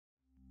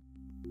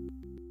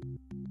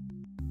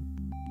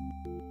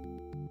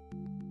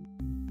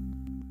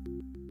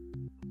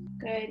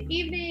Good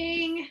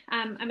evening.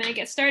 I'm going to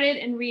get started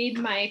and read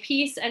my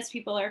piece as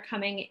people are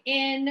coming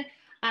in.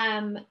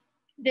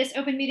 This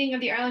open meeting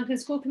of the Arlington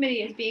School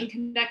Committee is being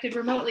conducted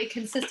remotely,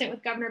 consistent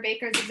with Governor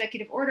Baker's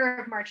executive order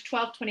of March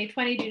 12,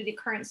 2020, due to the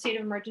current state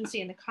of emergency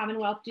in the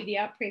Commonwealth due to the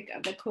outbreak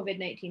of the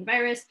COVID-19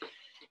 virus.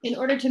 In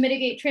order to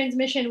mitigate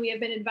transmission, we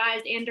have been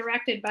advised and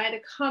directed by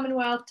the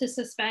Commonwealth to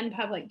suspend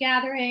public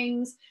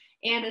gatherings.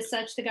 And as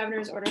such, the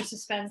governor's order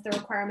suspends the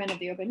requirement of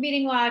the open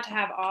meeting law to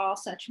have all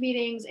such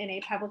meetings in a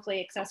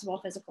publicly accessible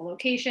physical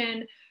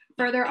location.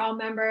 Further, all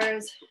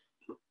members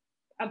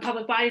of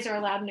public bodies are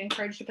allowed and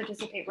encouraged to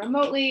participate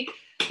remotely.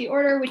 The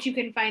order, which you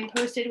can find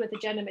posted with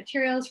agenda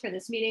materials for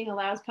this meeting,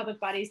 allows public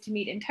bodies to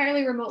meet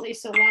entirely remotely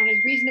so long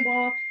as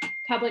reasonable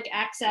public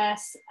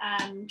access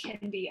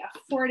can be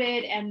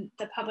afforded and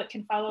the public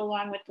can follow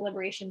along with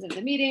deliberations of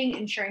the meeting.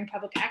 Ensuring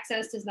public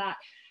access does not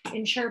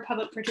ensure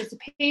public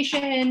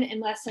participation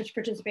unless such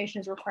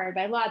participation is required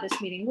by law. This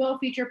meeting will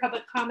feature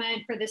public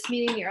comment. For this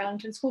meeting, the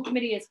Arlington School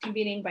Committee is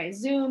convening by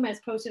Zoom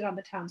as posted on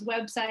the town's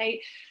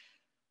website.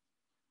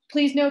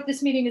 Please note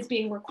this meeting is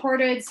being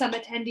recorded. Some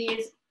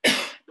attendees,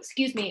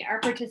 excuse me, are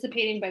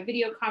participating by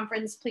video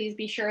conference. Please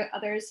be aware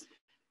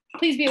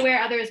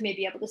others may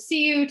be able to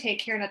see you. Take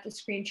care not to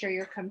screen share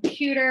your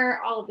computer.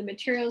 All of the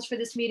materials for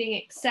this meeting,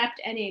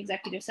 except any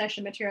executive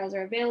session materials,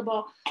 are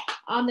available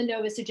on the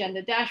Novus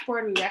agenda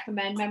dashboard. We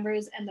recommend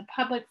members and the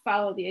public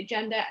follow the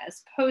agenda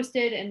as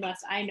posted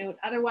unless I note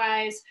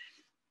otherwise.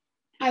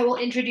 I will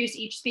introduce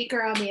each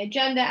speaker on the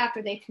agenda.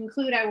 After they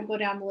conclude, I will go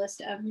down the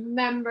list of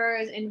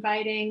members,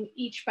 inviting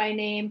each by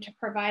name to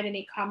provide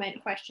any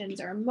comment,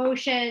 questions, or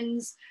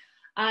motions.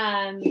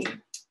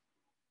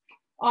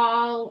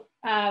 All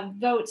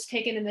votes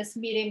taken in this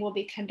meeting will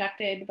be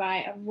conducted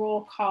by a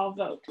roll call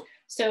vote.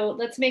 So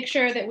let's make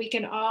sure that we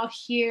can all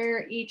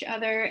hear each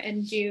other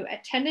and do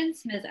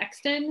attendance. Ms.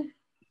 Exton?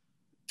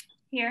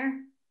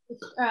 Here.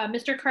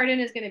 Mr. Cardin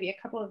is going to be a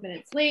couple of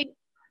minutes late.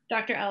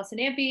 Dr. Allison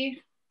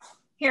Ampey?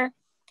 Here.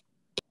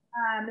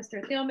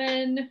 Mr.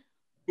 Thielman?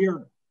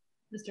 Here.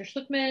 Mr.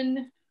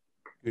 Schlickman?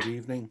 Good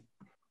evening.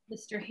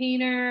 Mr.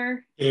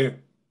 Hayner? Here.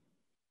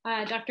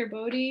 Dr.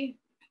 Bodie?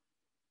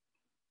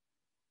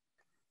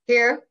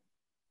 Here.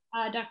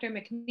 Dr.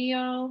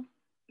 McNeil?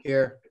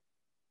 Here.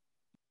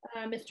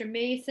 Mr.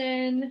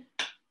 Mason?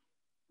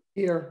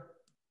 Here.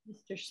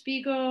 Mr.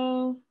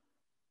 Spiegel?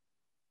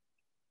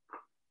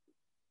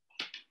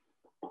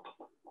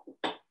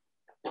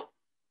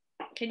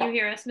 Can you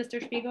hear us,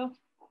 Mr. Spiegel?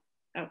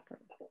 Oh,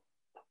 perfect.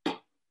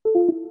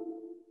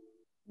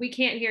 We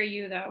can't hear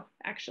you though,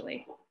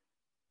 actually.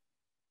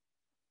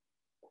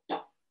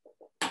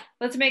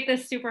 Let's make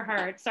this super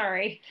hard,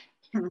 sorry.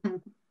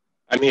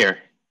 I'm here.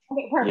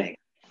 Okay, perfect.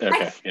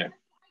 Okay, yeah.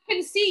 I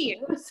can see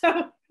you,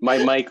 so.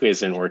 My mic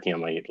isn't working on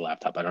my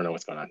laptop. I don't know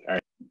what's going on. All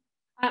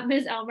right.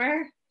 Ms.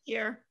 Elmer?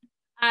 Here.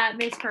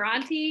 Ms.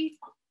 Ferranti?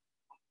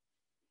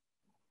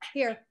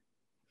 Here.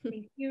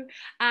 Thank you.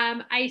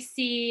 I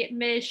see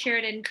Ms.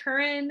 Sheridan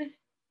Curran.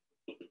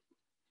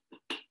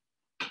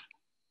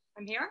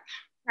 I'm here.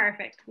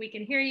 Perfect. We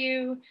can hear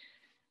you.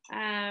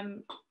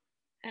 And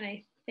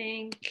I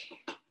think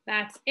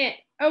that's it.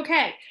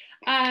 Okay.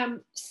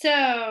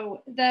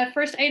 So the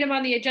first item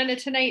on the agenda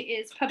tonight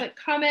is public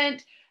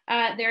comment.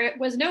 There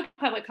was no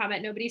public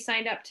comment. Nobody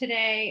signed up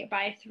today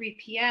by 3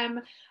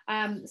 p.m.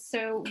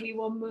 So we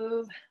will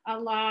move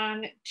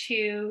along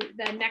to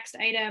the next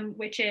item,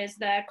 which is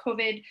the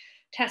COVID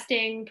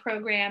testing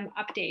program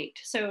update.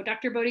 So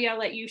Dr. Bodie, I'll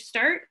let you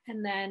start.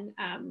 And then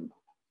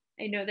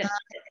I know that,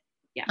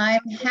 yeah.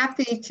 I'm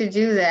happy to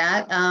do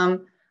that.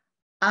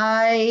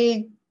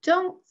 I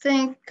don't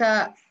think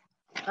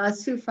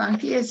Sue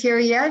Franke is here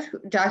yet,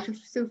 Dr.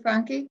 Sue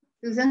Franke,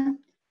 Susan.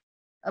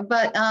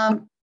 But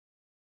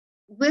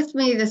with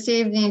me this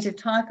evening to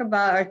talk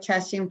about our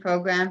testing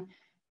program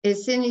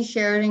is Cindy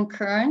Sheridan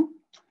Curran,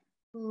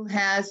 who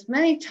has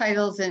many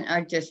titles in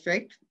our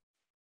district.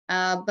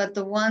 But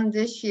the one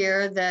this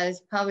year that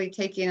is probably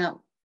taking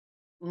up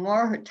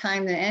more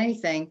time than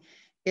anything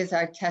is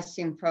our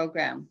testing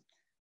program.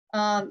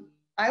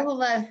 I will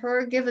let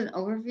her give an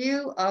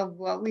overview of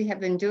what we have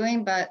been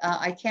doing, but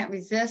I can't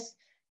resist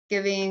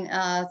giving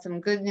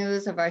some good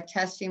news of our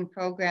testing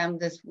program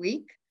this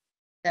week,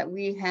 that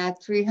we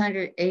had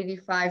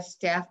 385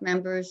 staff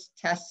members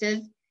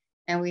tested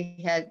and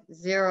we had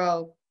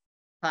 0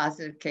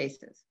 positive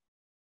cases.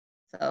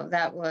 So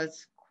that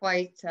was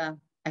quite,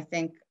 I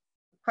think,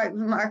 quite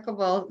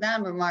remarkable,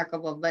 not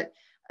remarkable, but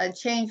a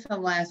change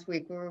from last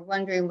week. We were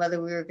wondering whether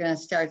we were going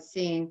to start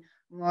seeing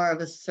more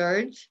of a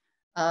surge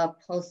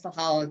post the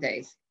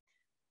holidays.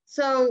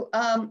 So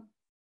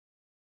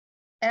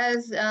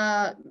as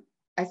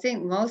I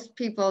think most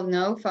people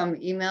know from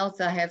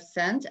emails I have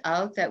sent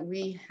out, that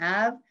we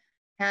have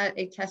had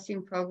a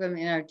testing program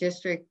in our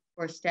district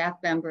for staff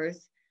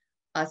members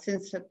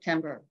since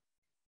September.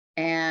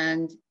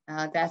 And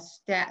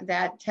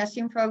that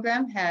testing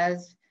program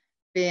has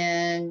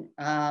been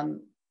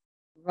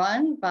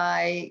run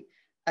by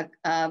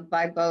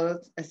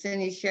both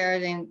Cindy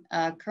Sheridan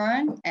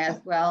Curran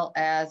as well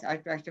as our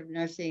Director of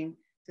Nursing,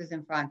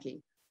 Susan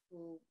Franke,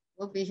 who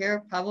will be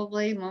here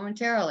probably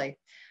momentarily.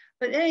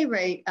 But at any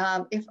rate,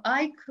 if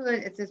I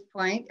could at this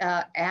point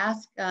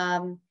ask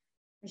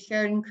Ms.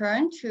 Sheridan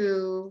Curran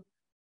to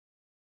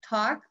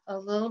talk a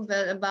little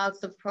bit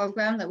about the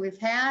program that we've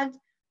had,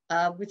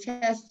 which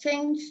has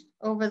changed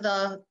over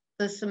the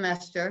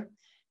semester,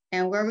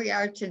 and where we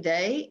are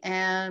today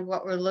and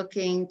what we're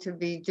looking to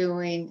be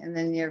doing in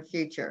the near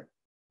future.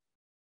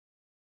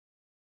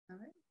 All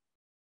right.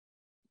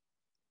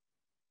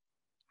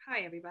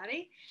 Hi,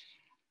 everybody.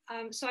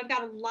 So I've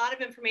got a lot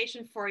of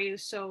information for you,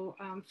 so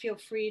feel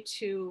free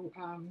to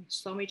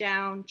slow me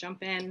down,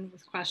 jump in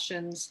with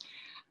questions.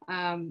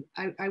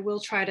 I will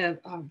try to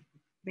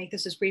make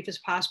this as brief as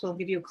possible and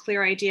give you a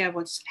clear idea of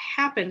what's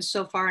happened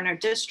so far in our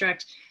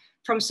district.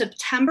 From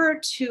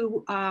September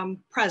to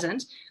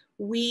present,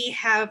 we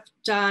have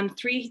done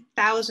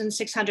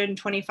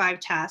 3,625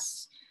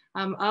 tests.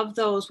 Of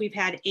those, we've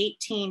had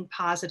 18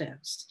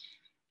 positives.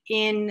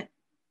 In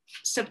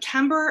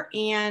September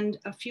and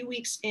a few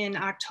weeks in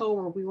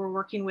October, we were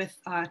working with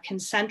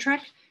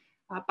Concentric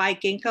by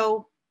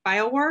Ginkgo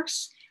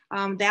Bioworks.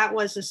 That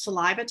was a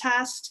saliva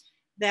test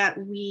that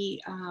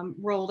we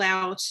rolled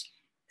out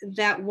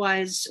that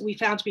we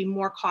found to be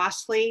more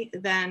costly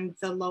than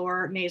the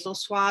lower nasal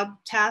swab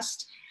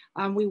test.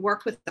 We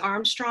worked with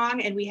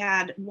Armstrong, and we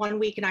had 1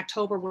 week in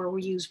October where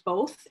we used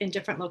both in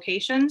different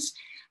locations.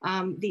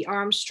 The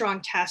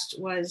Armstrong test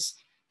was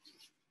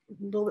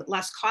a little bit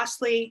less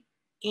costly,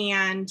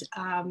 and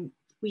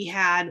we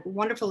had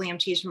wonderful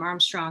EMTs from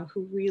Armstrong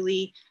who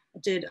really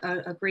did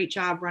a great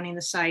job running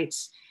the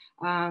sites.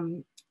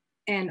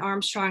 And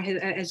Armstrong,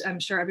 as I'm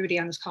sure everybody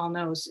on this call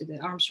knows,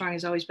 Armstrong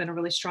has always been a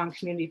really strong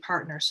community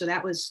partner. So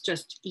that was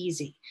just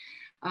easy.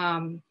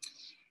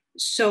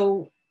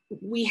 So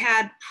we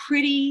had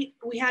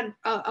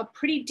a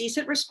pretty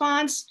decent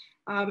response.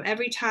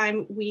 Every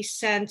time we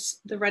sent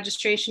the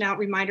registration out,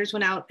 reminders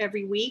went out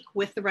every week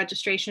with the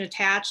registration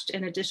attached,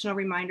 and additional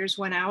reminders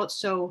went out.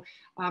 So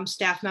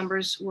staff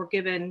members were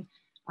given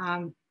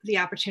the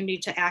opportunity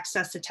to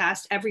access the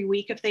test every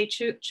week if they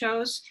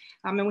chose.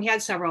 And we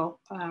had several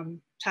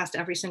tests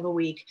every single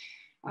week.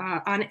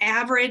 On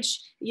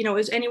average, it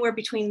was anywhere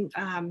between,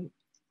 on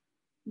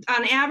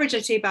average,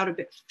 I'd say about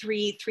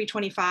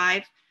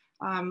 325.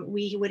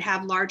 We would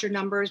have larger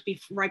numbers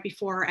right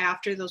before or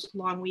after those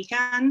long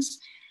weekends.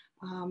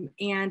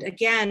 And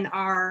again,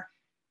 our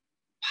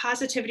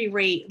positivity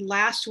rate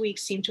last week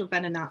seemed to have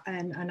been an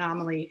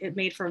anomaly. It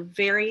made for a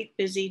very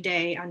busy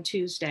day on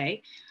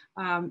Tuesday.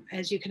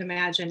 As you can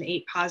imagine,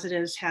 8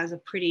 positives has a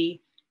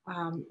pretty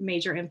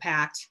major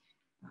impact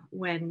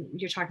when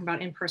you're talking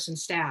about in-person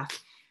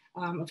staff.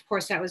 Of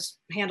course, that was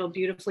handled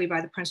beautifully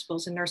by the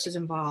principals and nurses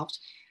involved.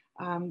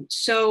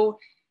 So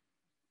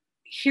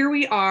here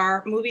we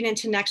are moving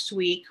into next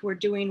week. We're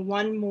doing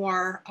one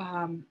more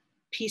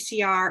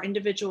PCR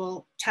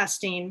individual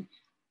testing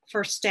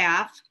for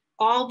staff.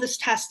 All this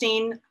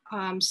testing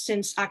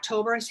since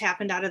October has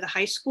happened out of the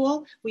high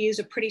school. We use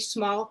a pretty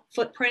small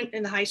footprint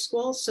in the high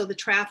school, so the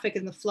traffic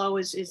and the flow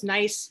is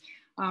nice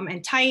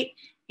and tight,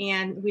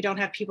 and we don't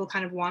have people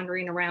kind of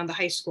wandering around the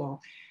high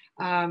school.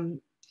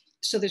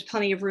 So there's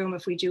plenty of room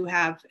if we do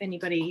have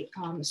anybody,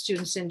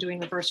 students in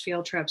doing reverse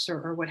field trips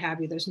or what have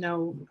you. There's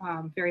no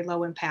very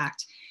low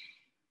impact.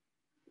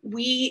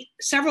 We,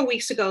 several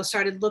weeks ago,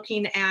 started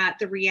looking at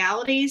the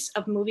realities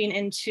of moving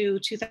into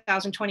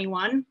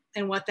 2021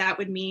 and what that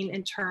would mean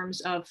in terms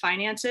of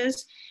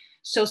finances.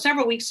 So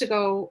several weeks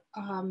ago,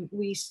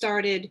 we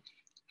started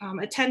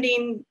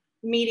attending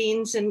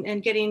meetings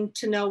and getting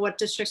to know what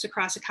districts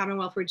across the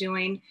Commonwealth were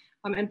doing.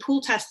 And pool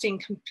testing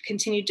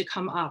continued to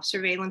come up,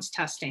 surveillance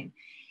testing.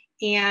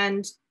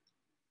 And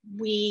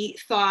we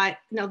thought,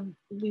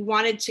 we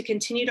wanted to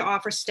continue to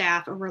offer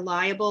staff a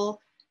reliable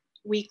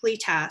weekly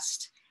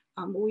test.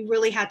 We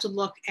really had to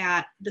look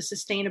at the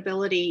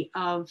sustainability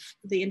of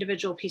the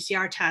individual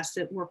PCR tests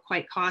that were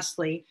quite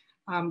costly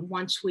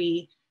once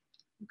we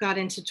got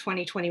into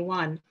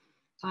 2021.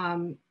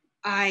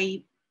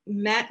 I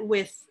met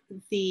with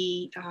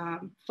the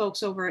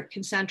folks over at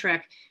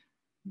Concentric.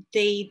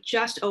 They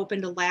just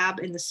opened a lab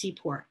in the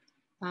Seaport.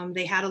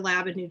 They had a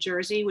lab in New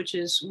Jersey, which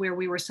is where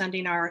we were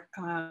sending our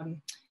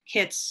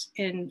kits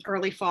in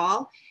early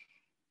fall.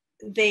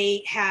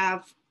 They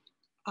have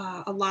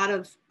a lot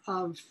of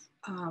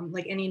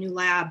like any new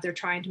lab, they're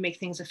trying to make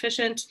things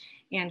efficient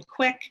and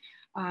quick.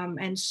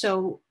 And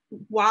so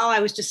while I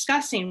was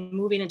discussing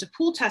moving into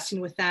pool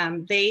testing with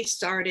them, they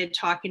started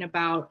talking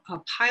about a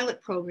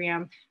pilot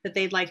program that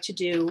they'd like to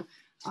do.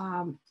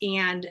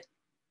 And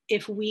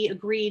if we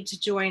agreed to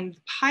join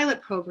the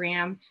pilot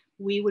program,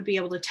 we would be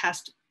able to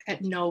test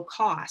at no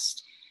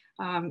cost.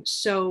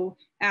 So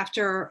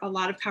after a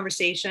lot of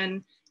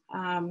conversation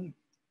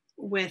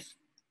with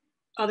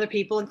other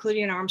people,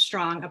 including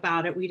Armstrong,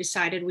 about it, we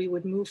decided we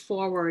would move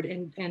forward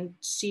and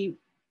see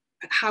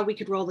how we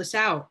could roll this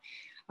out.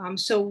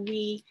 So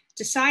we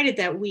decided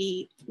that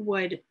we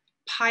would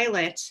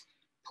pilot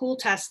pool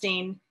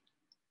testing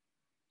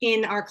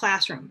in our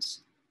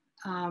classrooms.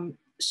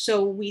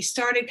 So we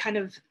started kind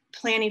of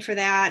planning for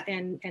that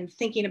and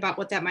thinking about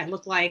what that might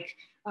look like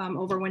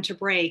over winter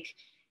break.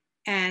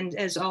 And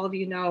as all of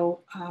you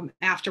know,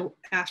 after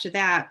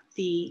that,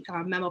 the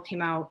memo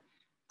came out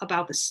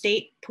about the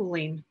state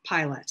pooling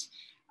pilot.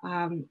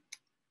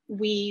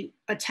 We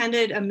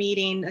attended a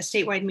meeting, a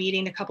statewide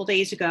meeting a couple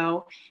days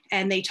ago,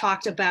 and they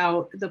talked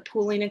about the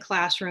pooling in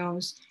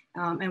classrooms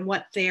and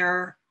what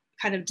their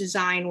kind of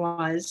design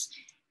was.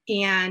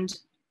 And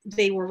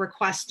they were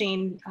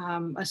requesting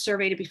a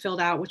survey to be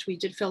filled out, which we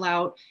did fill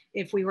out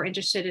if we were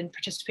interested in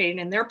participating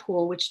in their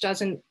pool, which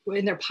doesn't,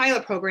 in their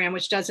pilot program,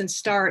 which doesn't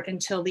start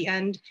until the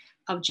end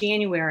of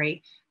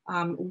January.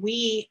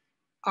 We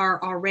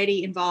are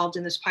already involved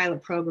in this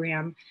pilot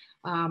program,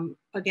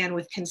 again,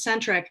 with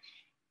Concentric.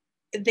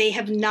 They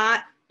have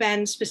not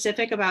been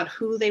specific about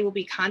who they will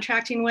be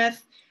contracting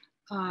with.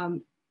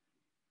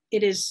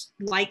 It is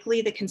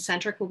likely that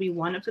Concentric will be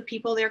one of the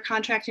people they're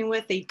contracting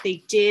with.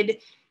 They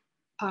did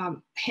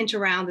hint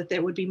around that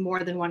there would be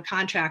more than one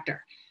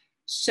contractor.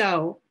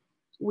 So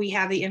we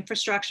have the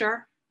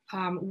infrastructure.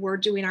 We're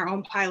doing our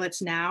own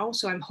pilots now.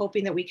 So I'm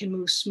hoping that we can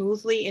move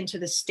smoothly into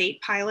the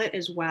state pilot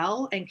as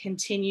well and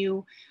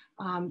continue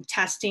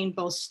testing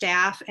both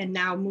staff and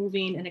now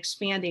moving and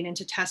expanding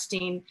into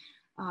testing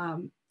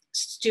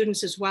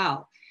students as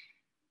well.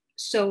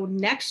 So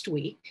next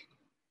week,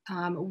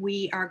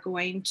 we are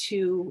going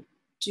to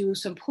do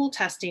some pool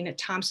testing at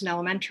Thompson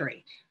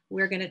Elementary.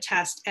 We're going to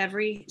test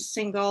every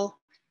single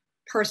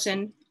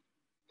person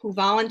who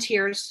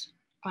volunteers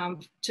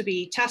to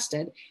be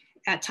tested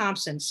at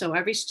Thompson. So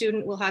every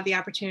student will have the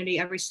opportunity,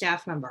 every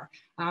staff member.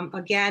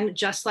 Again,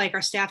 just like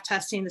our staff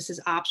testing, this is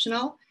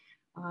optional.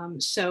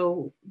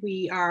 So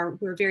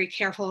we're very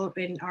careful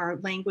in our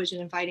language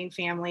and inviting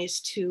families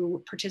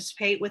to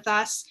participate with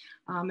us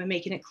and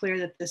making it clear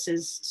that this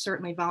is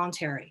certainly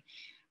voluntary.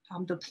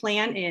 The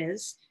plan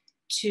is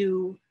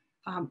to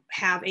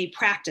have a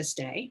practice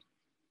day.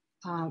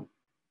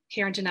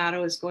 Karen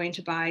Donato is going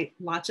to buy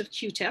lots of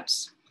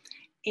Q-tips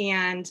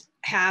and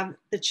have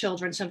the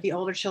children, some of the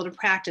older children,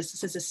 practice.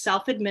 This is a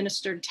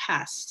self-administered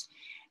test.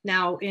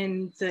 Now,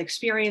 in the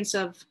experience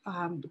of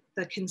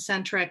the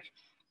Concentric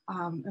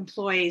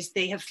employees,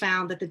 they have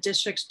found that the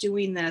districts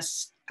doing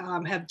this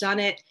have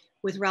done it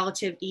with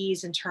relative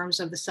ease in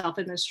terms of the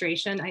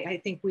self-administration. I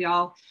think we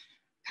all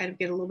kind of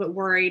get a little bit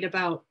worried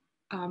about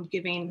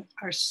giving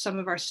some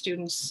of our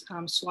students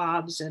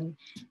swabs and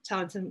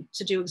telling them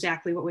to do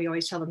exactly what we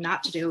always tell them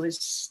not to do, is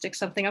stick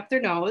something up their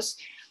nose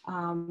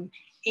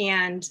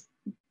and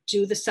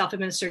do the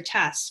self-administered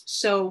test.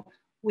 So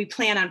we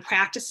plan on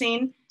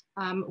practicing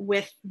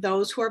with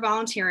those who are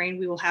volunteering.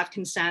 We will have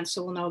consent,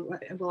 so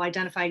we'll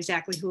identify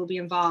exactly who will be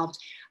involved.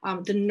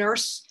 The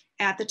nurse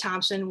at the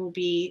Thompson will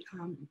be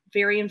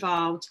very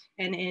involved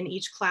and in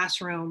each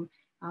classroom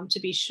to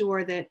be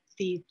sure that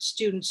the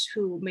students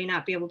who may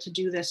not be able to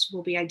do this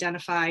will be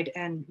identified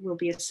and will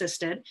be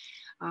assisted.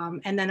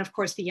 And then of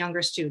course the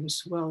younger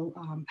students will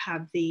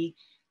have the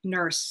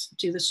nurse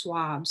do the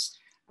swabs.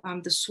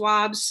 The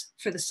swabs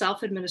for the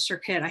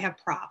self-administered kit, I have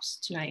props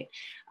tonight.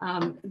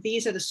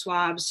 These are the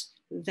swabs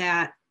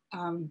that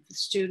the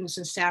students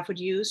and staff would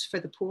use for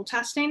the pool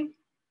testing.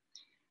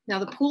 Now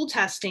the pool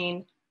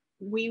testing,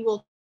 we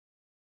will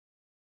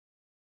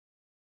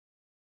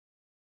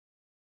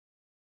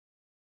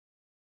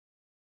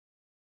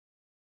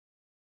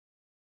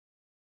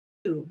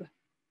tube,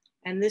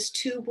 and this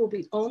tube will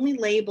be only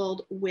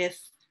labeled with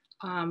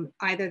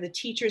either the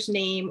teacher's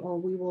name, or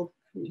we will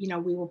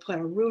put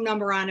a room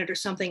number on it or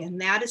something, and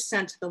that is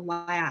sent to the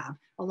lab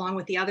along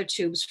with the other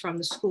tubes from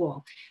the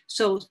school.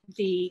 So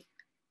the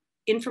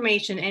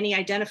information, any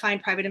identifying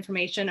private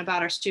information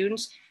about our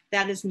students,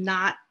 that is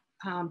not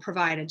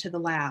provided to the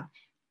lab,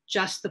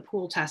 just the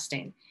pool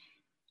testing.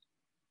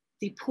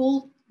 The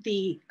pool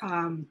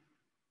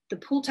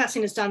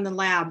testing is done in the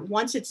lab.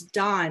 Once it's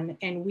done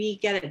and we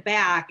get it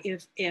back,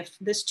 if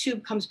this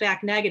tube comes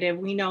back negative,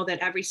 we know that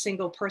every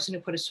single person who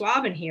put a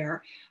swab in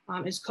here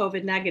is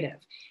COVID negative.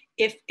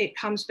 If it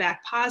comes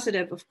back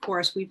positive, of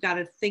course, we've got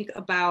to think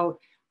about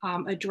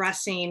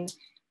addressing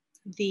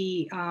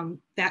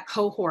that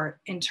cohort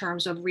in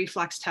terms of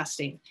reflex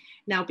testing.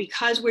 Now,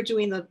 because we're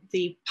doing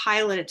the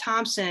pilot at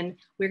Thompson,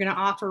 we're going to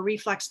offer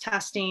reflex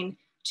testing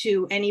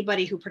to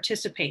anybody who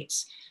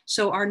participates.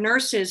 So our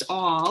nurses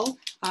all,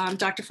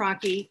 Dr.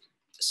 Franke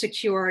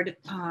secured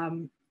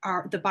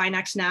the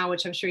Binex Now,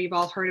 which I'm sure you've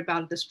all heard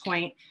about at this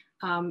point.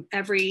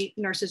 Every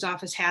nurse's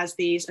office has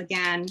these.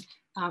 Again,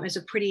 it's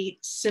a pretty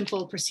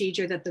simple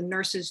procedure that the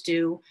nurses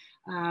do.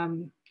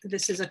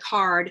 This is a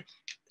card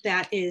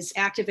that is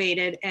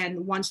activated,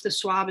 and once the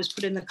swab is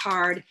put in the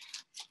card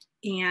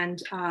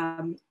and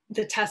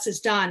the test is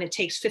done, it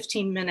takes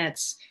 15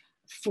 minutes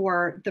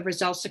for the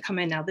results to come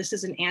in. Now, this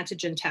is an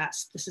antigen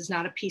test. This is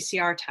not a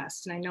PCR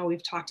test. And I know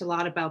we've talked a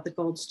lot about the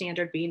gold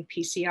standard being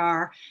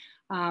PCR.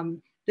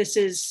 This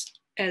is,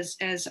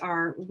 as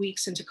our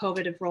weeks into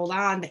COVID have rolled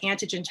on, the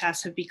antigen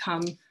tests have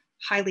become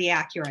highly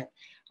accurate.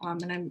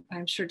 And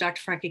I'm sure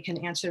Dr. Franke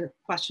can answer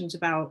questions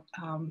about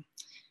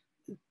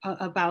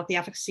the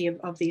efficacy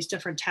of these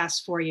different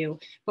tests for you.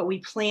 But we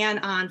plan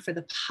on, for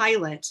the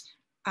pilot,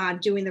 on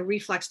doing the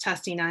reflex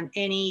testing on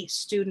any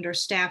student or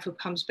staff who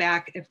comes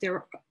back. If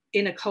they're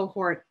in a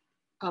cohort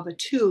of a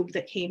tube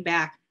that came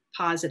back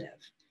positive.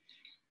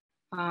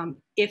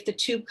 If the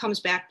tube comes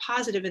back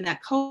positive in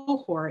that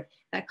cohort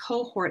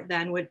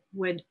then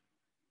would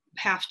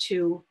have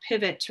to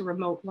pivot to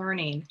remote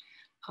learning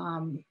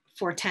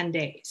for 10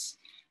 days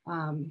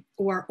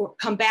or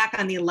come back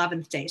on the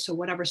 11th day. So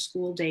whatever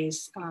school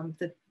days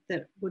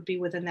that would be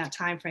within that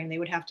time frame, they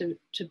would have to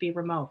be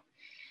remote.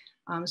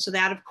 So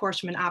that, of course,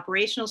 from an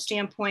operational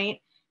standpoint,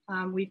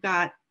 we've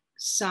got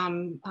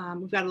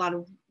a lot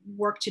of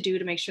work to do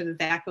to make sure that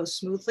that goes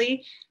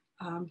smoothly.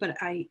 But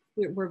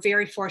we're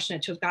very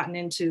fortunate to have gotten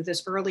into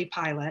this early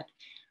pilot.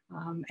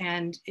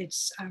 And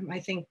it's, I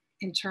think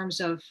in terms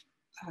of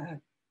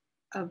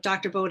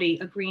Dr. Bodie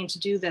agreeing to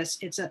do this,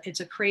 it's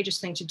a courageous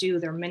thing to do.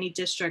 There are many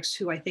districts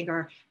who I think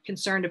are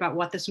concerned about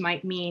what this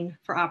might mean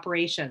for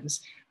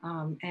operations.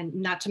 And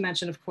not to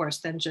mention, of course,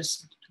 then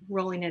just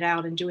rolling it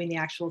out and doing the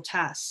actual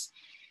tests.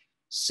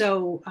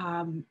 So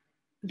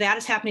that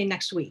is happening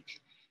next week.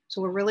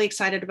 So we're really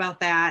excited about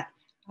that.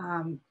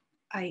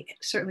 I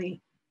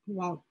certainly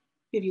won't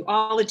give you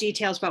all the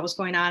details about what's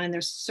going on, and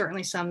there's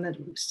certainly some that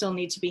still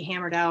need to be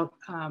hammered out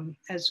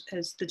as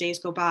the days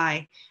go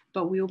by,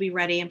 but we will be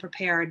ready and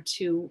prepared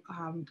to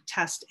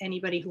test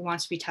anybody who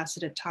wants to be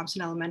tested at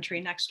Thompson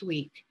Elementary next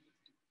week.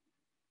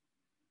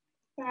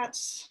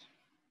 That's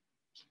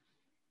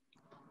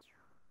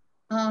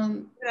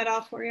that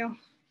all for you.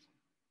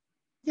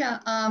 Yeah,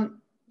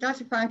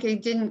 Dr.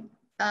 Franke didn't,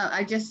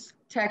 I just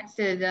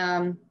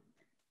texted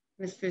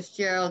Ms.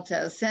 Fitzgerald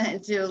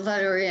to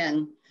let her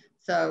in.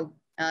 So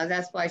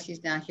that's why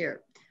she's not here.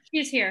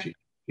 She's here. She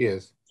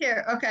is.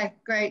 Here, okay,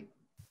 great.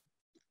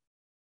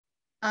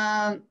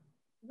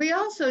 We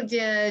also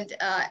did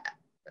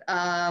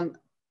a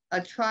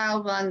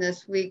trial run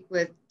this week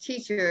with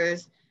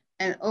teachers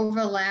and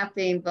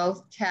overlapping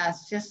both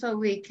tests, just so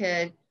we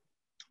could,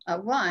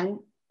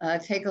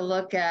 take a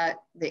look at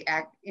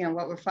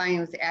what we're finding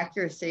with the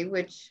accuracy,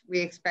 which we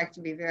expect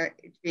to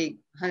be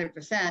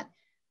 100%,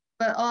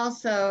 but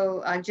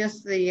also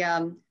just the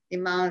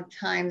amount of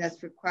time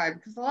that's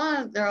required, because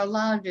there are a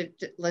lot of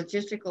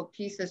logistical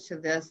pieces to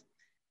this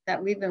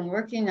that we've been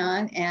working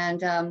on.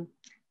 And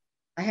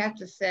I have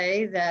to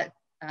say that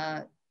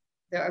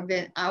there have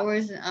been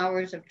hours and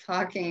hours of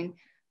talking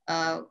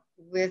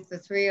with the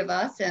three of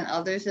us and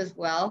others as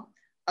well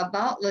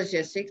about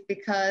logistics,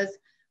 because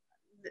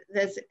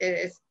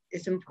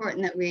it's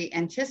important that we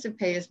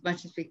anticipate as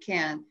much as we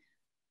can.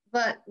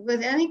 But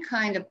with any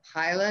kind of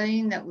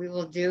piloting that we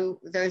will do,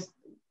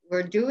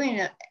 we're doing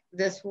it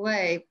this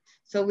way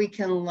so we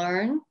can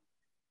learn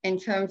in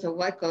terms of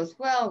what goes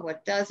well,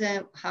 what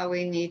doesn't, how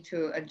we need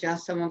to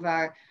adjust some of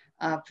our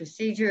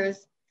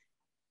procedures.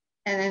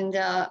 And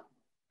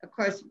of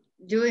course,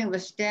 doing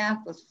with staff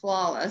was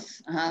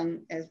flawless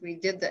as we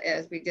did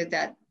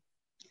that.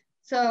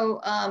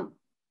 So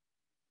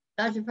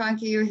Dr.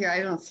 Franke, you're here.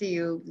 I don't see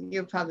you.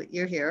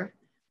 You're here.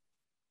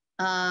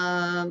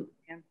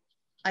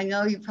 I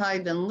know you've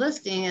probably been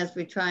listening as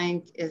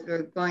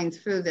we're going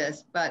through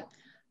this, but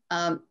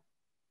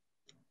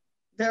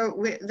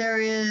there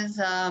is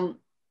a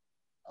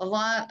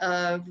lot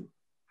of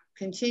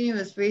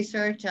continuous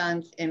research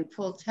in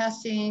pool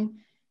testing,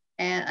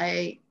 and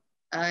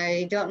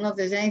I don't know if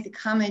there's any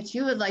comments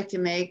you would like to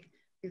make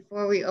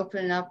before we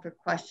open it up for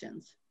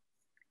questions.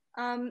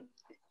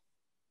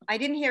 I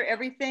didn't hear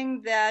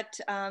everything that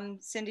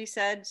Cindy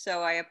said,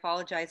 so I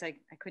apologize. I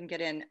couldn't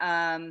get in.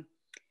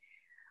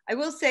 I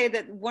will say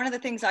that one of the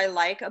things I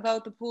like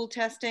about the pool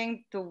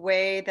testing, the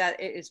way that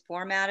it is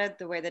formatted,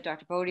 the way that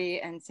Dr.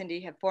 Bodie and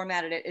Cindy have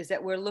formatted it, is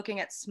that we're looking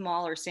at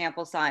smaller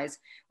sample size,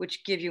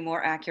 which give you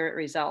more accurate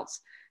results.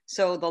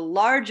 So the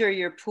larger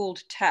your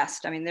pooled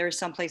test, I mean, there are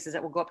some places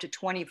that will go up to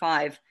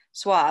 25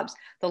 swabs.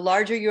 The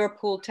larger your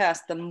pooled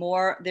test, the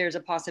more there's a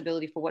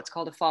possibility for what's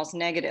called a false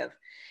negative.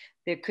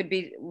 There could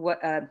be,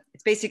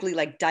 it's basically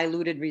like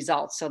diluted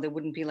results. So there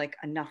wouldn't be like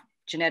enough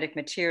genetic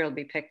material to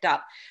be picked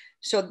up.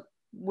 So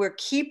we're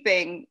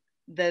keeping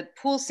the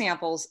pool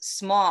samples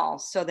small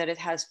so that it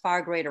has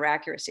far greater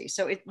accuracy.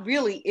 So it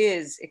really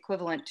is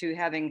equivalent to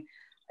having,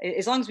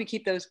 as long as we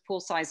keep those pool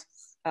size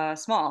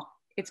small,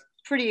 it's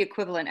pretty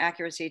equivalent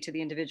accuracy to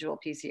the individual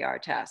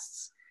PCR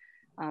tests.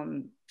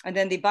 And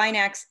then the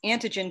Binax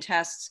antigen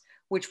tests,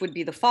 which would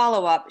be the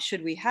follow-up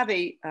should we have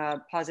a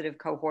positive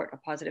cohort, a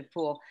positive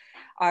pool,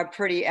 are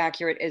pretty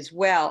accurate as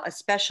well,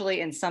 especially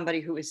in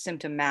somebody who is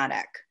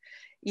symptomatic.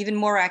 Even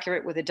more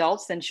accurate with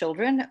adults than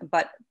children,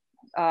 but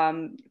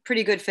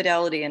pretty good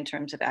fidelity in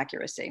terms of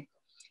accuracy.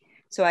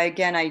 So I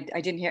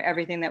didn't hear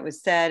everything that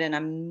was said, and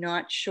I'm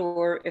not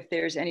sure if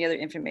there's any other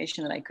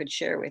information that I could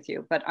share with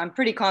you, but I'm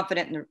pretty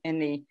confident in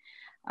the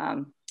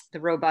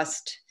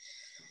robust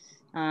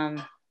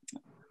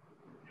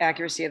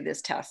accuracy of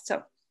this test.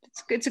 So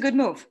it's a good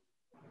move.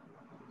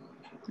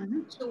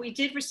 Mm-hmm. So we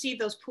did receive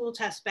those pool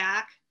tests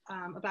back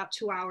about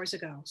 2 hours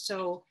ago.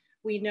 So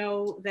we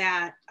know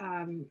that,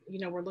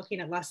 we're looking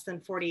at less than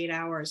 48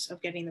 hours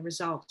of getting the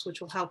results, which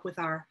will help with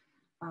our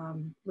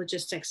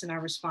logistics and our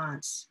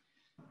response.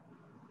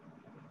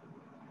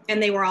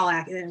 And they were all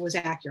accurate. It was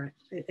accurate.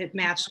 It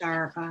matched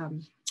our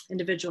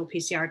individual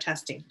PCR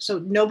testing. So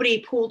nobody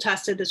pool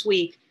tested this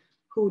week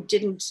who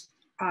didn't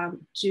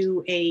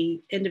do a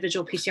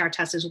individual PCR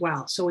test as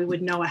well. So we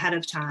would know ahead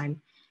of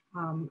time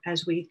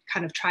as we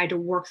kind of try to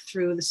work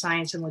through the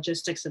science and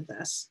logistics of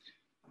this.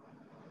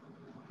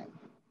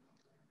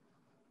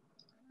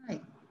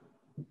 Right.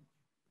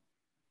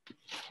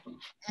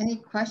 Any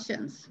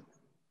questions?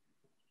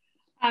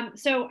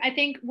 So I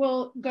think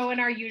we'll go in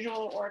our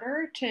usual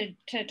order to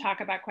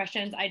talk about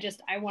questions.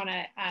 I want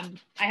to,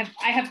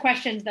 I have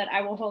questions that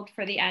I will hold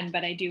for the end,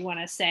 but I do want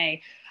to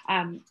say,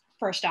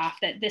 first off,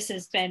 that this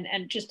has been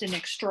just an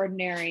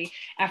extraordinary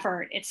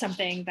effort. It's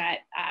something that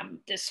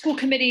the school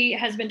committee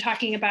has been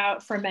talking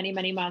about for many,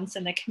 many months,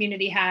 and the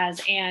community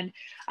has, and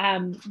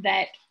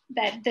that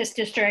this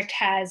district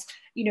has,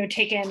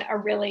 taken a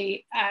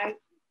really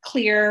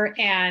clear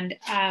and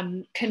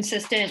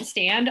consistent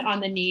stand on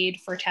the need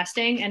for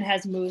testing and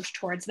has moved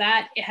towards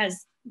that. It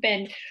has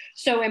been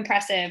so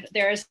impressive.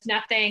 There's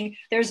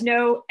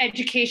no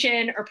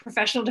education or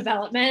professional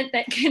development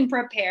that can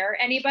prepare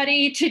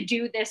anybody to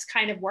do this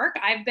kind of work.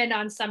 I've been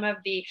on some of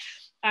the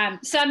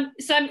some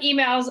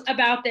emails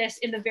about this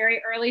in the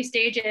very early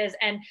stages,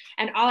 and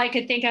all I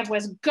could think of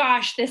was,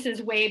 gosh, this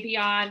is way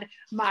beyond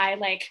my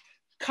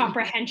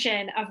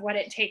comprehension of what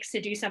it takes to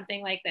do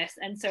something like this.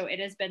 And so it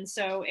has been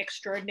so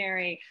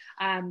extraordinary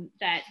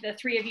that the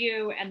three of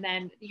you and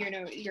then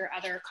your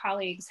other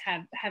colleagues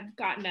have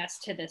gotten us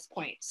to this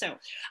point. So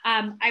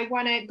I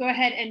want to go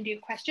ahead and do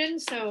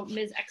questions. So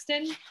Ms.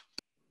 Exton.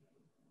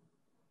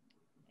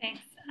 Thanks.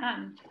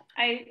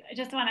 I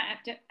just want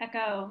to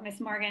echo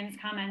Ms. Morgan's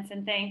comments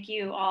and thank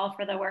you all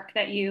for the work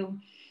that you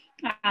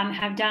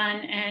have done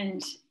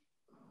and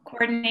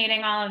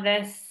coordinating all of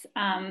this.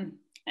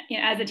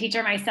 As a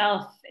teacher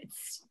myself,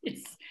 I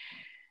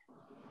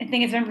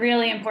think it's been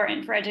really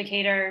important for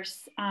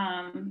educators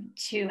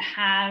to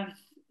have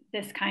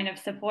this kind of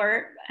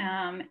support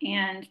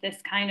and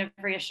this kind of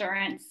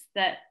reassurance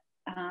that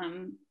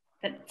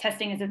that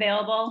testing is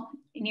available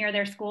near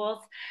their schools,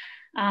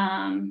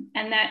 and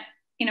that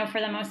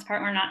for the most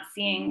part we're not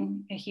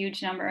seeing a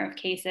huge number of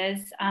cases.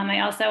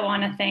 I also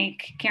want to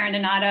thank Karen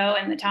Donato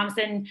and the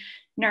Thompson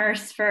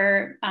nurse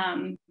for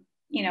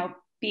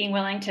being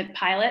willing to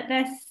pilot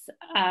this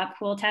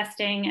pool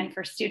testing, and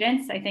for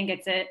students, I think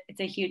it's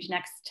a huge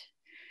next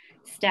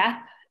step.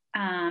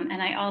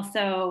 And I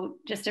also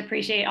just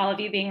appreciate all of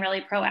you being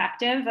really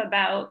proactive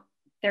about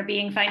there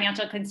being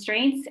financial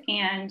constraints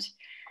and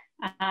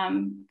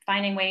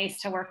finding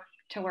ways to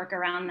work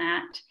around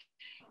that.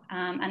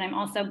 And I'm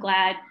also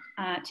glad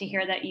to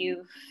hear that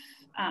you've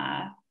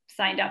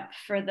signed up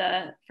for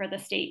the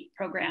state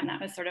program. That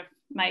was sort of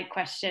my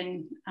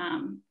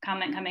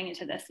comment coming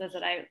into this, was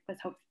that I was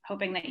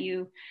hoping that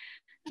you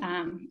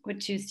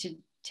would choose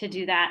to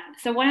do that.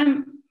 So one of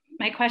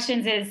my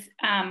questions is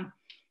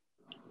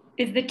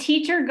the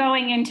teacher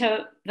going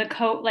into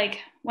the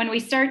when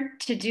we start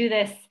to do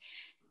this,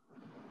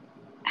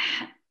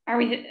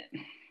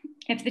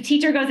 if the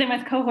teacher goes in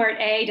with cohort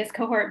A, does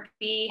cohort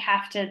B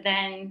have to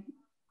then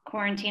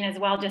quarantine as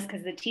well, just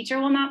because the teacher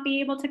will not be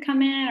able to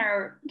come in?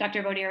 Or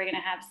Dr. Bodie, are we going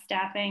to have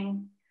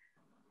staffing?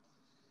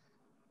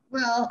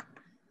 Well,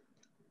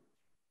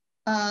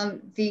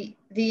 the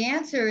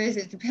answer is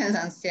it depends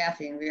on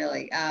staffing,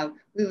 really.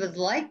 We would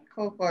like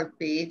cohort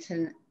B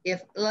to,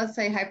 if let's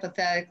say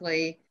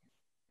hypothetically,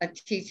 a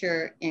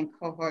teacher in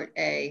cohort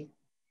A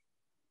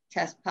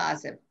tests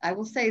positive. I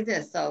will say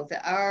this though,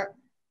 that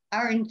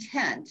our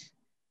intent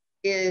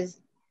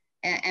is,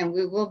 and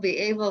we will be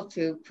able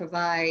to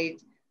provide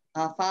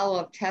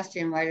follow-up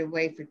testing right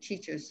away for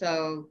teachers.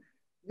 So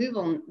they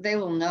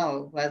will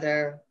know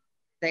whether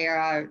they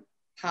are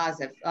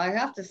positive. I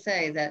have to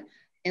say that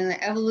in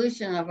the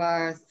evolution of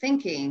our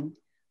thinking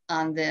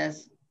on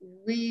this,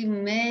 we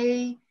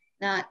may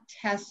not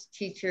test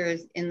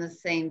teachers in the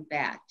same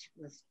batch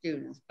with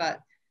students, but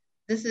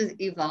this is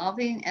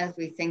evolving as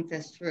we think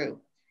this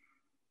through.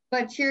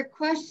 But to your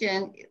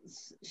question,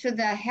 should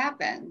that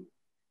happen,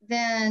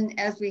 then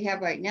as we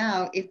have right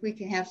now, if we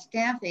can have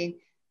staffing,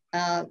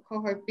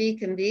 cohort B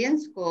can be in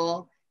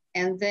school,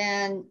 and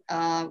then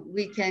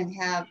we can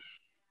have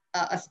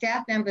a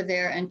staff member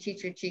there and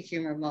teacher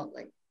teaching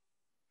remotely.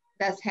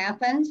 That's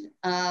happened.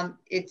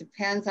 It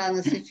depends on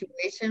the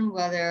situation,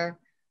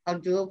 how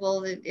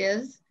doable it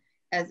is.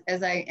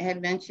 As I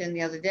had mentioned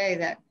the other day,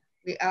 that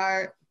we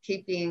are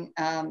keeping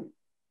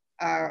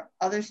our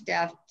other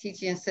staff,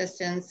 teaching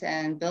assistants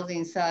and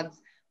building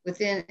subs,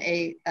 within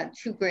a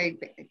 2-grade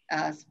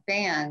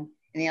span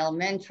in the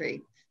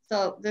elementary.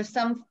 So there's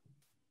some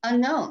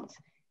unknowns.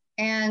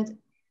 And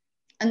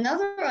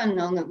another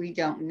unknown that we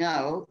don't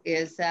know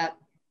is that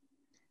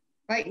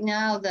right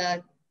now,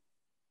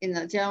 in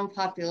the general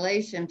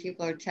population,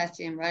 people are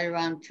testing right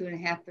around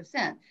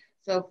 2.5%.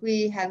 So if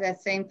we have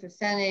that same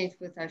percentage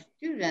with our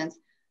students,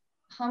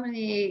 how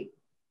many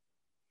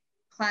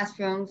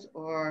classrooms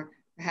or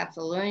perhaps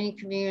a learning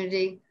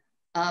community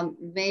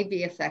may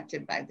be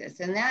affected by this?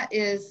 And I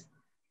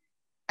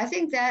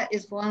think that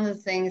is one of the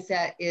things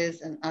that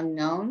is an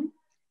unknown.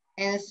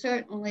 And it's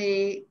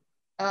certainly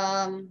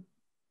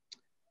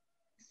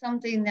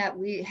something that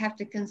we have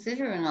to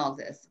consider in all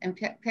this. And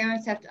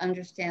parents have to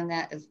understand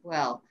that as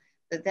well,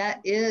 that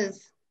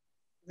is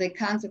the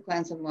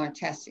consequence of more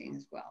testing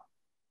as well.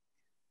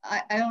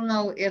 I don't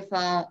know if,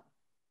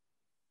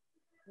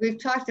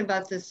 we've talked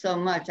about this so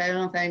much. I don't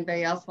know if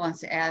anybody else wants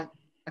to add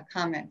a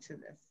comment to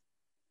this.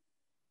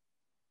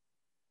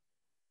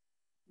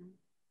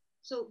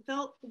 So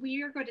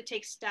we are going to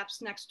take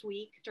steps next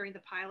week during the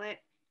pilot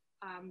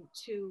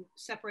to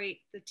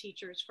separate the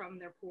teachers from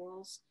their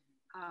pools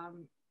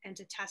and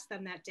to test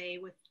them that day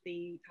with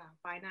the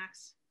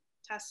Binax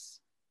tests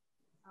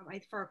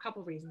for a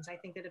couple of reasons. I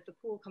think that if the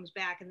pool comes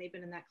back and they've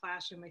been in that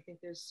classroom, I think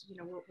there's, you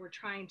know, we're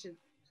trying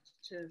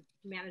to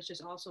manage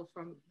this also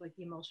from like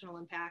the emotional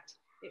impact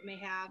it may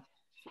have.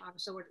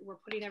 So we're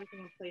putting everything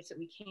in place that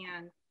we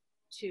can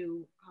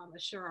to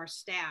assure our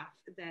staff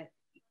that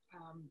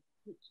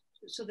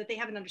so that they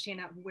have an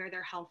understanding of where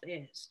their health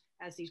is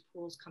as these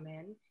pools come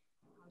in.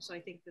 So I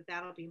think that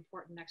that'll be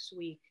important next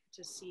week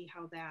to see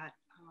how that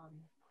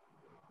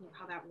you know,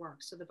 how that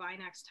works. So the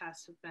Binax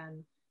tests have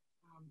been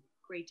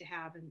great to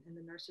have, and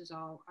the nurses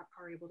all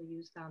are able to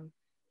use them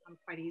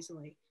quite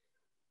easily.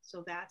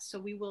 So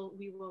we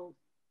will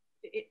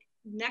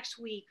next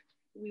week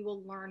we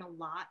will learn a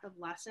lot of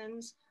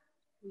lessons.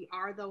 We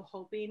are though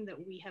hoping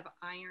that we have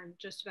ironed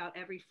just about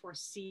every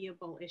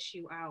foreseeable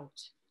issue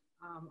out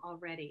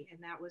already,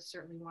 and that was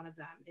certainly one of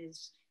them.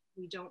 Is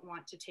we don't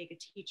want to take a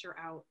teacher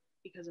out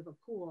because of a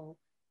pool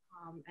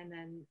and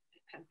then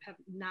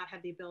not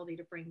have the ability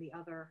to bring the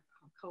other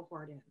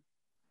cohort in.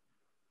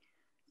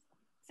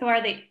 So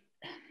are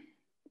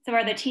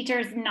the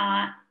teachers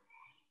not,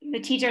 the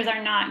teachers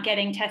are not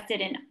getting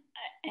tested in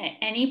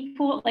any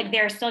pool? Like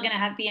they're still going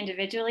to be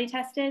individually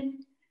tested?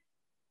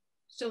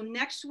 So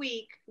next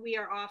week we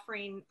are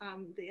offering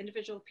the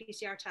individual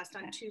PCR test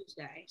on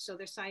Tuesday. So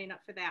they're signing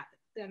up for that.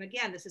 And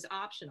again, this is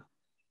optional.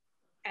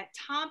 At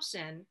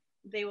Thompson,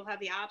 they will have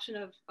the option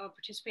of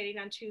participating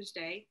on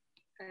Tuesday,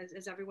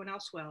 as everyone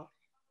else will.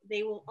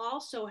 They will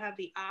also have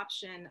the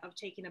option of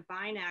taking a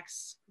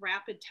Binax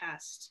rapid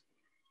test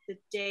the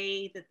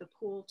day that the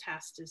pool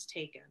test is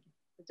taken,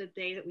 the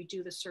day that we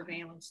do the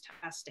surveillance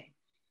testing.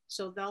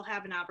 So they'll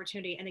have an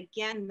opportunity. And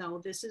again,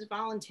 though, this is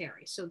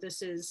voluntary. So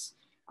this is,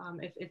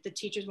 if the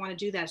teachers want to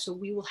do that. So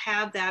we will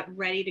have that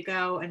ready to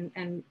go,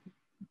 and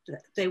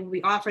they will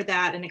be offered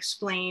that and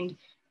explained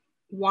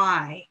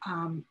why,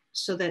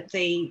 so that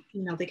they,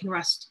 you know, they can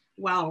rest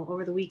well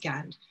over the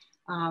weekend.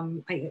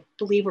 I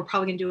believe we're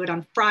probably gonna do it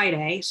on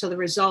Friday. So the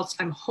results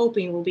I'm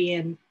hoping will be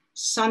in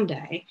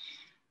Sunday.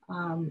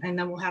 And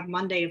then we'll have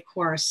Monday, of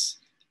course,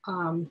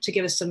 to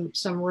give us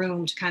some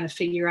room to kind of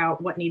figure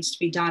out what needs to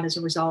be done as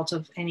a result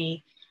of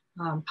any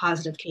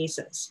positive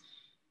cases.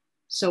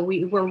 So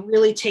we're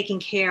really taking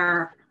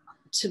care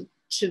to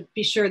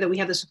be sure that we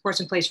have the supports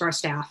in place for our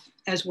staff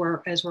as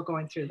we're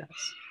going through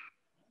this.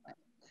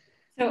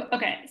 So,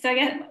 okay, so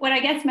I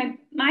guess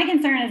my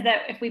concern is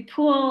that if we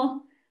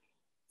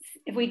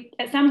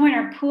at some point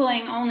are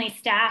pooling only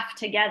staff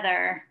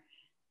together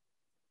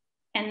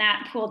and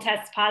that pool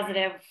tests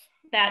positive,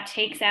 that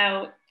takes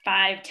out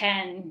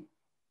 5-10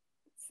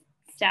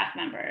 staff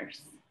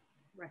members.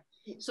 Right.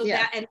 So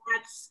yeah.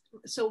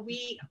 So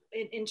we,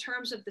 in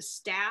terms of the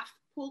staff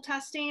pool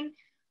testing,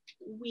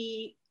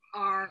 we've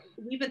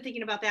been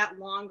thinking about that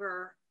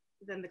longer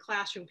than the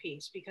classroom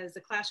piece, because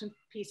the classroom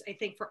piece, I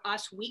think for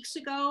us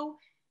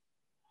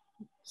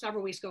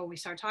several weeks ago when we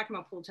started talking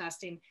about pool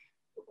testing,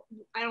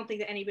 I don't think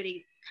that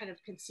anybody kind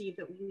of conceived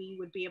that we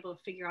would be able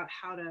to figure out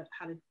how to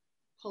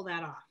pull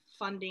that off.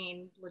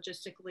 Funding,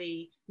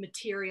 logistically,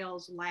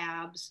 materials,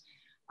 labs.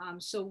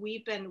 So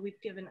we've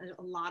given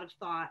a lot of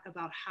thought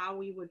about how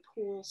we would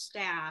pool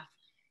staff.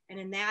 And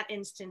in that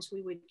instance,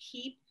 we would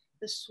keep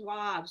the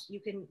swabs. You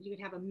can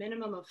have a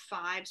minimum of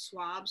 5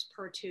 swabs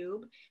per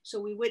tube. So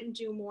we wouldn't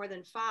do more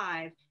than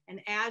 5.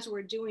 And as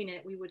we're doing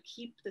it, we would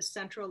keep the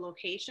central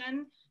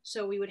location.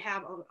 So we would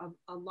have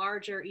a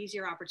larger,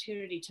 easier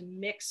opportunity to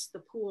mix the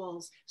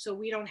pools. So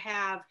we don't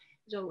have,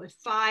 so if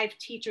 5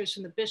 teachers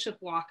from the Bishop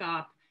walk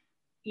up,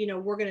 you know,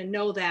 we're going to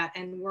know that,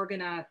 and we're going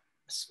to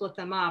split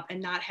them up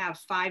and not have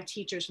 5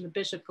 teachers from the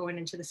Bishop going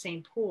into the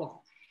same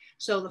pool.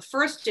 So the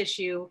first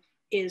issue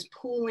is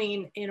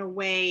pooling in a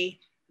way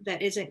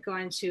that isn't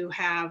going to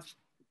have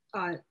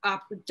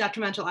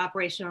detrimental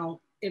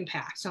operational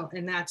impact. So,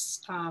 and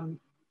that's,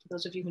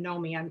 those of you who know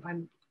me,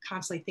 I'm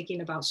constantly thinking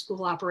about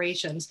school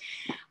operations.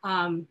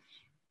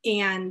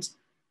 And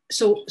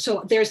so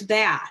there's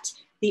that.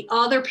 The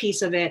other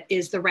piece of it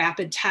is the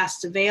rapid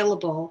test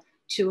available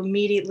to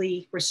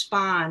immediately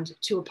respond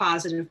to a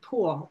positive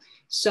pool.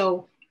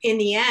 So in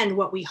the end,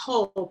 what we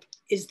hope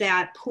is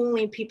that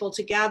pooling people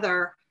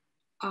together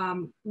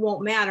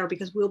won't matter,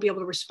 because we'll be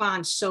able to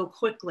respond so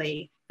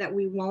quickly that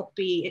we won't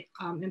be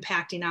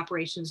impacting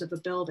operations of a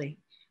building.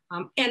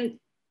 And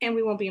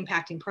we won't be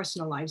impacting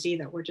personal lives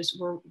either.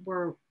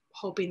 We're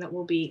hoping that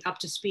we'll be up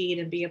to speed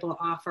and be able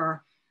to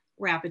offer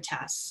rapid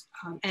tests.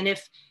 And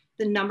if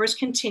the numbers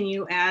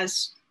continue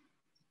as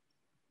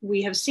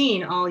we have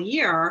seen all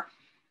year,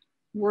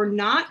 we're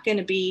not going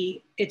to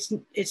be,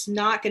 it's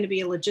not going to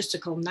be a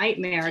logistical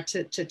nightmare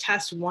to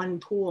test one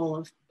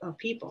pool of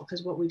people,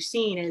 because what we've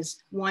seen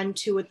is 1,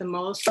 2 at the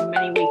most, and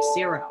many weeks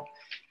 0.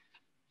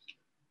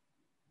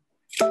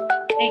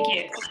 Thank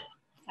you.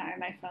 Sorry,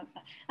 my phone.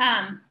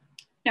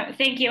 No,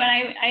 thank you.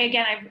 And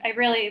I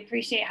really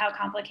appreciate how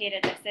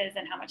complicated this is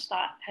and how much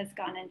thought has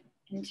gone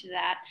into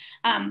that.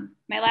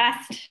 My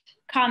last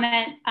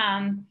comment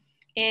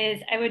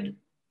is it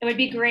would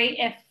be great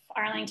if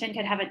Arlington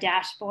could have a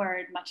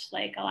dashboard, much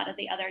like a lot of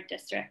the other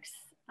districts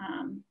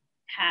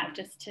have,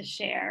 just to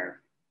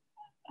share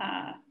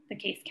the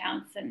case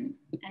counts and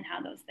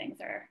how those things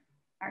are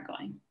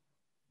going.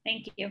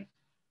 Thank you.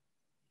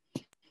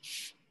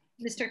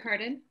 Mr.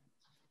 Cardin.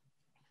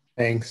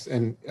 Thanks.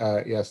 And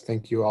yes,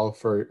 thank you all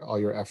for all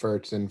your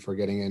efforts and for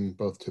getting in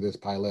both to this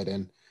pilot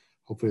and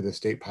hopefully the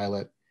state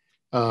pilot.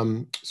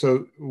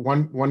 So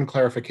one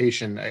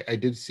clarification, I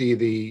did see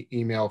the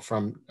email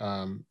from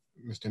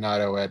Ms.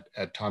 Donato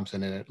at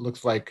Thompson, and it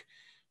looks like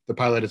the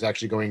pilot is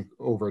actually going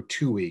over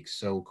 2 weeks.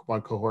 So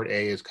one cohort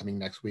A is coming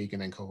next week,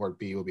 and then cohort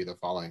B will be the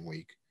following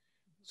week.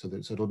 So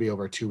it'll be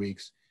over 2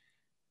 weeks.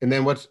 And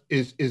then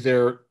is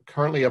there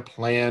currently a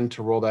plan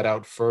to roll that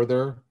out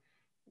further?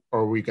 Or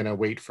are we going to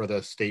wait for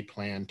the state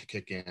plan to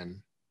kick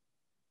in?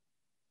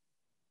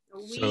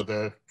 So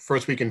the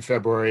first week in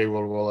February,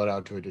 we'll roll it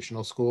out to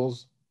additional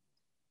schools.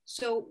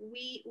 So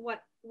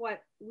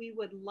what we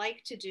would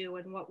like to do,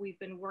 and what we've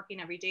been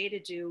working every day to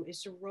do,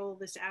 is to roll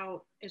this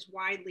out as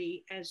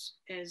widely as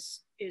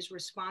is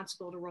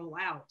responsible to roll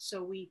out.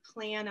 So we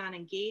plan on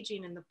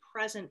engaging in the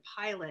present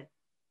pilot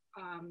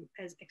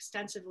as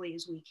extensively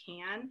as we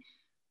can,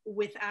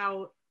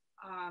 without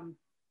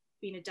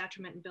being a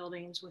detriment in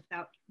buildings,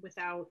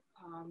 without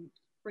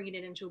bringing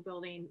it into a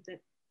building that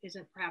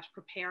isn't perhaps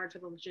prepared for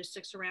the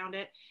logistics around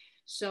it.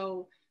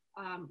 So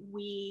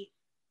we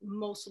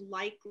most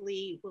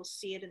likely will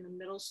see it in the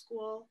middle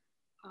school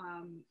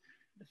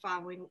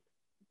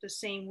the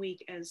same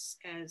week as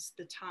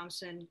the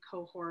Thompson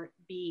cohort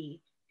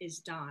B is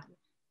done.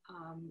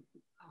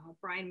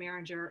 Brian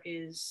Maringer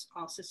is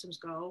all systems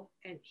go,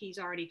 and he's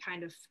already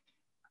kind of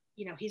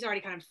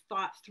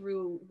thought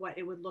through what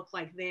it would look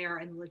like there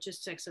and the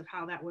logistics of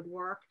how that would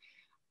work.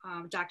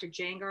 Dr.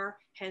 Janger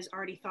has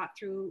already thought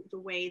through the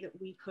way that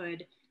we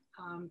could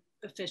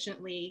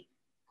efficiently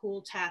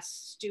pool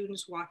test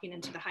students walking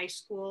into the high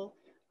school,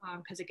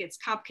 because it gets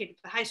complicated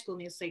for the high school,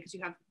 needs to say, because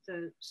you have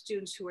the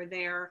students who are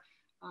there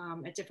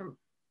at different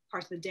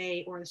parts of the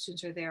day, or the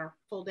students are there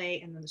full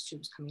day, and then the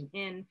students coming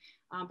in.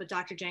 But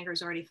Dr. Janger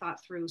has already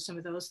thought through some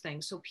of those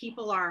things. So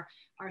people are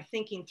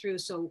thinking through.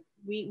 So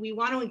we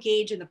want to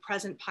engage in the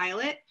present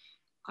pilot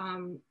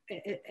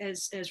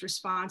as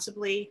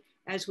responsibly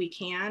as we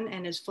can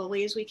and as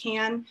fully as we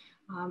can.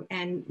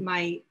 And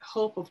my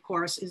hope, of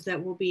course, is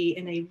that we'll be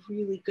in a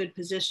really good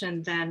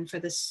position then for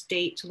the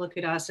state to look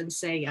at us and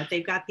say, yeah,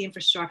 they've got the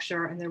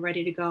infrastructure and they're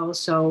ready to go.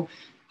 So,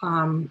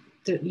 and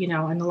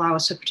allow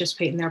us to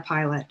participate in their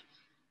pilot.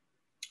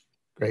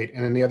 Great.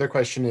 And then the other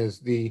question is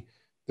the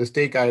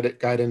state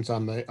guidance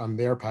on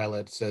their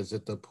pilot says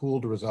that the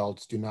pooled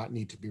results do not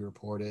need to be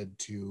reported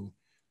to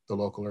the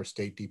local or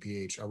state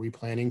DPH. Are we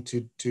planning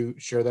to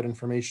share that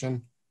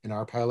information in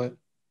our pilot?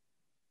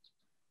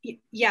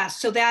 Yeah,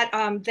 so that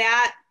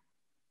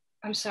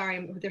I'm sorry,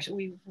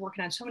 we're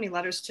working on so many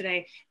letters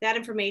today. That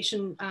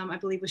information, I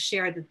believe, was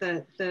shared,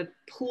 that the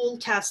pool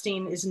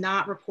testing is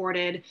not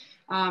reported.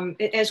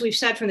 As we've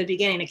said from the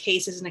beginning, a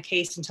case isn't a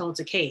case until it's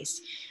a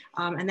case.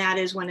 And that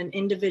is when an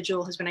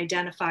individual has been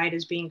identified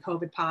as being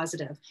COVID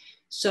positive.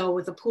 So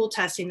with the pool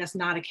testing, that's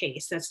not a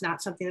case. That's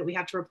not something that we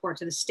have to report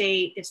to the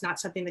state. It's not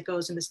something that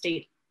goes in the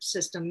state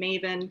system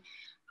Maven.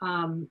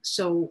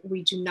 So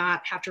we do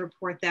not have to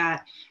report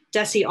that.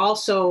 DESE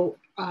also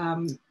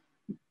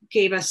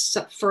gave us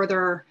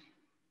further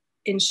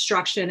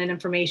instruction and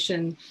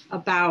information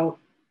about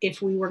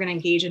if we were going to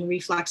engage in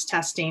reflex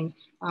testing,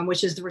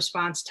 which is the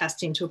response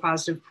testing to a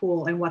positive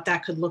pool, and what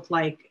that could look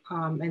like,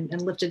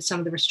 and lifted some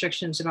of the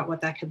restrictions about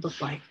what that could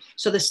look like.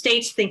 So the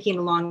state's thinking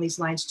along these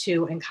lines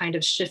too, and kind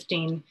of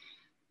shifting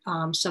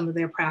some of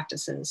their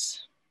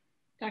practices.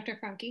 Dr.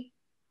 Franke.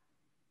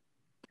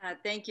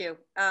 Thank you.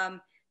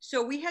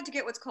 So we had to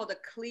get what's called a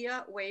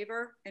CLIA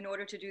waiver in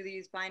order to do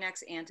these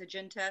Binax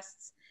antigen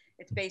tests.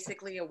 It's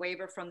basically a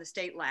waiver from the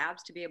state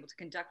labs to be able to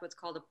conduct what's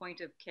called a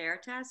point of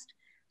care test,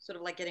 sort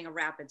of like getting a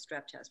rapid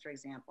strep test, for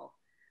example.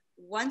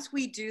 Once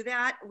we do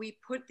that, we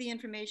put the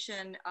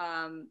information,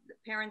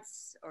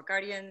 parents or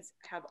guardians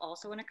have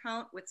also an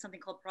account with something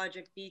called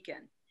Project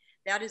Beacon.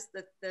 That is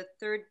the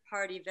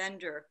third-party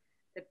vendor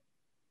that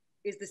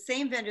is the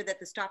same vendor that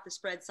the Stop the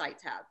Spread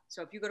sites have.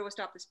 So if you go to a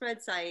Stop the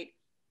Spread site,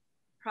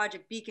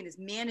 Project Beacon is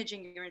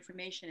managing your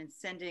information and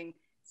sending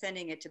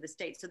it to the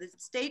state. So the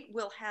state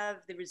will have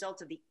the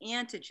results of the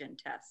antigen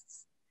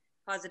tests,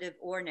 positive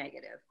or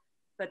negative,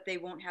 but they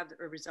won't have the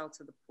results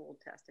of the pool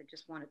test. I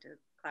just wanted to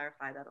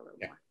clarify that a little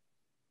more.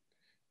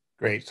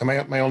 Great. So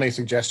my only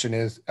suggestion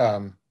is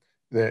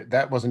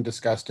that wasn't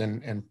discussed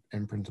in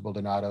Principal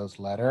Donato's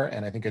letter,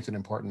 and I think it's an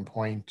important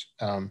point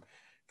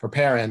for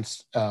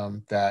parents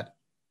that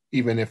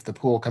even if the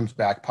pool comes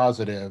back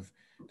positive,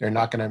 they're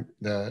not going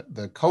to,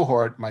 the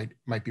cohort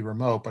might be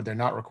remote, but they're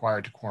not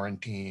required to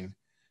quarantine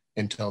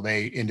until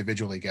they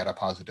individually get a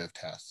positive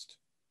test.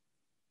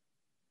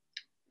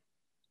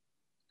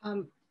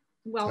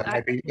 Well, so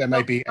that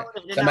might be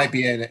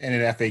in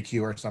an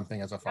FAQ or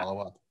something as a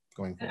follow-up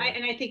going forward.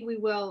 And I think we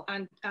will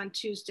on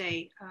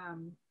Tuesday,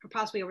 or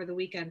possibly over the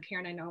weekend.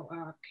 Karen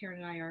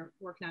and I are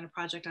working on a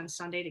project on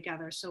Sunday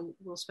together, so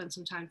we'll spend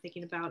some time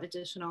thinking about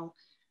additional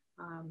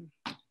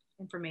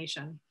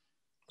information.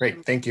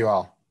 Great, thank you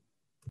all.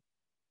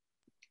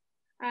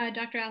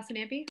 Dr. Allison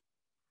Ampe.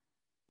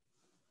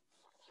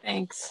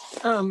 Thanks.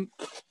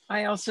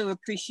 I also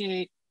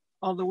appreciate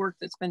all the work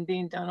that's been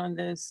being done on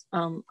this.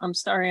 I'm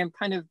sorry, I'm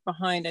kind of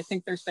behind. I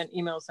think there's been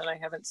emails that I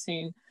haven't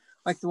seen,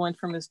 like the one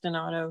from Ms.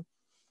 Donato.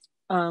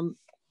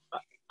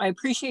 I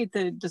appreciate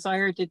the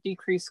desire to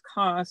decrease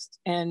costs,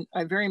 and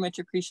I very much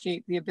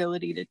appreciate the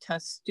ability to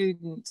test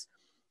students,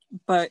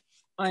 but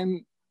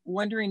I'm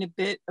wondering a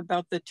bit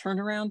about the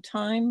turnaround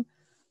time.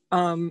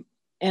 And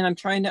I'm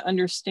trying to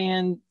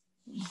understand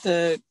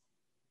the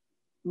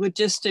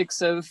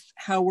logistics of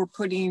how we're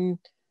putting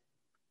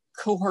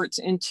cohorts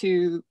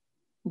into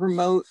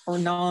remote or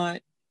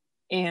not,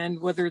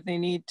 and whether they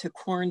need to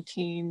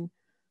quarantine.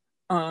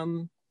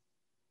 And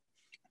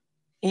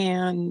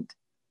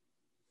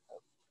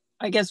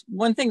I guess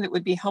one thing that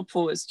would be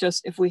helpful is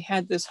just if we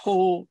had this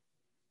whole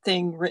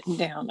thing written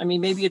down. I mean,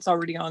 maybe it's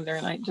already on there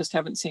and I just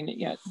haven't seen it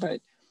yet,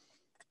 but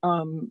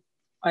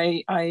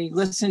I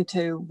listened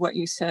to what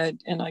you said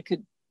and I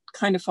could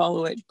kind of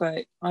follow it,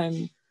 but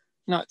I'm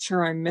not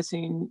sure I'm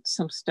missing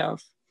some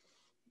stuff.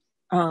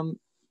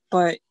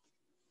 But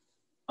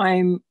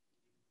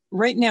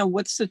right now,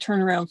 what's the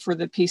turnaround for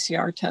the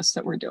PCR test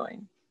that we're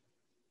doing?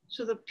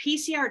 So the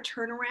PCR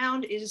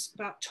turnaround is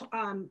about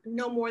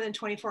no more than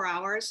 24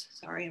 hours.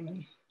 Sorry, I'm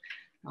in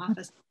the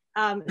office.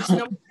 It's no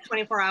more than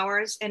 24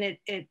 hours. And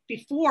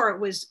before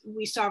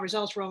we saw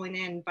results rolling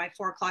in by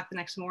 4 o'clock the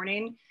next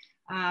morning.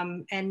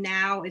 And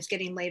now it's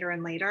getting later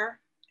and later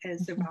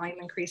as the volume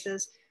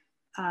increases.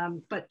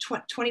 But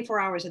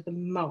 24 hours at the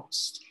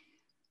most.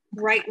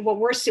 Right, what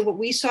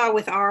we saw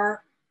with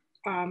our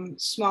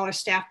smaller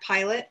staff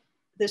pilot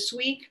this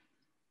week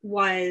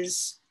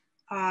was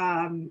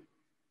a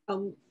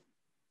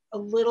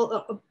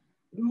little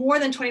more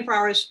than 24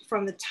 hours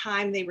from the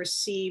time they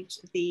received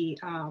the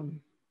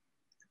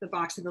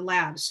box in the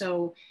lab.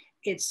 So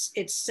it's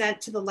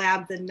sent to the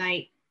lab the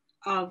night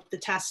of the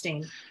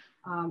testing,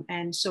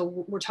 and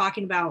so we're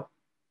talking about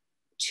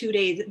 2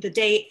 days.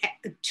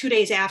 2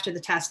 days after the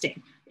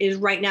testing is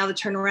right now the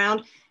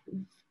turnaround.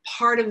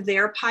 Part of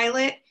their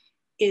pilot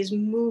is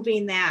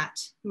moving that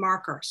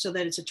marker so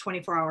that it's a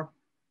 24-hour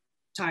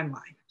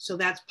timeline. So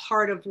that's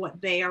part of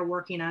what they are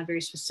working on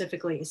very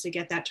specifically, is to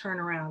get that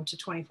turnaround to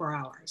 24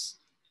 hours.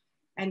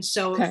 And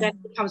so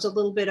that becomes a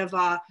little bit of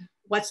a,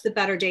 what's the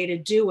better day to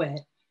do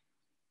it,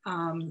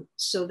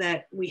 so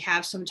that we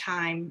have some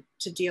time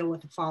to deal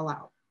with the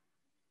fallout.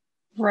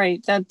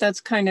 Right,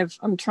 that's kind of,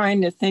 I'm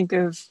trying to think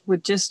of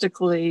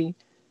logistically,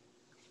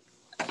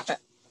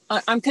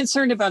 I'm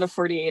concerned about a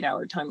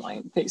 48-hour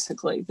timeline,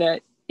 basically,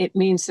 that it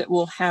means that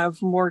we'll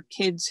have more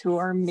kids who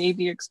are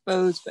maybe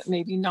exposed, but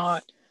maybe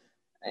not.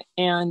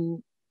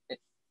 And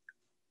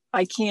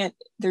I can't,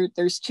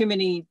 there's too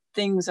many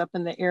things up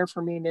in the air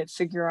for me to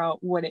figure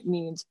out what it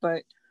means.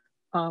 But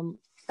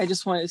I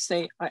just wanted to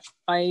say,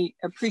 I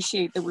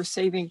appreciate that we're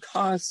saving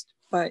cost,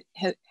 but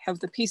have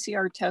the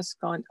PCR tests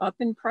gone up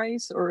in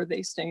price, or are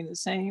they staying the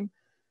same?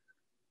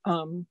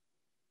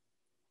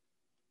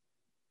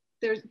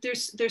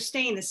 They're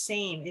staying the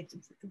same. It's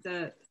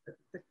the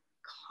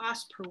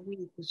cost per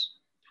week is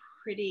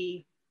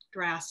pretty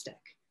drastic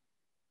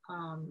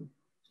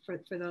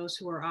for those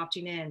who are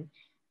opting in.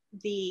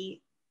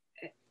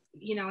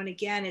 And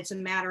again, it's a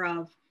matter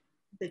of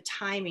the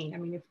timing. I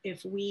mean,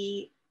 if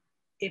we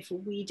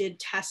did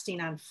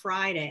testing on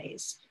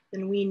Fridays,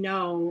 then we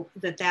know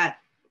that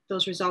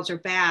those results are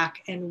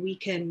back and we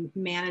can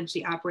manage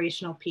the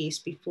operational piece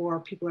before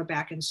people are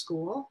back in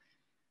school.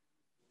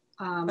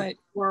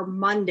 Or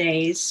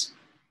Mondays,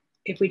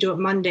 if we do it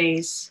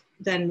Mondays,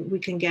 then we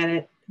can get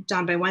it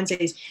done by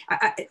Wednesdays.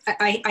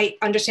 I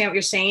understand what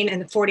you're saying,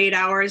 and the 48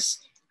 hours,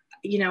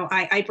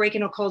 I break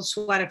into a cold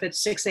sweat if it's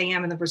 6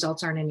 a.m. and the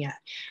results aren't in yet.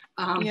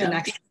 The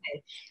next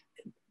day.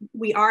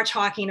 We are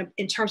talking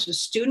in terms of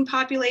student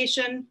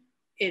population,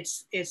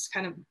 it's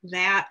kind of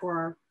that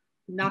or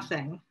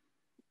nothing.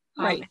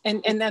 Right,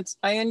 and that's,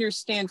 I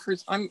understand,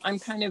 I'm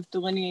kind of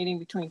delineating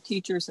between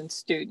teachers and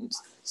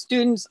students.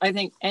 Students, I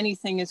think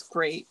anything is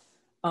great.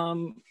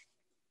 And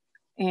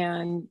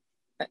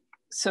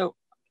so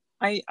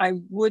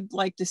I would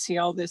like to see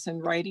all this in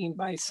writing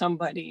by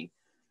somebody,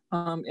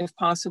 if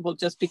possible,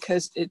 just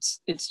because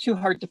it's too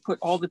hard to put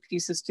all the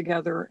pieces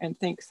together and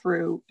think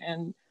through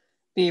and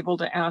be able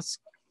to ask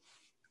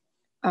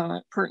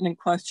pertinent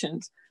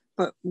questions.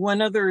 But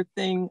one other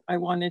thing I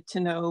wanted to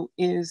know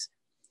is,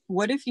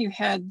 what if you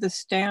had the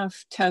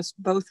staff test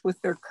both with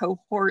their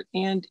cohort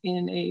and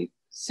in a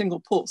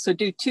single pool? So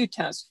do 2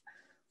 tests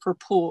for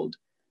pooled.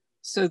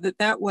 so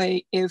that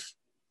way, if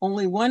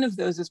only one of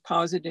those is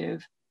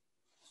positive,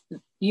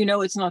 you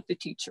know it's not the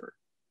teacher,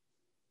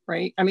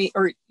 right? I mean,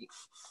 or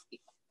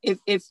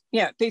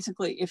yeah,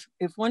 basically,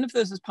 if one of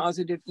those is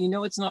positive, you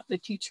know it's not the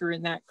teacher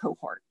in that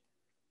cohort,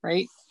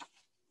 right?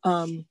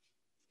 And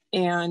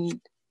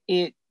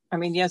I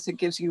mean, yes, it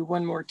gives you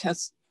one more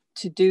test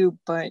to do,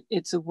 but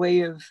it's a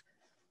way of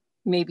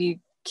maybe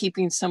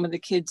keeping some of the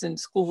kids in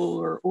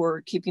school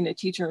or keeping a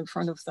teacher in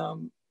front of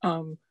them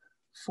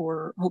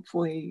for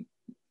hopefully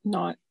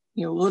not,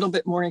 you know, a little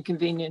bit more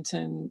inconvenience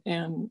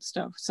and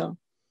stuff. So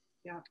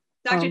yeah,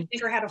 Dr.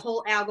 Tinker had a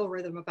whole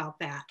algorithm about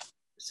that.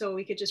 So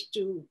we could just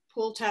do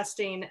pool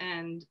testing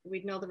and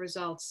we'd know the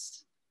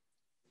results,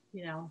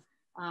 you know,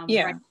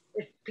 yeah. Right?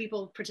 If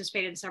people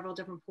participated in several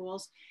different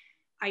pools.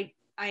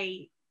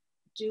 I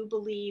do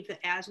believe that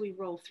as we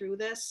roll through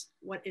this,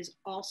 what is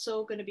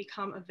also going to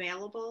become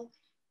available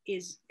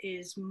is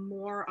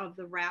more of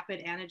the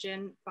rapid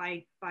antigen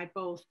by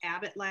both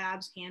Abbott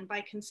Labs and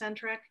by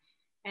Concentric.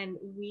 And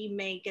we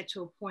may get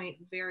to a point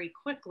very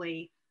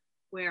quickly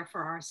where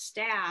for our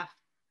staff,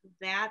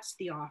 that's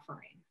the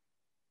offering.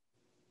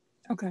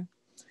 Okay.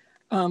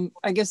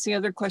 I guess the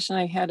other question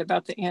I had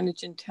about the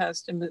antigen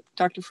test, and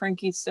Dr.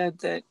 Franke said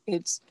that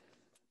it's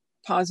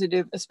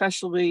positive,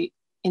 especially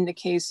in the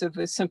case of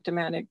a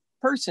symptomatic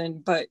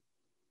person, but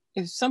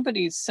if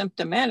somebody's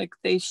symptomatic,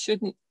 they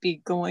shouldn't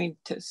be going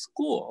to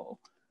school,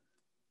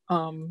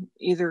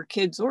 either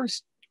kids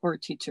or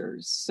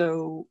teachers.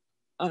 So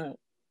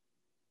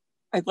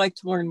I'd like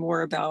to learn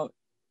more about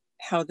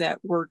how that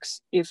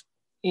works if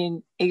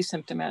in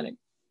asymptomatic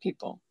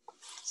people.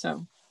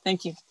 So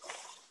thank you.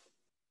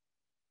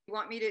 You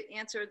want me to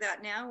answer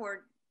that now,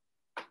 or?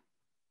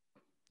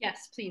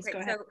 Yes, please, Okay, go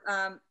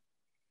ahead.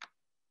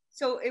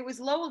 So it was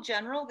Lowell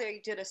General.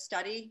 They did a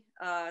study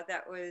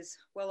that was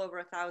well over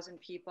 1,000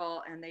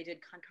 people, and they did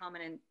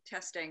concomitant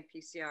testing,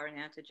 PCR and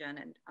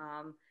antigen. And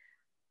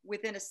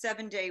within a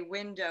 7-day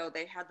window,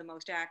 they had the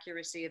most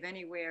accuracy of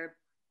anywhere,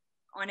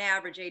 on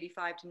average,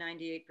 85 to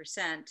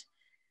 98%.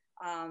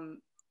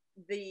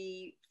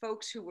 The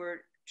folks who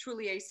were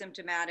truly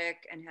asymptomatic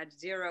and had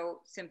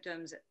 0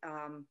 symptoms,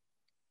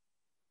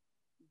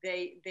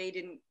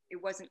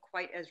 it wasn't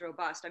quite as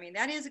robust. I mean,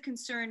 that is a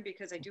concern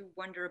because I do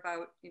wonder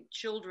about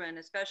children,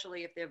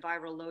 especially if their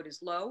viral load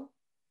is low.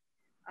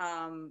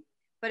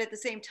 But at the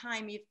same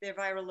time, if their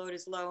viral load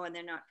is low and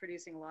they're not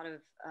producing a lot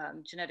of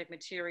genetic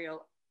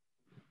material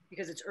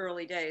because it's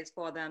early days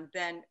for them,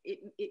 then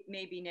it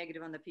may be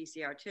negative on the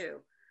PCR too.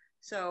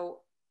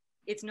 So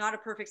it's not a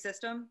perfect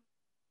system,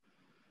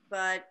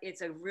 but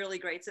it's a really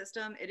great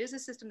system. It is a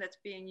system that's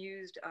being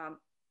used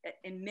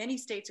in many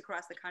states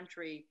across the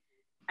country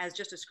as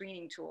just a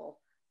screening tool.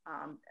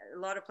 A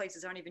lot of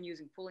places aren't even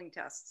using pool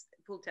tests.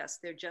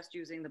 They're just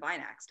using the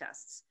Binax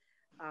tests.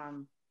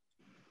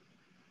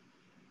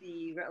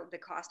 The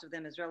cost of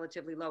them is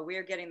relatively low. We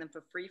are getting them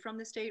for free from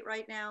the state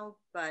right now,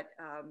 but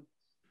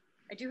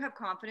I do have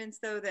confidence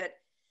though that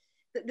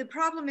the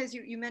problem is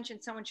you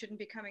mentioned someone shouldn't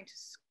be coming to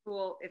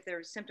school if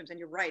there's symptoms, and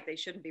you're right, they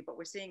shouldn't be, but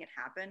we're seeing it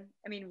happen.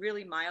 I mean,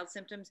 really mild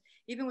symptoms,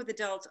 even with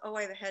adults. Oh,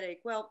 I have a headache.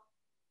 Well,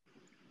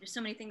 there's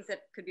so many things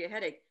that could be a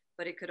headache,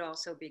 but it could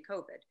also be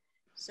COVID.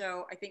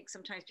 So I think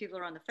sometimes people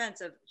are on the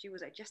fence of, gee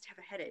whiz, I just have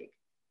a headache.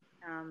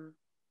 And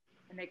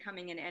they're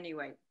coming in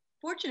anyway.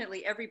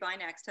 Fortunately, every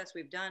Binax test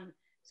we've done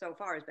so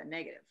far has been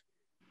negative.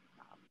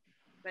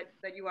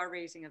 But you are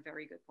raising a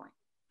very good point.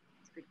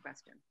 It's a good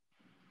question.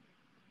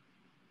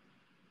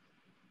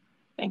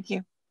 Thank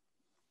you.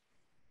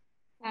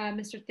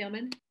 Mr.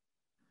 Thielman.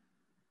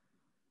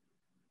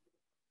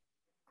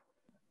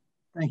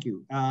 Thank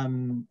you.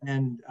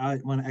 And I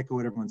want to echo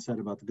what everyone said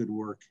about the good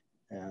work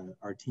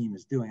our team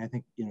is doing. I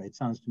think, you know, it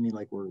sounds to me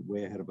like we're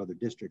way ahead of other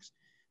districts.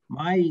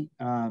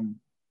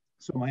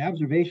 So my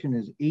observation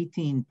is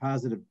 18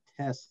 positive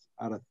tests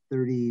out of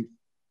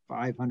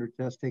 3,500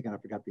 tests taken. I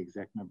forgot the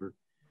exact number.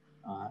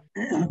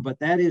 But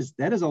that is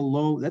a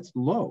low, that's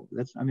low.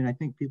 I mean, I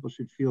think people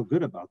should feel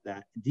good about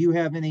that. Do you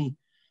have any,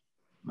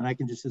 and I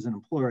can just, as an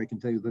employer, I can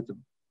tell you that's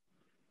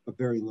a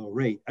very low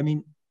rate. I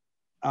mean,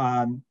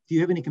 do you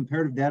have any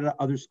comparative data,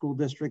 other school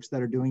districts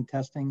that are doing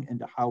testing,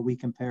 and how we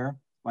compare?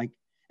 Like,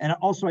 and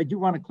also I do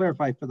want to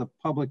clarify for the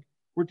public,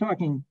 we're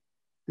talking,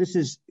 this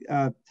is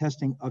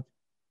testing of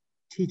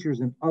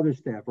teachers and other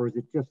staff, or is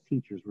it just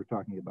teachers we're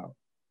talking about?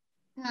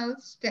 No,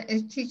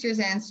 it's teachers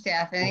and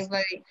staff,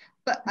 anybody.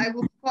 But I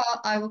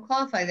will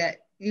qualify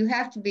that you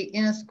have to be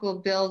in a school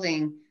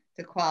building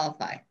to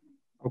qualify.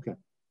 Okay.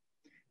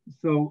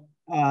 So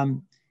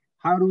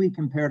how do we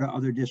compare to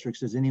other districts?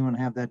 Does anyone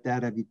have that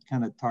data? Have you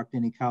kind of talked to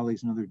any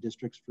colleagues in other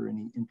districts for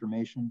any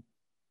information?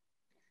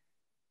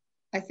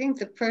 I think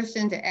the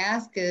person to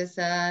ask is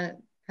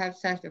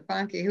perhaps Dr.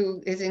 Franke,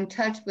 who is in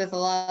touch with a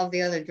lot of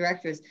the other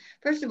directors.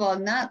 First of all,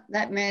 not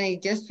that many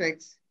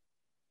districts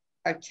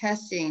are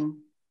testing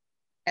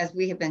as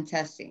we have been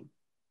testing.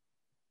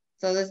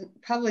 So there's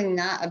probably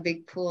not a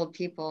big pool of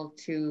people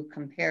to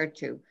compare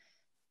to.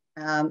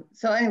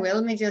 So anyway,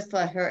 let me just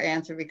let her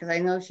answer because I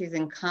know she's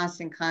in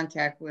constant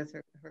contact with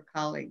her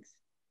colleagues.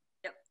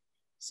 Yep.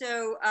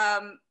 So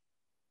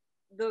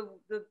the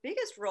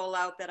biggest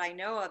rollout that I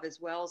know of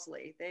is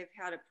Wellesley. They've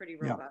had a pretty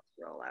robust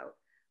rollout.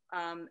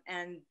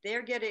 And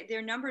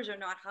their numbers are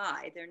not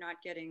high. They're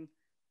not getting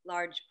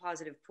large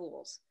positive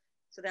pools.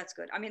 So that's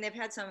good. I mean, they've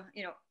had some,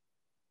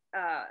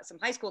 some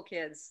high school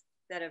kids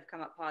that have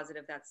come up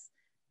positive.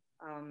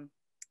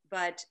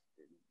 But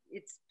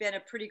it's been a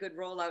pretty good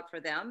rollout for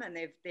them, and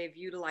they've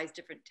utilized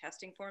different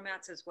testing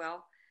formats as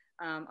well.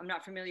 I'm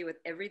not familiar with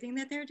everything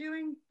that they're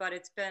doing, but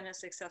it's been a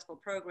successful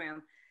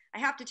program. I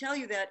have to tell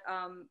you that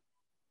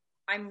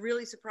I'm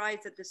really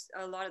surprised that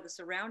a lot of the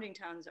surrounding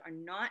towns are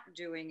not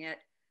doing it,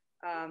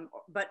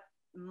 but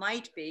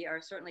might be,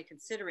 or certainly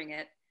considering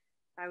it.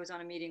 I was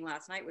on a meeting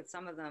last night with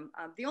some of them.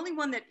 The only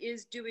one that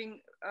is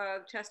doing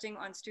testing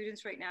on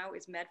students right now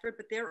is Medford,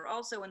 but they're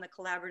also in the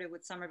collaborative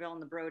with Somerville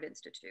and the Broad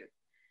Institute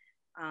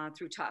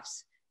through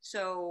Tufts.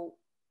 So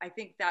I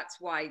think that's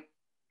why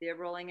they're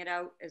rolling it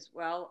out as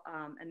well.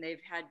 And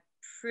they've had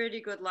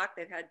pretty good luck.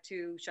 They've had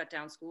to shut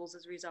down schools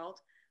as a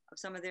result of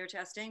some of their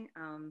testing.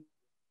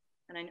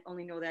 And I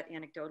only know that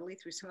anecdotally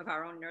through some of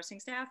our own nursing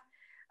staff.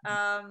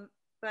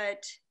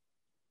 But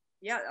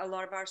yeah, a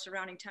lot of our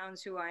surrounding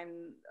towns who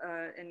I'm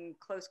in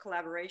close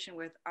collaboration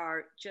with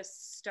are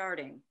just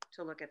starting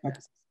to look at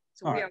this.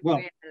 So we are way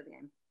ahead of the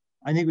game.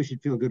 I think we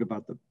should feel good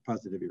about the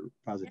positivity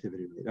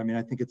rate. I mean,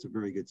 I think it's a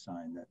very good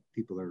sign that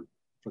people are,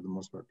 for the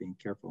most part, being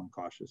careful and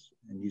cautious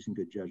and using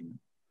good judgment.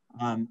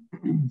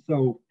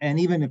 So, and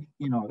even if,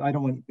 I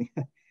don't want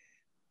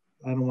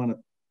to,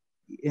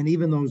 and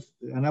even those,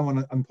 and I want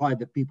to imply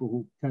that people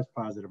who test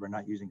positive are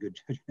not using good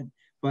judgment,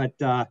 but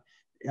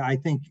I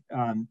think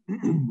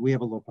we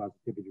have a low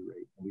positivity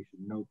rate, and we should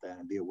note that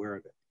and be aware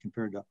of it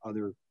compared to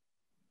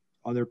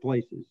other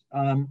places.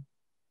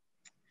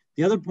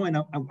 The other point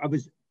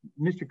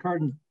Mr.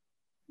 Carden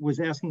was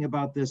asking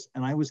about this,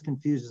 and I was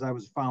confused as I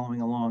was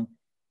following along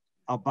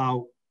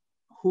about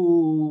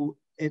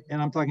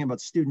and I'm talking about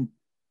student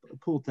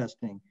pool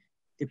testing.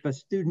 If a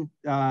student,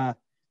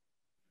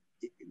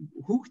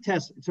 who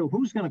tests, so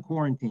who's going to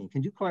quarantine?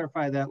 Can you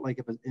clarify that? Like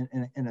if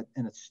in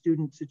a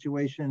student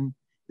situation,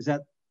 is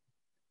that?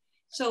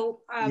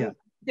 So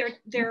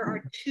there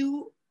are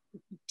two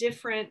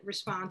different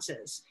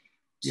responses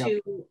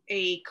to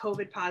a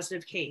COVID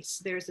positive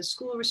case. There's the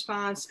school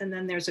response, and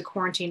then there's a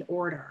quarantine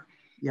order.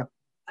 Yep.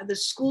 The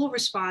school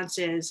response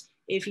is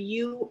if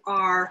you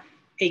are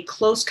a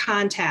close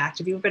contact,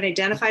 if you've been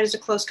identified as a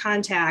close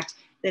contact,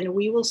 then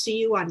we will see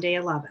you on day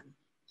 11.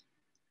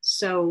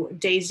 So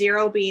day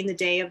 0 being the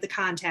day of the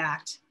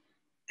contact,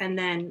 and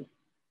then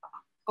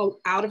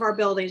out of our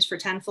buildings for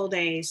 10 full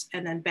days,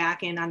 and then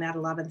back in on that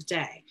 11th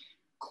day.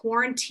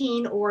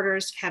 Quarantine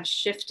orders have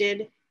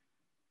shifted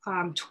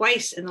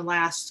twice in the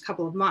last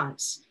couple of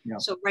months.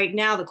 Yep. So right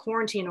now the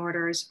quarantine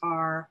orders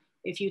are,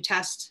 if you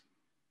test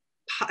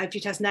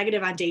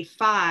negative on day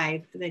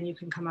 5, then you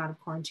can come out of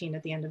quarantine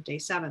at the end of day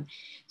 7.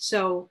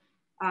 So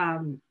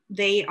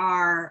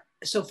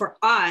so for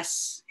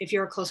us, if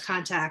you're a close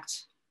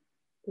contact,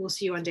 we'll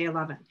see you on day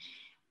 11.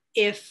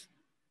 If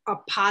a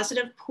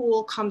positive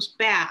pool comes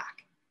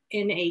back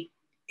in a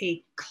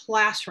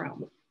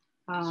classroom,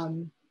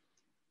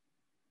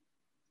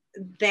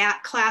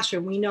 that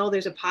classroom, we know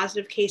there's a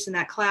positive case in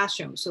that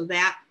classroom. So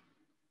that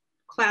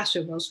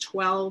classroom, those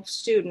 12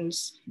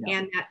 students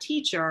and that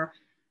teacher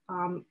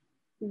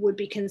would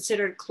be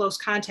considered close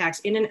contacts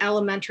in an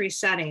elementary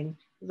setting.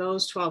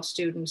 Those 12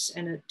 students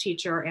and a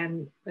teacher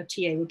and a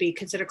TA would be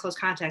considered close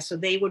contacts. So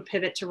they would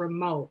pivot to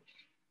remote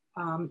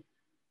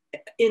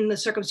in the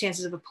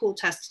circumstances of a pool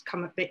test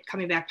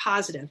coming back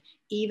positive.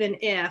 Even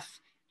if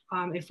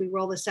we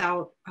roll this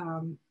out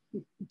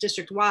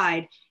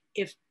district-wide,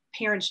 if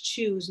parents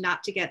choose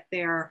not to get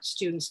their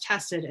students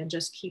tested and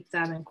just keep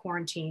them in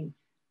quarantine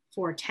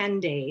for 10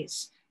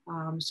 days.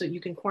 So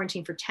you can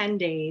quarantine for 10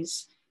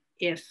 days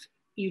if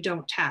you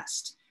don't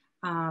test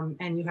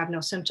and you have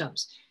no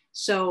symptoms.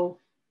 So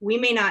we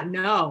may not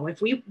know,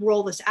 if we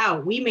roll this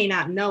out, we may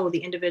not know the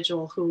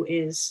individual who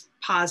is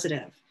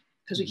positive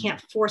because we can't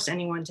force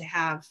anyone to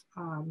have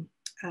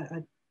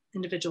an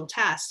individual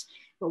test,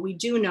 but we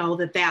do know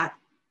that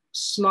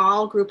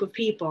small group of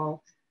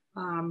people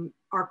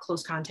are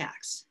close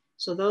contacts.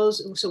 So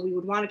we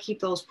would want to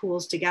keep those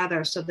pools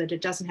together so that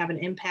it doesn't have an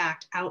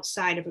impact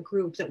outside of a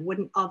group that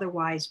wouldn't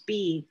otherwise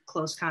be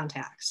close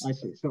contacts. I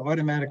see. So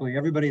automatically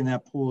everybody in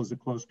that pool is a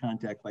close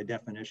contact by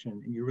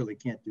definition, and you really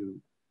can't do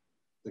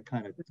the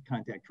kind of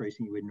contact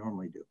tracing you would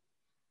normally do.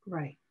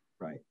 Right.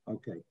 Right.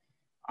 Okay.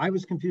 I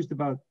was confused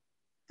about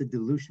the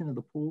dilution of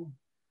the pool.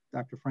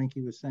 Dr.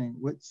 Franke was saying,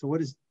 what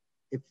is,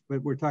 if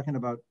we're talking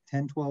about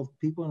 10, 12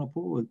 people in a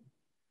pool?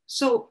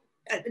 So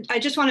I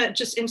just want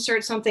to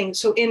insert something.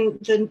 So in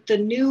the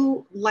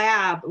new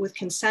lab with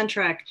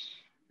Concentric,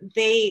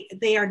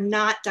 they are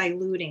not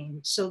diluting.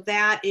 So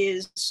that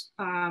is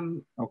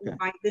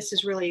why this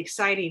is really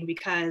exciting,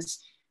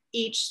 because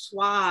each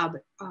swab,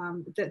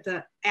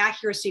 the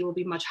accuracy will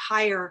be much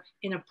higher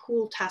in a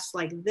pool test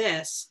like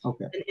this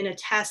than in a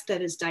test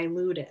that is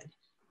diluted.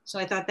 So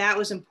I thought that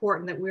was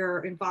important that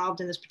we're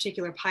involved in this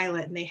particular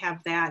pilot and they have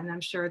that. And I'm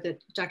sure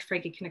that Dr.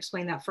 Franke can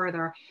explain that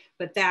further,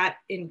 but that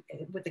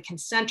with the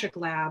concentric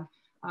lab,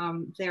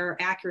 their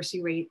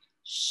accuracy rate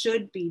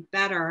should be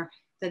better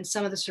than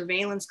some of the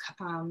surveillance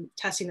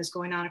testing that's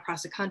going on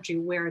across the country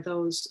where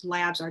those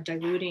labs are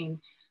diluting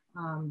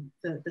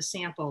the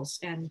samples.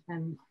 And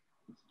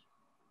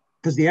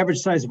because the average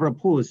size of our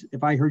pool is,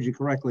 if I heard you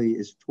correctly,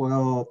 is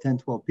 10,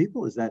 12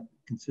 people. Is that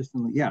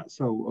consistently? Yeah.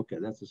 So, okay,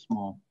 that's a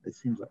small, it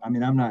seems like, I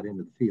mean, I'm not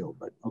into the field,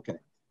 but okay.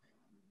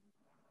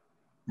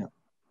 Yeah.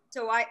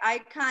 So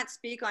I can't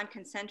speak on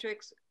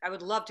concentrics. I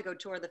would love to go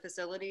tour the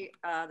facility,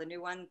 the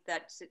new one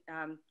that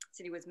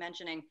Cindy was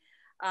mentioning.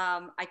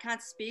 I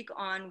can't speak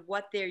on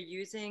what they're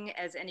using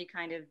as any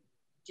kind of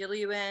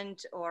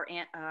diluent or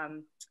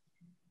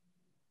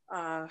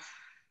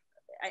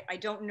I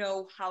don't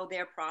know how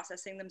they're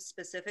processing them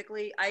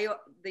specifically.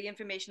 The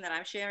information that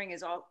I'm sharing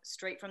is all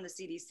straight from the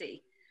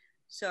CDC.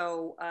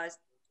 So,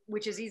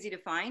 which is easy to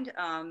find.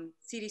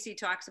 CDC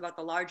talks about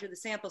the larger the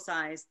sample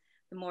size,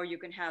 the more you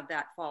can have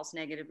that false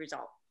negative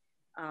result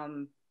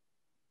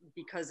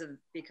because of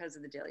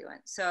the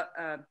diluent. So,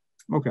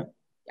 okay.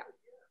 Yeah.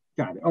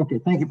 Got it. Okay.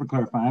 Thank you for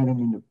clarifying. I didn't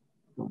mean to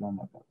go down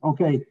that path.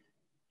 Okay.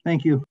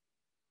 Thank you.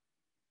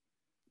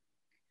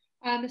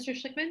 Mr.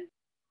 Schlickman?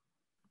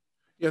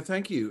 Yeah,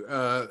 thank you.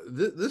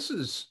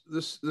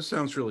 This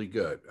sounds really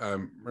good.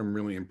 I'm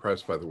really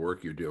impressed by the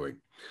work you're doing.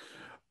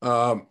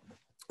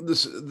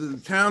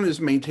 The town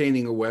is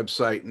maintaining a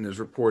website and is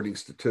reporting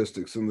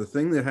statistics. And the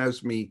thing that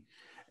has me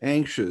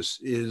anxious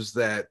is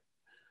that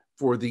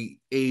for the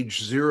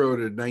age 0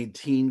 to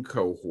 19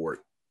 cohort,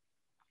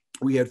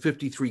 we had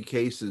 53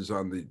 cases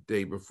on the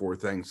day before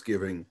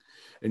Thanksgiving,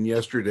 and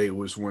yesterday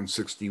was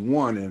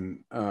 161. And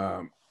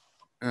I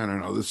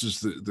don't know, this is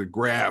the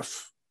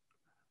graph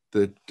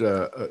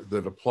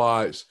that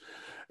applies.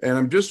 And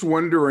I'm just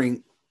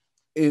wondering,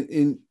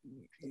 you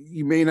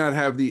may not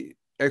have the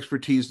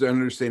expertise to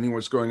understanding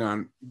what's going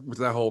on with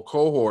that whole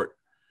cohort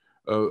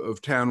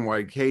of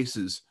townwide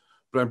cases,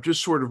 but I'm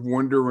just sort of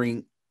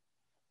wondering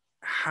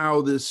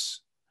how this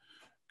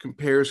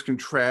compares,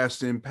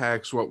 contrasts,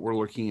 impacts what we're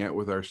looking at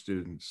with our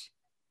students.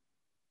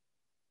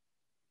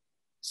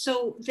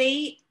 So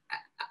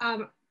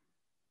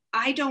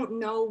I don't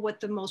know what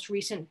the most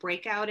recent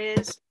breakout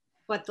is,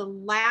 but the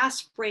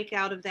last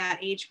breakout of that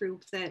age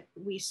group that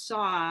we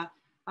saw,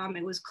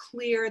 it was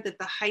clear that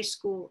the high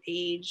school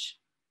age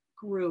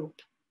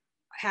group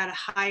had a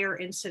higher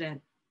incident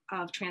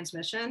of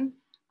transmission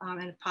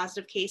and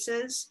positive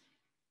cases.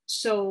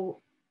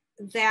 So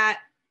that,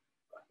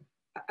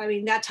 I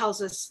mean, that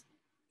tells us,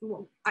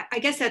 well, I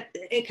guess that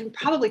it can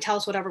probably tell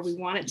us whatever we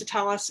want it to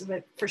tell us,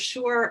 but for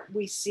sure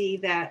we see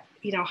that,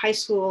 you know, high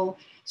school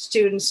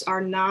students are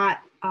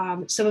not,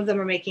 some of them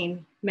are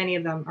making, many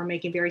of them are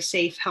making very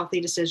safe, healthy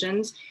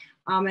decisions,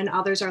 and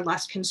others are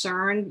less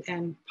concerned,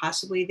 and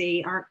possibly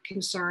they aren't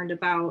concerned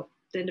about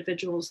the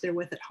individuals they're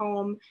with at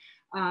home,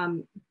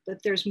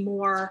 but there's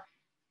more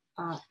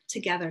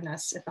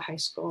togetherness at the high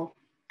school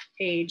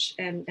age,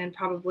 and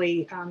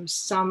probably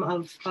some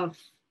of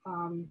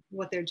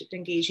what they're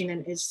engaging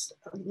in is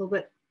a little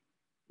bit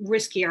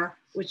riskier,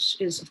 which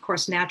is of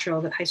course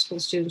natural that high school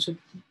students would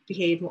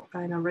behave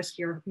in a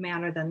riskier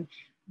manner than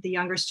the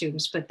younger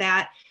students. But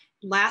that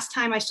last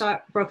time I saw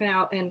it broken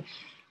out, and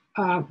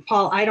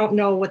Paul, I don't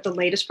know what the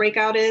latest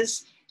breakout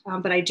is,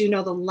 but I do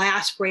know the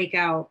last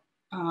breakout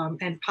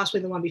and possibly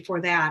the one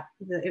before that,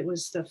 it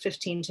was the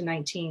 15 to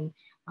 19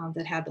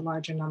 that had the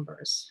larger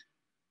numbers.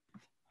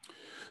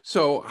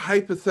 So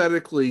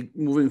hypothetically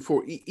moving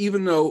forward,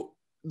 even though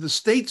the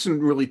state's in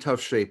really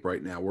tough shape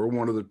right now, we're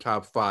one of the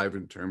top 5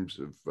 in terms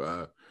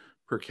of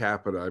per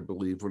capita, I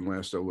believe, when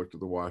last I looked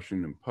at the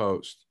Washington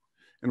Post.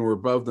 And we're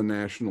above the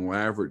national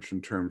average in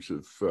terms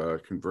of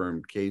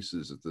confirmed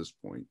cases at this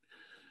point.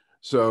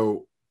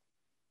 So,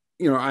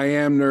 you know, I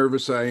am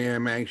nervous, I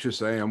am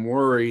anxious, I am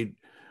worried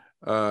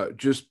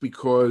just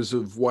because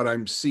of what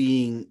I'm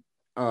seeing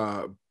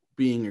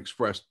being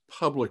expressed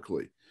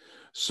publicly.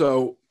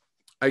 So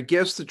I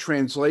guess the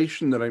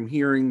translation that I'm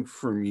hearing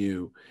from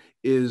you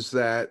is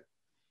that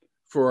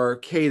for our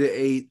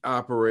K-8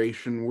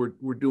 operation,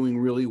 we're doing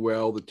really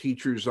well. The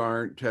teachers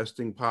aren't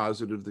testing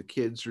positive. The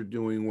kids are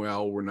doing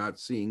well. We're not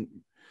seeing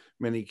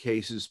many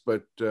cases,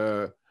 but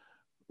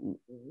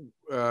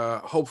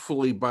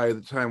hopefully by the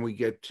time we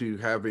get to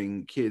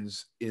having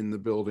kids in the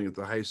building at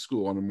the high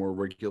school on a more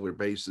regular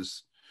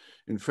basis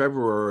in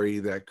February,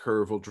 that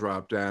curve will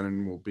drop down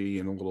and we'll be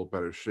in a little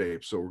better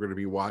shape. So we're going to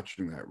be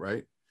watching that,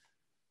 right?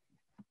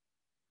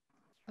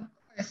 Of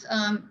course.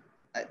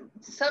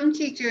 Some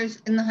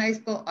teachers in the high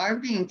school are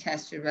being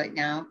tested right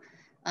now.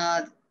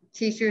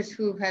 Teachers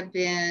who have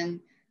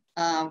been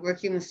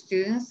working with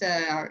students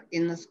that are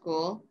in the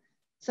school.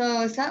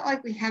 So it's not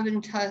like we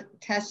haven't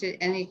tested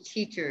any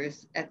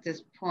teachers at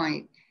this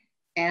point,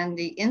 and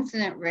the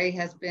incident rate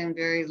has been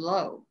very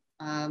low.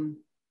 So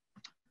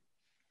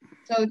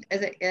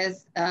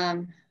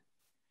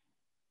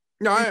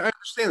no, I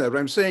understand that, but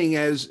I'm saying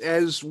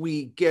as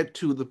we get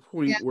to the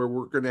point where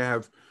we're going to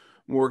have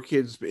more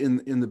kids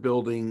in the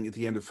building at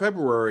the end of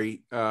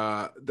February,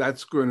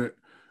 that's going to,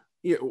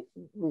 you know,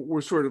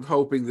 we're sort of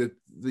hoping that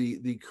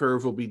the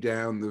curve will be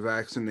down, the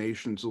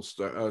vaccinations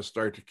will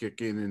start to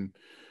kick in,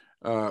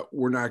 and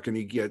we're not going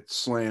to get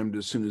slammed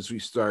as soon as we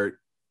start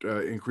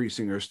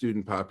increasing our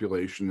student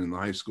population in the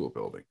high school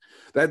building.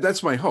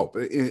 That's my hope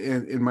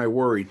and my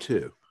worry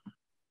too.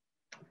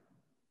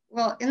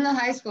 Well, in the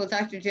high school,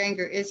 Dr.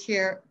 Jenger is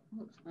here.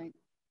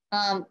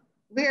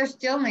 We are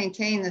still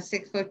maintaining the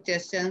 6-foot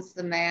distance,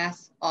 the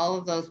mask, all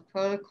of those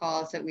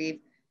protocols that we've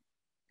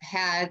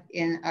had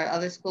in our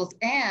other schools,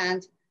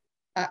 and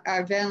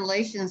our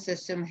ventilation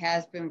system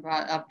has been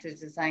brought up to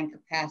design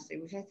capacity,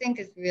 which I think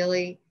is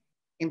really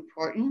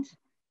important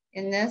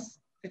in this,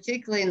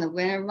 particularly in the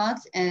winter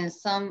months, and in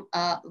some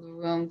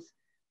rooms,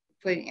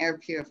 putting air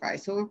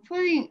purifiers. So we're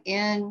putting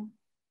in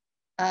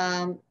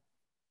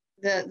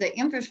the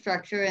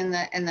infrastructure and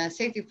the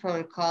safety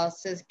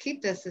protocols to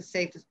keep this as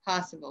safe as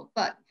possible.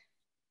 But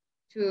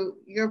to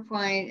your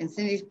point and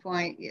Cindy's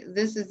point,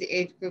 this is the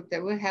age group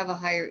that would have a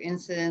higher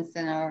incidence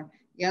than our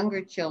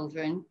younger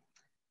children.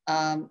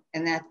 And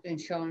that's been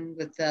shown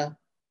with the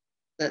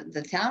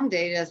town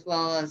data as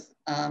well as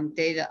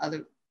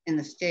data in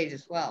the state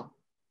as well.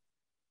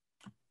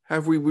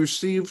 Have we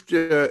received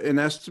an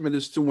estimate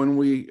as to when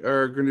we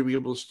are going to be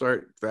able to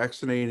start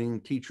vaccinating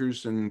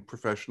teachers and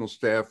professional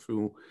staff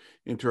who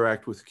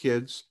interact with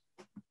kids?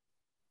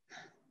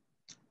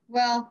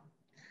 Well,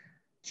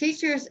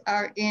 teachers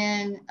are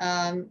in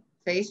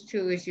phase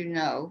 2, as you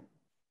know.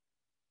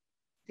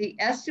 The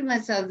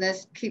estimates of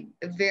this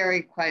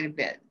vary quite a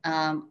bit.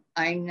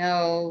 I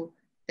know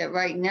that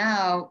right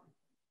now,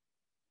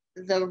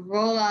 the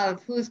rollout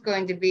of who's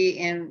going to be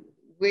in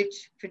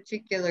which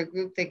particular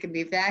group they can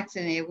be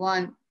vaccinated,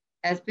 one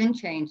has been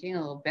changing a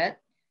little bit.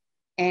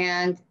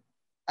 And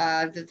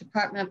the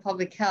Department of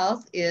Public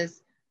Health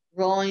is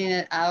rolling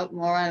it out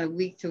more on a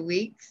week to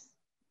weeks,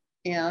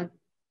 2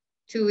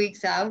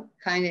 weeks out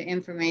kind of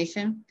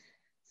information.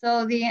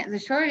 So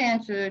the short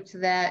answer to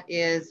that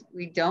is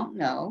we don't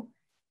know.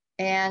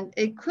 And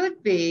it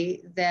could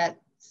be that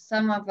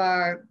some of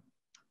our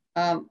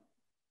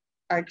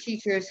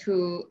teachers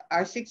who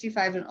are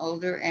 65 and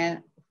older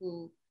and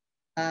who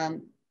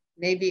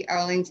maybe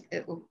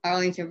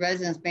Arlington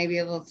residents may be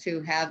able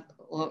to have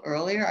a little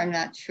earlier. I'm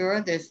not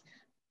sure.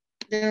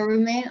 There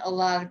remain a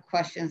lot of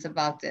questions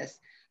about this.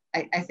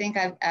 I think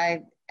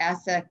I've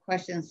asked that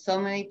question so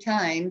many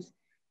times,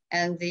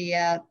 and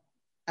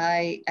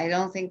I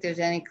don't think there's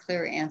any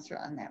clear answer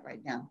on that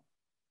right now.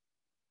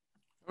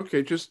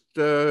 Okay, just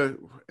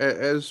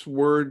as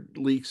word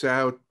leaks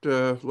out,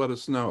 let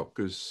us know,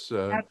 because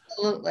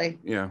absolutely.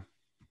 Yeah.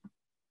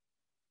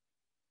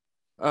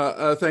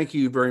 Thank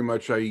you very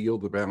much. I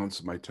yield the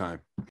balance of my time.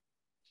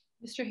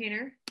 Mr.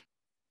 Hayner.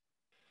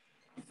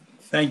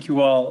 Thank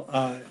you all.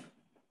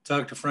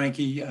 Dr.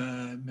 Franke,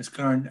 Ms.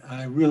 Karn,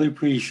 I really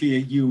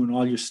appreciate you and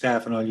all your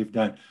staff and all you've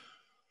done.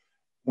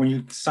 When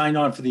you signed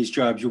on for these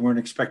jobs, you weren't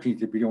expecting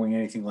to be doing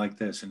anything like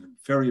this, and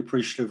very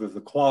appreciative of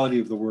the quality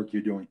of the work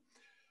you're doing.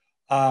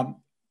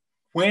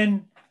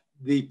 When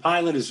the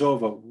pilot is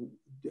over,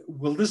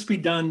 will this be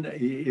done?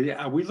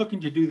 Are we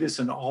looking to do this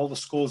in all the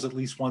schools at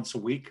least once a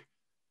week?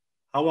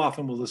 How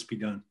often will this be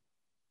done?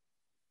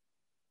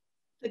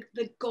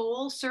 The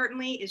goal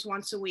certainly is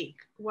once a week.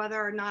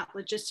 Whether or not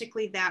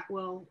logistically that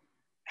will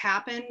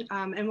happen,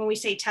 and when we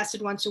say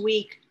tested once a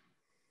week,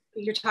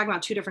 you're talking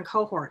about 2 different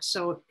cohorts.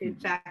 So in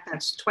fact,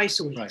 that's twice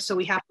a week. Right. So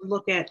we have to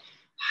look at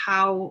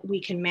how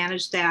we can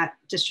manage that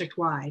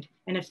district-wide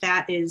and if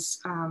that is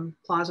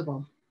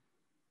plausible.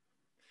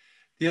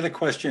 The other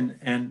question,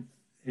 and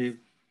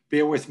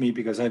bear with me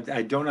because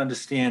I don't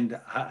understand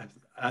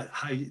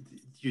how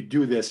you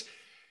do this.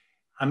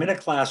 I'm in a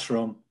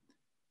classroom,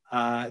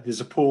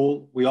 there's a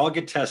pool, we all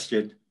get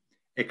tested,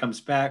 it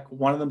comes back,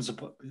 one of them's,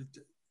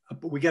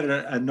 we get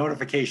a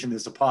notification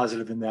there's a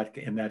positive in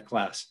that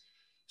class.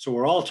 So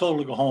we're all told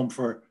to go home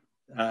for,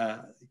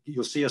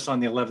 you'll see us on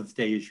the 11th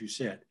day, as you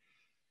said.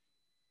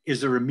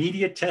 Is there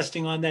immediate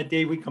testing on that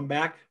day we come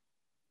back?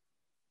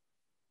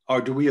 Or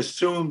do we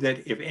assume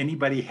that if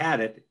anybody had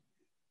it,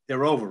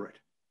 they're over it?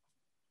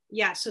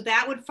 Yeah, so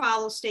that would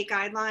follow state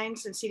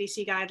guidelines and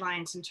CDC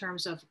guidelines in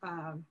terms of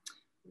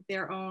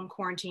their own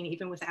quarantine,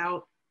 even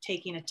without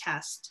taking a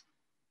test.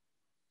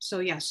 So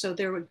yes, so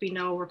there would be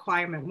no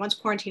requirement. Once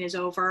quarantine is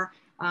over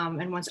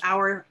and once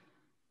our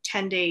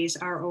 10 days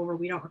are over,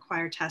 we don't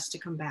require tests to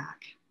come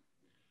back.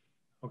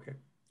 Okay.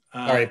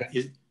 All right,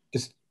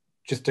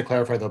 just to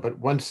clarify though, but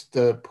once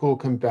the pool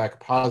comes back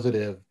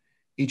positive,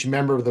 each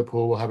member of the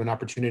pool will have an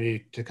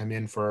opportunity to come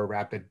in for a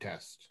rapid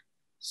test.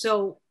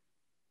 So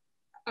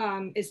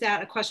is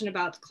that a question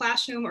about the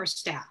classroom or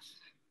staff?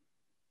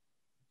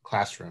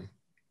 Classroom.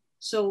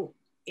 So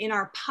in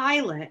our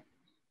pilot,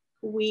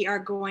 we are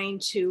going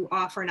to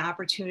offer an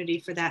opportunity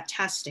for that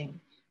testing.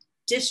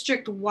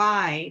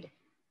 District-wide,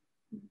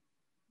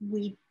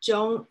 we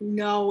don't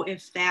know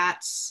if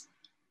that's,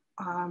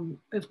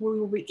 if we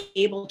will be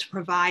able to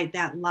provide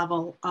that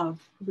level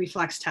of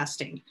reflex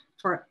testing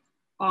for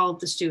all of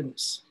the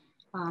students.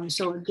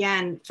 So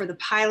again, for the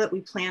pilot,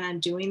 we plan on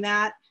doing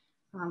that.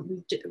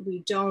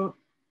 We don't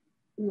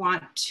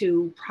want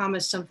to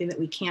promise something that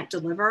we can't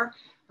deliver.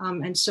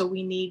 And so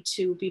we need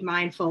to be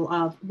mindful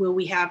of, will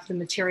we have the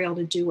material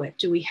to do it?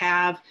 Do we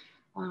have,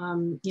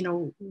 you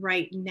know,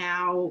 right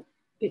now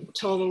in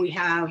total we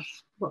have,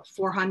 what,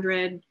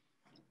 400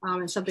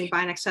 and something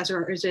by next test,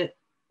 or is it,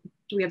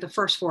 do we have the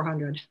first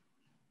 400?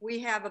 We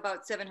have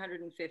about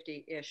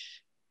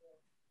 750-ish.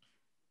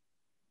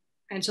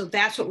 And so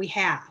that's what we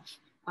have.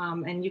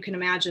 And you can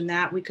imagine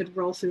that we could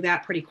roll through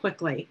that pretty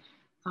quickly.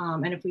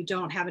 And if we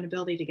don't have an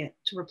ability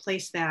to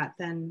replace that,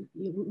 then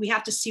we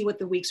have to see what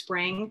the weeks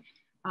bring.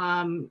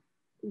 I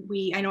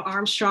know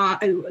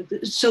Armstrong,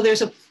 so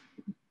there's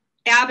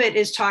Abbott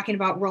is talking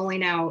about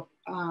rolling out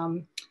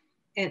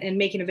and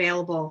making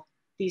available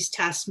these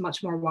tests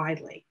much more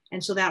widely.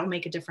 And so that will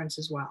make a difference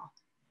as well.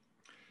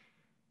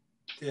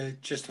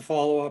 Just to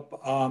follow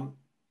up,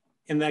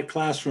 in that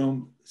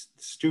classroom,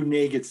 student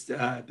A gets,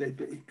 a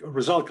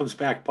result comes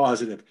back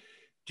positive.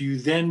 Do you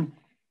then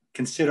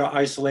consider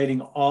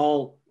isolating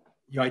all,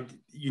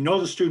 you know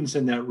the students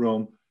in that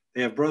room,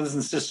 they have brothers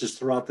and sisters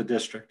throughout the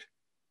district.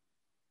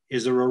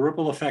 Is there a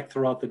ripple effect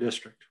throughout the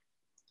district?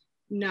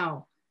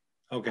 No.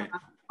 Okay.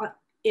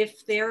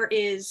 If there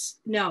is,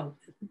 no,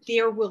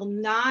 there will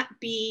not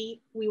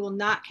be, we will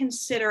not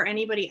consider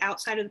anybody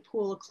outside of the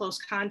pool of close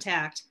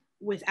contact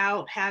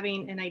without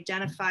having an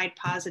identified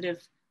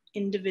positive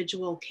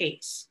individual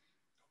case.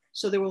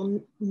 So there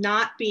will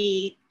not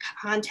be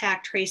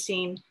contact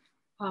tracing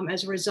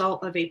as a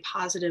result of a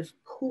positive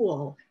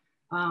pool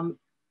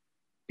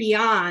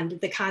beyond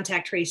the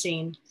contact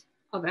tracing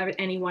of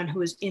anyone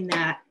who is in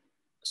that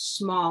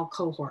small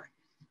cohort.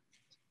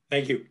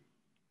 Thank you.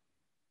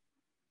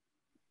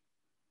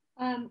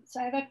 So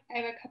I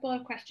have a couple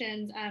of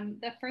questions.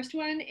 The first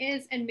one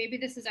is, and maybe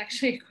this is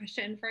actually a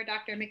question for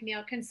Dr.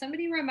 McNeil, can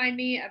somebody remind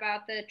me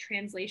about the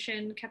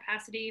translation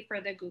capacity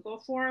for the Google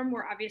form?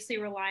 We're obviously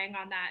relying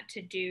on that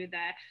to do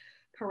the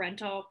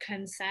parental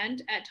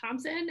consent at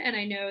Thompson. And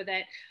I know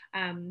that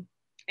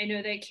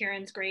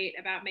Kieran's great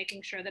about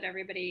making sure that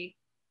everybody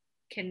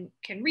can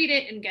read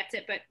it and gets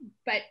it,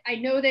 but I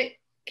know that,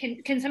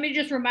 can somebody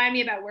just remind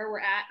me about where we're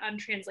at on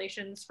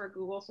translations for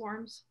Google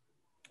Forms?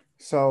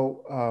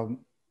 So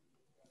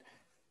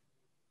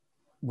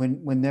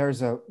when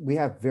we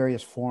have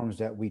various forms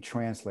that we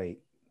translate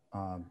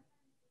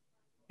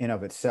in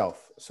of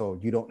itself. So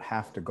you don't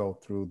have to go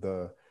through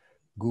the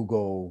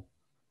Google,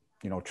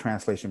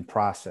 translation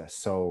process.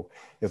 So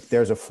if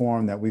there's a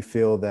form that we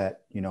feel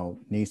that,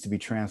 needs to be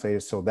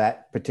translated, so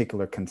that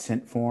particular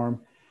consent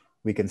form,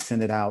 we can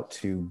send it out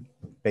to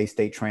Bay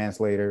State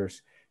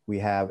translators. We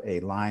have a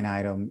line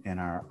item in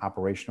our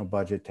operational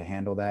budget to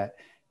handle that,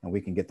 and we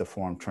can get the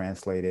form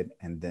translated,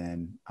 and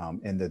then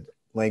in the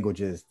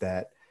languages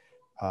that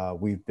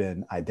we've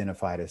been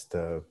identified as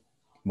the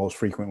most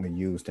frequently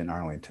used in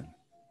Arlington.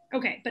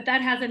 Okay, but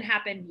that hasn't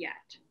happened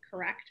yet,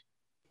 correct?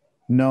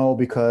 No,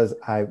 because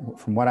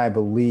from what I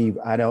believe,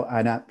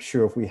 I'm not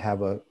sure if we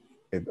have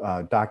if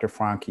Dr.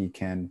 Franke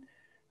can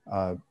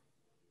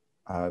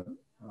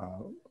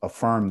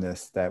affirm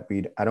this, that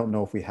I don't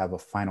know if we have a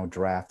final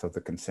draft of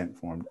the consent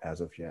form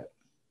as of yet.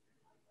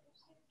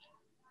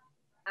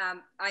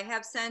 I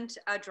have sent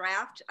a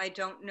draft. I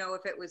don't know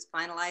if it was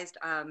finalized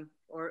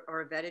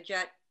or vetted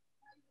yet,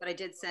 but I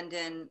did send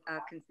in a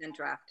consent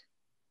draft.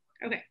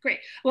 Okay, great.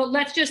 Well,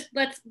 let's get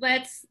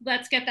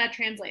that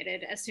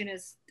translated as soon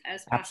as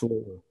possible.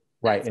 Absolutely.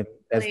 Right. And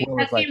that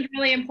seems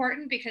really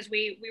important, because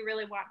we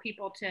really want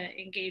people to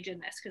engage in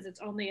this, because it's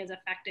only as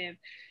effective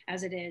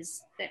as it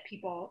is that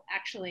people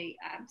actually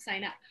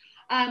sign up.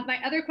 My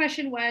other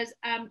question was,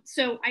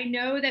 so I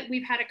know that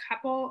we've had a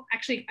couple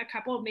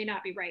may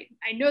not be right.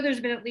 I know there's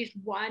been at least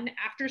one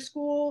after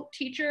school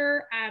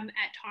teacher at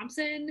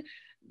Thompson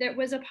that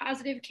was a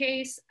positive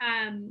case.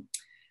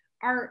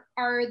 Are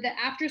the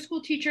after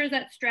school teachers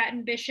at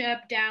Stratton Bishop,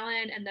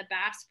 Dallin, and the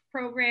BASP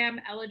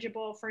program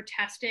eligible for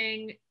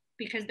testing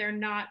because they're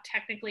not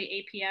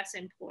technically APS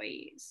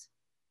employees?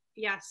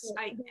 Yes. So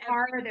they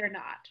are or they're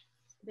not?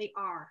 They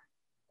are.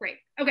 Great.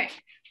 Okay.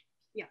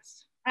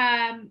 Yes.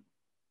 And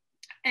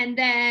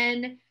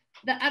then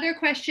the other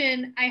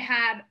question I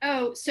have,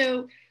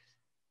 so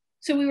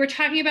we were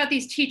talking about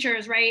these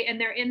teachers, right?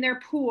 And they're in their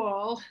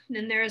pool,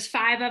 and there's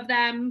 5 of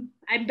them.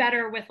 I'm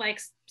better with like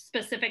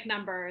specific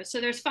numbers.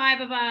 So there's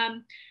 5 of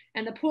them,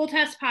 and the pool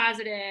test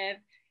positive.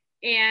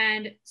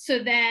 And so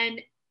then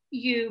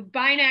you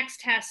Binax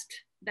test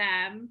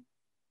them,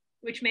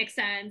 which makes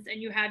sense, and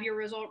you have your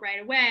result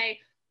right away.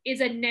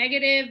 Is a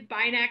negative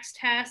Binax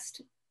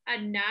test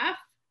enough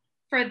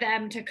for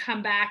them to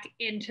come back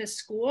into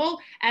school,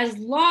 as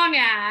long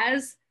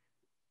as,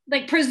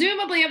 like,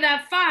 presumably of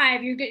that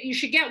 5, you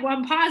should get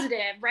 1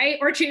 positive, right?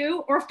 Or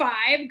 2 or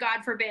 5,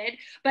 God forbid.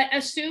 But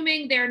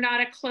assuming they're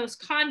not a close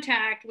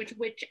contact,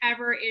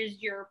 whichever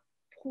is your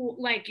pool,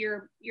 like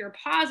your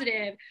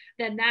positive,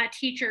 then that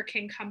teacher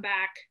can come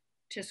back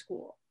to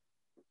school.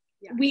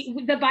 Yes.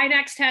 The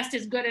Binax test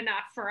is good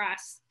enough for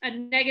us. A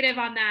negative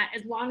on that,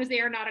 as long as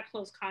they are not a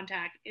close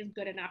contact, is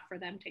good enough for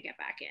them to get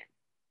back in.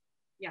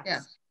 Yes.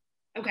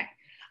 Yeah. Okay.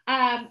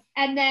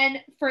 And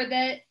then for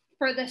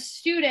the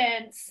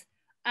students,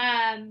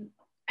 I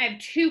have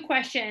two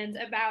questions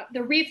about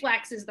the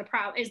reflex is the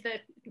problem, is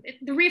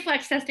the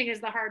reflex testing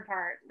is the hard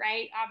part,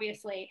 right?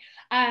 Obviously.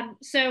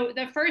 So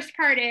the first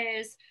part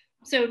is,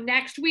 so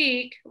next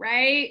week,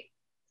 right?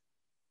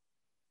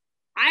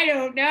 I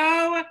don't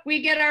know.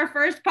 We get our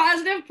first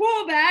positive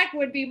pool back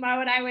would be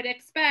what I would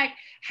expect.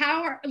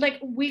 How are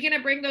we gonna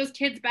bring those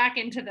kids back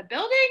into the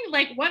building?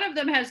 Like one of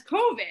them has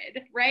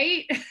COVID,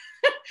 right?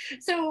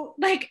 So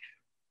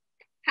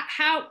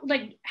how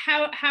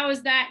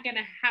is that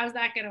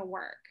gonna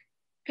work?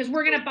 Because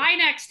we're gonna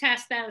Binax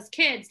test those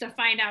kids to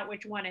find out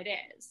which one it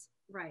is.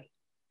 Right.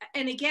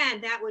 And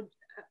again, that would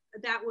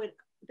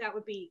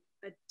be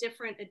a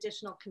different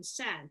additional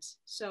consent.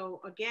 So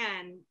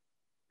again,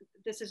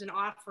 this is an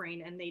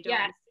offering and they don't.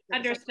 Yes,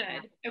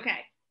 understood. Okay.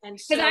 And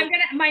so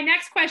my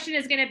next question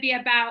is gonna be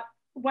about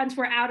once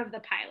we're out of the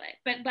pilot,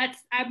 but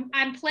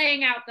I'm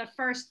playing out the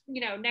first,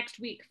 next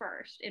week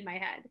first in my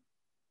head.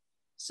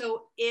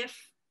 So if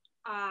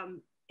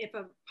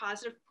a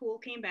positive pool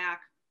came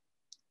back,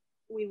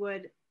 we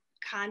would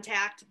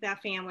contact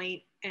that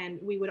family and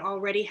we would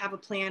already have a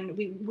plan.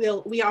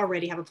 We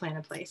already have a plan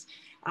in place.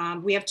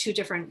 We have two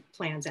different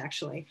plans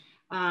actually.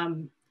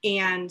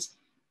 And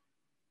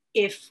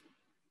if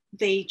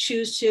they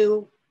choose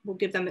to, we'll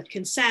give them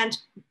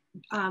consent.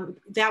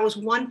 That was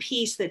one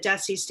piece that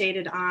DESE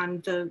stated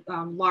on the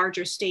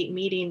larger state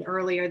meeting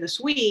earlier this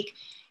week,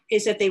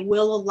 is that they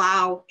will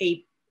allow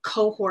a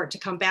cohort to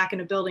come back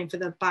in a building for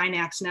the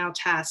Binax Now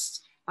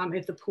test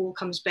if the pool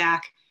comes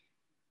back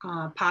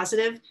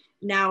positive.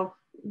 Now,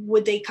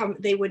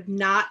 they would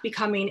not be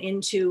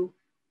coming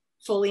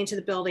fully into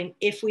the building.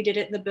 If we did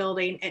it in the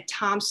building at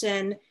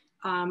Thompson,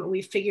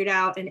 we figured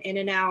out an in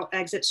and out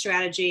exit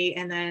strategy,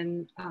 and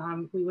then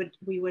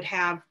we would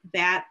have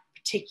that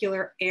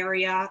particular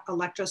area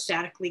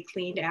electrostatically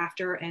cleaned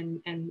after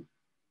and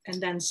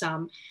then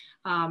some,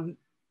 and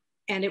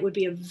it would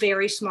be a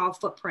very small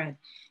footprint.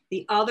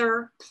 The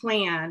other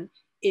plan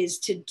is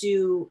to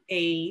do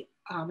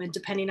and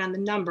depending on the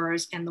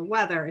numbers and the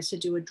weather, is to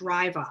do a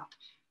drive up.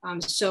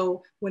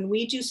 So when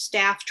we do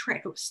staff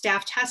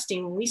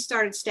testing, when we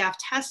started staff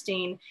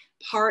testing,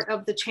 part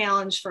of the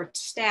challenge for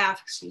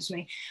staff,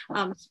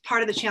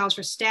 part of the challenge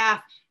for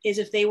staff is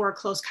if they were a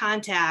close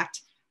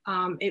contact,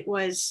 it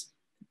was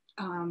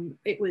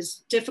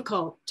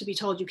difficult to be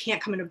told you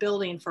can't come in a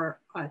building for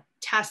a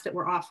test that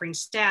we're offering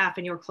staff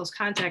and you're close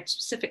contact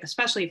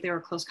especially if they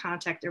were close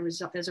contact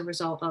as a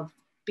result of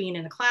being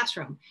in a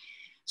classroom.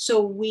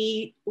 So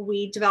we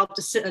developed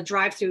a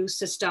drive-through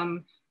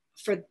system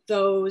for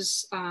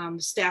those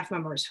staff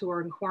members who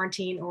are in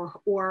quarantine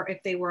or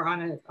if they were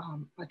on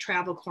a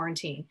travel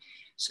quarantine.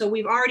 So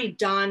we've already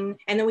done,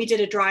 and then we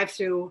did a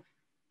drive-through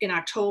in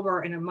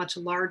October in a much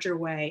larger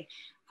way.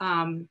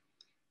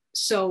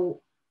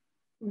 So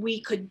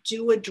we could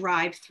do a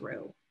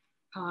drive-through,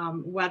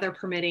 weather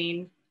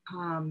permitting.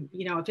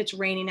 If it's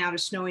raining out or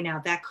snowing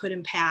out, that could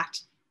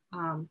impact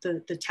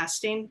the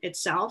testing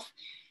itself.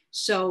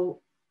 So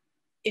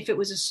if it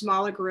was a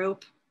smaller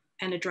group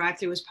and a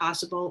drive-through was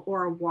possible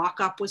or a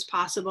walk-up was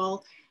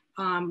possible,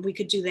 we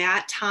could do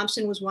that.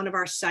 Thompson was one of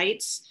our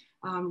sites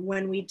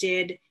when we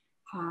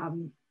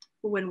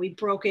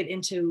broke it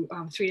into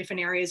 3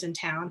 different areas in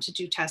town to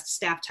do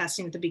staff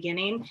testing at the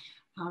beginning.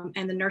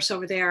 And the nurse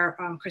over there,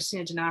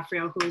 Christina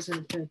D'Onofrio, who is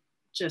a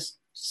just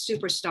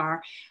superstar,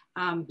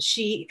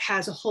 she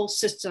has a whole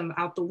system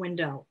out the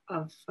window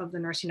of the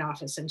nursing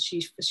office, and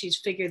she's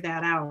figured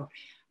that out.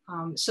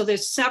 So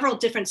there's several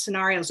different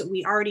scenarios that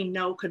we already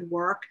know could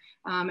work.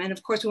 And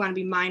of course, we want to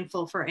be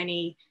mindful for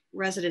any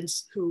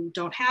residents who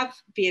don't have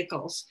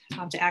vehicles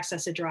to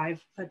access a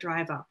drive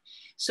up.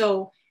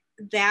 So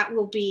that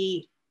will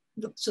be,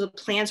 so the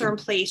plans are in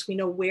place. We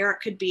know where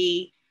it could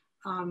be.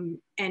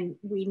 And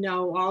we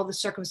know all the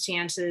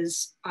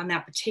circumstances on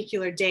that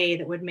particular day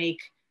that would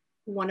make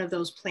one of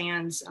those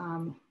plans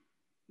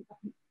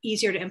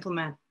easier to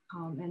implement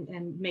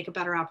and make a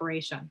better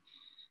operation.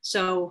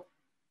 So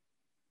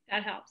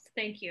that helps.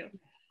 Thank you.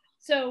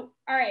 So,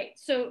 all right.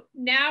 So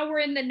now we're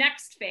in the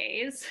next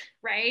phase,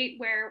 right?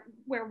 Where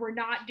we're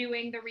not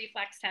doing the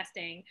reflex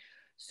testing.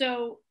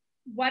 So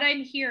what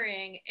I'm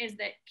hearing is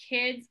that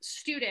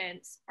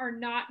students are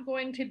not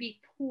going to be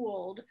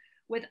pooled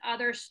with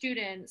other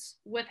students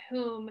with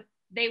whom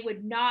they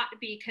would not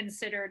be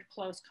considered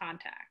close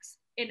contacts.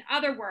 In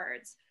other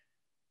words,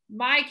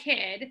 my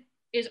kids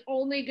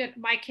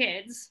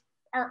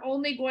are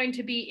only going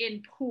to be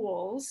in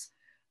pools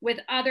with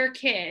other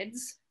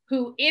kids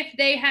who, if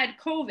they had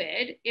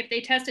COVID, if they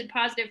tested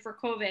positive for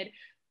COVID,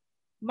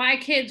 my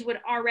kids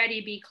would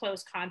already be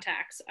close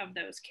contacts of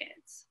those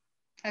kids.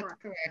 That's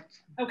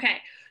correct. Okay,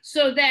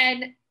 so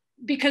then,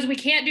 because we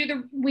can't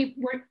do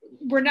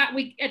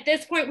at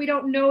this point, we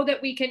don't know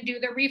that we can do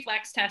the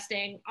reflex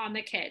testing on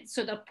the kids.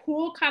 So the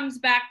pool comes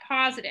back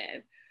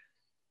positive.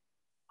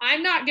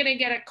 I'm not gonna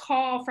get a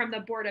call from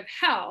the Board of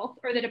Health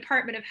or the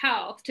Department of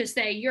Health to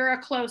say, you're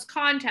a close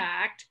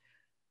contact.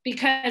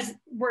 because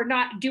we're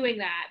not doing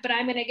that. But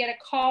I'm going to get a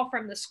call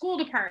from the school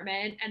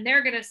department and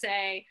they're going to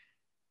say,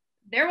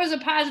 there was a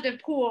positive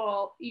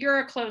pool, you're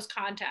a close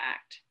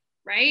contact,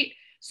 right?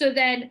 So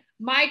then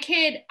my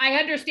kid, I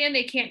understand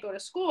they can't go to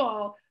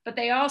school, but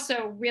they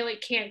also really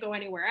can't go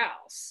anywhere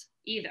else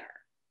either.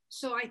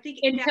 So I think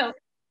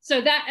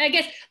so that, I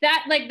guess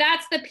that, like,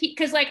 that's the peak,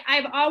 because like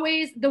I've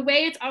always, the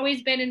way it's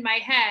always been in my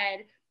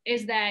head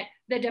is that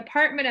the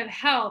Department of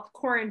Health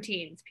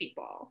quarantines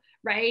people,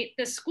 right?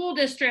 The school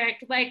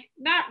district, like,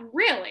 not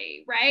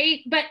really, right?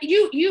 But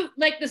you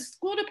like, the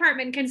school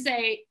department can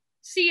say,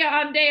 see you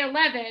on day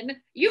 11.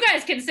 You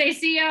guys can say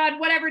see you on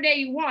whatever day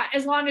you want,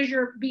 as long as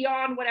you're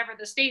beyond whatever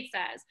the state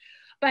says.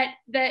 But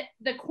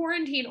the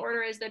quarantine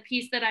order is the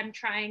piece that I'm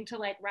trying to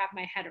like wrap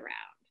my head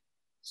around.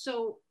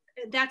 So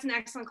that's an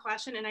excellent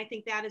question. And I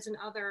think that is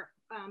another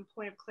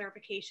point of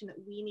clarification that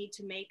we need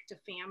to make to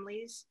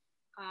families,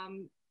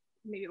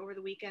 maybe over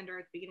the weekend or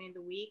at the beginning of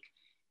the week.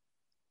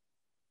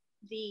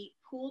 The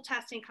pool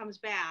testing comes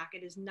back,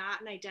 it is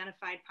not an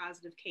identified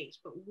positive case,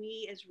 but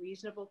we as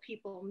reasonable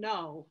people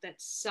know that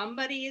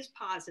somebody is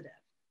positive.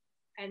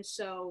 And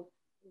so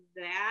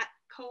that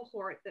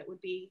cohort that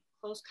would be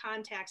close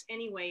contacts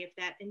anyway, if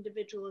that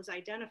individual is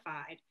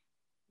identified,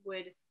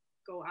 would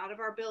go out of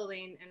our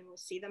building and we'll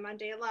see them on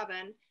day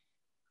 11.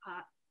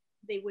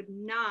 They would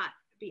not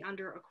be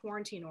under a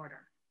quarantine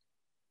order.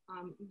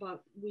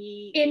 But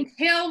we—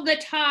 until the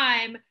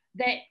time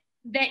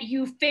that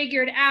you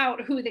figured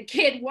out who the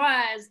kid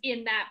was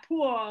in that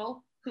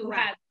pool who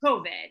had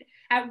COVID,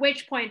 at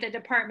which point the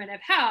Department of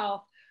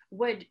Health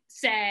would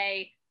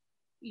say,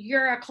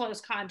 you're a close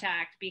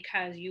contact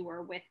because you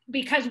were with,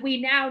 because we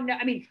now know,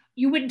 I mean,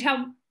 we wouldn't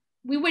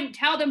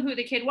tell them who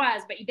the kid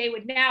was, but they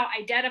would now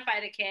identify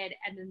the kid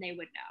and then they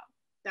would know.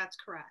 That's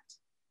correct.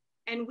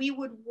 And we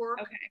would work,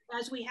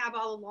 as we have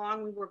all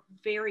along, we work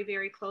very,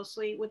 very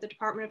closely with the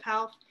Department of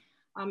Health.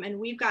 And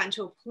we've gotten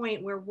to a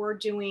point where we're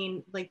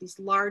doing like these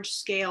large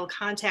scale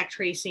contact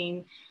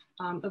tracing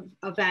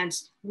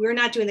events. We're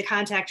not doing the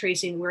contact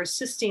tracing, we're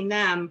assisting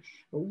them.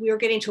 We're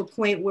getting to a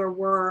point where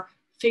we're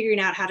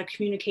figuring out how to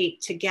communicate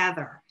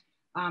together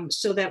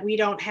so that we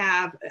don't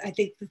have, I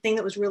think the thing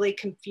that was really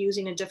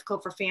confusing and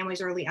difficult for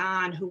families early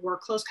on who were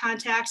close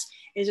contacts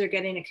is they're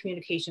getting a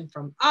communication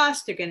from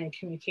us, they're getting a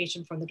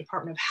communication from the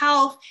Department of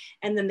Health,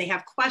 and then they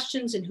have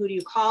questions and who do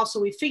you call? So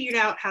we figured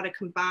out how to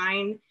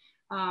combine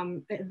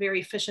a very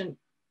efficient,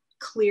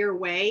 clear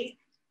way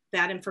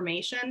that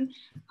information.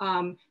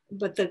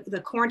 But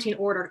the quarantine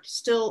order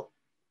still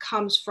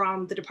comes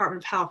from the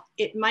Department of Health.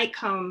 It might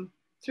come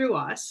through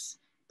us,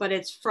 but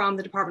it's from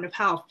the Department of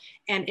Health.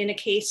 And in a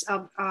case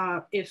of,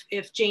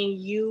 if Jane,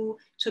 you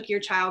took your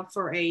child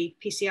for a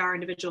PCR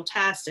individual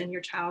test and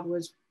your child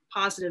was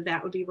positive,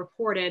 that would be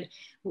reported.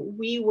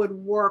 We would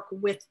work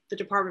with the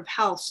Department of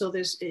Health. So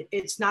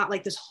it's not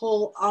like this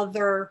whole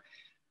other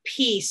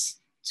piece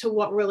to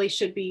what really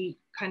should be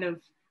kind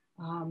of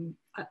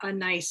a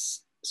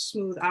nice,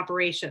 smooth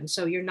operation.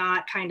 So you're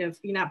not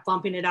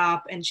bumping it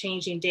up and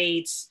changing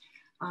dates.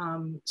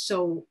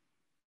 So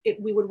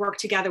we would work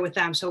together with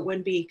them. So it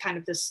wouldn't be kind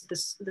of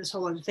this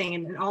whole other thing.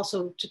 And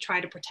also to try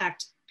to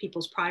protect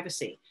people's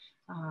privacy.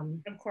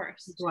 Of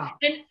course. As well.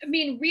 And I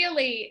mean,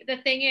 really, the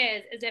thing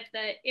is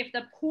if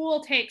the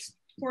pool takes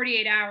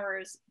 48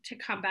 hours to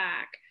come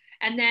back,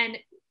 and then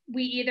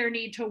we either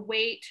need to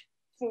wait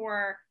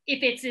for,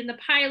 if it's in the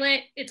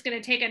pilot, it's going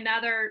to take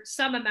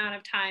some amount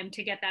of time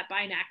to get that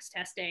Binax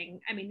testing.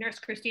 I mean, Nurse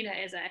Christina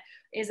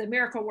is a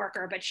miracle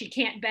worker, but she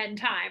can't bend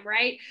time,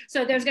 right?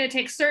 So there's going to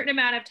take a certain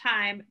amount of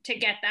time to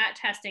get that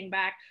testing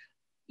back.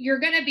 You're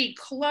going to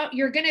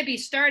be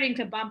starting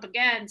to bump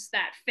against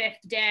that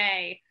 5th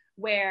day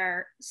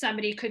where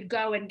somebody could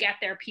go and get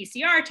their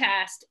PCR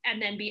test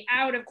and then be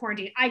out of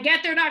quarantine. I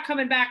get they're not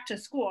coming back to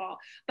school,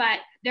 but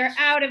they're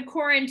out of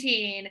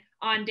quarantine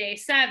on day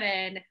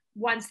 7.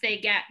 Once they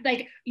get,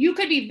 like, you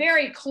could be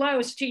very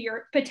close to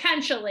your,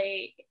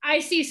 potentially, I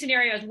see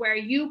scenarios where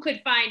you could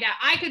find out,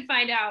 I could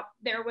find out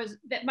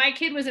that my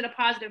kid was in a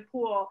positive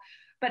pool,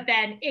 but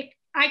then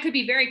I could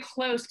be very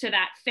close to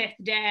that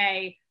 5th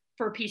day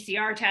for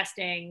PCR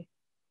testing,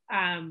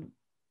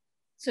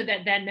 so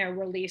that then they're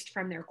released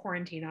from their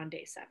quarantine on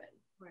day 7.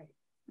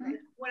 Right.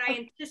 What I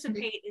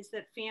anticipate is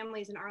that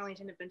families in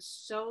Arlington have been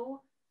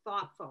so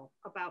thoughtful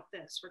about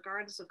this,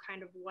 regardless of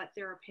kind of what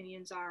their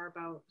opinions are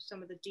about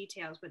some of the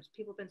details, but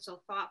people have been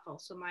so thoughtful.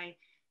 So my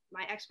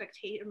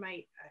expectation,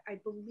 I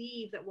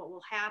believe that what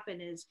will happen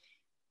is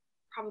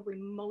probably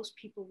most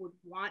people would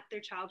want their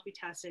child to be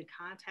tested,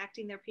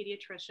 contacting their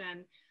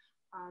pediatrician,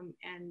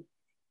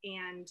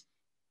 and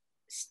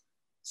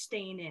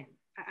staying in.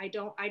 I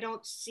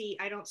don't see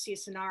a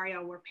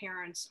scenario where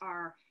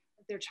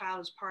their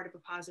child is part of a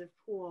positive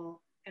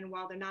pool, and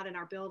while they're not in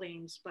our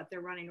buildings, but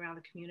they're running around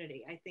the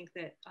community. I think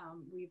that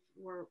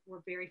we're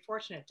very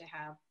fortunate to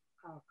have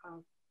a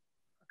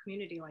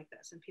community like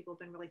this, and people have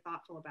been really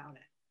thoughtful about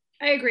it.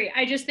 I agree.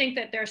 I just think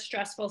that there's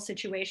stressful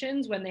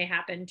situations when they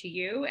happen to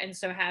you. And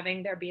so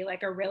having there be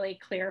like a really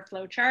clear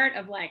flow chart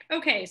of like,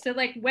 okay, so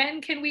like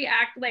when can we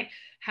act, like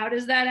how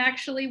does that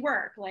actually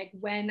work? Like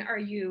when are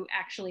you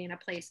actually in a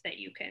place that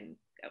you can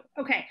go?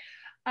 Okay.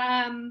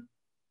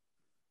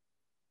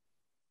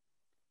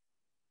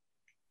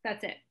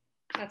 That's it.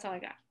 That's all I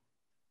got.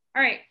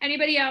 All right.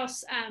 Anybody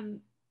else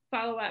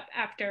follow up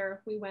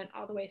after we went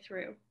all the way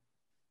through?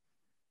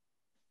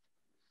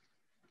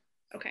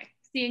 Okay.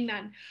 Seeing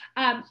none.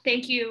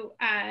 Thank you,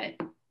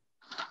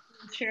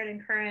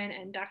 Sheridan Curran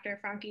and Dr.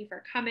 Franke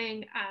for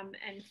coming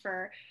and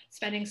for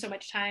spending so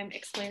much time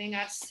explaining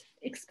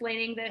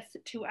this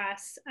to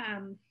us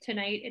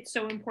tonight. It's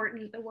so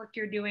important. The work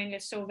you're doing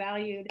is so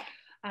valued.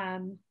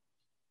 So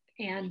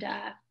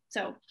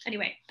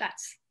anyway,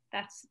 that's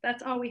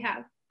all we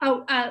have.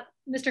 Oh,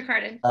 Mr.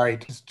 Cardin. All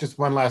right, just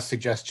one last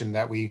suggestion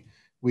that we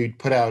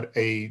put out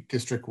a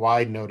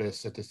district-wide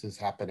notice that this is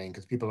happening,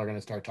 because people are going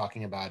to start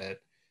talking about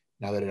it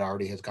now that it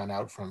already has gone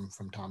out from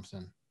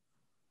Thompson.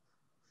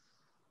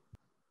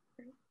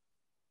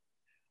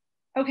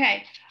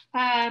 Okay,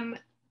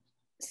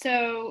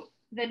 so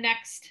the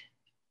next,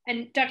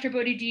 and Dr.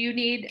 Bodie, do you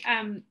need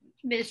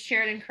Ms.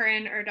 Sheridan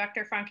Curran or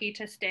Dr. Franke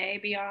to stay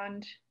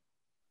beyond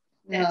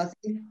this?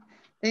 No,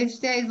 they've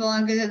stayed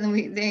longer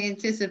than they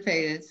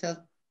anticipated, so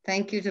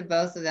thank you to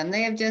both of them.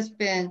 They have just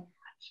been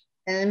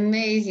an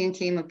amazing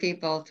team of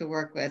people to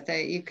work with.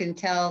 You can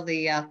tell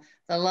the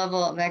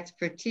level of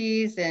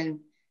expertise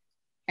and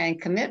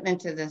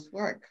commitment to this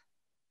work.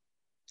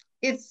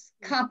 It's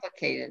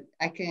complicated,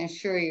 I can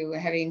assure you,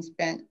 having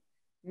spent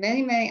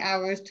many, many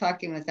hours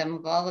talking with them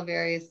of all the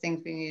various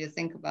things we need to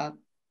think about.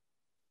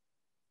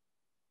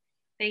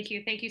 Thank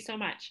you. Thank you so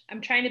much. I'm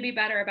trying to be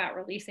better about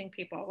releasing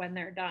people when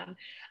they're done.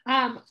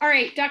 All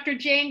right, Dr.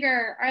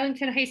 Janger,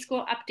 Arlington High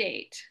School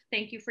update.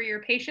 Thank you for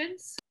your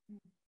patience.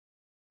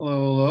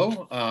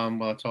 Hello, hello.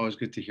 Well, it's always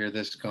good to hear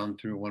this gone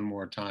through one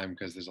more time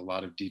because there's a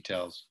lot of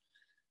details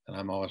and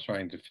I'm always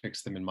trying to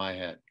fix them in my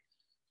head.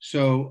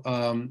 So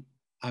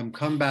I'm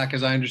come back,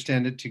 as I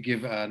understand it, to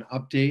give an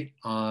update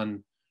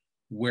on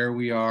where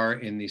we are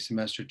in the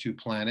semester 2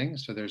 planning.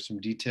 So there's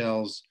some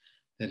details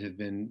that have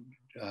been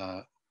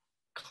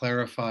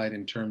clarified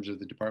in terms of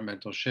the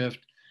departmental shift,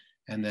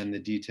 and then the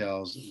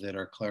details that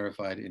are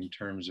clarified in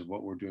terms of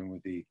what we're doing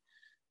with the,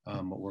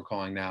 what we're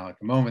calling now at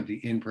the moment,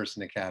 the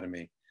in-person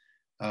academy,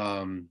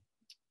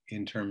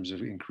 in terms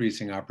of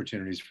increasing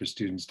opportunities for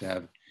students to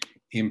have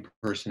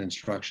in-person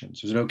instruction.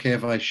 So is it okay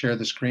if I share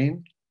the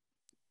screen?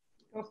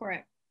 Go for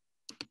it.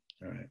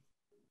 All right.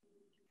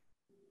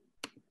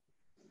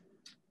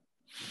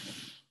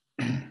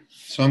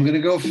 So I'm going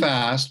to go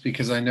fast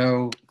because I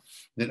know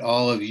that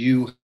all of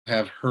you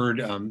have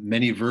heard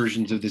many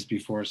versions of this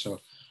before. So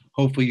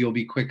hopefully you'll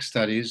be quick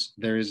studies.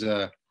 There is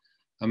I'm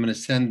going to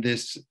send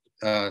this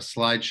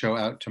slideshow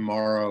out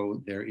tomorrow.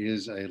 There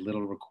is a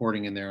little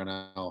recording in there and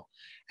I'll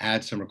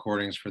add some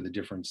recordings for the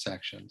different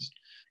sections.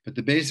 But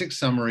the basic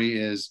summary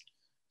is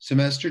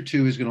semester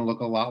 2 is going to look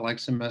a lot like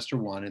semester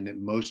 1 in that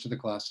most of the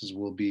classes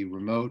will be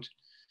remote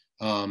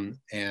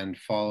and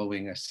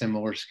following a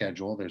similar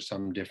schedule. There's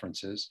some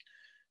differences.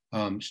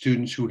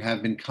 Students who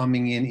have been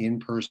coming in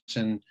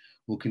person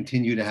will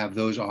continue to have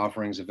those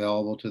offerings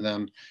available to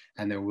them,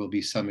 and there will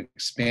be some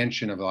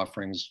expansion of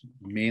offerings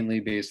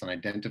mainly based on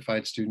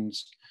identified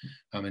students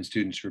and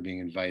students who are being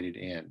invited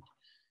in.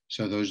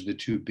 So those are the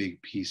two big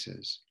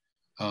pieces.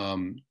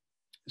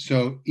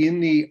 So in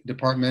the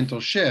departmental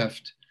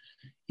shift,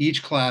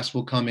 each class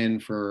will come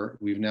in for,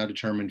 we've now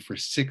determined, for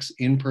 6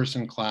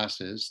 in-person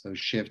classes, those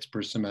shifts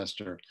per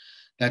semester.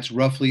 That's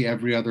roughly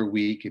every other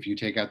week if you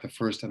take out the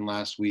first and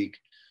last week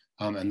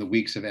and the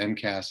weeks of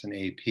MCAS and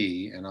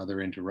AP and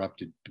other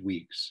interrupted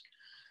weeks.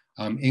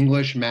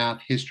 English,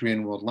 math, history,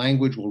 and world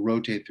language will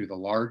rotate through the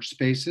large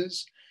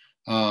spaces.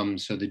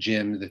 So the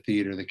gym, the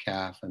theater, the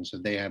CAF, and so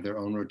they have their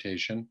own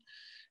rotation.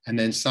 And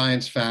then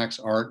science, facts,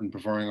 art, and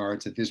performing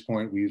arts, at this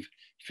point, we've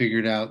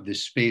figured out the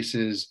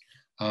spaces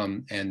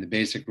and the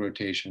basic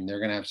rotation. They're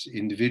gonna have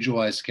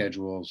individualized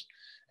schedules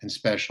and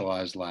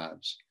specialized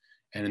labs.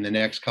 And in the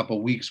next couple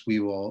of weeks, we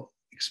will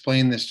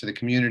explain this to the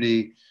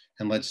community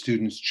and let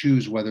students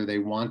choose whether they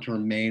want to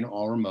remain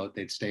all remote.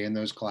 They'd stay in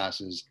those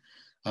classes,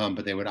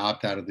 but they would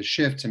opt out of the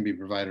shifts and be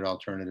provided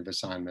alternative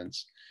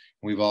assignments.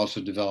 We've also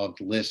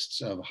developed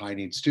lists of high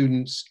need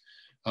students.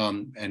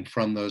 And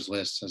from those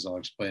lists, as I'll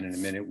explain in a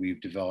minute,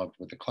 we've developed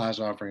what the class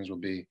offerings will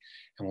be,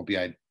 and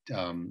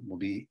we'll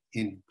be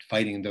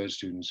inviting those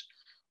students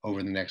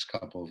over the next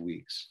couple of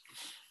weeks.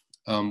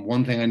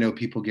 One thing I know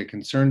people get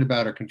concerned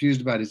about or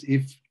confused about is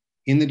if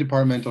in the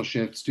departmental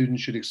shift,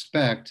 students should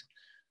expect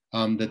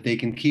that they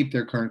can keep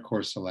their current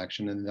course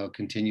selection and they'll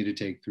continue to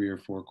take 3 or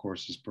 4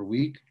 courses per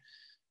week.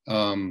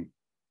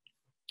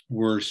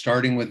 We're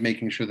starting with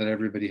making sure that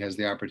everybody has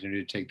the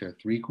opportunity to take their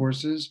 3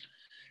 courses.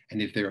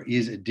 And if there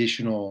is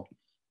additional,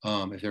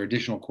 if there are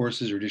additional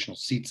courses or additional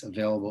seats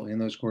available in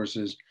those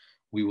courses,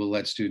 we will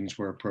let students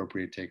where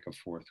appropriate take a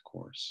 4th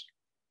course.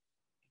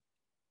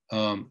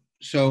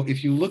 So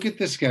if you look at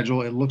the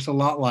schedule, it looks a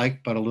lot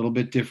like, but a little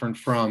bit different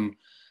from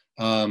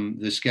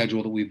the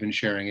schedule that we've been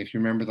sharing. If you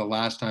remember the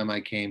last time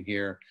I came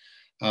here,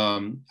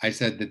 I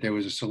said that there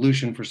was a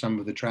solution for some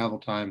of the travel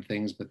time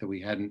things, but that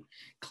we hadn't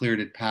cleared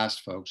it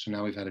past folks. So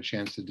now we've had a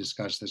chance to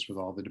discuss this with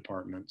all the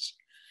departments.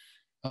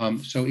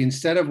 So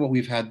instead of what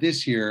we've had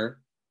this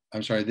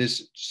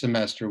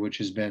semester, which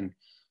has been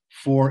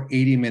 4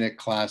 80-minute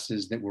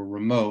classes that were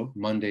remote,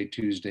 Monday,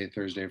 Tuesday,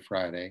 Thursday,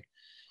 Friday,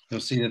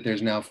 you'll see that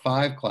there's now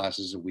 5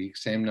 classes a week,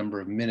 same number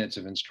of minutes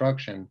of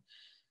instruction,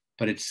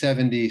 but it's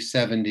 70,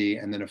 70,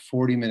 and then a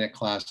 40-minute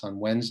class on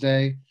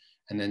Wednesday,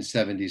 and then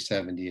 70,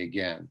 70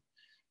 again.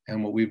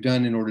 And what we've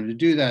done in order to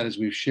do that is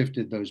we've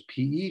shifted those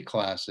PE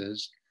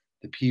classes,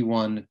 the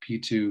P1,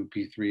 P2,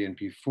 P3, and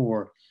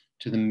P4,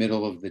 to the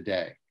middle of the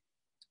day.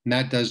 And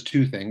that does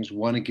 2 things.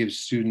 One, it gives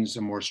students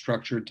a more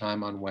structured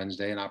time on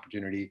Wednesday, an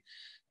opportunity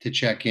to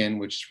check in,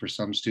 which for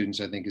some students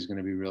I think is going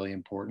to be really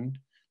important.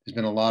 There's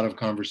been a lot of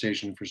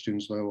conversation for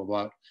students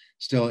about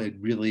still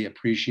really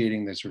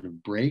appreciating this sort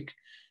of break.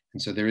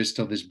 And so there is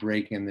still this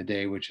break in the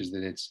day, which is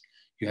that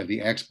you have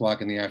the X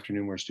block in the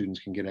afternoon where students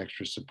can get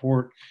extra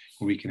support,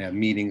 where we can have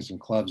meetings and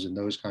clubs and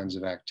those kinds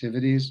of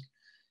activities.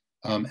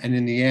 And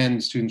in the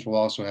end, students will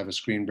also have a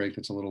screen break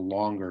that's a little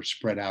longer,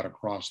 spread out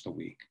across the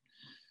week.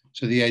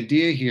 So the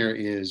idea here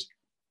is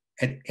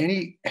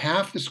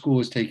half the school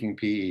is taking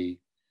PE,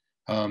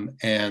 and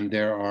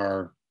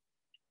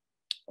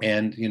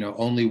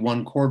only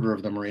 1/4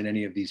 of them are in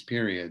any of these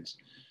periods.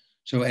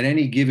 So at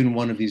any given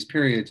one of these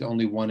periods,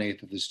 only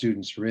 1/8 of the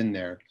students are in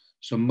there.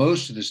 So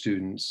most of the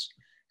students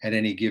at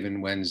any given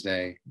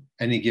Wednesday,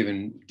 any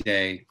given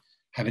day,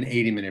 have an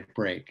 80-minute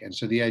break. And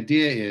so the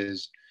idea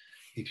is,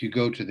 if you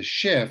go to the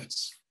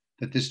shifts,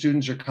 that the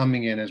students are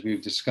coming in, as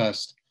we've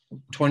discussed,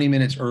 20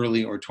 minutes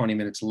early or 20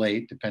 minutes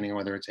late, depending on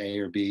whether it's A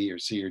or B or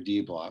C or D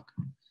block.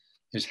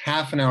 There's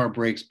half an hour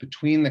breaks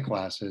between the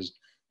classes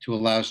to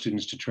allow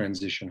students to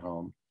transition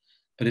home.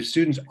 But if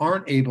students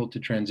aren't able to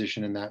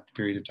transition in that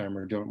period of time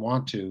or don't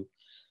want to,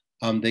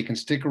 they can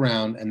stick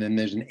around, and then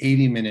there's an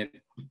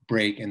 80-minute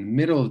break in the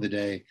middle of the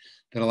day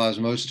that allows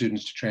most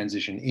students to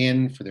transition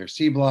in for their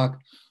C block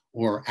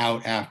or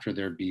out after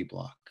their B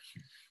block.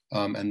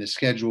 And the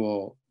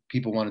schedule,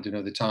 people wanted to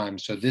know the time.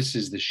 So this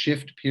is the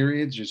shift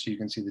periods, just so you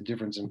can see the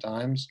difference in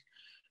times.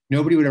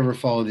 Nobody would ever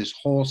follow this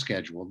whole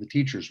schedule. The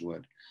teachers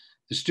would.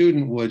 The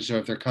student would. So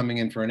if they're coming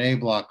in for an A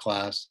block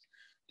class,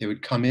 they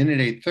would come in at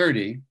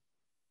 8:30.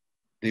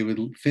 They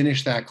would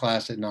finish that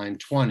class at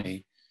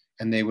 9:20,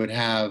 and they would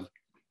have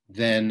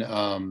then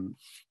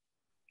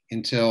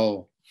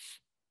until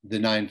the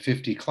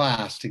 9:50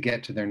 class to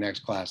get to their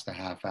next class, the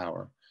half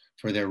hour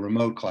for their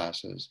remote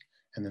classes.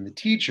 And then the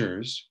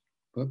teachers,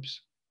 and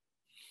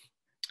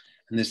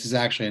this is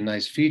actually a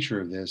nice feature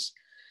of this,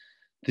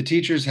 the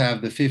teachers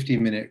have the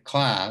 50-minute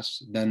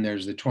class, then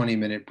there's the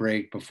 20-minute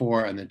break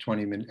before and the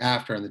 20-minute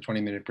after and the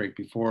 20-minute break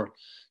before.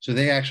 So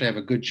they actually have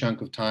a good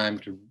chunk of time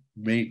to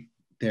make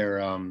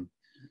their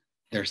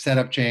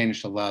setup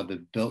change to allow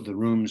the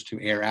rooms to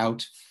air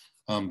out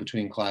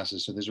between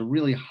classes. So there's a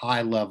really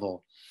high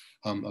level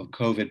of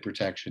COVID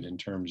protection in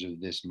terms of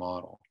this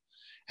model.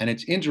 And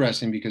it's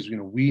interesting because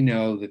we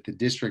know that the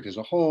district as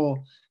a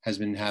whole has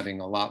been having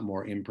a lot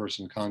more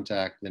in-person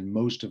contact than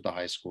most of the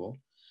high school.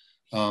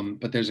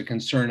 But there's a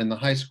concern in the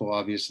high school,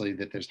 obviously,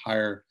 that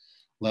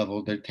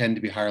there tend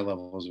to be higher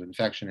levels of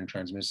infection and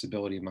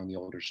transmissibility among the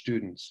older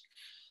students.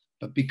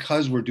 But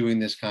because we're doing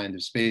this kind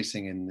of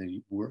spacing in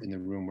the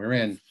room we're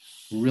in,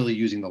 we're really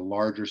using the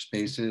larger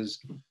spaces,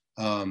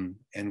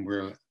 and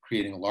we're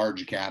creating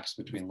large gaps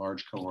between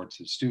large cohorts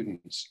of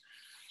students.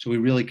 So we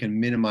really can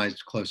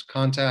minimize close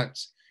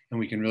contacts, and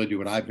we can really do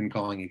what I've been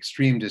calling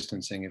extreme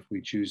distancing if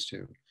we choose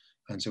to.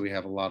 And so we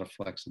have a lot of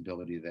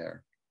flexibility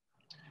there.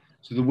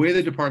 So the way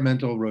the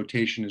departmental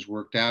rotation is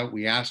worked out,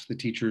 we asked the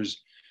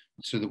teachers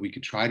so that we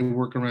could try to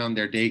work around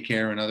their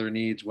daycare and other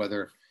needs,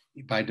 whether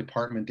by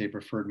department they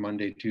preferred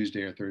Monday,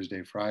 Tuesday, or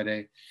Thursday,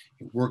 Friday.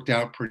 It worked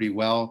out pretty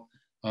well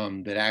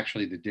that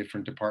actually the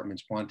different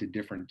departments wanted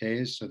different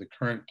days. So the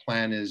current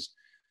plan is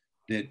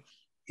that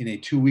in a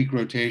 2-week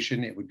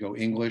rotation, it would go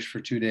English for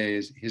 2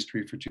 days,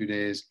 history for 2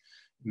 days,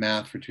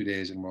 math for 2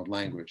 days, and world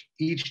language.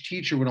 Each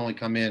teacher would only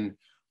come in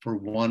for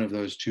one of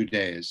those 2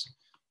 days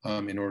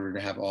in order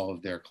to have all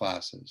of their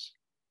classes.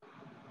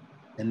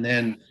 And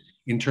then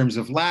in terms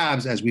of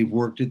labs, as we've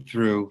worked it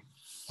through,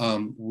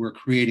 we're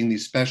creating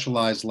these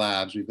specialized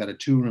labs. We've got a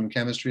 2-room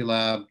chemistry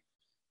lab.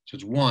 So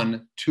it's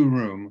 1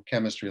 2-room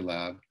chemistry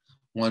lab,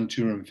 1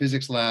 2-room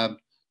physics lab,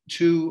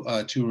 2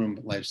 2-room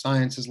life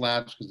sciences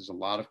labs, because there's a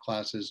lot of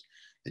classes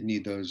that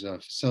need those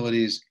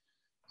facilities.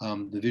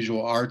 The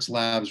visual arts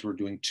labs, we're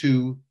doing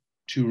 2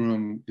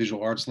 2-room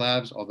visual arts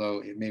labs,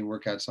 although it may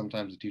work out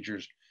sometimes the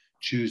teachers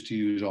choose to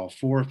use all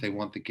 4 if they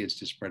want the kids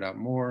to spread out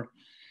more.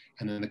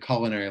 And then the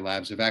culinary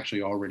labs have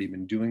actually already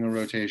been doing a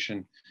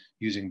rotation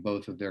using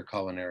both of their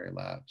culinary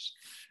labs.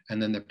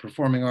 And then the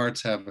performing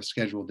arts have a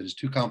schedule that is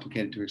too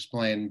complicated to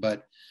explain,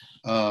 but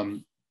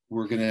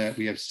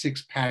we have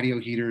 6 patio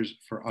heaters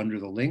for under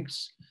the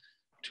links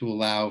to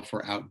allow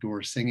for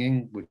outdoor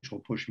singing, which will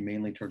push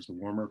mainly towards the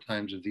warmer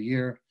times of the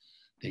year.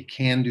 They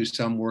can do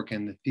some work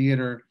in the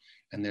theater,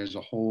 And there's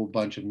a whole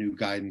bunch of new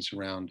guidance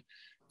around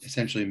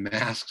essentially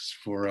masks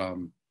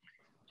for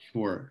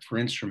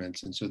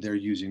instruments. And so they're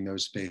using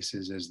those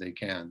spaces as they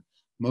can.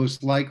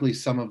 Most likely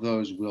some of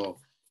those will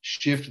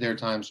shift their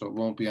time so it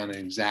won't be on an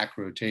exact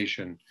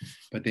rotation,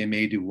 but they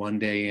may do 1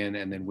 day in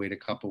and then wait a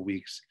couple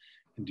weeks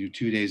and do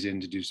 2 days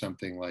in to do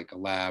something like a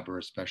lab or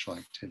a special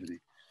activity.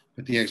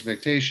 But the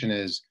expectation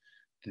is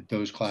that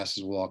those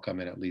classes will all come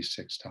in at least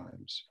 6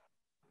 times.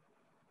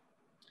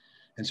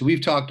 And so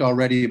we've talked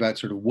already about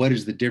sort of what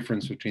is the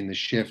difference between the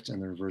shift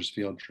and the reverse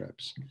field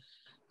trips.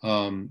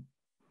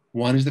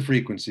 One is the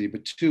frequency,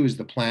 but 2 is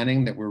the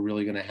planning, that we're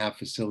really going to have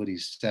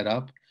facilities set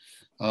up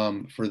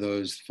for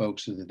those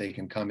folks so that they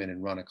can come in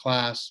and run a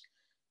class,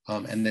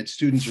 and that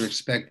students are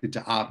expected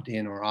to opt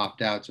in or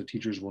opt out, so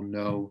teachers will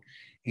know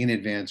in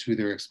advance who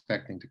they're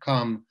expecting to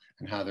come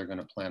and how they're going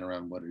to plan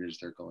around what it is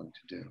they're going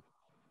to do.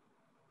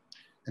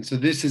 And so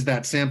this is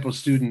that sample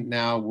student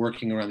now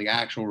working around the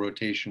actual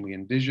rotation we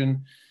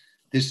envision.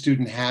 This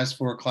student has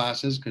 4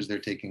 classes because they're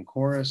taking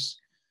chorus,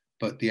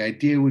 but the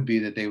idea would be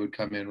that they would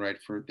come in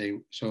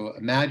so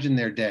imagine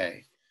their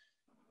day.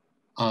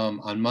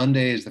 On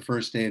Monday is the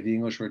first day of the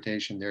English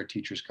rotation. There are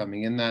teachers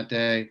coming in that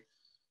day.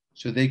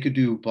 So they could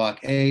do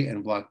block A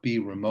and block B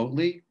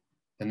remotely,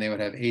 and they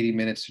would have 80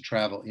 minutes to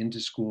travel into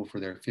school for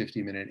their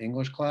 50-minute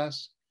English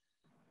class.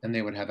 And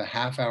they would have a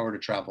half hour to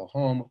travel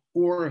home,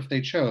 or if they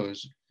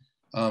chose,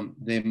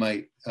 they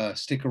might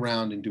stick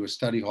around and do a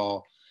study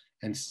hall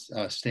and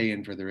stay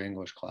in for their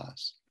English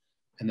class.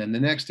 And then the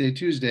next day,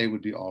 Tuesday,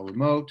 would be all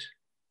remote.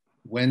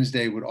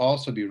 Wednesday would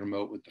also be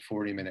remote with the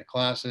 40-minute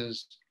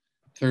classes.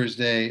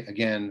 Thursday,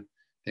 again,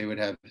 they would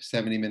have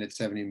 70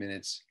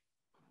 minutes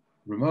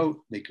remote.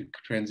 They could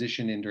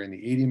transition in during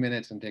the 80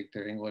 minutes and take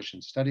their English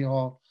and study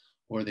hall,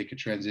 or they could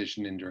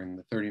transition in during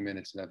the 30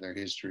 minutes and have their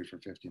history for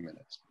 50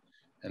 minutes.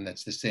 And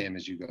that's the same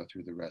as you go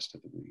through the rest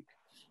of the week.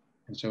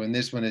 And so in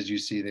this one, as you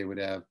see, they would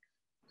have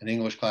an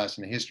English class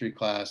and a history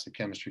class, a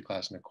chemistry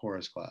class, and a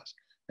chorus class.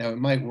 Now it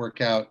might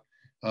work out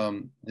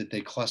that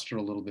they cluster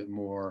a little bit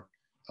more,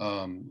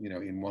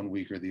 in 1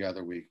 week or the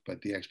other week,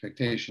 but the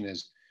expectation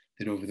is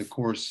that over the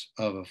course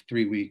of a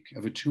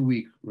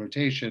 2-week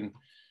rotation,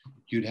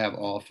 you'd have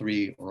all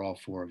 3 or all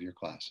 4 of your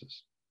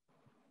classes.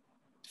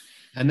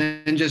 And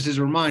then just as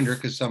a reminder,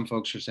 because some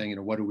folks are saying,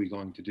 what are we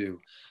going to do?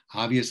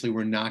 Obviously,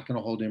 we're not going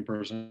to hold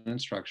in-person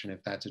instruction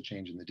if that's a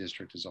change in the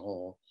district as a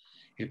whole,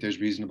 if there's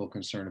reasonable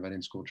concern about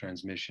in-school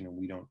transmission and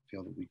we don't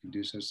feel that we can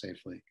do so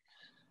safely.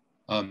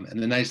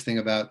 And the nice thing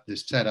about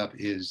this setup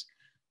is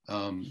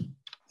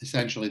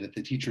essentially that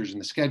the teachers and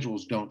the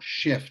schedules don't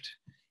shift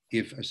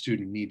if a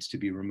student needs to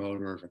be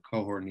remote or if a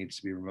cohort needs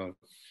to be remote.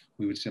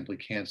 We would simply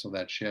cancel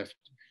that shift,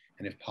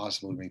 and if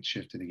possible, we may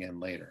shift it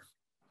again later.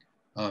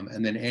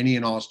 And then any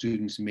and all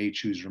students may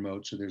choose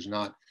remote, so there's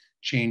not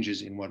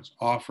changes in what's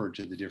offered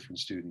to the different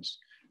students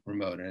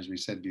remote. And as we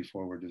said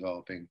before, we're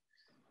developing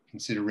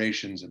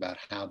considerations about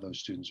how those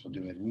students will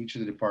do it. And each of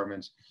the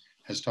departments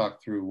has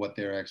talked through what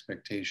their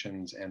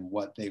expectations and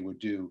what they would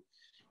do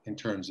in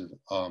terms of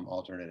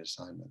alternate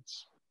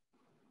assignments.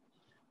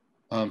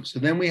 So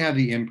then we have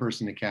the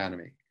in-person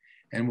academy.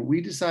 And what we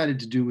decided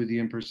to do with the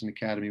in-person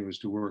academy was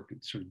to work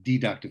sort of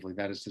deductively,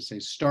 that is to say,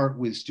 start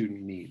with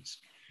student needs.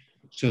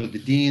 So the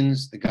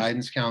deans, the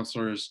guidance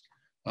counselors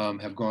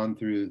have gone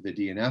through the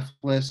DNF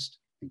list,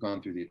 they've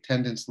gone through the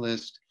attendance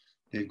list,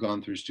 they've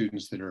gone through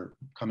students that are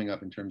coming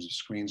up in terms of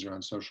screens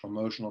around social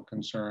emotional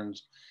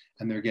concerns,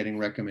 and they're getting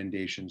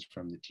recommendations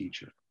from the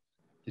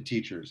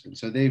teachers. And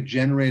so they've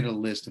generated a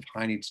list of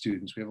high need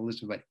students. We have a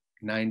list of about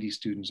 90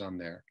 students on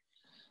there.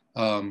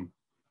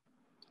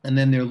 And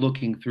then they're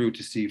looking through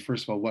to see,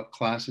 first of all, what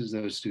classes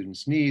those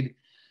students need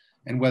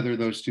and whether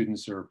those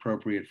students are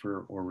appropriate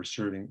for or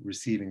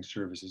receiving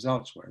services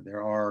elsewhere.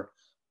 There are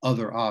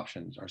other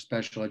options. Our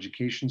special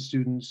education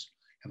students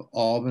have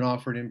all been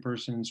offered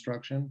in-person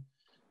instruction.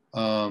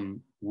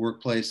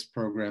 Workplace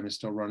program is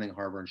still running.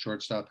 Harbor and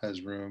Shortstop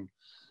has room.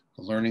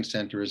 The Learning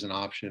Center is an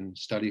option.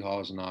 Study hall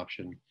is an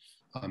option.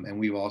 And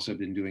we've also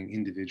been doing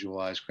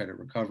individualized credit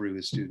recovery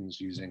with students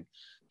using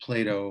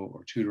Plato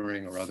or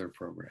tutoring or other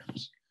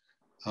programs.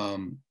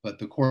 But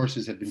the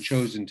courses have been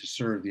chosen to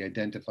serve the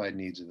identified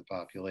needs of the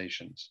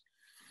populations.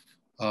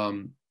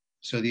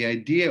 So the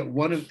idea,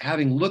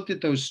 having looked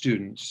at those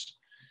students,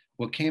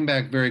 what came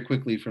back very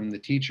quickly from the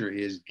teacher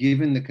is,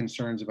 given the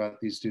concerns about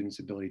these students'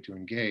 ability to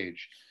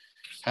engage,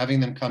 having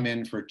them come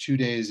in for 2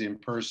 days in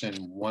person,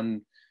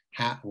 one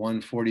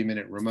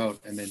 40-minute remote,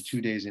 and then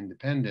 2 days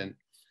independent,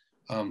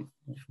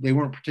 they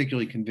weren't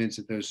particularly convinced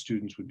that those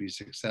students would be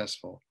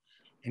successful.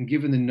 And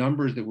given the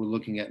numbers that we're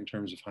looking at in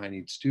terms of high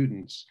need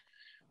students,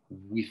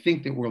 we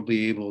think that we'll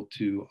be able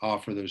to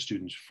offer those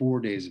students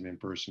 4 days of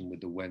in-person with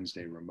the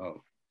Wednesday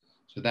remote.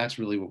 So that's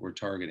really what we're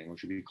targeting,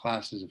 which would be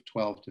classes of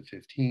 12 to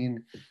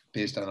 15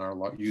 based on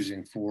our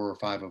using 4 or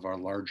 5 of our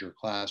larger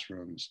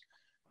classrooms.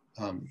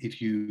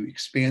 If you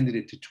expanded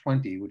it to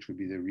 20, which would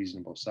be the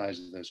reasonable size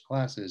of those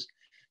classes,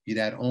 you'd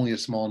add only a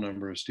small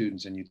number of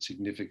students and you'd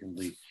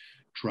significantly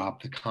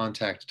drop the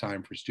contact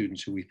time for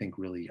students who we think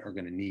really are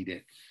going to need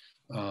it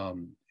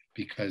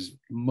because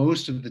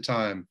most of the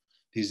time,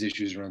 these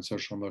issues are on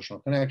social emotional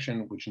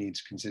connection, which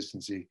needs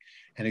consistency,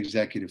 and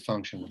executive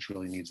function, which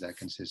really needs that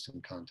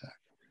consistent contact.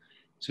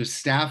 So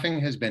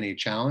staffing has been a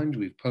challenge.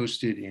 We've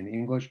posted in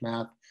English,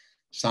 math,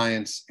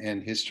 science,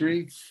 and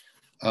history.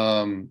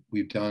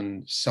 We've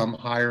done some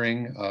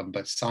hiring,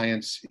 but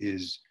science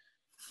is,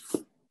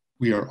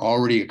 we are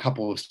already a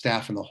couple of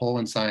staff in the hole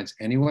in science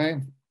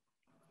anyway.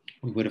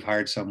 We would have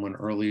hired someone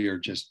earlier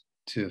just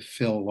to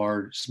fill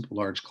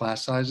large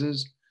class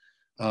sizes.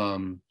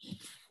 We've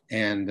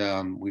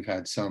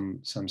had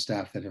some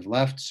staff that have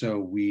left. So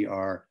we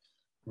are,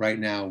 right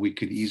now, we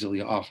could easily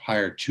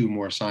hire 2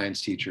 more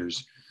science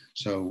teachers.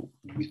 So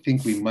we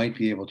think we might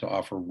be able to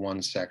offer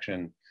 1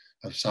 section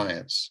of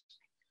science.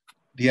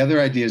 The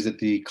other idea is that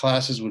the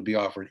classes would be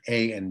offered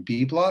A and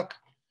B block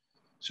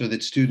so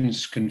that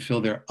students can fill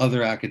their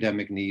other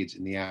academic needs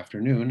in the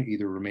afternoon,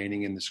 either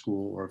remaining in the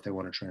school or if they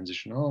want to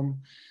transition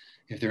home.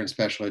 If they're in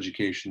special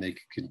education,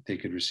 they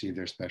could receive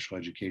their special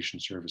education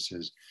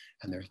services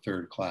and their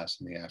 3rd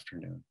class in the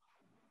afternoon.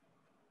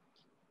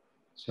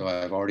 So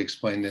I've already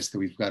explained this, that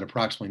we've got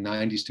approximately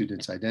 90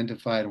 students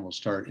identified and we'll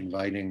start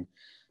inviting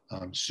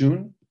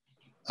soon.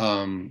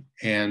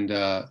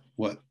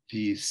 What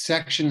the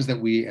sections that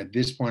we at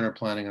this point are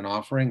planning on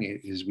offering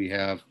is we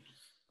have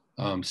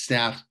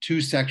staffed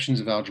 2 sections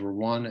of Algebra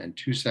 1 and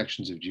 2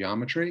 sections of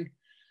geometry.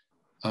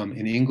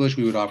 In English,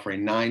 we would offer a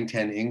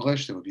 9-10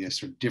 English that would be a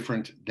sort of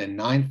different than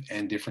 9th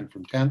and different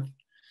from 10th.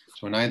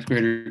 So a 9th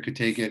grader could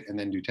take it and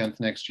then do 10th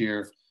next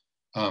year.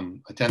 A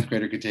 10th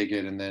grader could take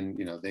it and then,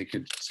 you know, they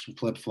could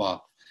flip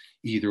flop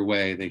either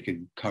way. They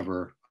could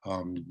cover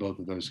both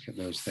of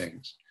those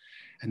things.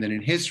 And then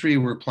in history,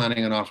 we're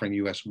planning on offering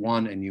US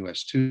 1 and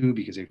US 2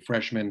 because a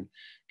freshman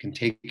can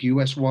take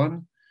US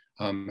 1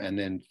 and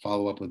then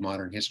follow up with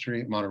modern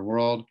history, modern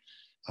world.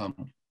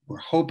 We're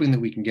hoping that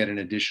we can get an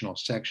additional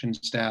section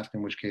staffed,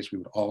 in which case we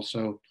would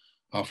also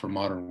offer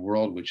modern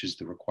world, which is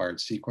the required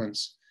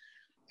sequence.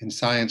 In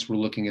science, we're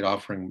looking at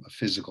offering a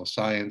physical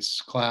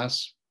science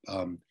class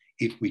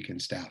if we can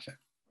staff it.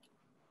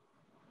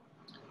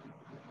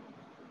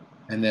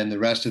 And then the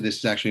rest of this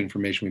is actually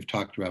information we've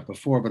talked about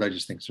before, but I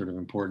just think it's sort of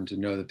important to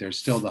know that there's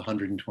still the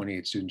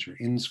 128 students who are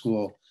in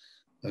school.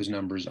 Those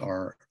numbers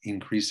are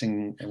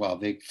increasing. Well,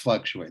 they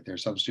fluctuate. There are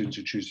some students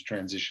who choose to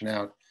transition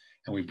out,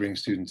 and we bring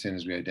students in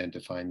as we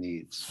identify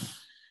needs.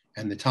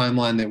 And the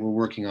timeline that we're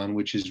working on,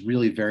 which is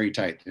really very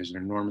tight. There's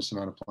an enormous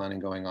amount of planning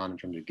going on in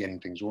terms of getting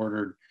things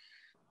ordered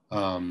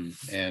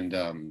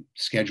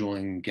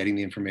scheduling, getting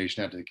the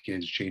information out to the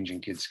kids,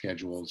 changing kids'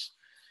 schedules,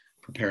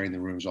 preparing the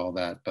rooms, all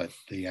that. But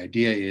the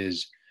idea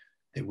is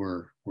that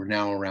we're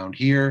now around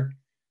here.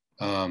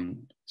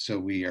 So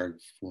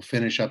we'll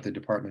finish up the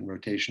department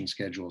rotation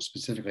schedule.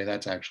 Specifically,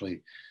 that's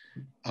actually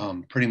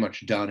pretty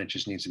much done. It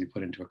just needs to be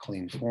put into a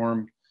clean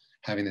form,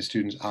 having the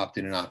students opt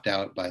in and opt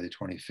out by the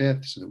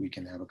 25th so that we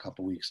can have a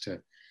couple weeks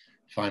to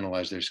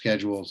finalize their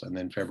schedules. And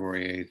then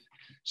February 8th,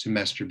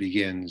 semester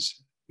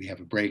begins. We have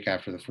a break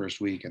after the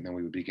first week, and then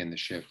we would begin the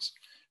shifts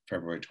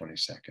February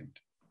 22nd.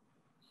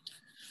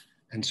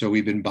 And so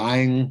we've been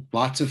buying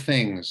lots of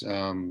things.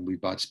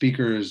 We've bought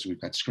speakers, we've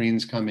got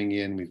screens coming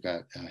in, we've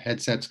got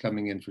headsets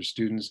coming in for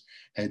students,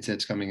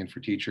 headsets coming in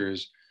for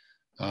teachers.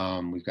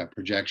 We've got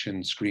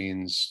projection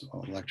screens,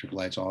 electric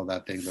lights, all of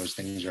that thing. Those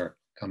things are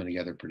coming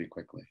together pretty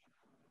quickly.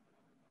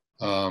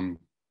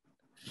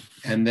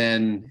 And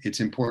then it's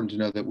important to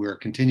know that we're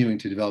continuing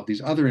to develop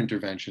these other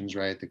interventions,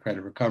 right? The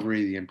credit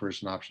recovery, the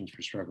in-person options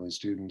for struggling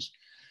students.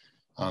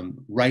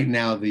 Right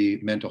now, the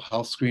mental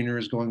health screener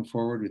is going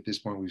forward. At this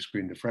point, we've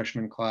screened the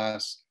freshman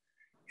class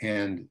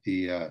and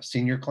the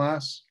senior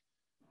class.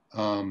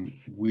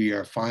 We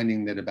are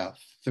finding that about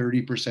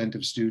 30%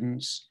 of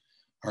students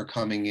are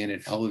coming in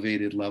at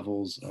elevated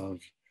levels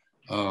of,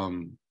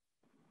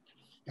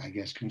 I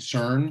guess,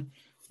 concern,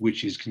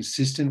 which is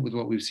consistent with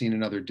what we've seen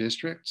in other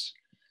districts.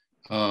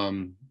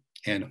 And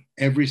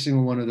every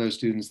single one of those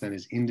students then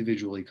is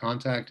individually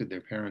contacted.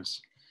 Their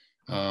parents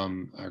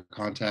are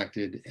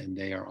contacted, and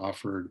they are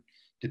offered,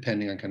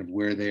 depending on kind of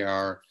where they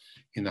are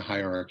in the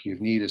hierarchy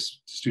of need. As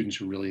students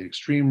who are really at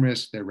extreme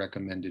risk, they're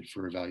recommended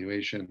for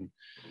evaluation,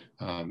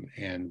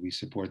 and we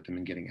support them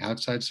in getting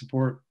outside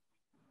support.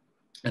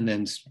 And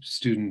then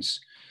students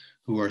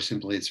who are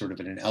simply at sort of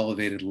at an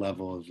elevated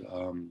level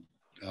of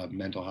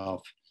mental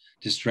health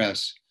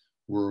distress,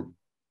 we're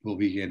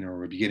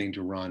beginning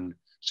to run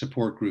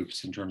support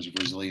groups in terms of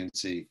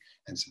resiliency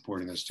and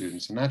supporting those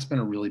students. And that's been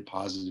a really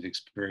positive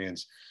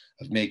experience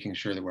of making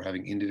sure that we're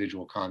having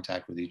individual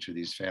contact with each of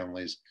these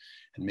families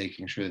and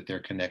making sure that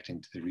they're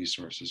connecting to the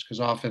resources. Because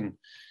often,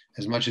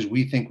 as much as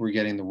we think we're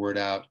getting the word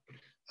out,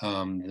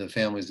 the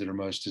families that are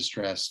most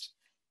distressed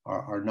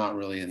are not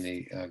really in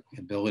the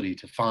ability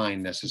to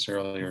find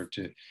necessarily or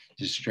to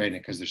strain it,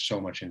 because there's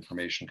so much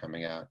information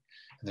coming out,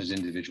 and those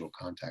individual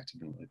contacts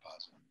have been really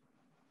positive.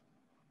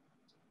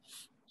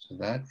 So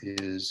that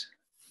is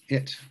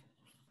it.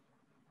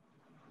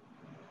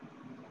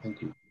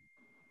 Thank you.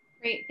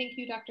 Great, thank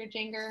you, Dr.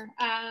 Jenger.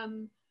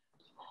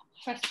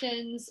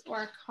 Questions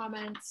or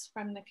comments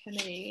from the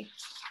committee?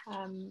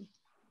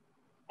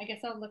 I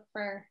guess I'll look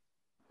for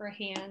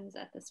hands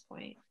at this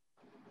point.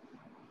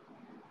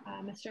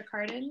 Mr.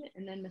 Cardin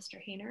and then Mr.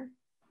 Hayner.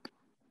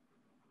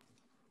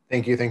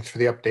 Thank you. Thanks for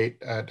the update,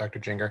 Dr.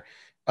 Jinger.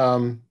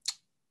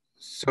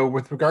 So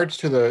with regards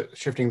to the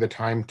shifting the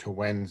time to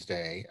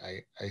Wednesday,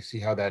 I see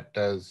how that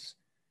does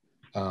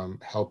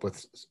help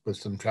with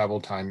some travel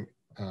time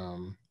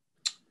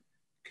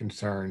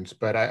concerns,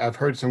 but I've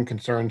heard some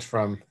concerns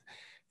from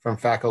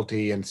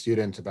faculty and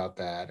students about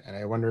that. And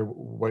I wonder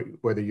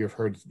whether you've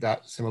heard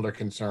that similar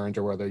concerns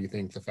or whether you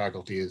think the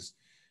faculty is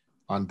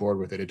on board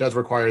with it. It does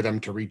require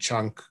them to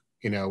rechunk,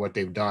 what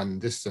they've done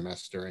this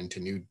semester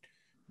into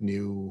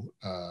new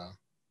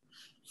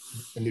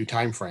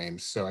time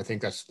frames. So I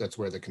think that's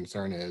where the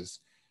concern is.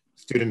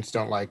 Students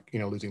don't like,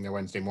 losing their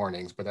Wednesday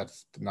mornings, but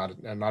that's not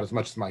as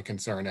much as my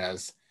concern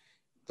as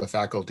the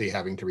faculty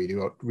having to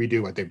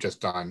redo what they've just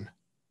done.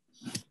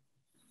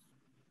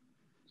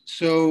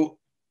 So,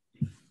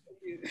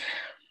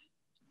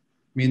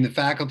 the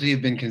faculty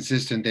have been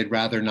consistent. They'd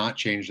rather not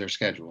change their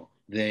schedule.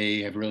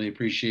 They have really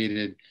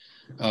appreciated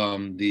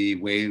the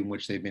way in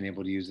which they've been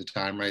able to use the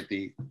time, right?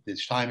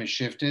 This time has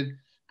shifted,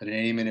 but an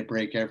 80-minute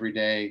break every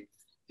day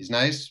is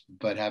nice,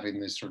 but having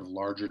this sort of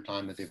larger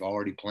time that they've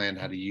already planned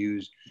how to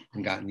use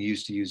and gotten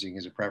used to using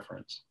is a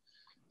preference.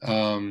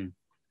 And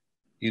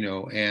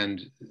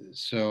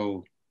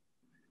so,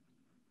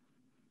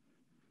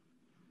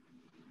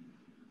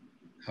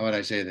 how would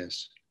I say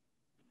this?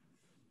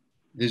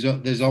 There's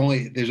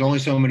only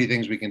so many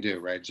things we can do,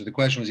 right? So the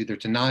question was either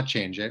to not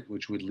change it,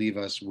 which would leave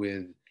us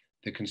with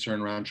the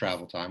concern around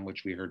travel time,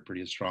 which we heard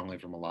pretty strongly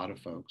from a lot of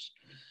folks,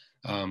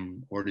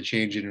 or to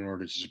change it in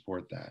order to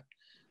support that.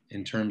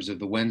 In terms of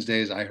the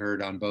Wednesdays, I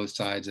heard on both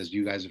sides, as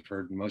you guys have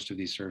heard in most of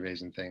these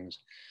surveys and things,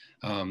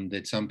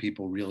 that some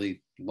people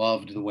really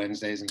loved the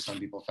Wednesdays and some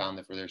people found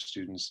that for their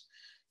students,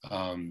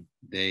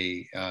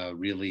 they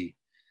really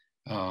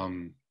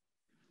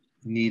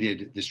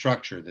needed the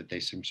structure, that they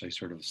simply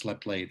sort of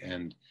slept late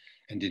and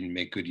didn't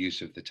make good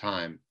use of the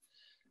time.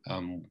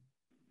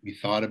 We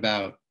thought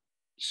about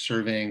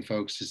surveying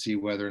folks to see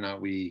whether or not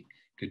we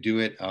could do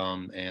it.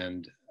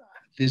 And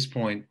at this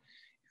point,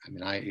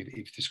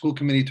 if the school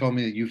committee told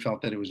me that you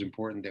felt that it was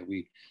important that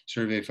we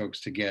survey folks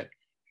to get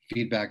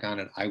feedback on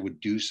it, I would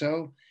do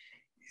so.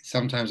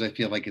 Sometimes I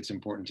feel like it's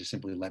important to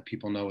simply let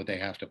people know what they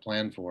have to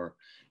plan for,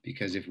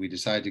 because if we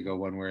decide to go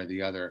one way or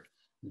the other,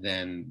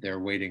 then they're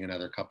waiting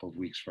another couple of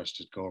weeks for us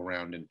to go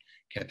around and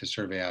get the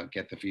survey out,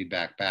 get the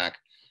feedback back,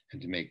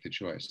 and to make the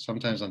choice.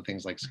 Sometimes on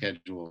things like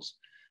schedules,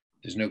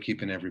 there's no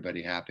keeping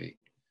everybody happy.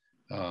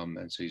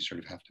 And so you sort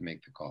of have to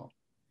make the call.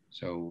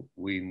 So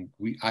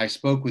I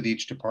spoke with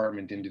each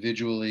department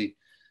individually,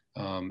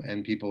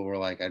 and people were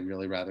like, I'd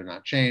really rather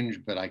not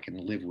change, but I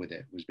can live with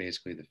it, was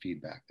basically the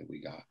feedback that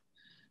we got.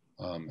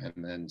 And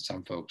then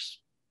some folks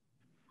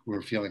who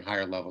were feeling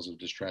higher levels of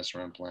distress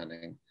around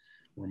planning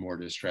were more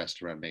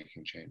distressed around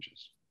making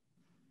changes.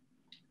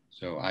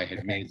 So I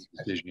had made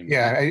the decision.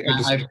 Yeah,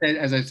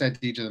 as I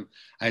said to each of them,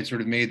 I had sort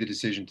of made the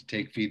decision to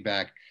take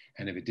feedback.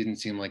 And if it didn't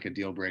seem like a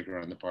deal breaker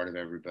on the part of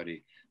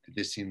everybody, that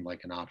this seemed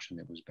like an option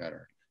that was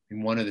better.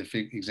 And one of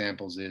the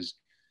examples is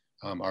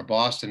our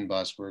Boston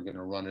bus. We're going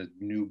to run a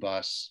new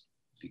bus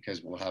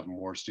because we'll have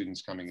more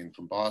students coming in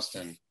from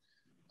Boston.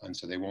 And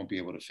so they won't be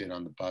able to fit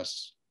on the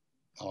bus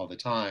all the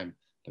time,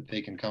 but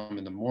they can come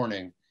in the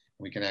morning.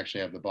 We can actually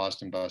have the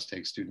Boston bus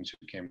take students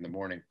who came in the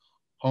morning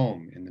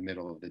home in the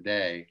middle of the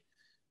day,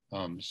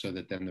 so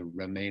that then the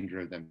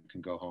remainder of them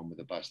can go home with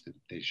a bus that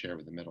they share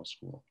with the middle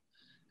school.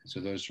 And so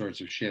those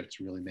sorts of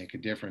shifts really make a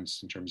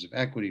difference in terms of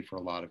equity for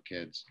a lot of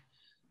kids.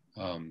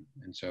 And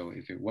so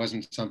if it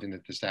wasn't something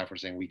that the staff were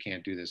saying, we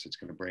can't do this, it's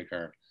going to break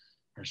our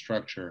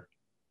structure,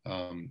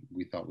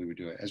 we thought we would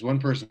do it. As one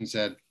person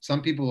said,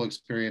 some people will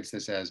experience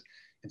this as,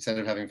 instead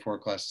of having 4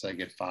 classes, I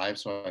get 5,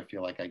 so I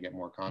feel like I get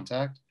more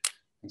contact.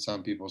 And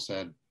some people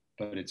said,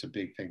 but it's a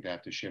big thing to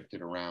have to shift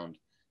it around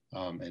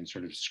and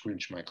sort of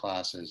scrunch my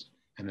classes.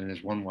 And then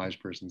as one wise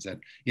person said,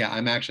 yeah,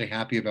 I'm actually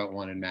happy about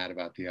one and mad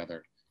about the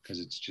other,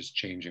 because it's just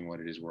changing what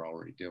it is we're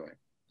already doing.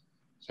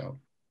 So.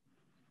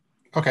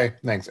 Okay,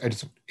 thanks. I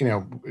just,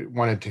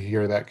 wanted to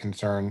hear that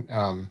concern.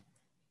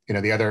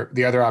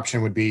 The other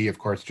option would be, of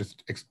course,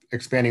 just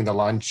expanding the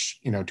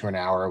lunch, to an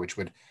hour, which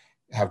would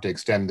have to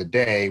extend the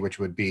day, which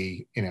would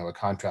be, a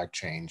contract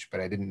change. But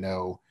I didn't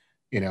know,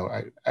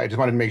 I just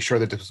wanted to make sure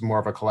that this was more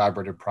of a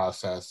collaborative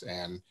process,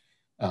 and,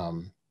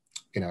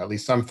 at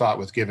least some thought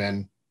was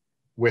given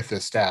with the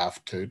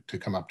staff to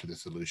come up to the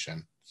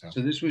solution.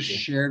 So this was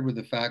shared with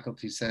the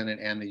faculty senate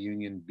and the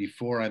union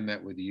before I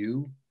met with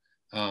you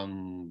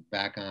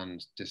back on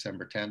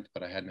December 10th,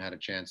 but I hadn't had a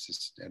chance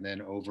to, and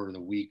then over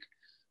the week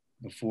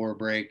before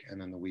break and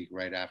then the week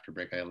right after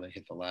break, I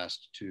hit the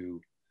last 2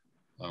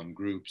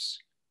 groups.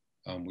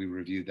 We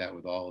reviewed that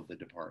with all of the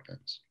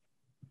departments.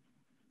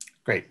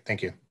 Great,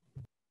 thank you.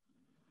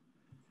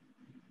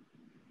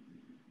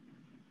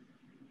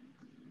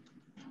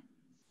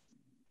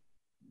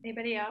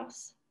 Anybody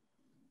else?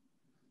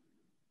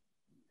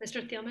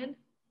 Mr. Thielman,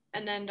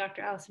 and then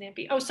Dr. Allison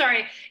Ampe. Oh,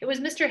 sorry, it was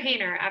Mr.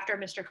 Hayner after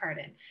Mr.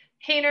 Cardin.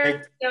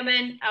 Hayner,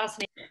 Thielman,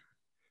 Allison Ampe.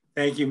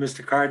 Thank you.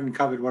 Mr. Cardin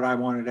covered what I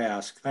wanted to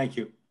ask. Thank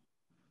you.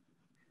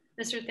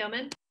 Mr.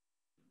 Thielman?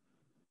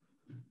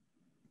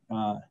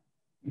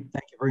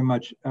 Thank you very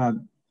much.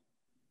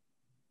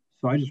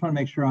 So I just want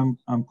to make sure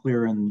I'm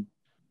clear and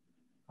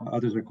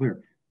others are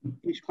clear.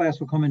 Each class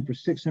will come in for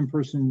 6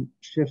 in-person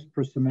shifts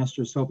per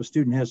semester. So if a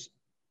student has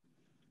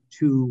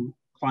 2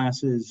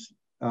 classes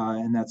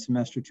in that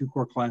semester, 2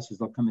 core classes,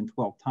 they'll come in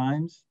 12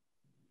 times.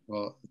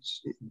 Well,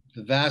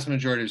 the vast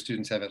majority of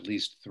students have at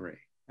least 3.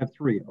 Have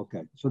 3,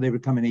 okay. So they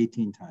would come in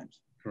 18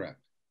 times. Correct.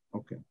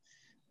 Okay.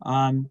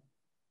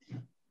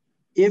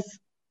 If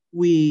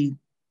we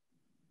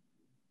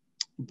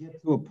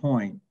get to a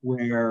point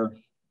where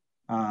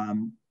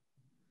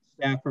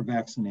staff are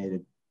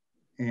vaccinated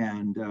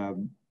and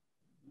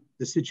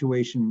the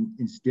situation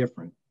is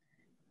different,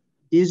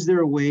 is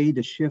there a way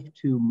to shift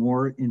to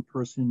more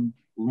in-person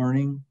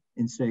learning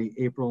in, say,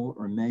 April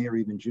or May or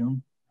even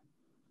June?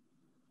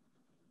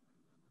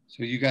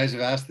 So you guys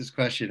have asked this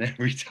question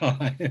every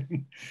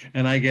time,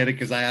 and I get it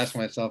because I ask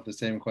myself the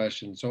same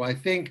question. So I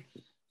think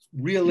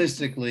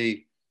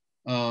realistically,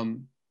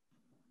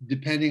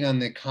 depending on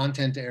the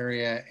content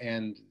area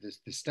and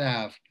the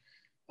staff,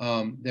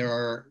 there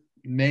are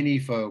many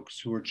folks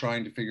who are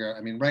trying to figure out,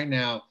 I mean, right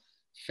now,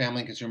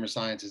 Family and Consumer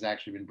Science has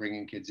actually been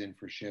bringing kids in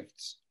for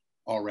shifts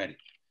already.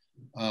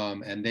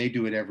 And they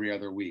do it every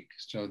other week.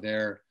 So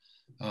they're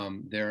a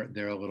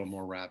little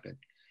more rapid.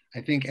 I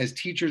think as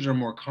teachers are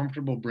more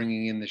comfortable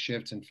bringing in the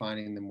shifts and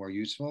finding them more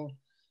useful,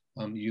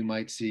 you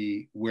might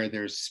see where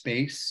there's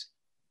space,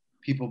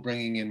 people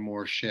bringing in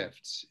more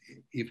shifts.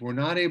 If we're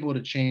not able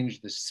to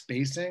change the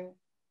spacing,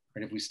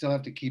 right, if we still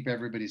have to keep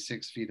everybody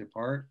 6 feet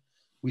apart,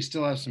 we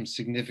still have some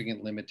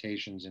significant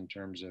limitations in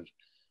terms of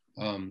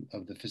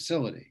the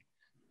facility.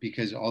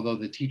 Because although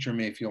the teacher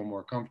may feel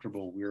more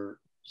comfortable, we're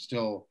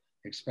still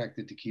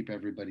expected to keep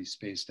everybody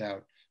spaced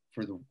out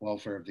for the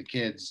welfare of the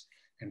kids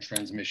and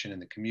transmission in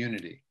the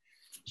community.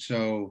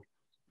 So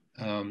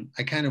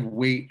I kind of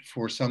wait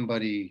for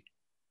somebody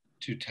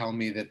to tell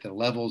me that the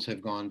levels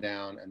have gone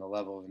down and the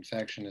level of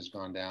infection has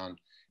gone down,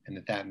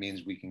 and that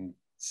means we can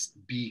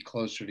be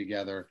closer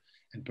together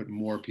and put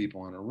more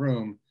people in a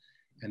room.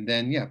 And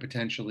then, yeah,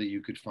 potentially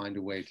you could find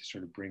a way to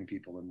sort of bring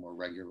people in more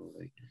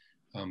regularly.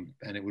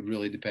 And it would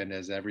really depend,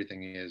 as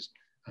everything is,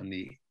 on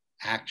the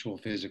actual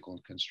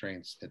physical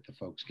constraints that the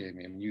folks gave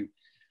me. I mean,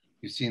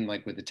 you've seen,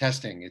 like with the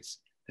testing, it's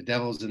the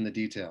devil's in the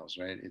details,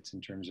 right? It's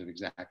in terms of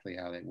exactly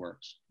how that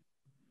works.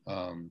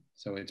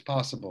 So it's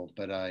possible,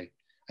 but I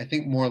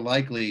think more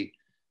likely,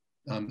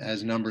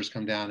 as numbers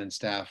come down and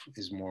staff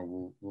is more,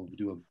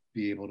 we'll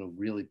be able to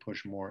really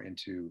push more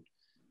into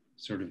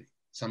sort of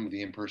some of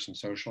the in-person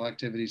social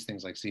activities,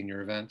 things like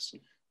senior events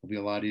will be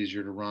a lot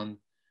easier to run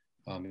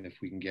if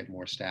we can get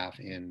more staff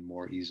in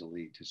more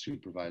easily to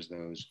supervise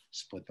those,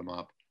 split them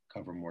up,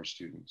 cover more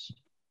students.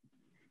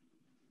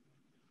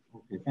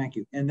 Okay, thank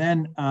you. And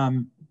then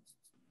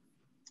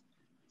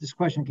this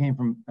question came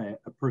from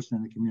a person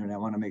in the community. I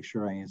want to make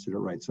sure I answered it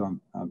right, so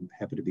I'm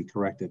happy to be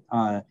corrected.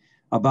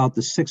 About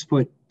the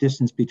 6-foot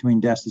distance between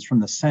desks, is from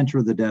the center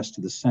of the desk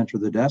to the center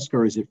of the desk,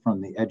 or is it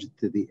from the edge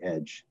to the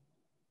edge?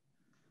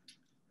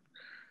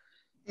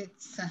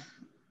 It's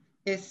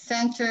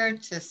center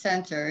to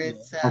center.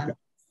 It's okay.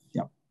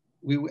 Yeah.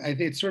 I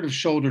think it's sort of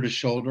shoulder to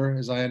shoulder,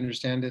 as I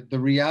understand it. The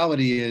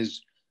reality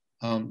is,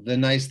 the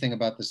nice thing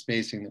about the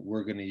spacing that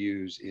we're going to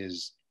use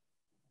is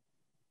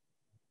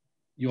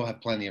you'll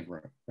have plenty of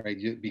room, right?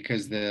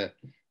 Because the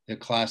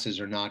classes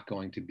are not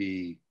going to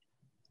be,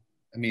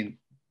 I mean,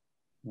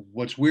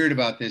 what's weird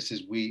about this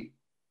is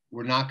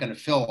we're not going to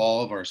fill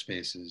all of our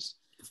spaces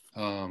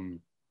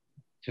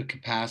to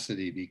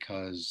capacity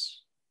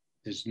because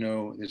there's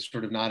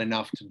sort of not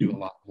enough to do a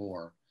lot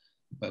more.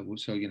 But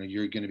so, you know,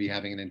 you're going to be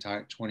having an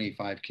entire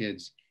 25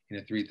 kids in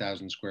a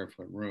 3,000 square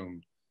foot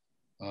room.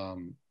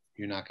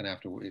 You're not going to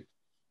have to, it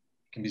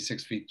can be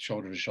 6 feet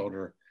shoulder to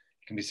shoulder.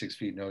 It can be 6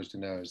 feet nose to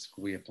nose.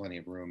 We have plenty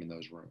of room in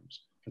those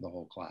rooms for the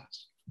whole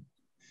class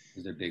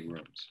because they're big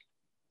rooms.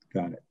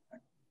 Got it.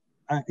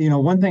 You know,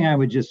 one thing I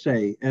would just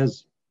say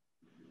is,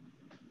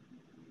 I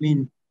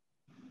mean,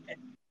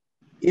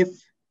 if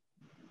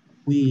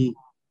we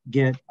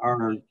get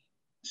our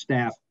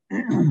staff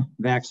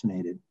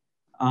vaccinated,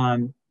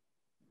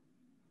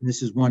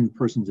 this is one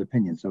person's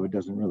opinion, so it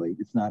doesn't really,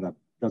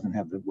 doesn't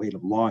have the weight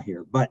of law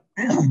here, but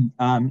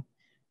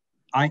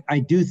I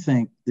do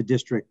think the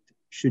district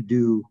should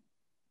do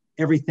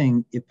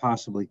everything it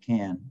possibly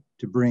can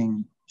to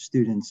bring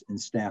students and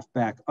staff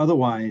back.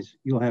 Otherwise,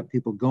 you'll have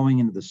people going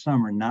into the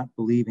summer not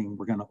believing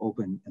we're going to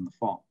open in the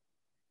fall.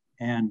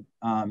 And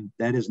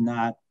that is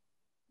not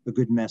a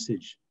good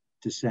message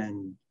to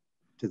send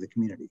to the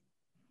community.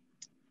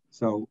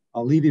 So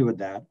I'll leave you with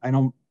that.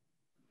 I'm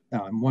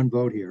one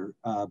vote here,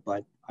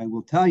 but I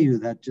will tell you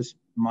that just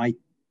my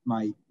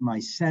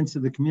sense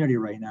of the community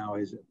right now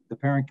is the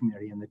parent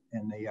community and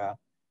the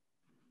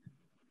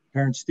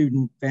parent,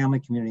 student,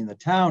 family community in the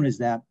town is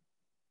that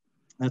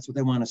that's what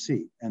they want to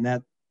see. And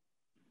that,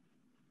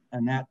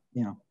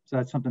 you know, so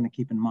that's something to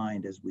keep in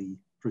mind as we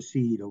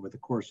proceed over the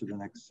course of the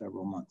next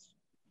several months.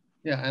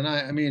 Yeah, and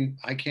I mean,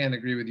 I can't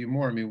agree with you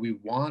more. I mean, we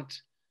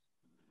want,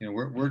 you know,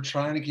 we're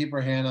trying to keep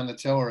our hand on the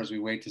tiller as we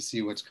wait to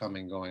see what's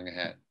coming going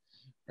ahead,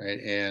 right?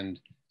 And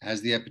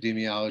as the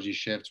epidemiology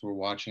shifts, we're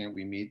watching it.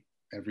 We meet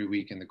every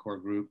week in the core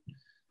group,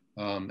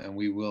 and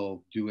we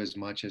will do as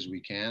much as we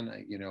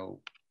can. You know,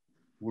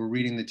 we're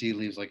reading the tea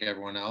leaves like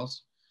everyone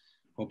else,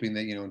 hoping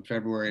that, you know, in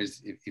February,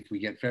 if we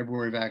get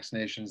February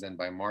vaccinations, then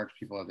by March,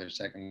 people have their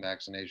second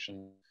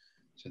vaccination.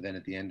 So then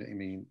at the end, I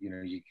mean, you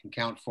know, you can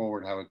count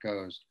forward how it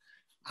goes.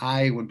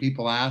 When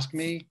people ask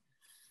me,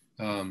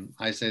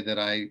 I say that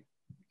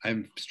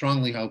I'm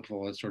strongly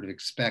hopeful and sort of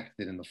expect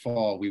that in the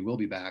fall we will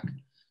be back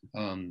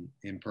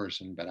in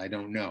person, but I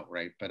don't know,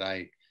 right? But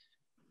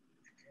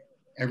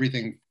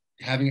everything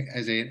having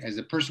as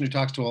a person who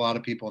talks to a lot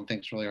of people and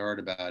thinks really hard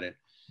about it,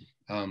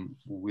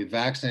 with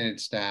vaccinated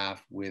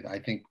staff, with I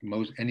think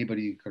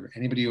anybody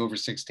over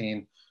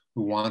 16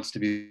 who wants to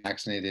be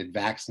vaccinated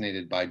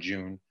by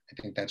June.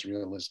 I think that's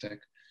realistic.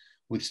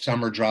 With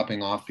summer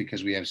dropping off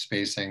because we have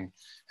spacing,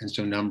 and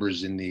so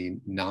numbers in the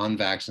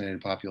non-vaccinated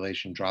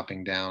population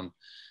dropping down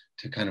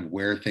to kind of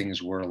where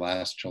things were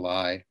last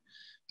July,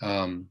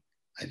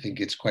 I think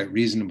it's quite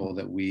reasonable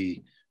that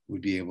we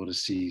would be able to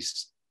see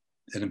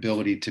an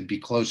ability to be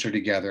closer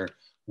together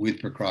with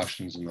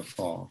precautions in the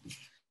fall.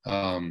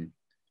 And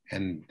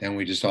then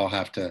we just all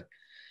have to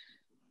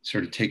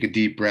sort of take a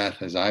deep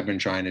breath, as I've been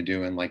trying to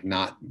do, and like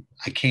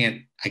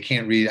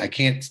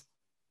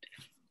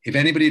if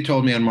anybody had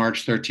told me on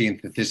March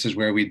 13th that this is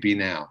where we'd be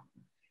now,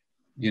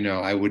 you know,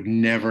 I would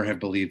never have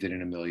believed it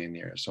in a million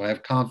years. So I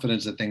have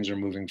confidence that things are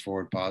moving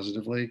forward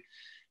positively.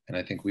 And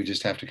I think we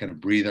just have to kind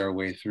of breathe our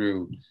way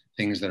through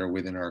things that are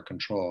within our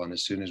control. And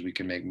as soon as we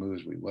can make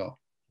moves, we will.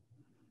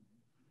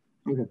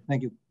 Okay,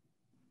 thank you.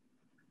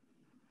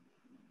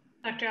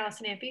 Dr.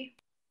 Allison Ampe.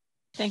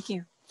 Thank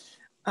you.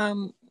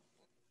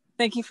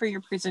 Thank you for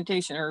your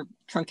presentation, or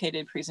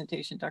truncated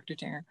presentation, Dr.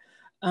 Tanger.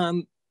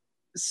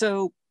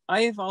 So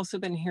I have also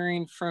been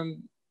hearing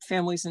from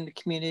families in the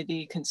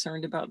community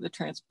concerned about the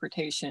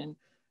transportation,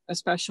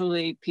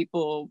 especially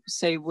people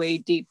say way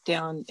deep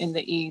down in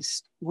the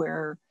East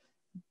where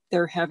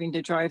they're having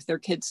to drive their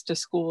kids to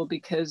school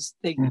because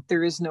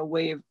there is no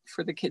way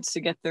for the kids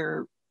to get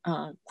there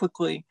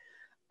quickly.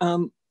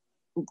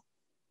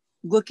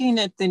 Looking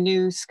at the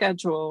new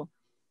schedule,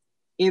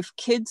 if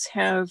kids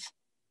have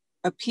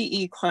a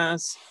PE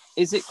class,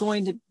 is it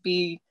going to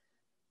be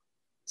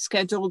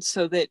scheduled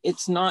so that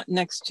it's not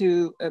next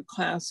to a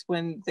class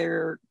when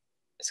they're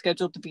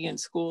scheduled to be in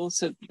school,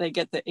 so they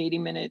get the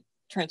 80-minute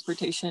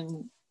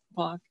transportation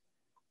block?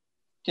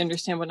 Do you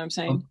understand what I'm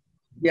saying?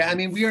 Yeah, I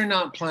mean, we are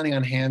not planning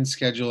on hand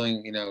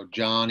scheduling, you know,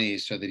 Johnny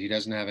so that he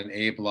doesn't have an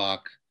A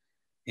block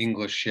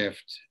English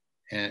shift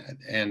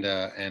and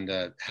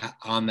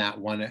on that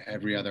one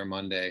every other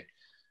Monday,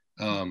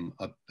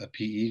 a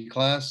PE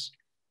class.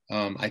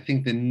 I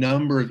think the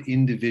number of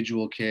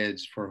individual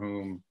kids for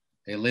whom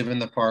they live in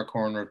the far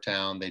corner of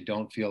town, they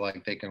don't feel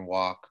like they can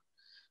walk.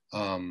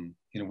 You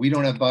know, we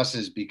don't have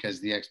buses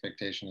because the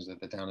expectation is that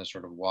the town is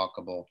sort of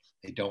walkable.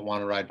 They don't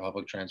want to ride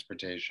public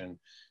transportation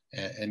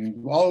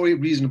and all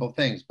reasonable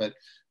things. But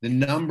the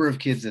number of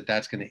kids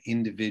that's going to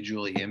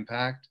individually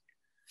impact,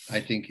 I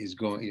think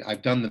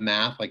I've done the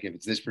math, like if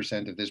it's this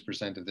percent of this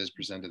percent of this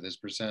percent of this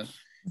percent,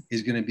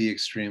 is going to be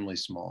extremely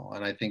small.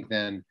 And I think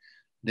then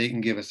they can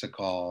give us a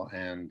call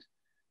and,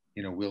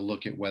 you know, we'll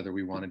look at whether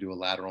we want to do a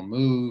lateral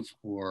move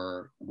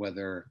or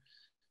whether,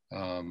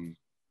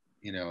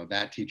 you know,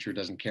 that teacher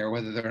doesn't care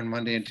whether they're on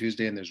Monday and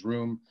Tuesday and there's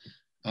room,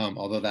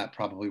 although that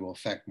probably will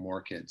affect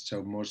more kids.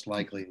 So most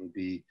likely it would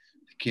be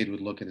the kid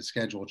would look at a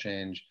schedule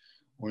change,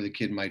 or the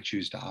kid might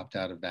choose to opt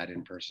out of that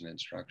in-person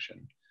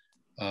instruction.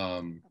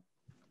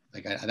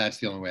 That's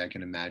the only way I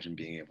can imagine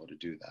being able to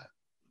do that.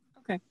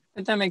 Okay,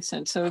 but that makes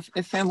sense. So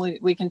if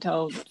we can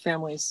tell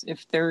families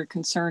if they're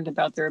concerned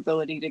about their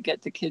ability to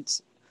get the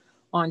kids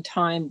on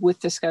time with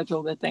the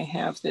schedule that they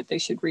have, that they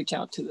should reach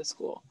out to the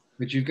school.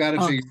 But you've got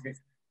to figure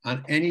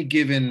on any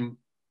given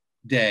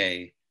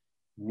day,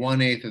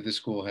 1/8 of the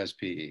school has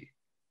PE,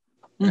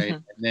 right?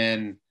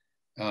 And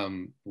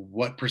then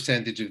what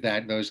percentage of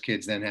those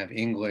kids then have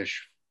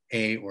English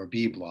A or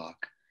B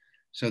block,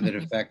 so that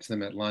affects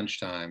them at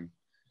lunchtime.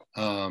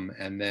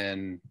 And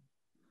then,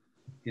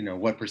 you know,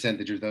 what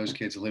percentage of those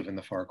kids live in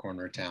the far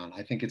corner of town?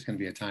 I think it's going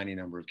to be a tiny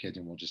number of kids,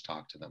 and we'll just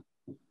talk to them.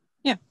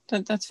 Yeah,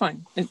 that's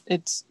fine.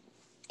 It's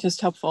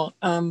just helpful.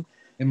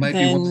 It might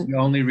be one of the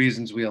only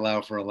reasons we allow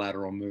for a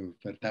lateral move,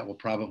 but that will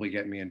probably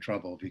get me in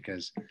trouble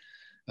because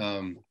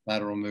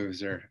lateral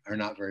moves are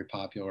not very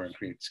popular and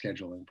create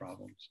scheduling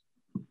problems.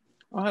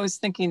 Well, I was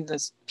thinking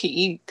this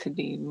PE could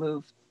be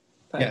moved.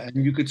 But yeah,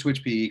 and you could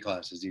switch PE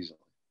classes easily.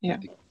 Yeah,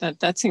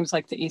 that seems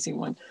like the easy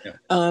one. Yeah.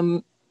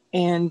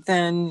 And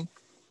then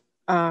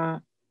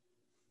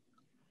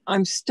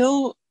I'm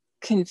still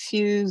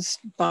confused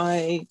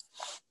by,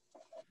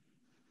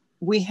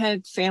 we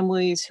had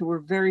families who were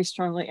very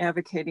strongly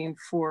advocating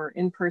for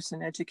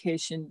in-person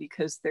education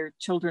because their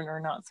children are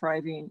not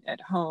thriving at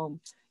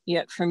home.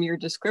 Yet from your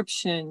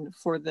description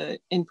for the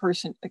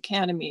in-person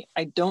academy,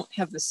 I don't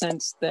have the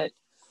sense that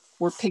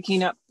we're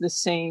picking up the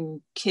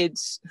same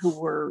kids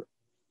who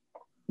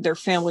their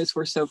families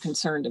were so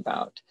concerned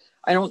about.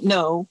 I don't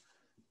know,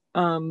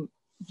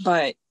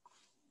 but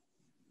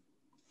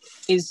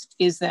is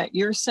that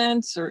your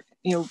sense, or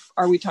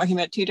are we talking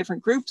about two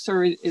different groups,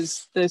 or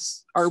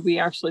are we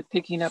actually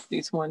picking up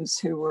these ones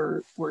who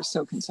were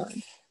so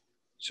concerned?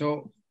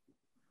 So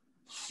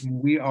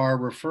we are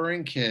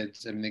referring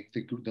kids, and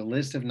the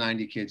list of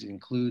 90 kids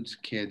includes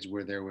kids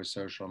where there was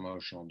social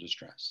emotional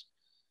distress.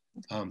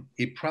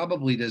 It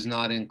probably does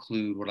not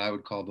include what I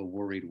would call the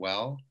worried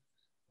well.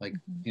 Like,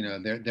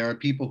 there are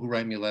people who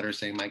write me letters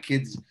saying, my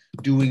kid's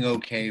doing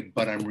okay,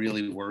 but I'm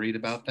really worried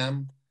about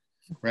them,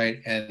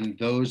 right? And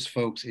those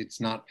folks, it's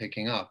not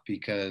picking up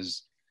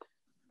because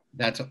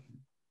that's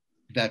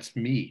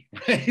me,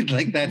 right?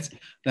 Like that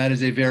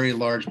is a very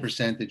large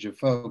percentage of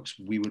folks.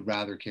 We would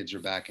rather kids are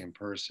back in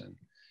person.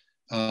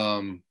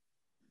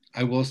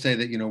 I will say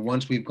that,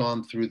 once we've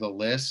gone through the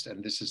list,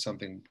 and this is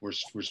something we're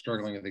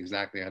struggling with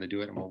exactly how to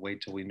do it, and we'll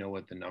wait till we know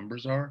what the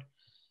numbers are.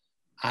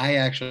 I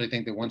actually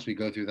think that once we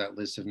go through that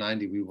list of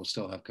 90, we will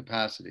still have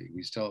capacity.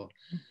 We still,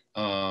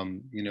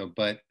 and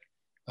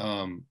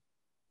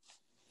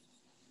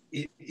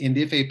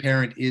if a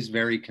parent is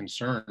very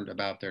concerned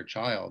about their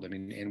child,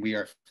 and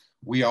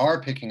we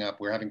are picking up,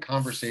 we're having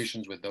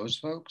conversations with those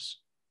folks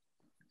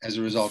as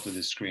a result of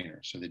this screener.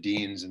 So the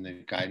deans and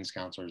the guidance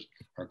counselors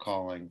are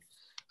calling,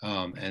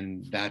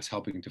 and that's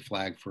helping to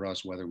flag for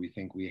us whether we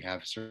think we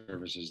have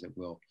services that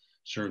will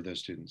serve those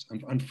students.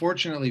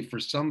 Unfortunately,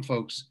 for some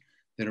folks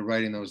that are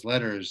writing those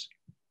letters,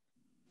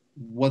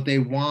 what they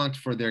want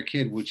for their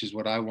kid, which is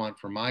what I want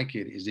for my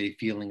kid, is a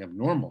feeling of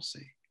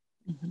normalcy,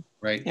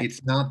 right? Yep.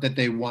 It's not that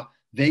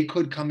they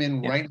could come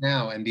in right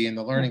now and be in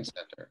the learning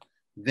center.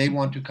 They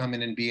want to come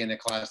in and be in a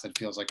class that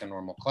feels like a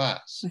normal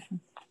class,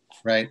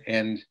 right?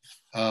 And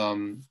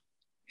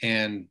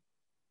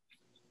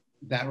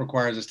that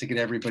requires us to get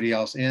everybody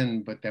else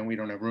in, but then we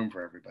don't have room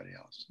for everybody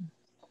else.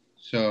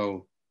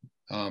 So,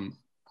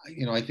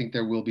 I think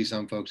there will be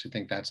some folks who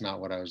think that's not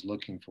what I was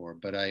looking for,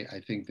 but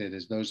I think that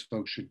as those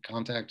folks should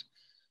contact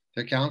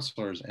their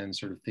counselors and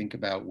sort of think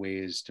about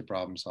ways to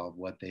problem solve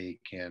what they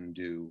can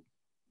do.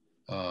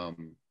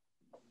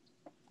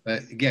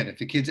 But again, if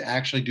the kid's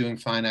actually doing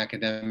fine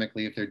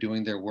academically, if they're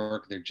doing their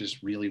work, they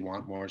just really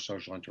want more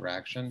social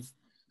interaction,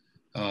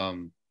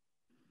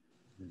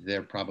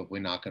 they're probably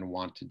not going to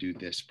want to do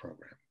this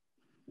program.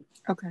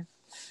 Okay.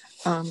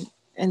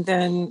 And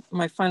then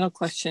my final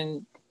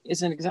question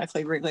isn't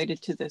exactly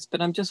related to this,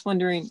 but I'm just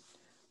wondering,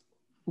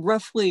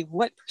 roughly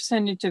what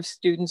percentage of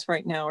students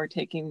right now are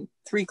taking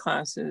 3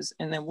 classes,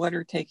 and then what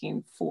are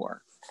taking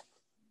 4?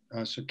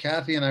 So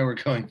Kathy and I were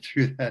going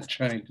through that,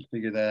 trying to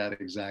figure that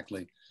out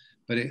exactly.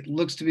 But it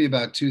looks to be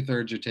about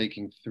 2/3 are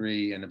taking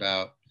 3, and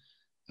about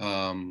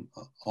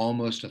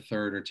almost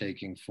 1/3 are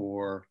taking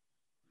 4,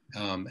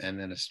 and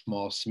then a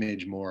small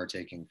smidge more are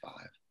taking 5.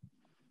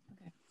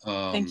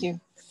 Okay. Thank you.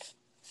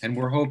 And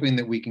we're hoping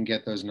that we can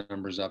get those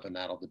numbers up, and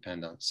that'll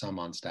depend on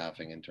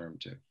staffing in term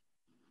 2.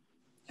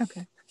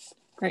 Okay,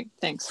 great,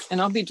 thanks.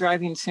 And I'll be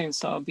driving soon,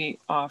 so I'll be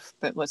off,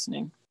 but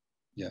listening.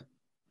 Yeah,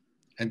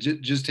 and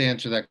just to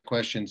answer that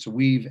question, so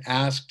we've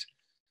asked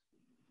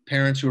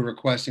parents who are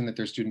requesting that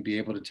their student be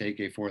able to take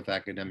a 4th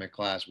academic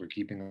class. We're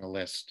keeping a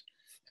list,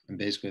 and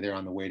basically they're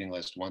on the waiting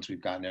list once we've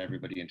gotten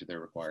everybody into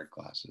their required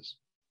classes.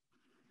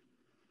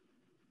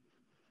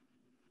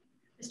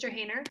 Mr.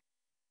 Hayner?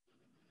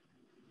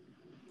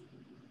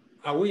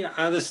 Are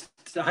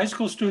the high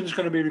school students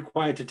going to be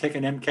required to take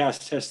an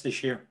MCAS test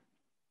this year?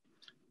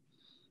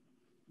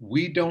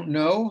 We don't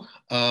know.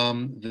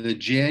 The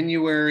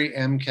January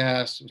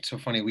MCAS, it's so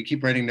funny, we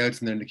keep writing notes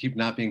and then they keep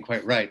not being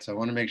quite right. So I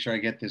want to make sure I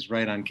get this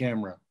right on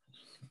camera.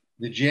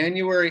 The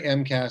January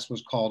MCAS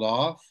was called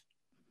off.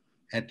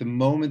 At the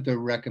moment, the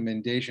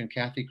recommendation,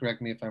 Kathy,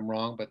 correct me if I'm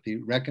wrong, but the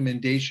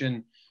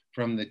recommendation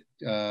from the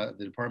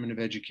Department of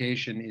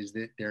Education is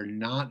that there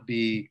not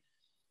be,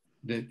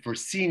 that for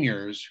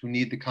seniors who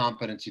need the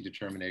competency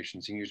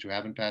determination, seniors who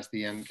haven't passed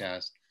the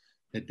MCAS,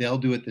 that they'll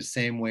do it the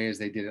same way as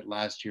they did it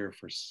last year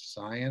for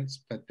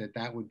science, but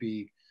that would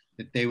be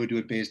that they would do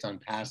it based on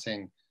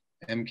passing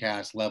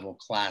MCAS level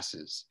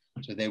classes.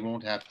 So they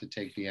won't have to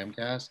take the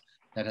MCAS.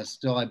 That has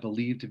still, I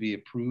believe, to be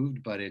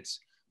approved, but it's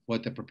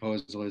what the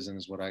proposal is and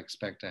is what I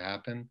expect to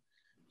happen.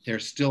 They're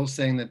still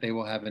saying that they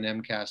will have an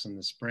MCAS in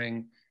the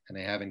spring, and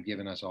they haven't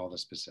given us all the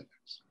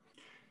specifics.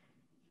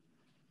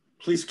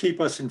 Please keep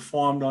us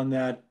informed on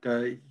that,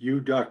 you,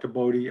 Dr.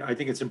 Bodie. I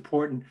think it's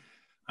important.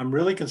 I'm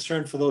really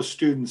concerned for those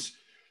students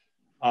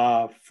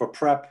for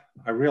prep.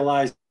 I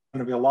realize there's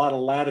going to be a lot of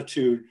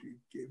latitude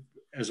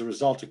as a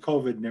result of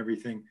COVID and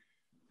everything,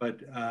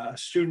 but a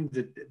student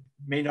that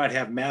may not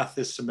have math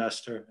this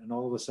semester and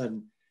all of a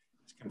sudden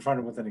is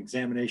confronted with an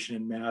examination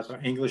in math or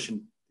English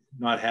and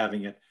not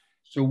having it.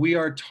 So we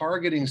are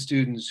targeting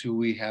students who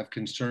we have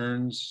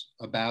concerns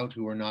about,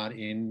 who are not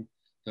in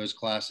those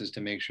classes,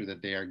 to make sure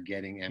that they are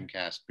getting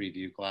MCAS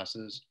preview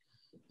classes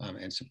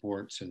and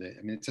support. So that,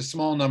 I mean, it's a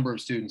small number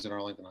of students at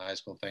Arlington High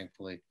School,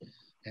 thankfully.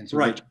 And so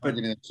we're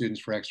targeting the students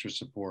for extra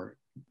support.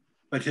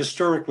 But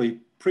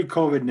historically,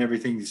 pre-COVID and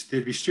everything,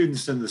 there'd be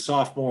students in the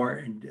sophomore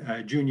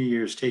and junior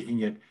years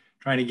taking it,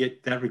 trying to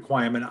get that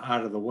requirement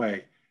out of the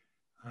way.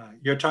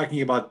 You're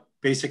talking about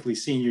basically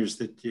seniors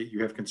that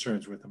you have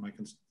concerns with. Am I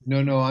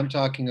No, I'm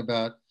talking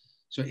about,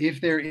 so if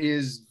there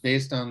is,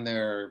 based on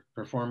their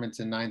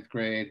performance in 9th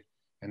grade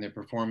and their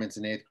performance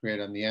in 8th grade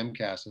on the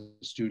MCAS,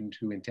 a student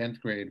who in 10th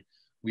grade,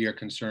 we are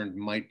concerned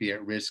might be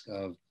at risk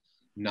of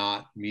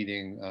not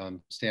meeting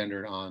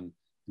standard on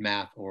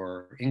math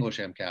or English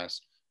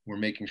MCAS, we're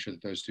making sure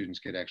that those students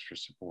get extra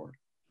support.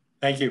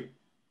 Thank you.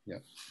 Yeah.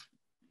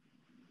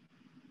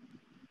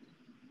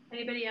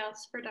 Anybody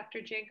else for Dr.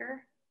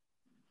 Jager?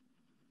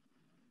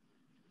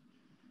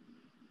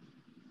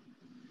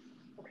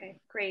 Okay,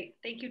 great.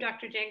 Thank you,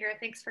 Dr. Jager.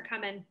 Thanks for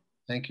coming.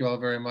 Thank you all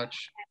very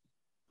much.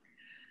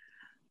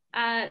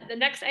 The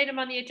next item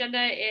on the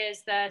agenda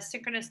is the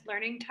synchronous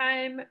learning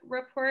time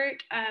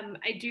report. I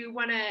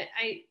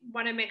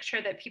want to make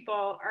sure that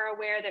people are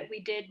aware that we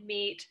did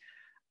meet,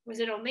 was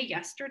it only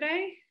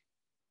yesterday?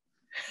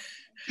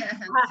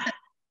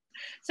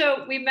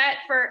 So we met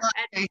for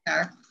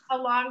a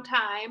long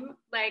time,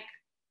 like,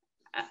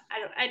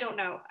 I don't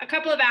know, a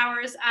couple of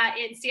hours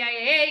in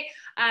CIAA,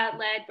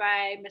 led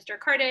by Mr.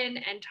 Cardin,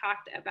 and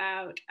talked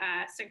about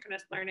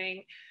synchronous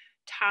learning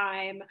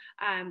time.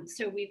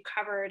 So we've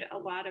covered a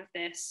lot of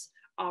this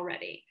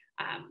already.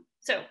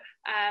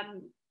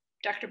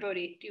 Dr.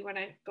 Bodie, do you want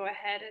to go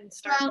ahead and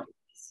start? Well,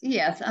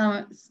 yes.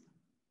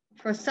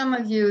 For some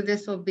of you,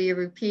 this will be a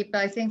repeat,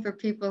 but I think for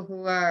people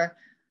who are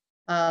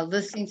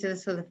listening to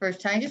this for the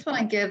first time, I just want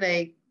to give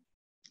a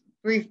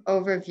brief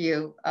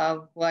overview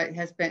of what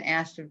has been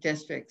asked of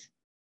districts.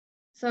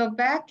 So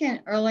back in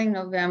early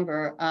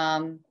November,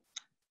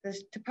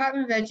 the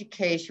Department of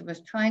Education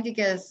was trying to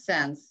get a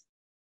sense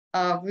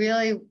of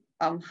really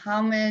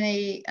how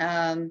many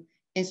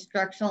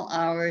instructional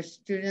hours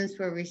students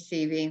were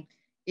receiving,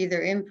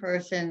 either in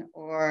person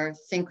or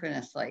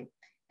synchronously.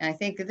 And I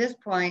think at this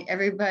point,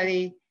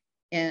 everybody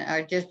in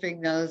our district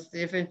knows the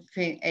difference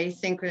between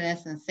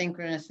asynchronous and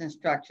synchronous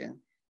instruction.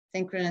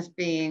 Synchronous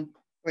being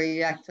where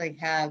you actually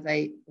have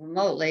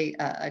remotely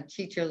a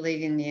teacher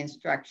leading the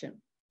instruction.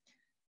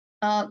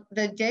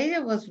 The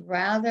data was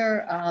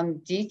rather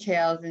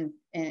detailed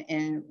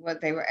in what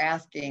they were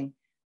asking.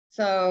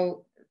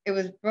 So it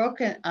was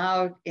broken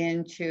out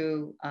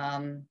into,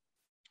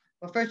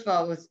 well, first of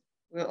all,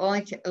 we're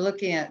only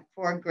looking at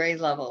 4 grade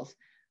levels,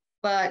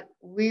 but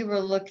we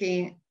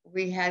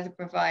had to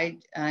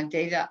provide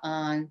data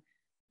on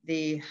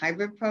the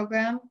hybrid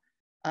program,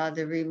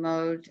 the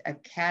remote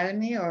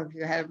academy, or if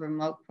you had a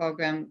remote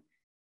program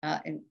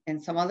in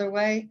some other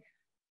way.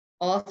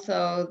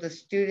 Also, the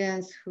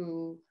students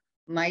who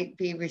might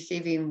be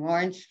receiving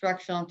more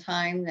instructional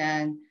time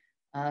than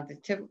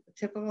the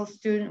typical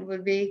student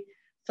would be.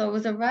 So it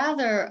was a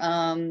rather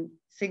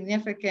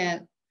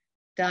significant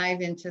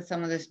dive into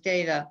some of this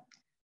data.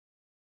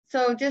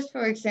 So just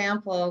for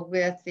example,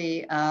 with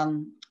the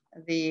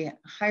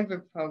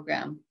hybrid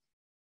program,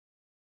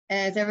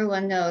 as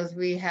everyone knows,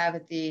 we have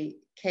at the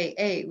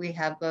K-8, we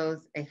have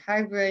both a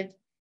hybrid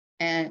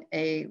and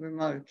a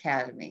remote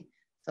academy.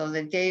 So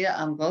the data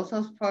on both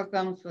those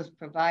programs was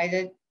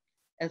provided,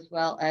 as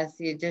well as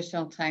the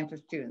additional time for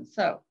students.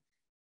 So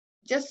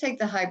just take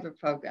the hybrid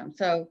program.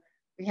 So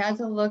we had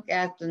to look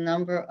at the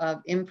number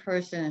of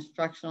in-person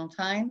instructional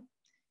time,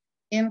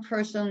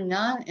 in-person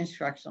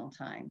non-instructional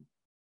time,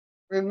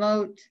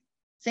 remote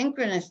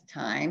synchronous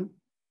time,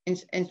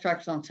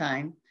 instructional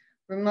time,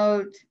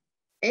 remote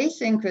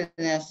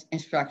asynchronous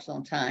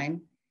instructional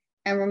time,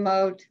 and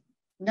remote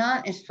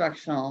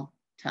non-instructional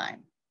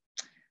time.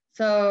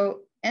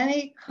 So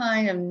any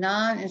kind of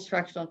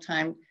non-instructional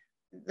time,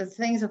 the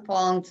things that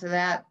fall into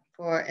that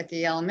for at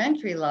the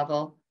elementary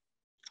level,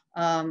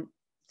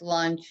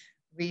 lunch,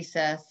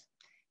 recess.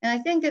 And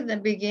I think at the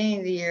beginning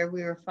of the year,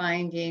 we were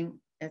finding,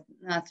 it's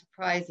not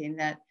surprising,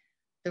 that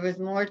there was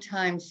more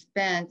time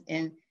spent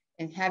in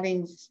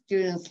having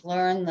students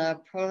learn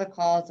the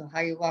protocols of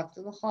how you walk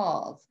through the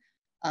halls,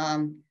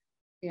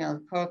 you know,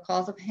 the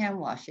protocols of hand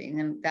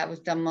washing, and that was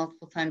done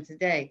multiple times a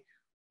day.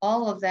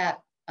 All of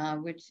that,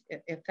 which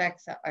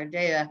affects our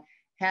data,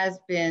 has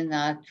been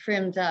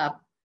trimmed up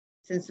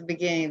since the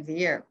beginning of the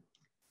year.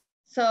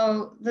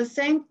 So the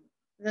same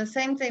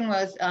thing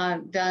was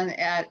done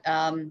at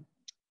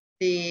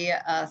the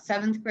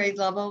 7th grade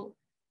level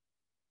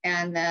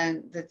and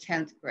then the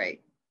 10th grade.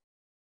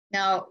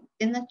 Now,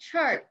 in the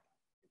chart,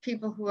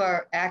 people who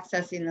are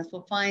accessing this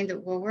will find that,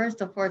 well, where's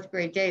the 4th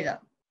grade data?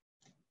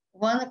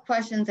 One of the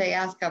questions they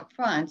ask up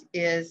front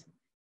is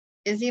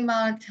the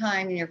amount of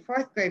time in your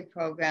 4th grade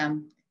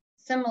program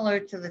similar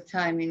to the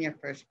time in your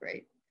 1st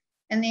grade?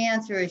 And the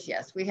answer is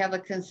yes. We have a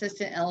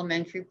consistent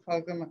elementary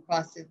program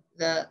across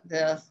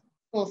the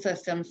school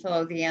system,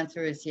 so the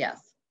answer is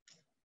yes.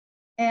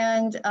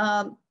 And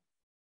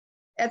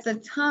at the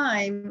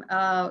time,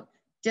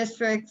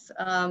 districts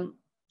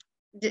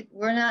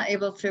were not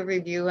able to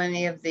review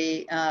any of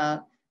the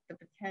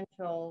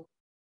potential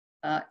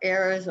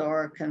errors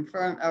or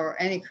confirm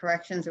or any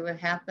corrections that would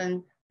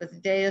happen with the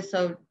data.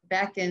 So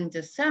back in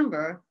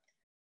December,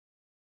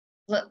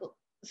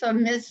 so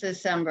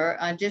mid-December,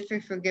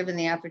 districts were given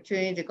the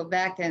opportunity to go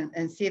back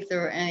and see if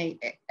there were any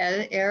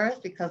edit errors,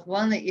 because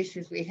one of the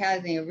issues we had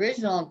in the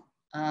original,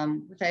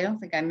 which I don't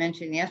think I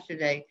mentioned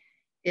yesterday,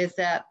 is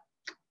that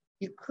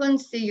you couldn't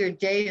see your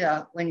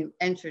data when you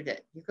entered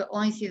it. You could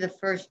only see the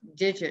first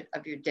digit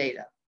of your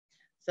data.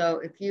 So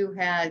if you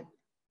had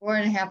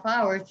 4.5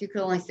 hours, you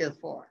could only see the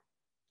 4.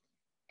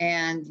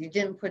 And you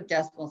didn't put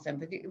decimals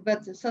in,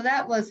 but so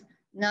that was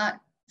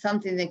not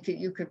something that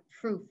you could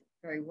prove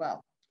very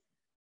well.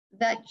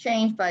 That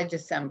changed by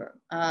December.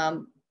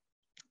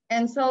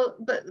 And so,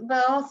 but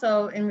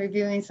also in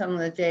reviewing some of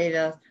the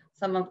data,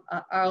 some of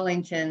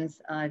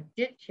Arlington's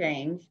did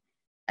change,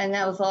 and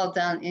that was all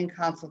done in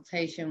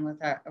consultation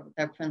with our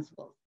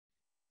principals.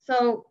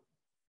 So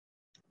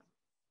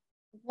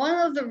one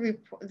of the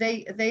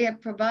they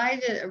have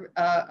provided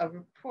a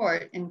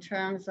report in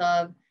terms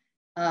of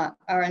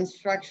our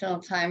instructional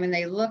time, and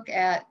they look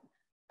at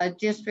a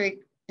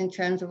district in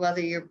terms of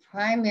whether your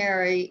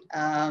primary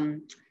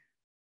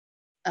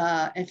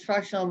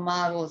instructional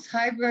model is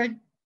hybrid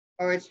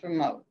or it's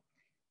remote.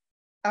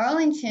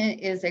 Arlington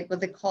is what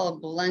they call a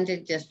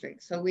blended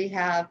district. So we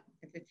have,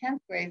 at the 10th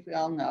grade, we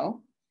all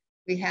know,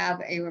 we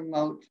have a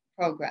remote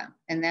program,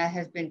 and that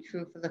has been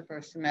true for the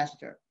first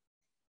semester.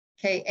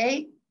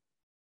 K-8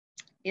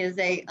 is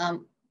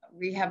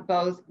we have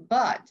both,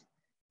 but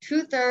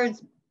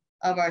 2/3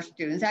 of our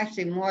students,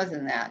 actually more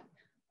than that,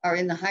 are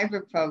in the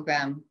hybrid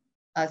program.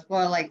 It's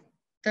more like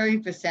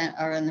 30%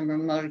 are in the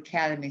remote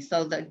academy.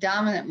 So the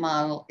dominant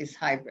model is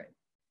hybrid.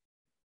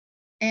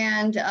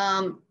 And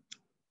I'm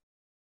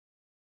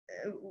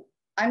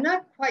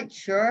not quite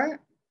sure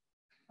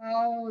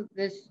how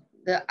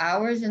the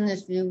hours in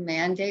this new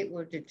mandate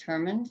were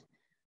determined,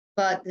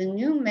 but the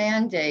new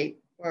mandate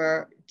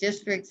for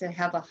districts that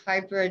have a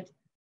hybrid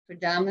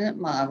predominant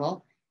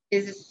model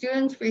is that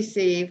students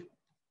receive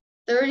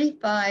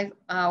 35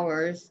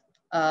 hours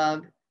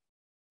of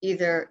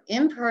either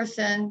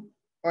in-person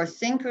or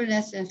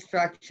synchronous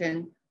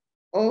instruction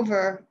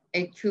over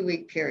a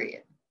 2-week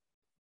period.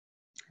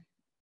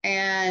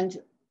 And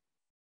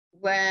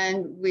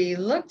when we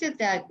looked at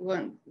that,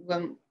 when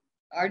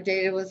our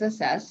data was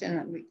assessed,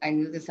 and I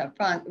knew this up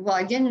front, well,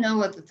 I didn't know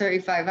what the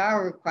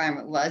 35-hour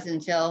requirement was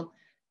until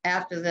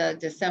after the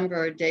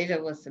December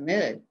data was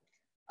submitted.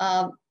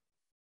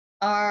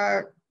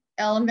 Our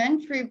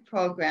elementary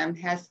program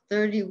has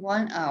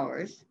 31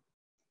 hours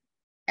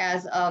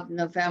as of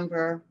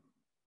November,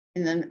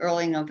 in the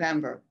early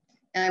November.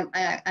 And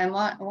I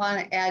want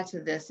to add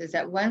to this is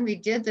that when we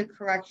did the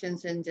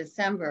corrections in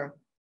December,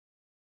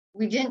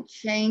 we didn't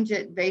change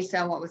it based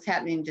on what was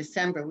happening in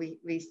December.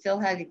 We still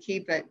had to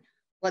keep it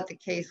what the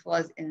case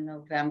was in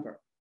November.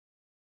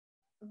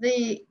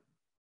 The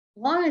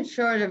long and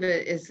short of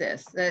it is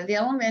this, the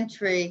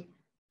elementary,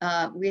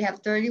 we have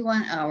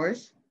 31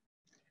 hours.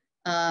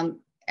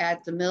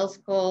 At the middle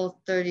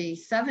school,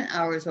 37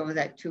 hours over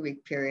that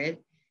 2-week period.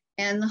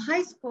 And the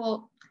high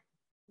school,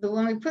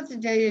 when we put the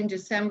data in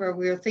December,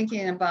 we were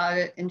thinking about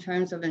it in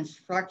terms of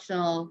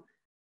instructional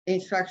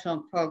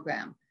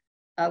program.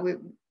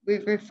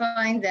 We've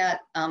refined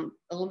that a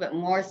little bit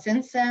more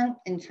since then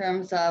in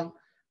terms of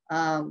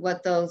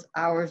what those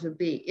hours would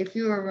be. If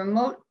you're a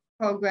remote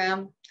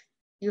program,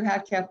 you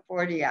have to have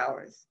 40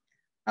 hours.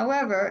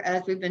 However,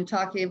 as we've been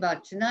talking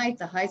about tonight,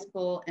 the high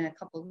school in a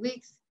couple of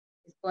weeks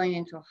is going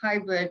into a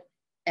hybrid,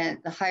 and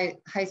the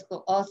high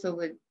school also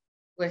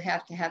would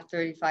have to have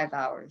 35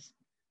 hours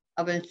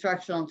of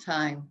instructional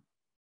time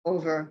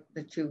over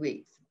the 2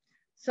 weeks.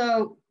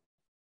 So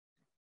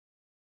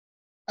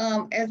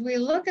as we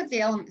look at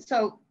the elements,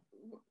 so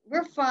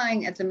we're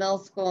fine at the middle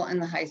school and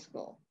the high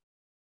school.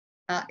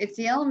 It's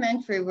the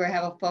elementary we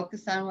have a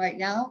focus on right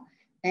now,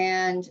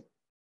 and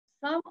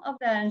some of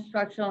that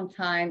instructional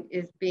time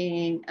is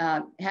being,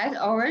 has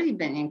already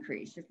been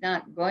increased. It's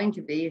not going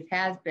to be, it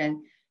has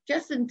been,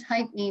 just in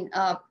tightening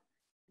up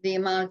the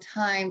amount of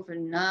time for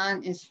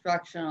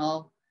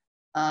non-instructional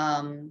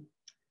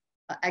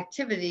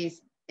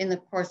activities in the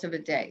course of a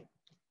day.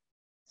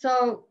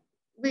 So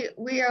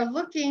we are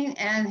looking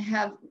and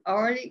have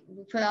already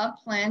put out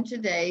a plan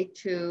today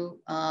to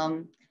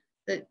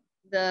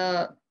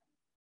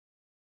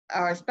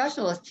our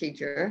specialist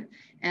teacher,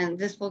 and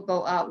this will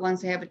go out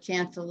once they have a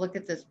chance to look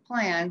at this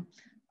plan.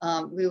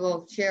 We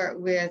will share it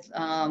with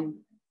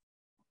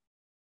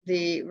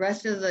the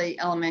rest of the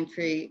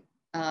elementary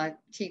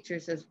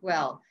teachers as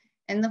well.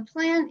 And the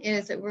plan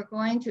is that we're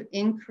going to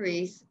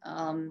increase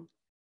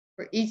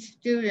for each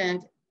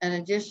student an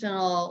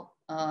additional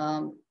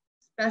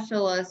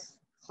specialist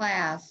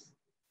class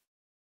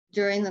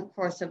during the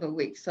course of a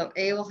week. So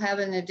A will have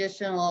an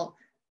additional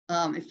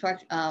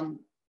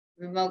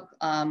remote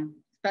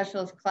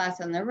specialist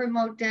class on their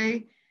remote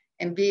day,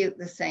 and B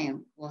the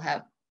same, will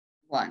have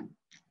one.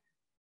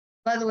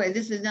 By the way,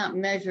 this is not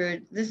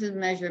measured, this is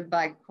measured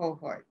by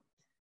cohort.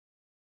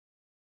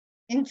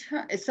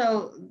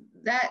 So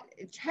that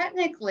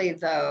technically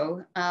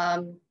though,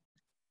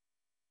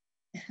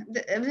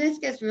 this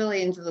gets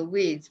really into the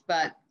weeds,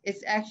 but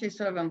it's actually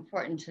sort of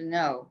important to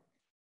know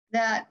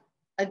that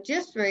a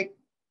district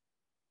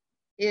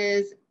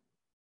is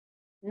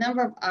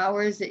number of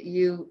hours that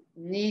you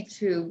need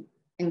to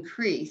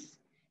increase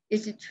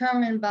is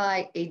determined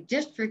by a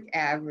district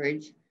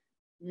average,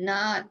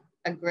 not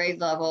a grade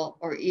level,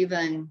 or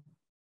even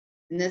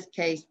in this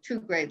case,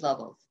 2 grade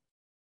levels.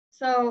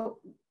 So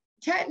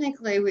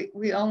technically,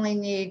 we only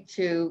need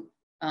to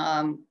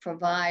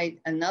provide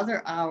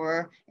another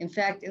hour. In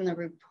fact, in the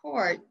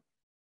report,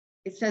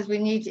 it says we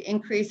need to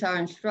increase our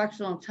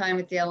instructional time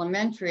at the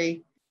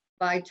elementary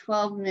by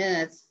 12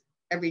 minutes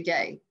every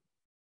day.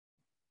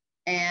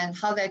 And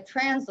how that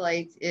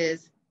translates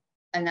is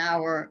an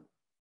hour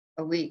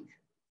a week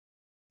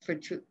for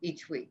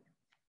each week.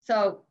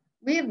 So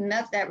we have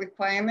met that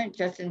requirement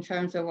just in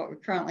terms of what we're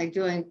currently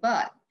doing.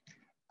 But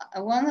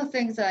one of the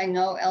things that I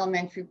know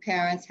elementary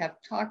parents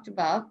have talked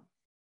about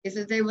is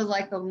that they would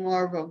like a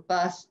more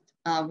robust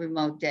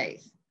remote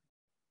days.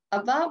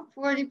 About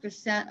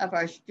 40% of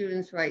our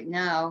students right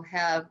now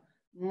have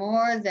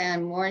more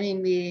than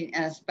morning meeting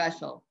and a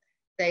special.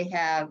 They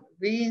have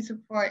reading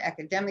support,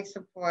 academic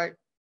support,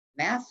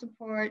 math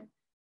support,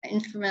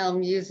 instrumental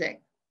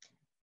music.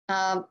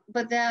 But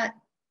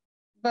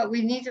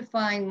we need to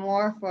find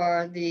more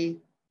for the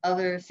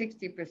other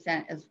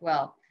 60% as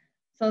well.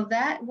 So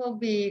that will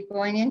be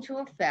going into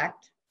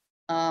effect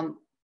on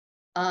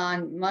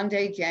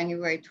Monday,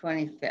 January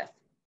 25th.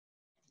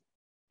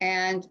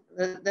 And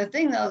the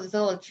thing though that's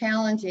a little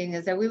challenging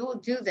is that we will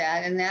do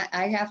that, and that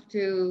I have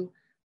to,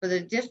 for the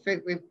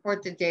district,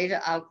 report the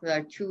data out for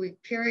our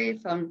 2-week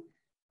period from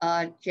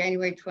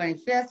January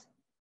 25th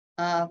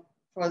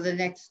for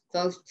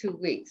those 2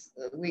 weeks,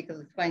 the week of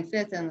the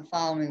 25th and the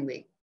following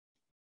week.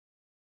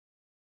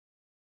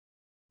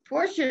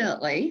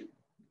 Fortunately,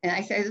 and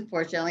I say this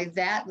fortunately,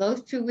 that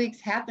those 2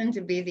 weeks happen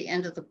to be the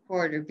end of the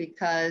quarter,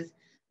 because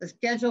the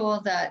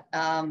schedule that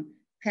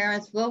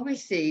parents will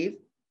receive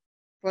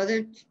for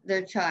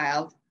their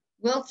child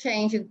will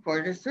change in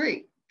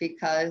Q3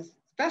 because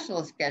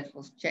special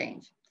schedules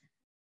change.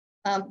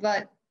 And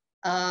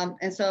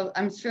so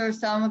I'm sure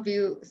some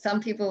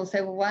people will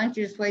say, well, why don't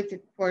you just wait to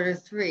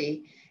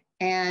Q3?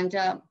 And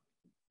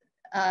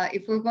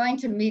if we're going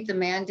to meet the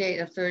mandate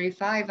of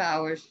 35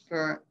 hours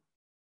for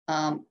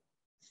a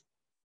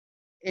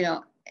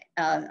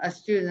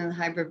student in the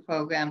hybrid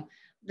program,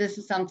 this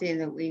is something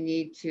that we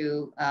need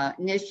to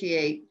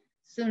initiate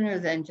sooner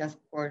than just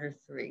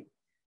Q3.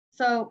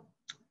 So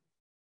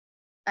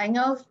I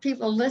know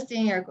people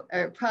listening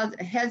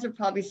heads are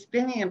probably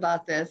spinning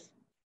about this.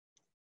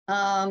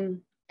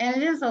 And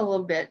it is a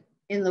little bit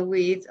in the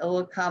weeds, a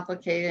little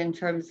complicated in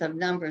terms of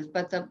numbers,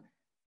 but the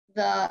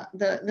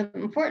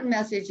important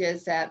message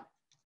is that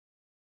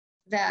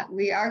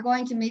we are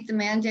going to meet the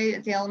mandate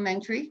at the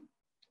elementary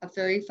of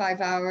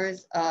 35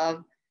 hours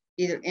of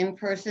either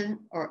in-person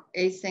or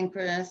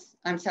synchronous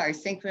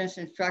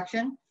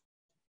instruction.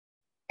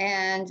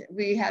 And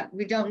we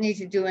don't need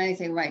to do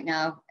anything right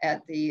now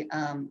at the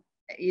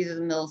either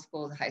the middle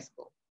school or the high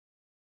school.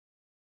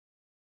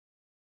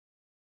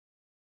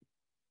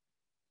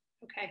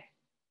 Okay,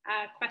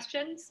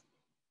 questions?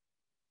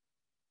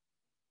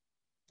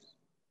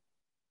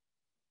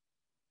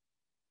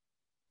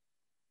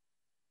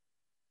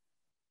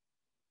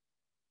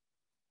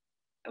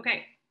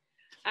 Okay,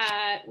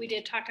 we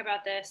did talk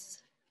about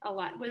this a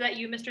lot. Was that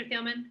you, Mr.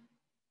 Thielman?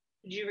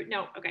 Did you?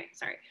 No, okay,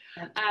 sorry.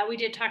 We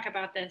did talk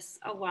about this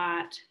a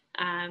lot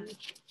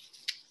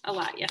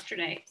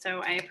yesterday.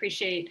 So I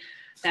appreciate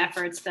the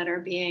efforts that are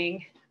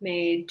being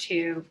made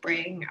to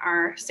bring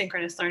our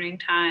synchronous learning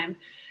time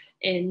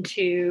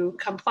into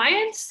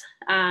compliance.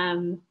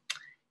 And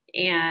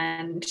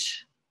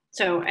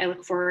so I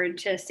look forward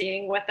to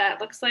seeing what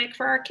that looks like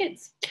for our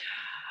kids.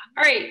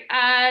 All right,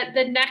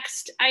 the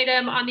next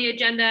item on the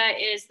agenda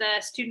is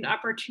the Student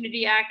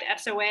Opportunity Act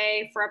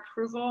SOA for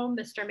approval.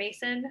 Mr.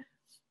 Mason.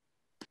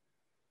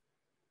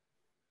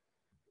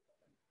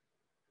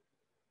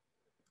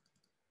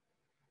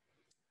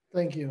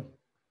 Thank you.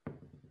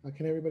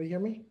 Can everybody hear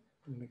me?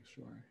 Let me make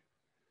sure.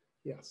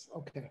 Yes,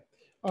 okay.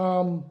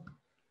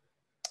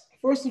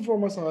 First and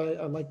foremost,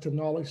 I'd like to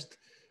acknowledge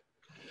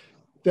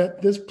that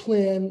this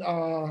plan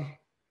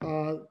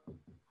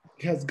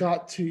has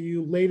got to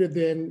you later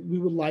than we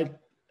would like.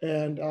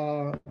 And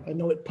I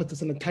know it puts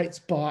us in a tight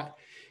spot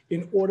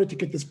in order to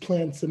get this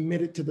plan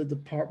submitted to the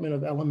Department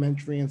of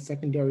Elementary and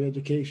Secondary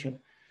Education.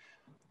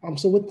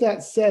 So with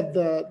that said,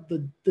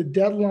 the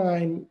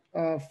deadline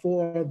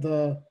for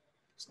the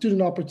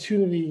Student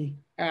Opportunity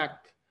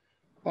Act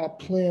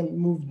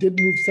plan did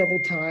move several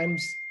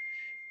times.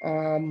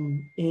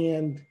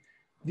 And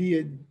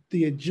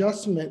the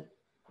adjustment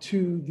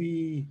to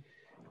the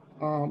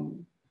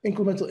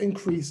incremental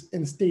increase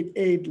in state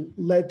aid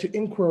led to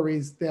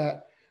inquiries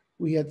that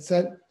we had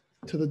sent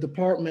to the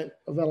Department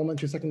of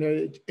Elementary and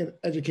Secondary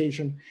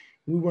Education.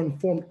 We were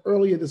informed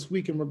earlier this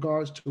week in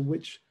regards to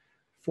which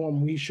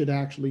form we should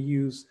actually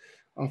use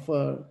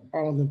for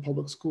Arlington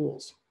Public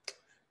Schools.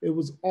 It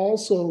was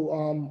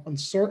also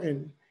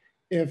uncertain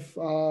if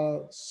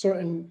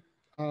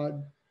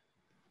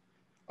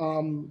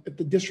if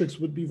the districts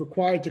would be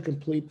required to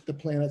complete the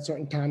plan at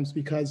certain times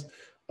because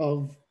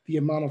of the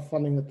amount of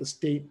funding that the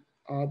state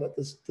that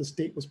the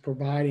state was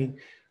providing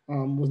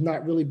was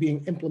not really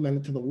being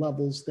implemented to the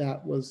levels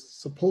that was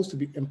supposed to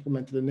be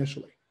implemented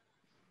initially.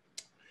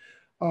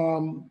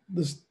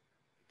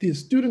 The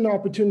Student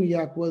Opportunity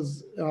Act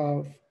was,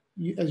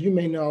 as you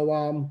may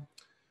know,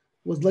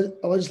 was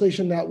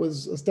legislation that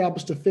was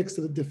established to fix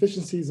the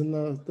deficiencies in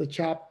the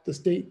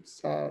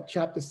state's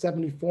Chapter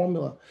 70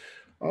 formula,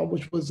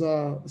 which was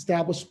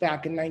established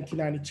back in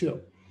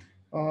 1992.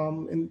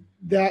 And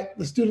that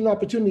the Student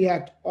Opportunity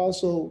Act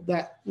also,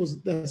 that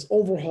was this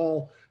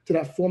overhaul to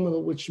that formula,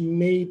 which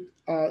made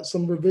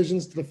some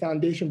revisions to the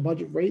foundation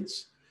budget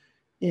rates,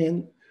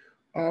 and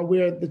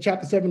where the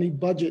Chapter 70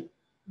 budget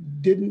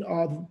didn't,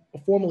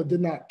 formula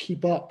did not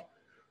keep up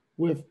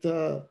with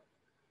the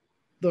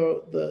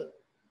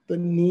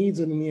needs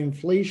and the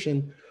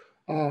inflation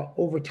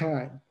over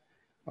time.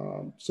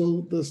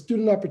 So the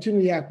Student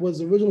Opportunity Act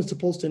was originally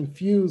supposed to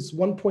infuse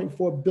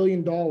 $1.4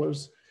 billion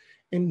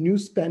in new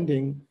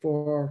spending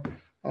for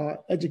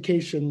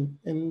education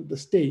in the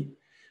state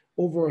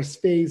over a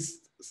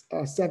spaced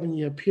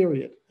 7-year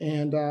period.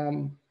 And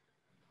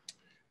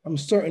I'm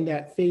certain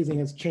that phasing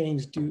has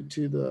changed due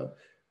to the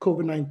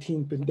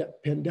COVID-19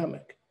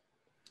 pandemic.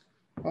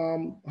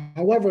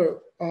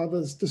 However,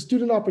 the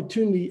Student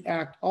Opportunity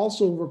Act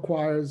also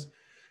requires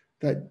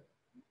that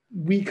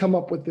we come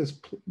up with this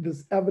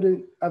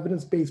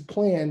evidence-based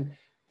plan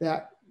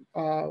that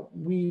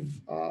we've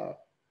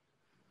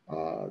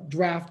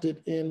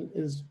drafted and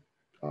is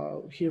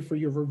here for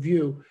your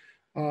review.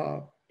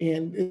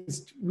 And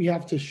we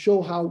have to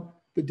show how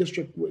the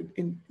district would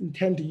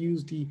intend to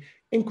use the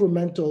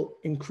incremental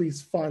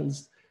increased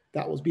funds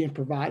that was being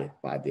provided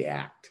by the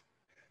act.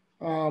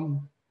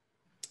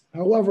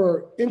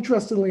 However,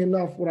 interestingly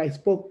enough, when I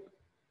spoke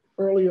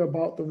earlier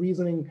about the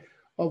reasoning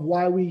of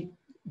why we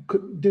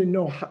didn't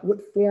know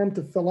what form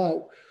to fill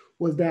out,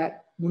 was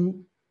that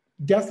when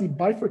DESE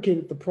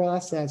bifurcated the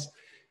process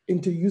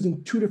into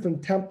using 2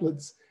 different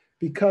templates,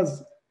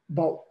 because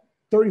about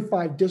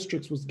 35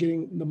 districts was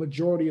getting the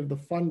majority of the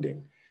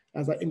funding,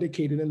 as I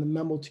indicated in the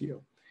memo to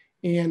you.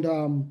 And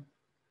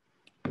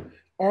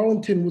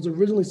Arlington was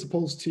originally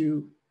supposed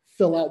to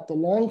fill out the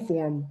long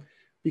form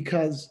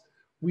because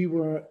we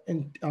were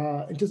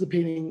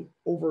anticipating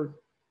over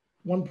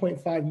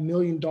 $1.5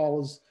 million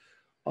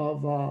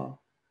of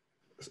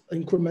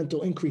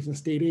incremental increase in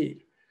state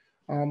aid.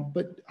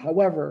 But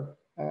however,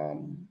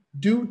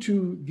 due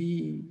to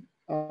the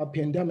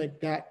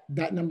pandemic,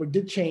 that number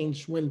did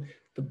change when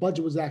the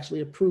budget was actually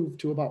approved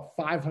to about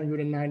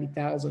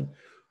 $590,000,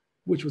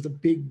 which was a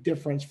big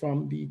difference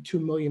from the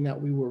 $2 million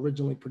that we were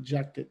originally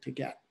projected to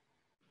get.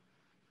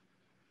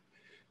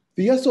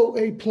 The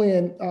SOA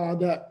plan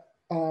that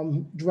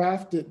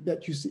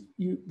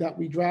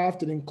we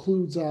drafted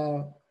includes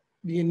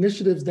the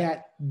initiatives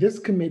that this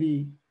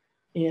committee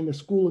and the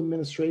school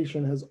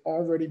administration has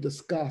already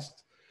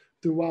discussed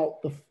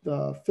throughout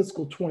the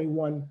fiscal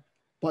 21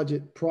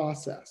 budget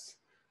process.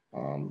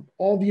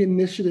 All the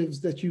initiatives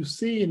that you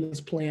see in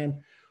this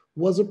plan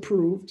was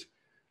approved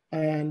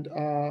and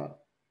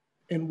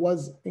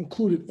was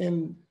included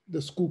in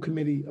the school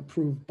committee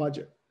approved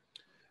budget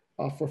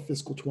for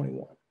fiscal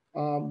 21.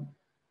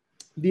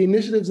 The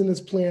initiatives in this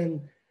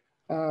plan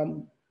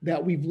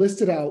that we've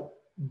listed out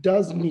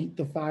does meet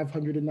the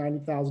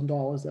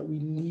 $590,000 that we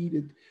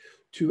needed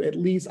to at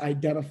least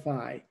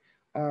identify.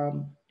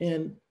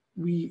 And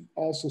we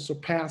also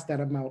surpassed that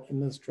amount in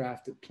this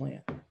drafted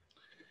plan.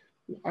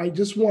 I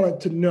just wanted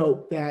to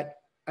note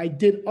that I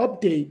did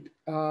update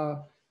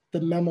the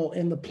memo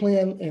and the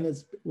plan, and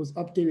it was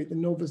updated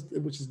in Novus,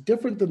 which is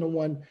different than the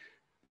one,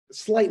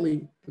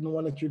 slightly than the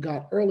one that you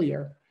got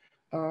earlier,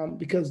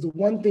 because the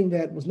one thing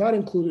that was not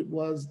included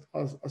was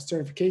a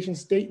certification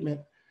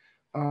statement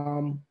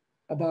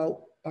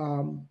about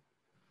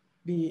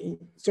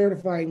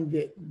certifying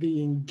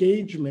the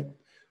engagement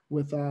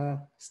with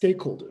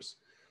stakeholders.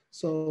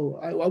 So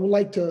I would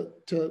like to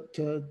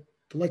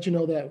let you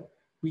know that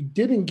we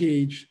did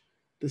engage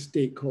the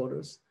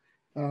stakeholders,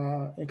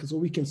 and because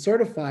we can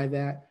certify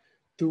that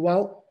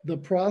throughout the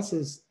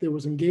process, there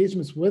was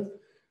engagements with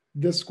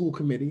this school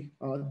committee,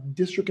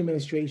 district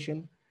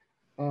administration,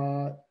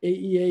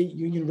 AEA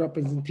union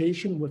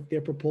representation with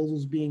their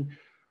proposals being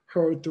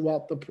heard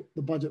throughout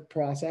the budget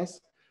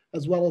process,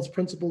 as well as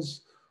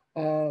principals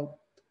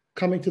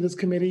coming to this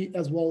committee,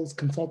 as well as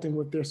consulting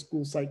with their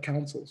school site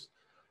councils.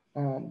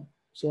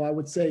 So I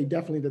would say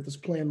definitely that this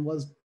plan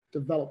was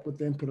developed with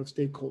the input of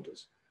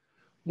stakeholders.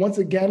 Once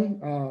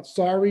again,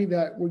 sorry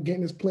that we're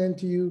getting this plan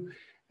to you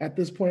at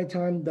this point in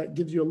time. That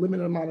gives you a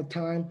limited amount of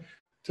time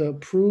to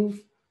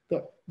approve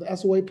the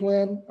SOA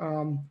plan,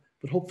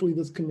 but hopefully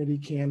this committee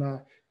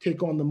can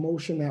take on the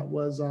motion that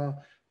was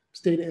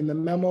stated in the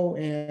memo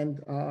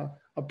and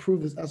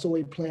approve this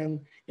SOA plan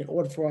in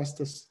order for us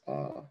to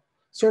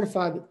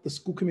certify that the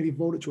school committee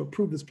voted to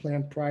approve this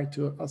plan prior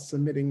to us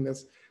submitting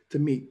this to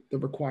meet the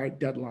required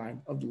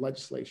deadline of the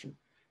legislation.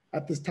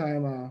 At this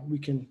time, we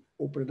can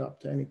open it up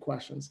to any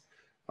questions,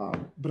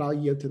 but I'll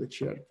yield to the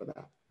chair for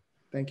that.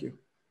 Thank you.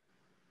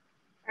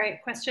 All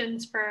right,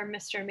 questions for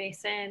Mr.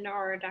 Mason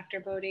or Dr.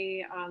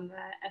 Bodie on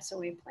the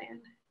SOA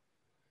plan?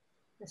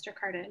 Mr.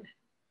 Cardin.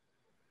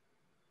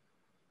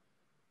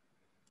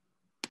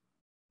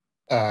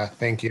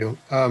 Thank you.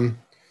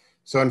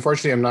 So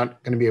unfortunately, I'm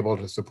not going to be able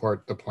to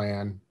support the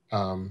plan,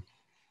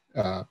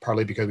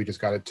 partly because we just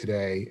got it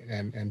today,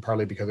 and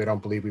partly because I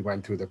don't believe we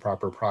went through the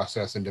proper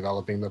process in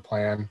developing the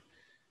plan.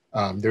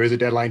 There is a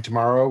deadline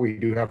tomorrow. We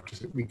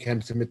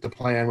can submit the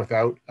plan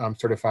without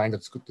certifying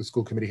that the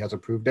school committee has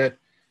approved it,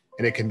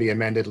 and it can be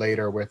amended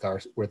later with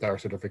our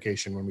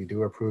certification when we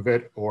do approve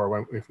it,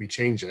 or if we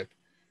change it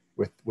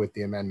with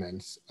the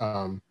amendments.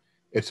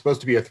 It's supposed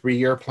to be a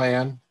 3-year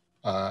plan,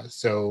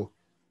 so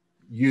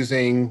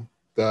using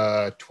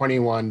the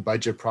 21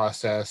 budget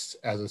process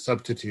as a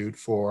substitute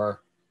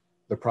for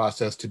the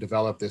process to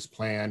develop this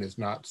plan is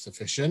not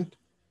sufficient.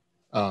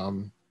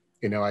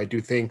 I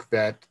do think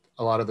that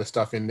a lot of the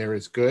stuff in there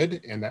is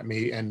good, and that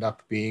may end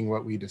up being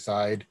what we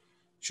decide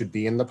should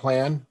be in the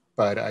plan.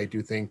 But I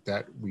do think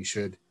that we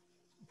should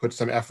put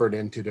some effort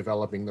into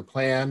developing the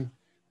plan.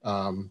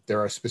 There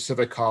are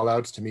specific call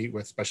outs to meet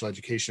with special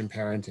education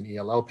parents and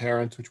ELL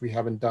parents, which we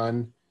haven't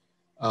done.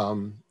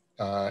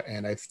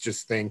 And I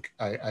just think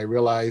I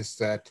realize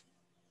that,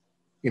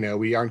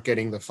 we aren't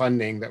getting the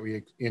funding that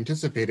we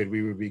anticipated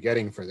we would be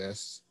getting for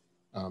this.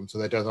 So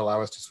that does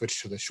allow us to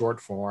switch to the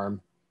short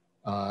form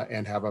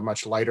and have a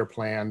much lighter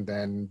plan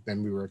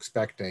than we were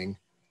expecting.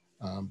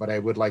 But I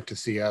would like to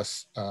see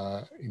us,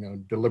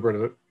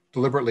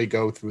 deliberately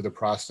go through the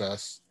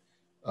process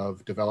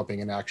of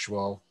developing an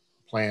actual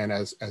plan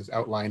as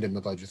outlined in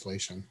the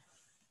legislation.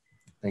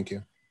 Thank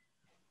you.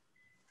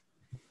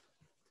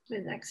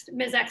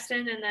 Ms.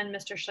 Exton, and then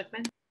Mr.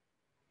 Schlickman.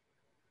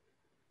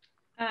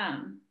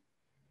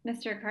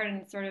 Mr.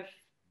 Cardin sort of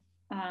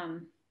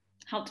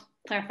helped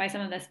clarify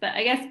some of this, but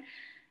I guess,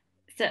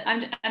 so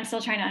I'm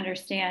still trying to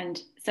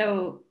understand.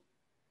 So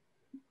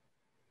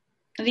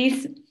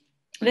this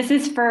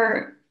is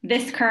for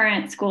this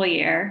current school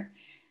year.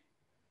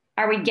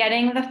 Are we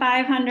getting the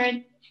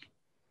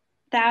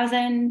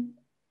 500,000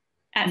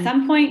 at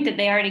some point? Did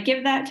they already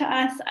give that to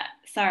us?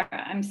 Sorry,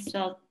 I'm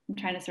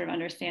trying to sort of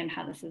understand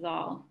how this is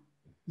all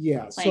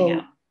playing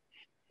out.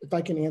 If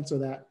I can answer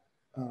that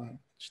to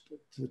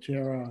the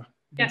chair.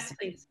 Yes,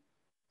 please.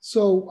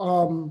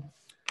 So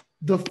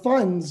the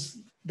funds,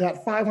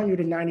 that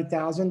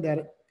 590,000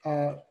 that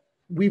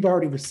we've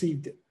already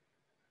received it.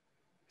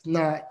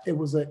 It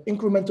was an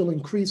incremental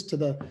increase to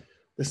the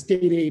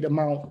state aid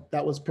amount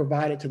that was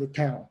provided to the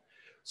town.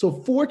 So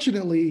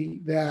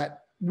fortunately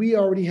that we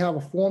already have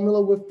a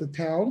formula with the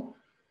town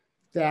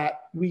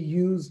that we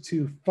use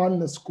to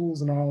fund the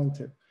schools in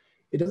Arlington.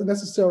 It doesn't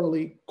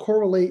necessarily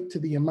correlate to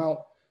the amount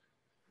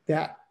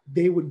that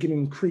they would get an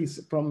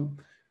increase from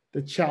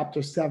the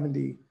Chapter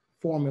 70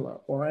 formula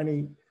or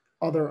any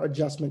other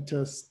adjustment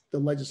to the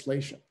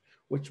legislation,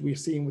 which we're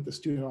seeing with the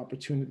Student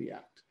Opportunity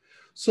Act.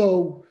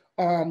 So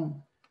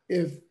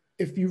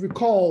if you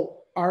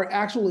recall, our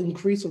actual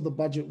increase of the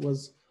budget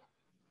was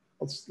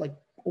like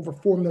over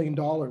 $4 million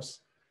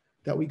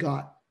that we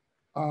got.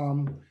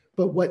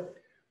 But what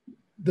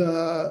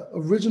the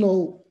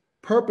original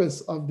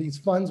purpose of these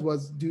funds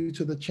was, due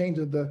to the change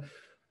of the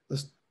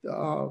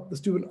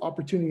Student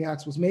Opportunity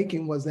Act was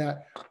making, was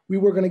that we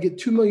were going to get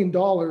 $2 million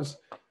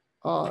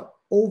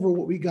over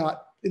what we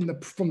got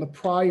from the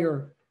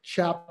prior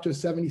Chapter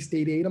 70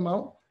 state aid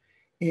amount.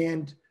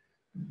 And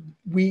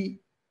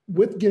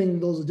with getting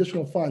those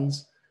additional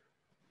funds,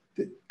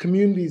 the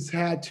communities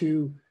had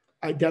to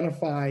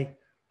identify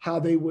how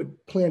they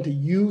would plan to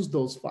use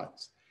those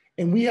funds.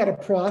 And we had a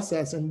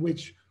process in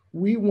which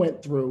we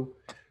went through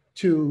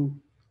to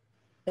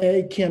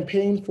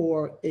campaign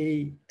for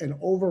an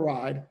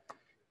override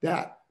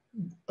that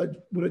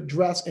would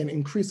address and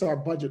increase our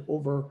budget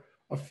over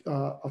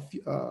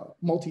a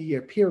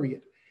multi-year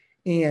period.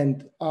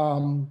 And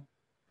part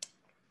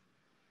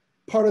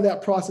of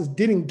that process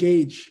did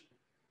engage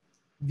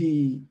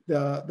the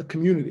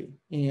community,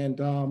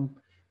 and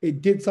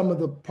it did some of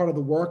the part of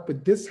the work,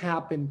 but this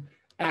happened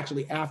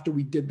actually after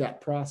we did that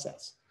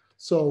process.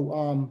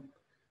 So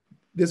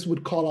this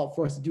would call out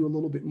for us to do a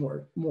little bit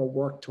more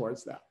work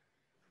towards that.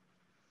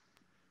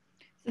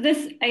 So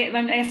this, I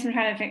guess I'm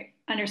trying to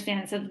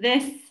understand. So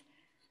this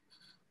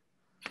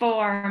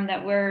form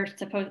that we're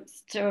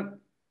supposed to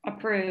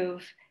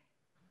approve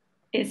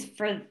is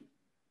for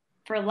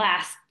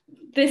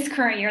this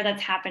current year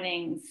that's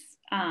happening's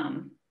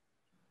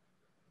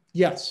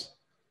yes.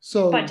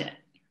 So budget.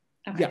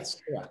 Okay. Yes,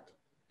 correct.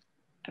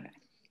 Okay.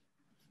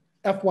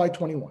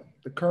 FY21,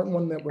 the current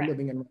one that we're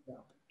living in right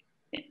now.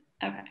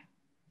 Okay.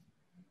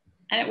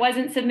 And it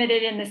wasn't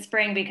submitted in the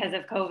spring because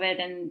of COVID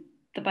and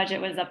the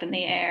budget was up in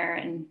the air,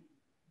 and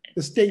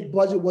the state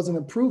budget wasn't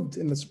approved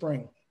in the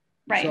spring.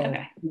 Right. So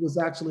okay. It was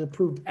actually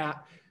approved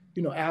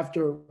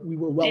after we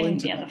were well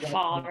into the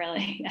fall,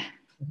 really. Yeah.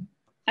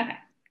 Okay.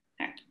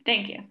 All right.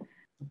 Thank you.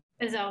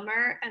 Ms.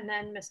 Omer, and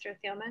then Mr.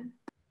 Thielman.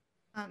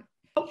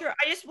 Sure.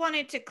 I just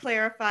wanted to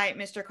clarify,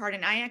 Mr.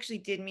 Cardin, I actually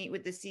did meet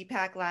with the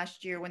CPAC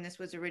last year when this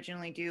was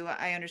originally due.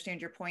 I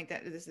understand your point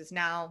that this is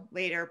now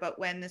later, but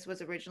when this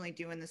was originally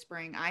due in the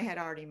spring, I had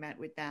already met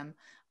with them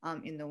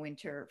in the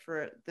winter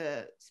for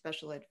the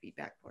special ed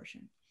feedback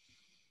portion.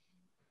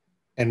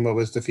 And what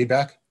was the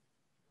feedback?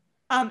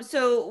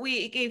 So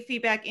we gave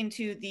feedback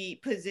into the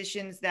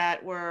positions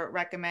that were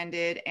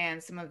recommended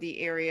and some of the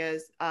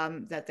areas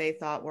that they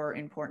thought were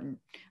important.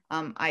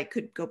 I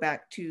could go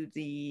back to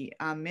the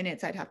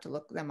minutes. I'd have to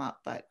look them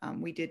up, but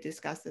we did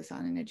discuss this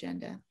on an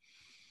agenda.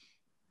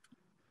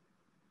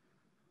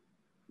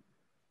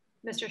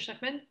 Mr.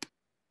 Schlickman?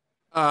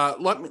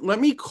 Let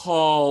me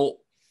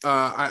call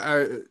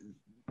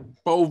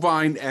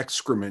bovine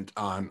excrement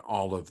on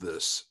all of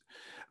this.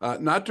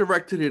 Not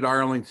directed at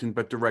Arlington,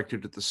 but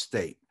directed at the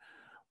state.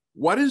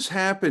 What has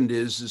happened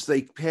is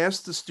they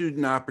passed the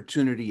Student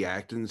Opportunity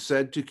Act and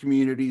said to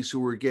communities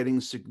who were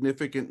getting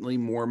significantly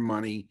more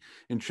money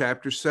in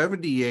Chapter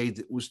 78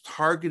 that was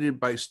targeted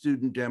by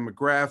student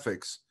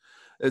demographics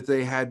that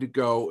they had to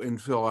go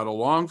and fill out a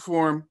long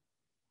form.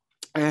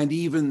 And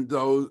even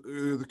though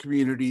the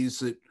communities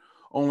that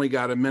only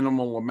got a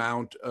minimal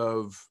amount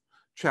of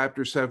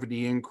Chapter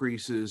 70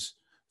 increases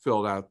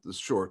filled out the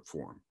short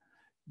form.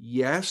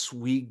 Yes,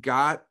 we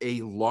got a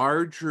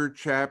larger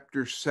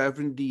Chapter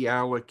 70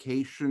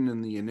 allocation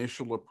in the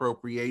initial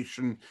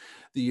appropriation.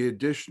 The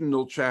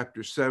additional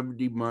Chapter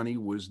 70 money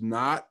was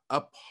not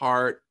a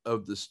part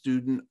of the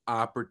Student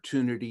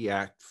Opportunity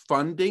Act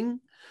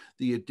funding.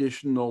 The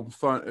additional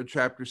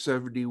Chapter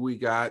 70 we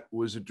got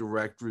was a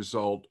direct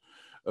result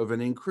of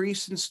an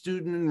increase in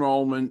student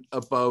enrollment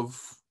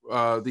above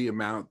the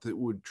amount that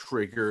would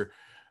trigger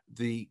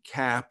the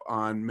cap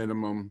on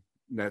minimum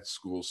net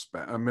school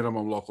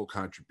minimum local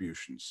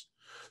contributions.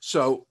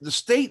 So the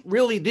state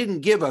really didn't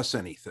give us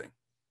anything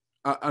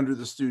under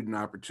the Student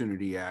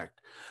Opportunity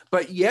Act,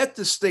 but yet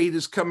the state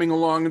is coming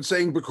along and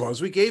saying, because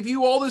we gave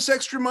you all this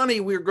extra money,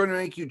 we're going to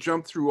make you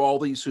jump through all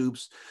these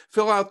hoops,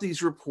 fill out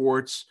these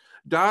reports,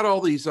 dot all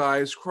these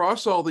I's,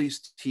 cross all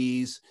these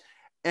T's.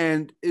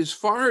 And as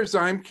far as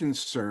I'm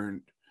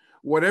concerned,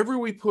 whatever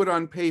we put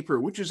on paper,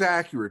 which is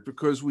accurate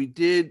because we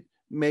did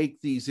make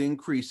these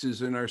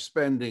increases in our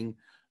spending,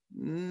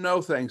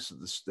 no thanks to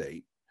the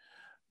state.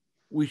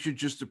 We should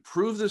just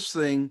approve this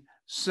thing,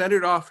 send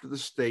it off to the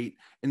state,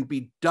 and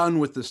be done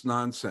with this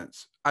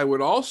nonsense. I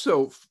would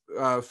also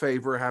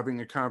favor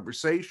having a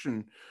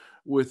conversation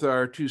with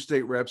our two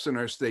state reps and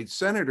our state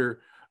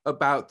senator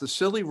about the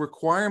silly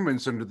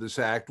requirements under this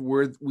act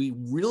where we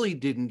really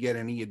didn't get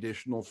any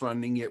additional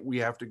funding, yet we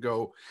have to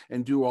go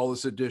and do all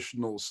this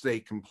additional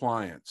state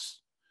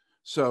compliance.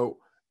 So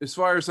as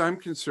far as I'm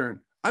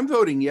concerned, I'm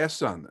voting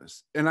yes on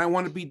this, and I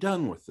want to be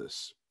done with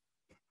this.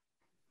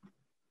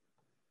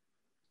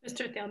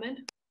 Mr.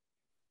 Thielman?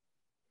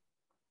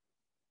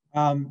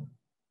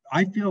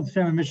 I feel the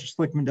same as Mr.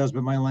 Schlickman does,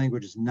 but my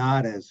language is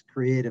not as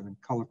creative and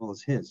colorful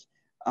as his.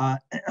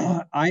 I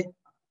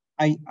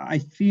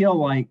feel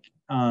like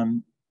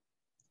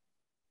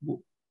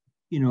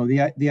you know,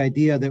 the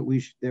idea that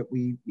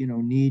we you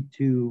know, need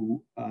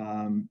to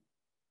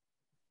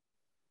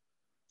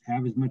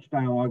have as much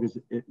dialogue as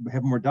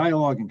have more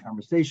dialogue and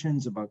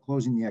conversations about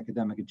closing the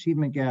academic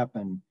achievement gap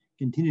and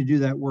continue to do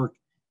that work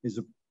is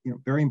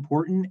very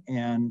important.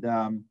 And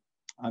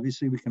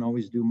obviously we can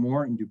always do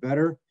more and do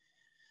better.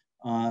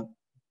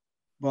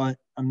 But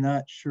I'm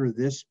not sure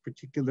this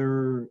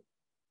particular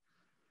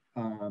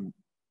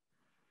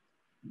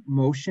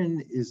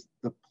motion is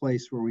the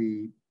place where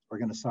we are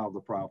going to solve the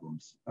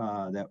problems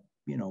that,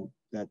 you know,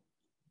 that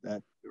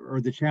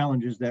or the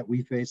challenges that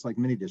we face, like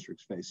many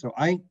districts face. So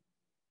I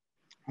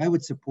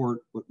would support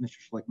what Mr.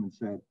 Schlickman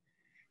said,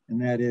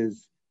 and that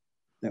is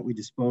that we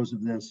dispose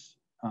of this,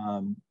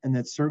 and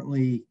that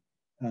certainly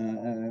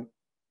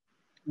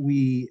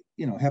we,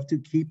 you know, have to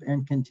keep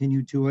and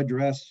continue to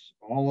address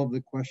all of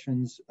the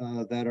questions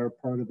that are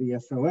part of the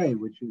SOA,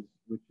 which is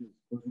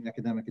closing the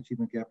academic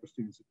achievement gap for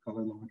students of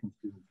color, low-income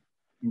students,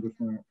 English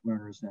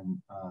learners,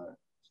 and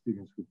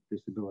students with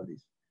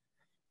disabilities.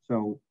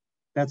 So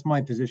that's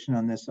my position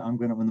on this. I'm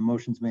gonna, when the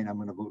motion's made, I'm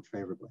gonna vote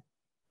favorably.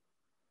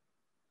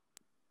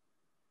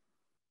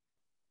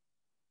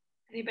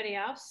 Anybody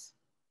else?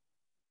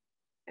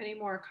 Any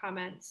more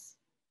comments?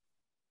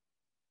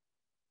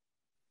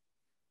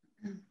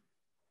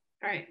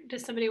 All right,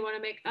 does somebody want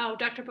to make, oh,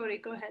 Dr. Bodie,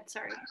 go ahead,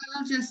 sorry.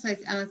 I'll just say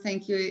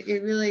thank you.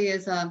 It really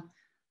is a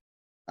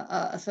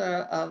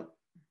sort of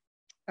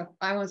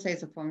I won't say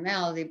it's a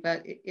formality,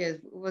 but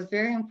it was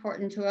very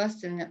important to us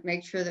to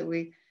make sure that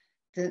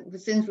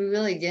since we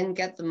really didn't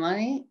get the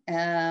money,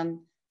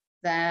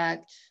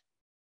 that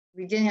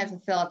we didn't have to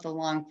fill out the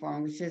long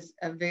form, which is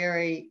a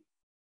very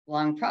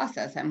long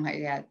process, I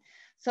might add.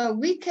 So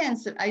we can,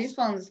 I just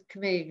want this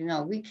committee to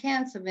know, we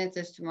can submit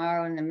this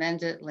tomorrow and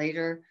amend it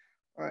later,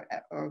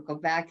 or go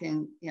back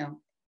and, you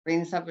know, bring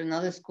this up at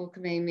another school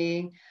committee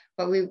meeting,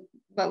 but we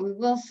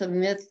will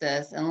submit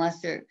this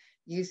unless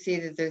you see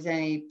that there's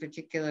any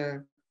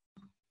particular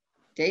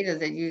data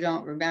that you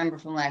don't remember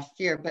from last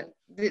year. But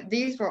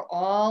these were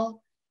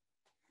all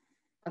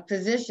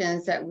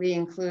positions that we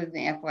included in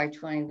the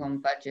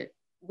FY21 budget,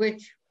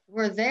 which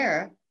were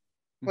there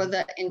for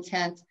the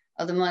intent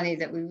of the money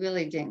that we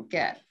really didn't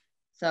get.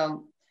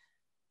 So,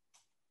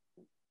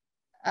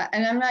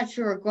 and I'm not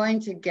sure we're going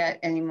to get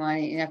any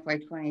money in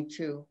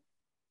FY22.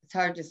 It's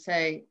hard to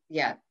say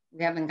yet,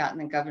 We haven't gotten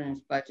the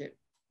governor's budget.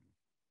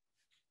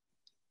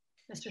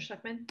 Mr.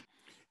 Schlickman?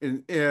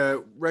 And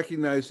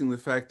recognizing the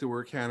fact that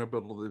we're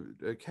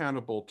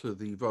accountable to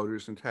the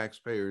voters and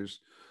taxpayers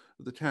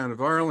of the town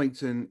of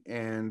Arlington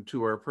and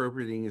to our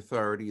appropriating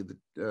authority,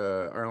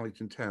 the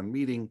Arlington Town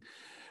Meeting,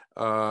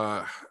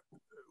 who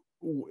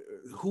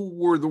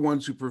were the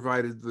ones who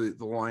provided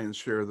the lion's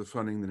share of the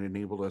funding that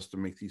enabled us to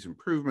make these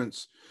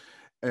improvements,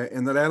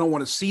 and that I don't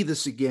want to see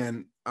this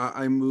again.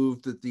 I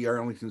move that the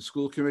Arlington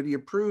School Committee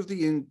approve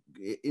the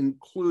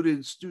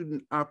included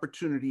Student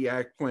Opportunity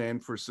Act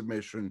plan for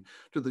submission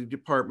to the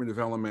Department of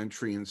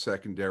Elementary and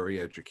Secondary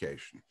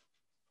Education.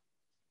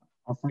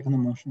 I'll second the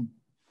motion.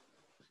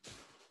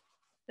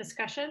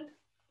 Discussion?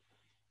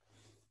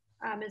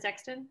 Ms.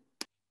 Exton?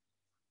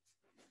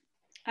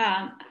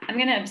 I'm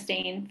going to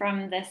abstain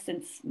from this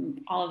since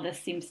all of this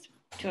seems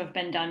to have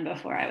been done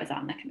before I was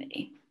on the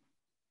committee.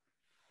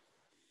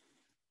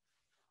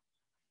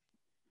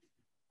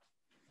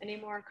 Any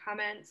more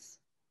comments,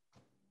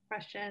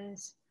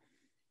 questions?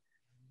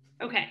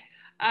 Okay,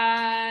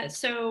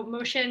 so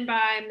motion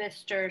by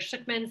Mr.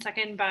 Schlickman,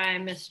 second by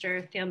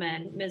Mr.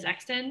 Thielman. Ms.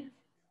 Exton?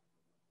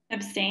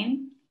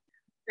 Abstain.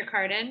 Mr.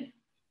 Cardin?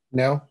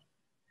 No.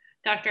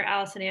 Dr.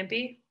 Allison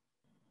Ampe?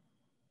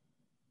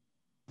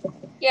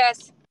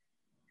 Yes.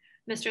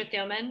 Mr.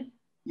 Thielman?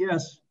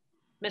 Yes.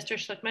 Mr.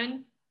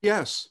 Schlickman?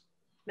 Yes.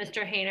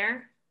 Mr.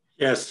 Hayner?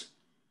 Yes.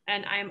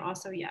 And I am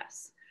also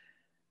yes.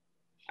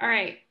 All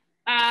right.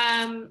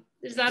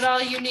 Is that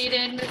all you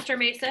needed, Mr.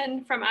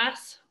 Mason, from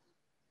us?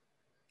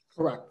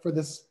 Correct, for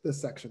this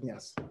section,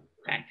 yes.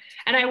 Okay,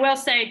 and I will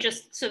say,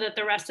 just so that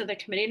the rest of the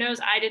committee knows,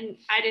 I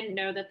didn't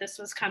know that this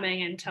was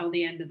coming until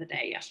the end of the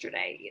day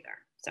yesterday either.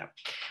 So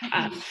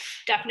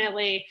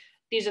definitely,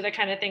 these are the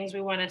kind of things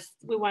we want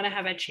to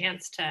have a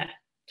chance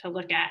to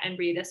look at and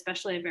read,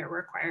 especially if it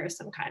requires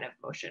some kind of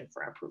motion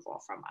for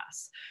approval from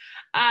us.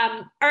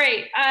 All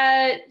right,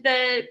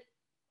 the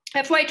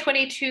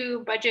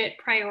FY22 budget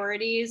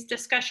priorities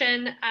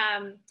discussion.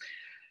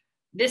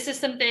 This is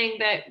something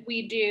that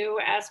we do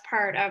as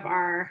part of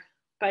our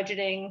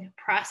budgeting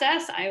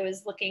process. I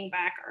was looking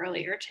back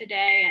earlier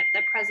today at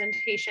the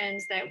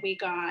presentations that we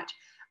got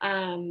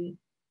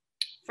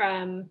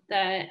from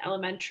the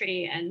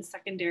elementary and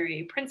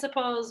secondary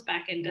principals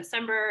back in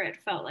December. It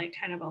felt like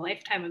kind of a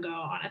lifetime ago,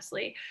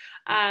 honestly.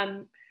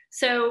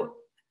 So,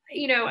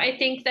 you know, I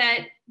think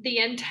that the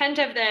intent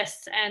of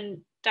this, and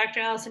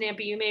Dr. Allison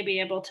Ampe, you may be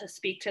able to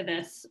speak to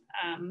this,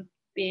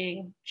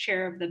 being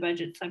chair of the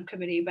budget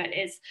subcommittee, but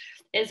is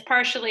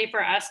partially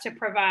for us to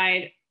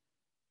provide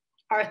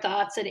our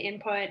thoughts and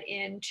input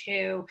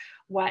into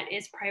what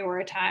is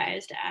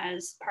prioritized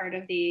as part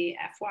of the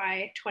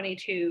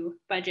FY22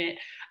 budget.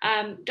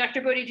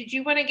 Dr. Bodie, did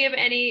you want to give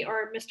any,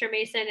 or Mr.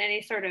 Mason,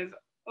 any sort of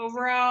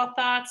overall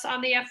thoughts on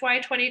the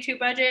FY22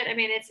 budget? I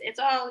mean, it's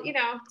all, you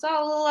know, it's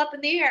all a little up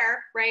in the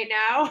air right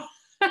now.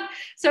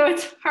 So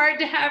it's hard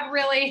to have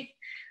really,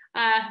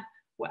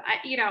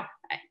 you know,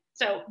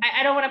 so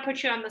I don't want to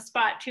put you on the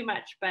spot too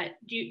much, but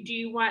do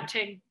you want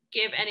to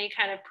give any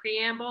kind of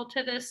preamble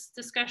to this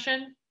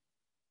discussion?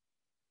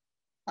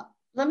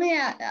 Let me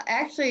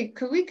actually,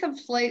 could we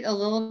conflate a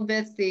little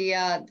bit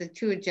the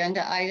two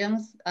agenda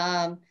items,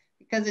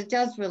 because it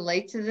does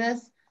relate to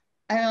this.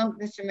 I don't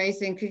know, Mr.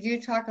 Mason, could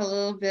you talk a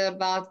little bit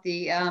about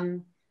the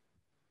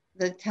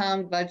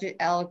town budget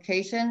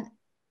allocation?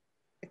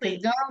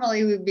 Because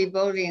normally we'd be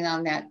voting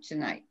on that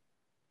tonight.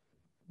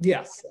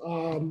 Yes,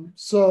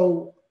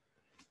 so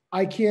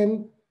I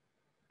can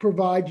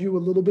provide you a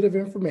little bit of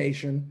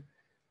information.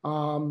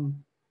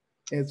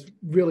 It's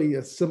really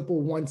a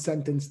simple one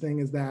sentence thing,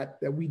 is that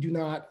we do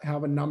not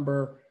have a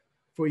number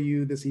for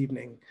you this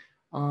evening.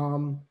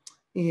 And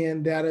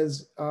that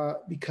is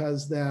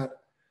because that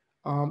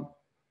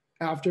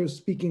after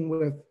speaking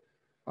with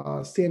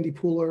Sandy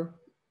Pooler,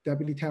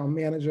 Deputy Town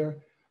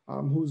Manager,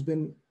 who's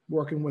been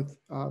working with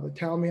the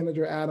Town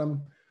Manager,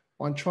 Adam,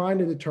 on trying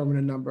to determine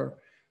a number,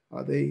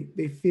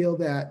 they feel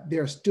that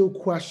there are still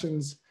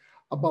questions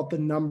about the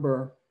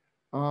number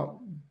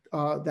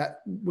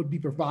that would be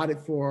provided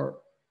for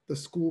the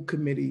school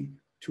committee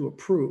to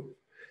approve.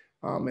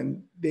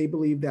 And they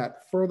believe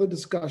that further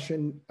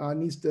discussion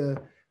needs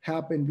to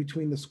happen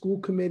between the school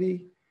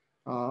committee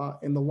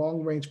and the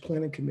long range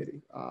planning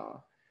committee.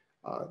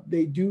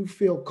 They do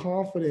feel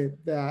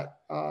confident that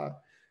a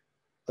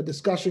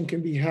discussion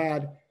can be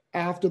had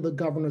after the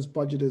governor's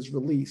budget is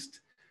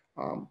released,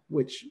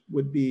 which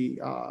would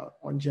be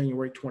on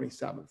January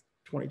 27th,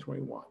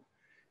 2021.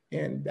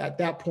 And at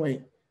that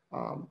point,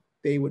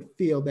 they would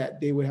feel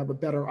that they would have a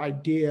better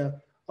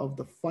idea of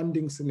the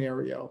funding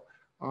scenario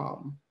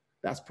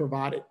that's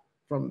provided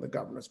from the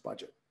governor's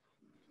budget.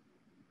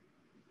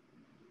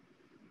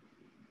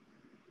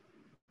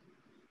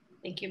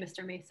 Thank you,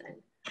 Mr. Mason.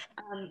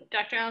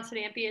 Dr. Allison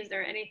Ampe, is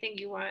there anything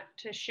you want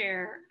to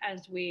share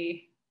as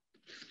we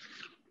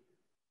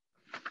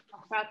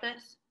talk about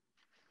this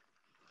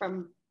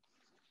from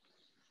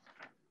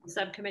the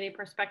subcommittee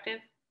perspective?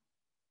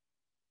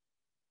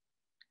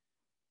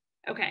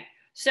 Okay,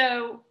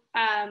 so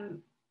I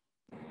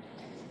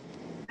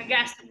I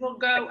guess we'll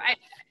go.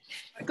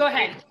 Go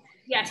ahead.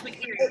 Yes, we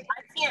can hear you.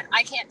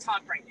 I can't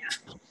talk right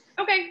now.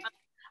 Okay.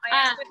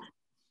 I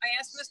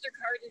asked Mr.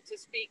 Carden to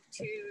speak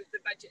to the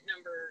budget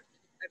number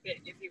a bit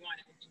if he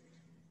wanted.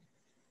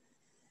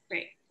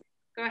 Great.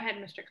 Go ahead,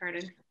 Mr.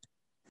 Carden.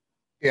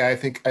 Yeah, I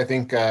think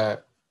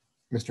Mr.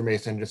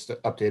 Mason just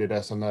updated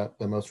us on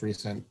the most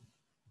recent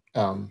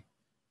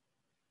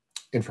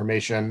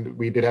information.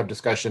 We did have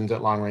discussions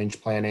at long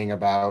range planning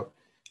about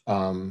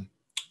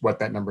what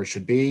that number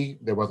should be.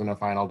 There wasn't a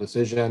final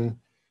decision.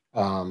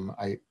 There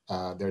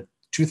are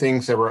two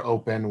things that were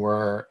open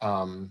were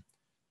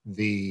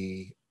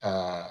the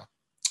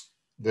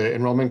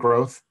enrollment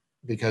growth,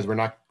 because we're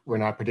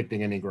not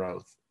predicting any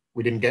growth.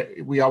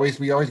 We always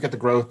get the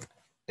growth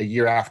a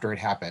year after it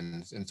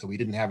happens, and so we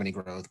didn't have any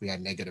growth. We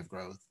had negative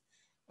growth.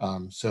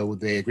 So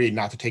they agreed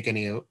not to take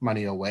any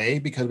money away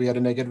because we had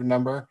a negative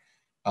number,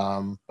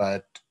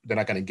 but they're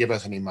not going to give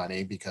us any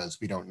money because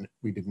we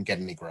didn't get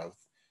any growth.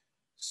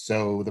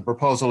 So the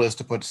proposal is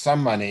to put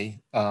some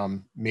money,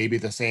 maybe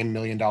the same $1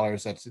 million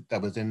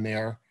that was in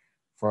there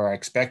for our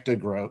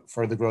expected growth,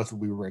 for the growth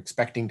we were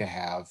expecting to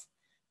have,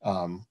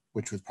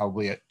 which was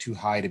probably too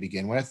high to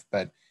begin with,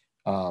 but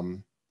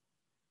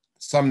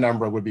some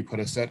number would be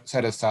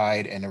set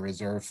aside in a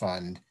reserve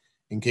fund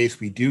in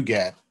case we do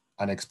get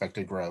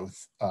unexpected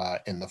growth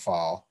in the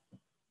fall.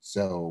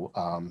 So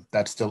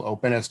that's still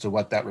open as to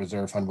what that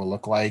reserve fund will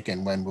look like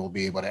and when we'll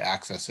be able to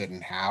access it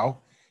and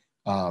how.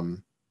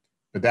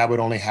 But that would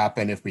only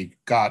happen if we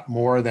got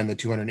more than the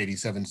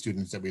 287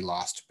 students that we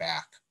lost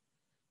back.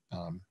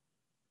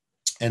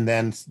 And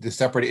then the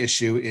separate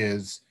issue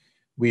is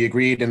we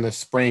agreed in the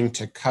spring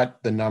to cut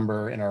the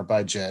number in our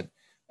budget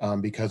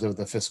because of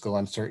the fiscal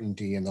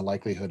uncertainty and the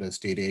likelihood of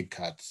state aid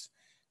cuts.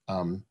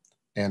 And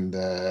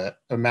the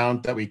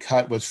amount that we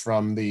cut was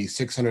from the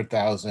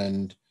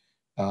 600,000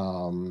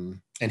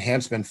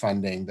 enhancement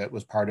funding that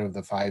was part of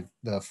the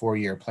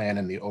 4-year plan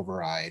and the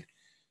override.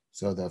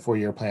 So the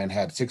 4-year plan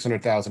had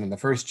 600,000 in the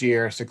first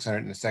year, 600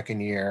 in the second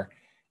year,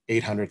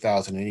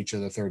 800,000 in each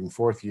of the third and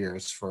fourth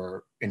years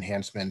for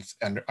enhancements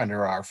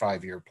under our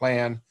 5-year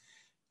plan.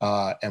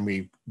 And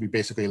we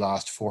basically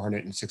lost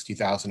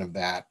 460,000 of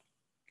that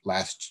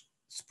last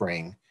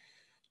spring.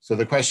 So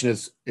the question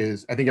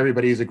is I think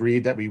everybody's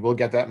agreed that we will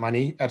get that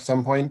money at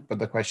some point, but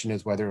the question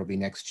is whether it'll be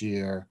next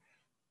year,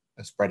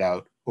 spread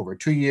out over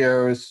 2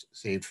 years,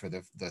 saved for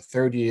the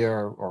third year,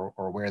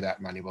 or where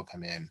that money will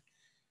come in.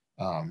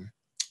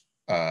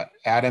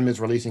 Adam is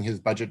releasing his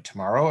budget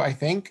tomorrow, I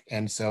think.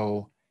 And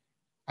so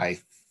I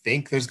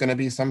think there's going to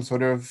be some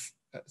sort of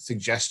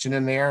suggestion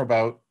in there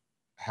about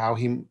how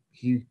he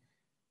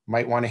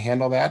might want to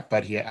handle that,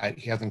 but he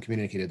hasn't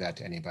communicated that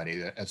to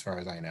anybody as far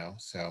as I know.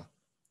 So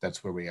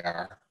that's where we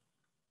are.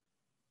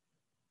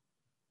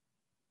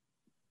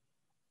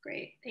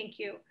 Great, thank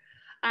you.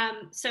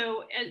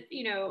 So,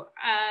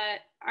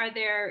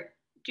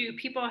 do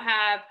people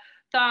have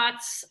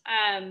thoughts,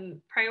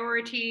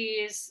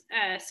 priorities,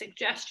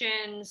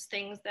 suggestions,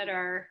 things that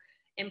are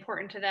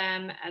important to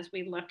them as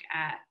we look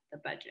at the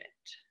budget?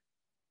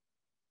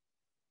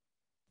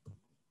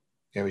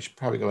 Yeah, we should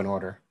probably go in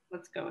order.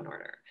 Let's go in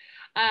order.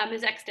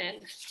 Ms. Exton.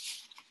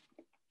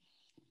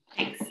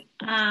 Thanks.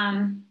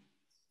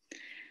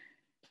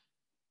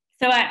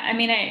 So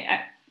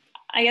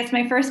I guess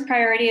my first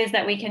priority is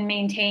that we can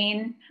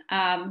maintain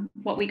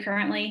what we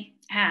currently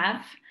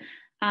have.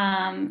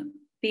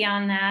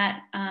 Beyond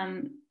that,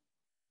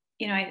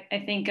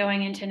 I think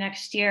going into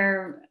next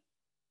year,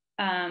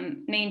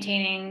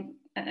 maintaining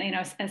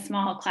as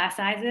small class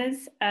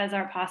sizes as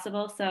are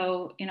possible.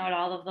 So at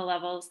all of the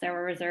levels there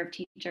were reserve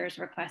teachers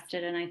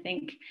requested, and I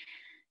think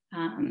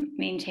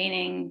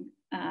maintaining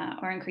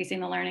or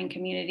increasing the learning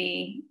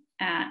community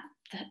at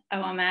the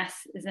OMS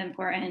is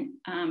important,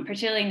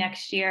 particularly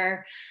next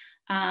year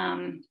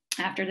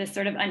after this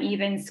sort of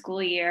uneven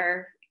school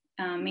year.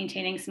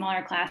 Maintaining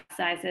smaller class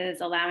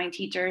sizes, allowing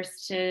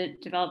teachers to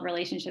develop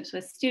relationships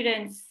with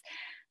students,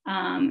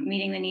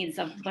 meeting the needs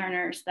of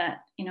learners that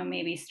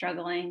may be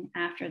struggling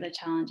after the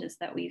challenges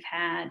that we've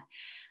had.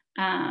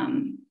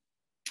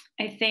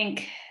 I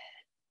think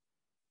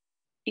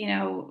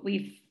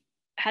we've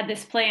had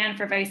this plan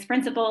for vice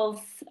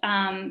principals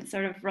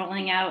sort of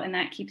rolling out, and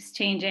that keeps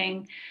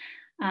changing.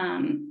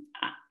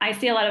 I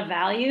see a lot of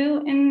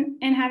value in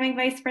having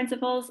vice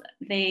principals.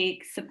 They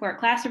support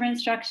classroom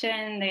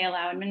instruction. They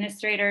allow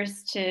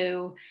administrators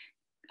to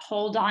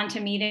hold on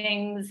to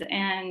meetings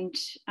and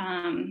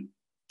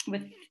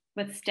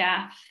with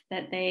staff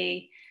that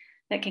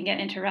can get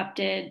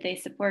interrupted. They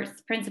support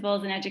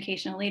principals and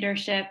educational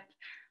leadership.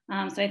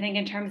 So I think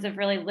in terms of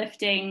really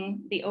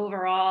lifting the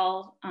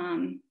overall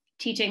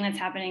teaching that's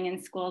happening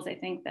in schools, I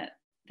think that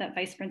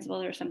vice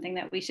principals are something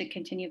that we should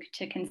continue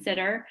to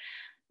consider.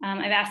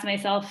 I've asked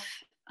myself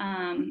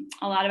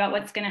a lot about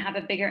what's going to have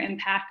a bigger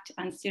impact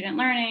on student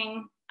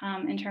learning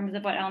in terms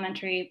of what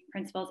elementary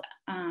principals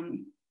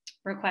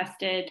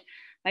requested.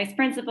 Vice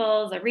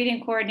principals, a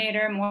reading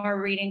coordinator,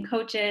 more reading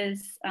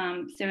coaches.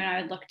 So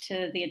I would look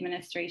to the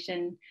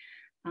administration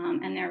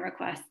and their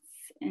requests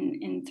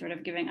in sort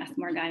of giving us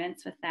more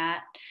guidance with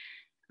that.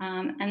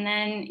 And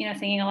then, you know,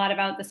 thinking a lot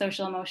about the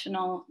social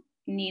emotional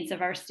needs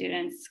of our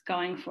students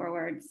going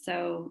forward.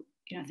 So,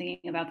 you know,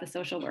 thinking about the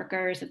social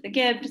workers at the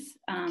Gibbs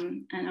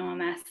and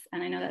OMS.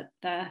 And I know that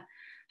the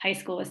high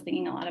school is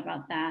thinking a lot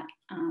about that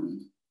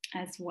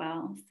as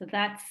well. So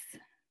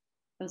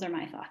those are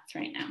my thoughts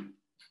right now.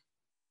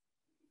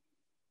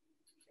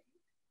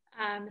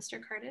 Mr.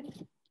 Cardin.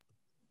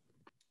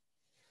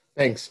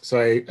 Thanks. So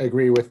I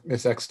agree with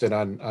Ms. Exton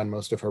on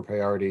most of her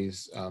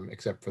priorities,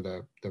 except for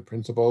the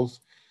principals.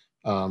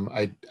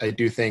 I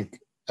do think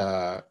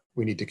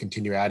we need to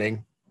continue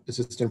adding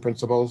assistant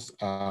principals,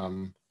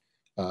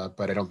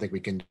 but I don't think we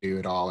can do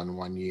it all in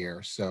 1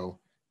 year. So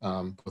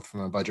both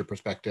from a budget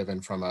perspective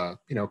and from a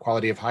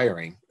quality of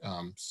hiring.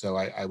 So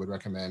I would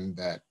recommend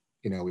that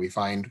we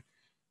find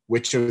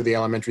which of the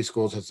elementary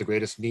schools has the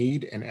greatest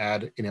need and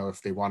add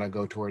if they want to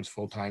go towards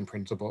full-time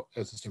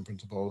assistant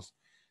principals,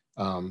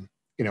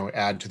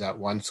 add to that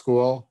one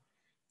school.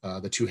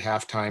 The 2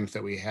 half times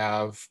that we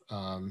have,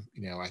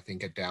 I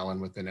think at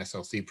Dallin with an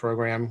SLC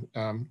program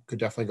could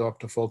definitely go up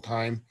to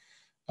full-time.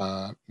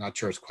 Not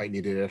sure it's quite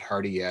needed at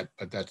Hardy yet,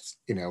 but that's,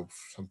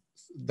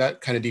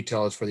 that kind of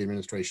detail is for the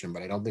administration,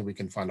 but I don't think we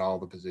can fund all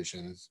the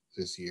positions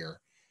this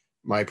year.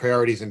 My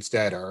priorities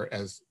instead are,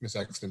 as Ms.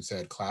 Exton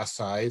said, class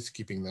size,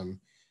 keeping them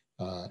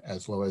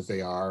as low as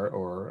they are,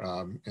 or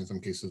in some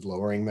cases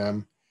lowering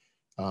them.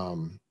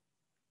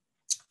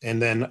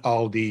 And then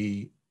all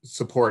the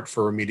support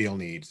for remedial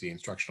needs, the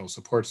instructional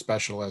support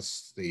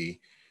specialists, the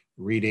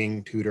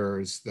reading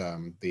tutors,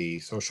 the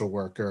social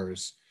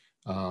workers,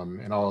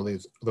 and all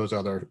of those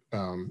other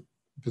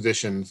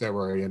positions that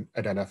were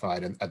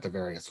identified at the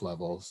various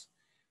levels.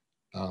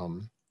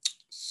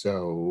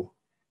 So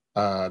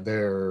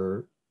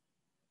that's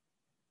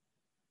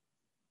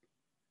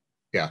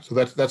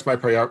my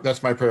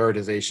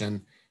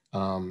prioritization,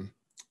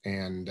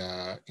 and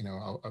I'd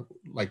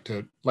like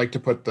to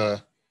put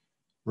the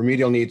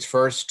remedial needs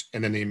first,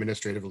 and then the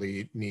administrative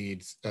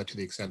needs to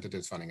the extent that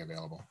there's funding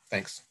available.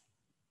 Thanks.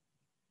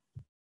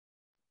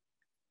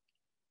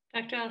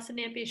 Dr.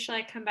 Allison-Ampe, shall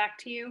I come back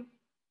to you?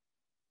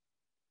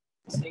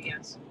 Say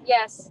yes.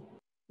 Yes.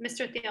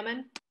 Mr.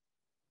 Thielman?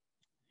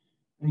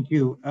 Thank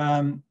you.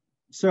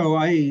 So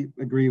I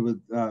agree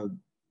with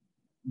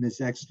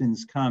Ms.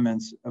 Exton's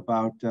comments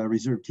about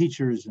reserve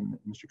teachers and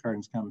Mr.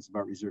 Cardin's comments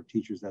about reserve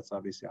teachers. That's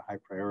obviously a high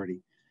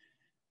priority.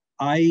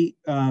 I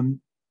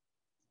am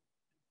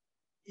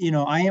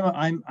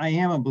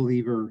a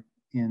believer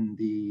in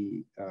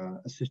the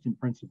assistant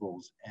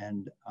principals,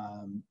 and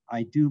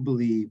I do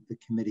believe the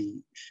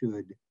committee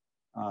should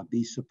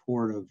be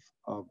supportive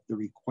of the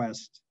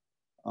request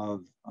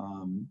of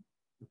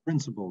the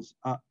principals.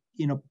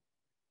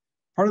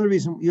 Part of the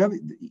reason you have,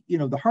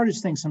 the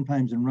hardest thing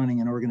sometimes in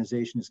running an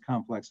organization as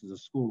complex as a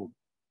school,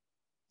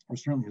 or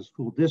certainly a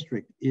school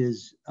district,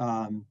 is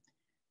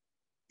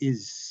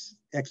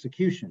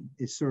execution,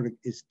 is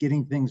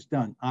getting things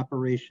done.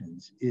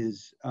 Operations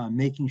is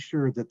making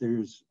sure that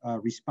there's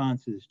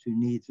responses to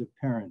needs of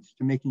parents,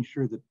 to making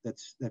sure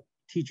that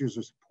teachers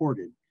are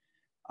supported.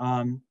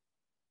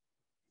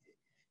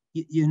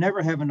 You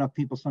never have enough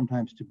people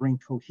sometimes to bring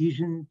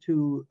cohesion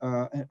to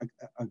a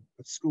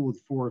school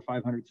with 400 or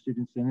 500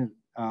 students in it.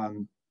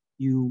 And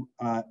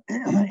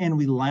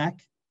we lack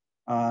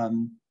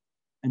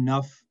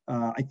enough,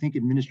 I think,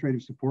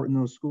 administrative support in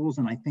those schools,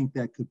 and I think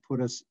that could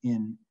put us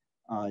in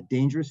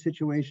dangerous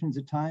situations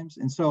at times.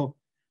 And so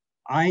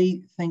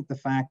I think the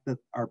fact that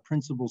our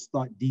principals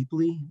thought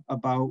deeply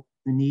about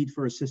the need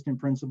for assistant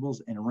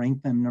principals and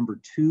ranked them number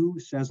 2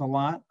 says a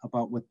lot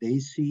about what they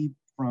see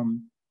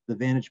from the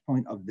vantage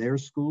point of their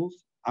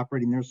schools,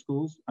 operating their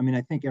schools. I mean,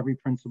 I think every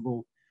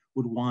principal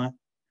would want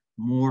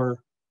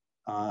more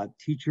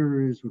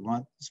teachers, would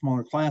want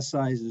smaller class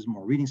sizes,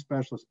 more reading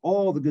specialists,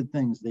 all the good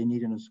things they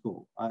need in a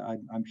school.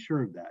 I'm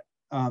sure of that.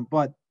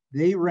 But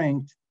they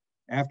ranked,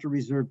 after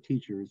reserve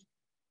teachers,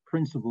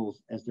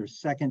 principals as their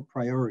second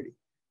priority.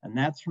 And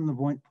that's from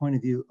the point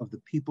of view of the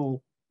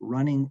people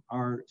running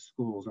our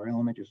schools, our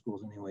elementary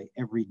schools anyway,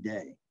 every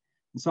day.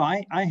 And so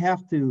I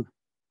have to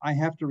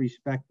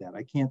respect that.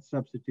 I can't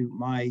substitute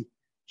my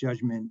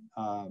judgment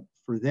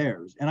for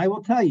theirs. And I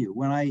will tell you,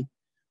 when I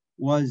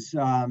was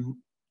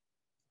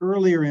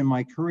earlier in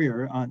my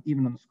career,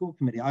 even on the school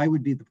committee, I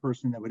would be the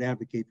person that would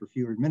advocate for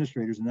fewer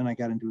administrators. And then I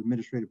got into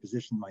administrative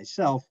position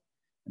myself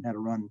and had to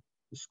run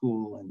the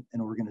school and an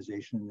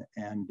organization.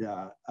 And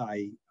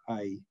I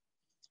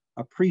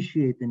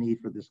appreciate the need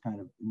for this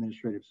kind of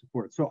administrative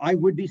support. So I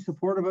would be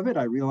supportive of it.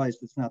 I realize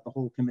it's not the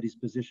whole committee's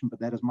position, but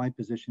that is my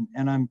position.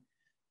 And I'm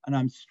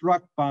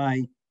struck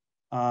by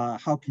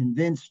how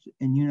convinced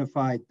and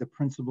unified the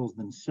principals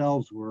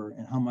themselves were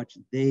and how much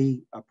they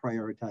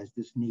prioritized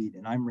this need.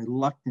 And I'm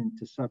reluctant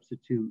to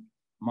substitute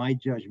my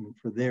judgment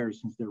for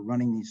theirs, since they're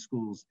running these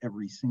schools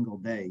every single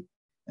day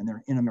and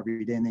they're in them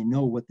every day and they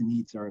know what the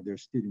needs are of their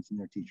students and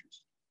their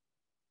teachers.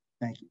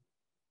 Thank you.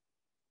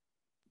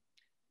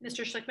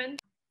 Mr. Schlickman?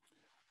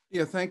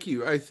 Yeah, thank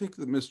you. I think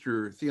that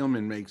Mr.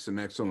 Thielman makes an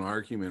excellent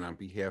argument on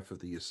behalf of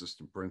the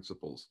assistant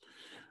principals.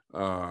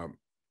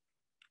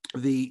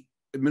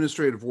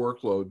 administrative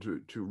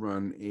workload to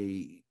run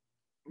a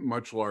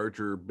much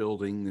larger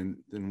building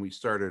than we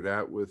started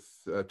out with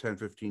 10,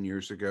 15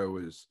 years ago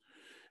is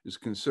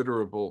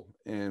considerable,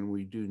 and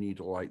we do need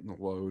to lighten the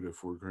load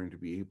if we're going to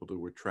be able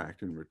to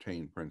attract and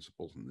retain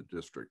principals in the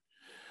district.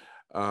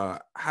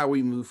 How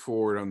we move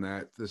forward on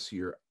that this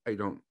year, I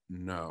don't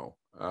know.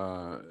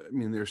 I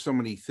mean, there's so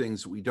many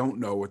things that we don't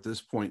know at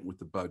this point with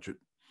the budget.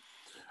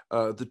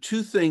 The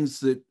two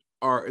things that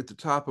are at the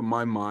top of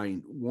my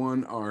mind,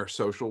 one are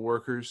social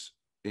workers,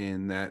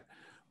 in that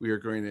we are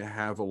going to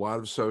have a lot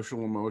of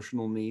social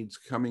emotional needs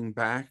coming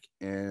back,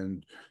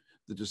 and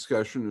the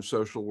discussion of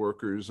social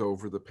workers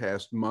over the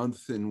past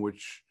month, in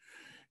which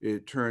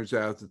it turns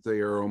out that they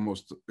are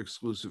almost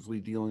exclusively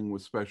dealing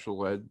with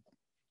special ed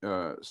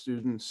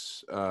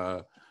students,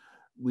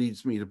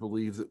 leads me to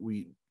believe that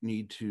we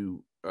need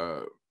to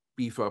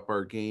beef up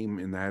our game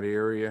in that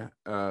area.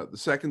 The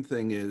second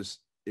thing is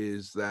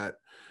that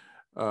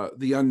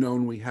the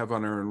unknown we have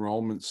on our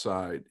enrollment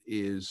side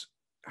is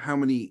how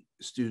many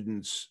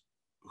students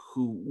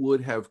who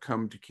would have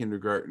come to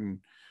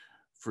kindergarten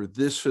for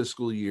this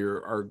fiscal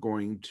year are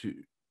going to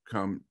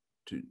come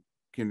to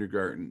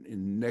kindergarten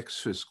in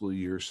next fiscal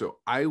year. So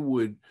I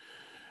would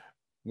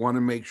want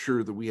to make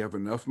sure that we have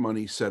enough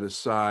money set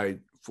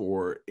aside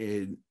for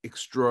an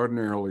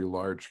extraordinarily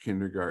large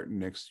kindergarten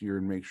next year,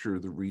 and make sure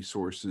the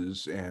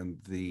resources and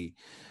the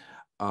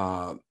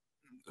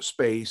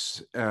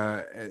space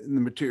and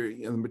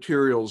the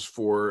materials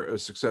for a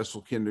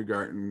successful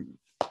kindergarten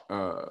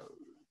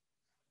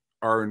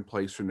are in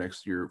place for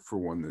next year, for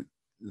one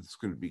that's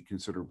going to be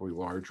considerably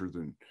larger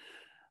than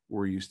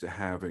we're used to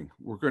having.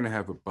 We're going to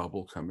have a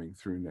bubble coming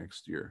through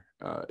next year,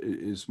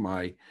 is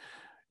my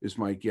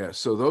guess.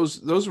 So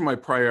those are my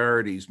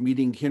priorities: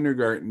 meeting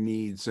kindergarten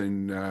needs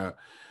and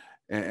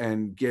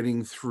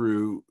getting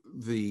through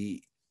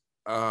the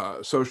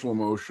social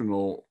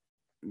emotional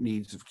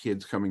needs of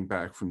kids coming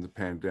back from the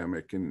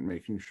pandemic, and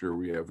making sure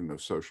we have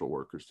enough social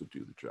workers to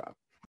do the job.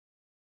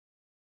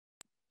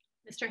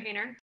 Mr.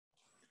 Hayner.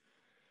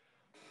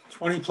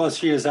 20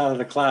 plus years out of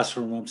the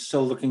classroom, I'm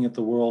still looking at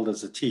the world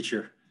as a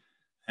teacher,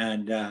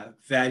 and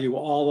value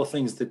all the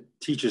things that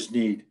teachers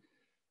need.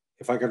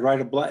 If I could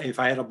if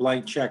I had a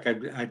blank check,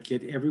 I'd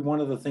get every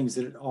one of the things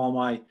that all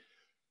my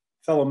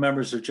fellow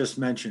members have just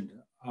mentioned.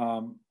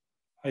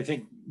 I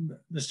think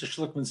Mr.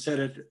 Schlickman said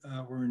it,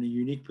 we're in a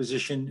unique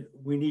position.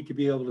 We need to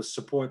be able to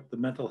support the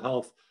mental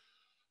health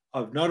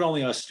of not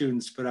only our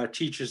students, but our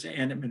teachers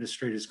and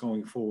administrators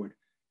going forward,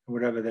 and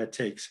whatever that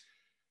takes.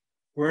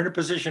 We're in a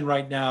position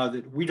right now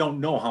that we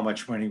don't know how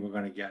much money we're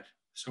going to get.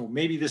 So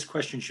maybe this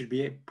question should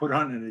be put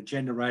on an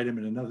agenda item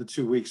in another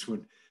 2 weeks,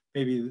 when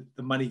maybe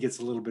the money gets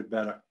a little bit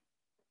better.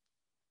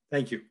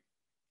 Thank you.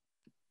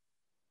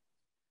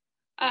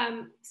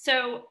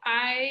 So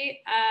I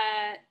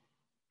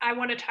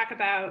want to talk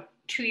about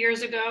 2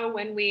 years ago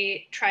when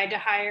we tried to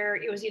hire,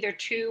 it was either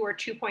 2 or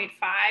 2.5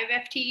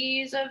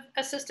 FTEs of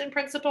assistant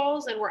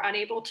principals, and were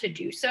unable to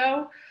do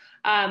so.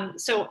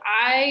 So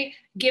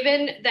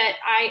given that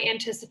I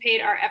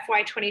anticipate our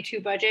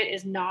FY22 budget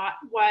is not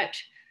what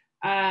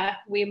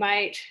we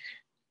might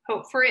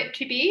hope for it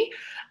to be,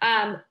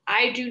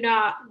 I do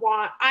not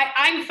want,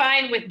 I'm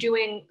fine with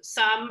doing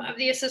some of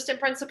the assistant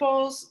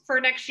principals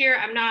for next year.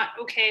 I'm not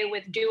okay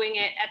with doing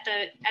it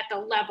at the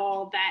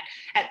level that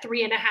at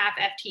 3.5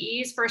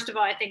 FTEs. First of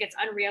all, I think it's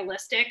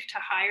unrealistic to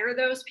hire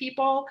those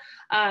people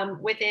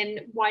within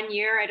 1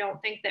 year. I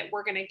don't think that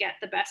we're going to get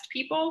the best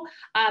people.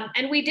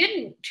 And we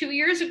didn't. 2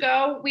 years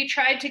ago, we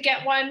tried to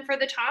get one for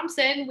the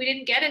Thompson. We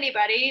didn't get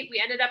anybody.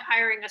 We ended up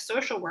hiring a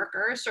social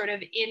worker sort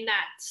of in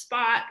that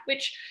spot,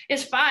 which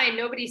is fine.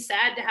 Nobody's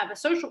sad to have a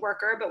social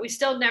worker, but we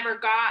still never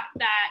got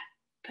that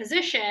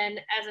position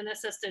as an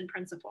assistant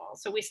principal.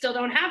 So we still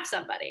don't have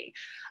somebody.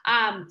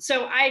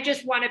 So I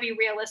just want to be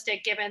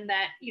realistic, given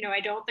that, I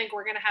don't think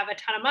we're going to have a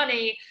ton of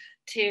money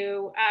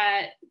to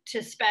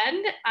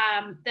spend,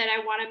 that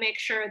I want to make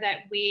sure that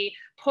we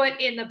put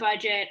in the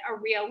budget a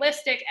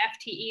realistic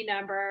FTE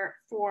number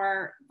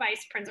for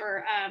vice principal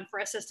or for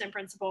assistant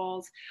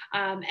principals,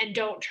 and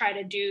don't try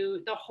to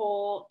do the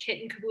whole kit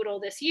and caboodle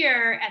this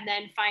year and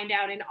then find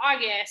out in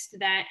August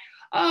that,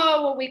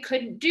 oh, well, we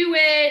couldn't do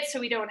it, so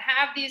we don't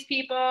have these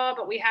people,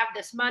 but we have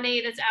this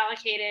money that's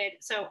allocated.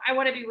 So I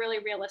want to be really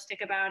realistic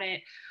about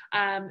it.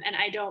 And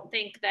I don't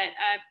think that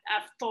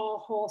a full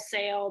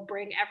wholesale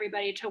bring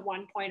everybody to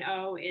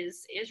 1.0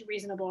 is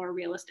reasonable or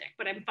realistic,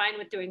 but I'm fine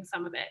with doing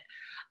some of it.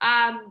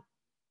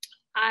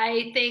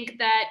 I think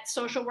that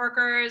social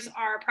workers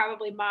are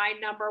probably my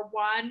number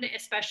one,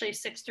 especially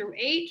 6 through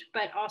 8,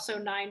 but also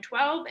 9,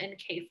 12, and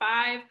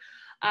K-5.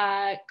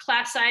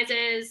 Class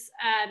sizes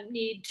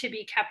need to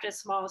be kept as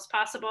small as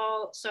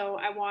possible. So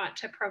I want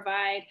to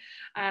provide,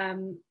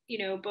 you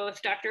know,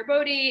 both Dr.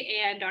 Bodie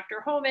and Dr.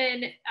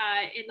 Holman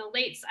in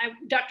the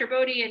Dr.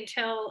 Bodie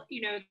until,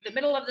 you know, the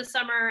middle of the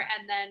summer,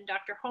 and then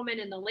Dr. Holman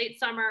in the late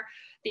summer,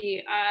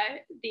 the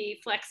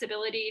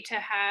flexibility to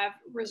have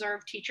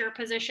reserve teacher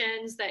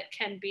positions that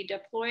can be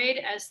deployed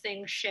as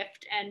things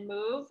shift and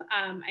move.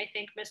 I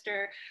think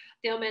Mr.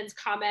 Thielman's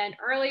comment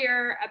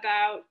earlier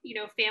about, you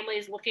know,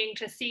 families looking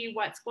to see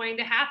what's going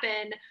to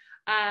happen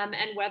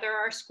and whether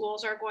our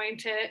schools are going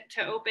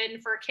to open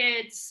for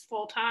kids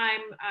full time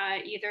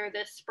either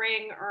this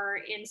spring or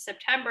in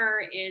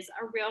September is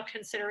a real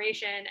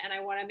consideration. And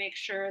I want to make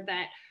sure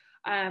that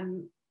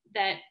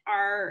that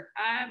our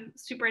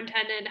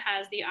superintendent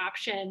has the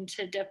option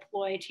to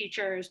deploy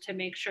teachers to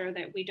make sure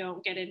that we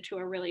don't get into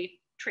a really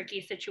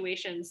tricky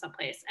situation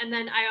someplace. And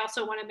then I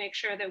also want to make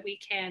sure that we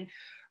can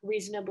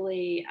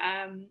reasonably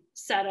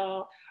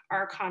settle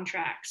our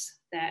contracts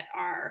that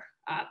are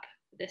up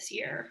this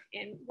year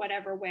in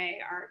whatever way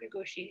our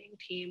negotiating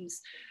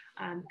teams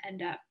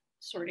end up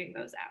sorting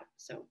those out.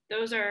 So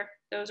those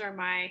are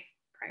my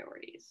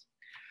priorities.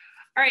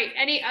 All right,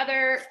 any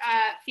other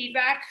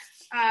feedback?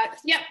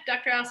 Yep,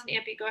 Dr. Allison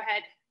Ampe, go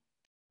ahead.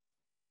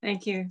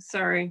 Thank you,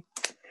 sorry.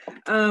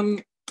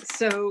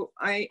 So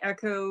I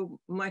echo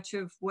much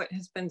of what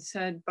has been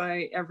said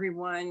by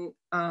everyone.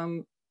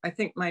 I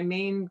think my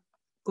main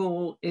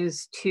goal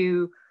is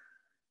to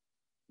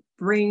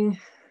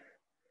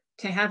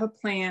have a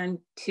plan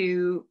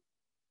to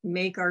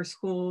make our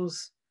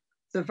schools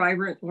the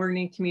vibrant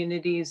learning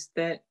communities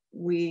that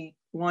we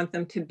want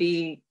them to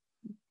be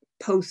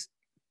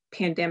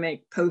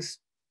post-pandemic,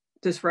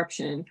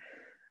 post-disruption,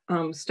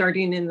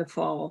 starting in the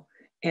fall,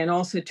 and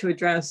also to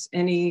address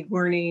any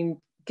learning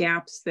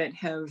gaps that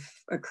have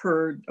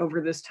occurred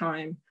over this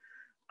time.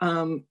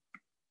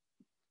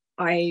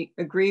 I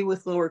agree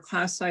with lower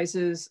class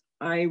sizes.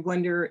 I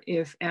wonder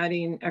if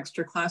adding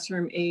extra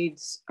classroom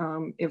aides,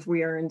 if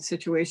we are in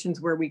situations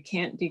where we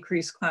can't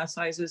decrease class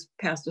sizes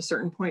past a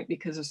certain point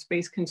because of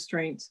space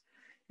constraints,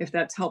 if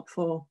that's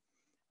helpful.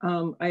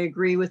 I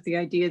agree with the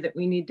idea that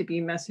we need to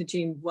be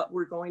messaging what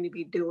we're going to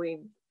be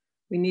doing.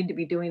 We need to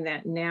be doing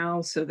that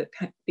now so that,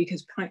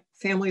 because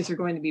families are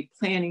going to be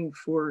planning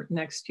for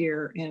next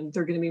year and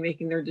they're going to be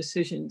making their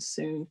decisions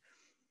soon.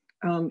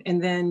 And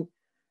then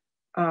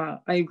I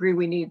agree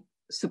we need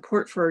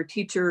support for our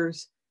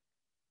teachers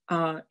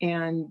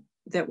and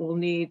that we'll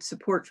need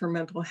support for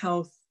mental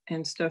health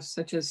and stuff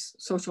such as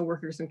social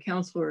workers and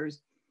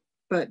counselors.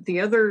 But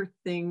the other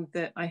thing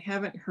that I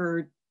haven't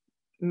heard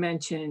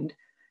mentioned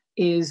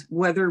is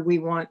whether we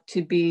want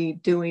to be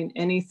doing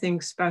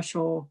anything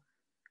special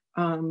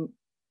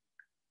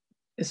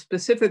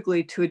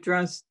specifically to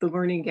address the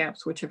learning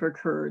gaps which have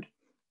occurred.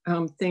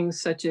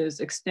 Things such as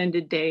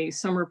extended day,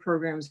 summer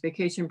programs,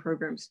 vacation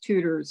programs,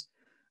 tutors,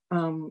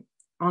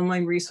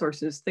 online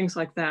resources, things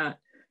like that.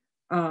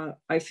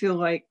 I feel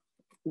like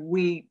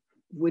we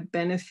would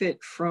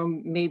benefit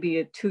from maybe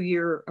a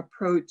 2-year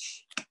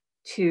approach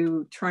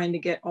to trying to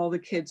get all the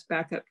kids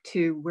back up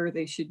to where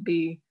they should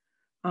be.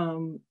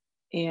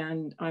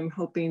 And I'm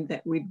hoping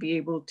that we'd be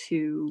able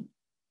to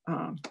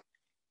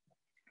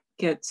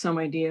get some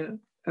idea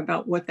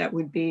about what that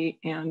would be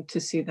and to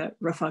see that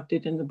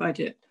reflected in the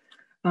budget.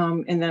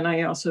 And then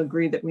I also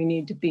agree that we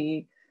need to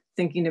be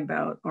thinking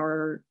about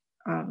our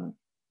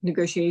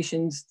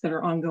negotiations that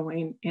are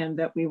ongoing and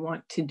that we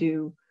want to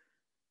do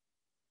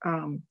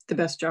the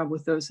best job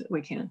with those that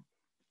we can.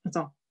 That's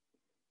all.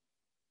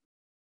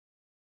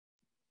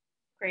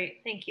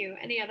 Great, thank you.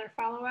 Any other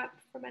follow-up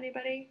from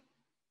anybody?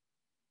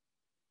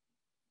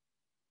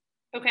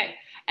 Okay,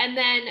 and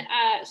then,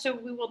 so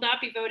we will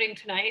not be voting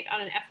tonight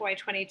on an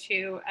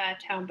FY22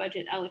 town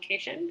budget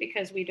allocation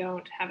because we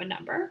don't have a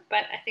number,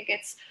 but I think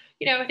it's,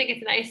 you know, I think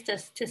it's nice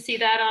to see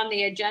that on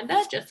the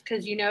agenda just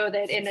because you know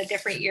that in a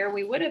different year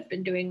we would have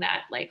been doing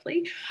that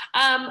likely.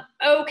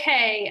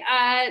 Okay,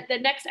 the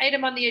next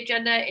item on the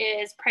agenda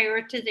is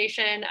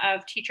prioritization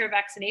of teacher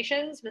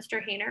vaccinations.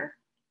 Mr. Hayner.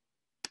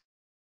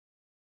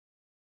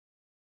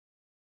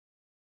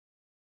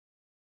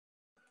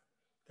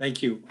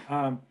 Thank you.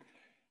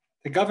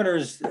 The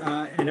governors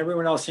and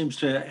everyone else seems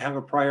to have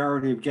a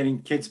priority of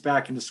getting kids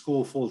back into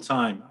school full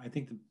time. I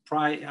think it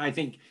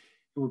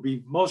would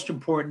be most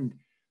important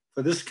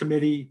for this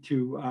committee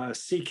to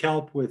seek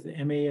help with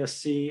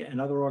MASC and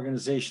other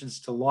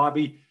organizations to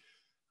lobby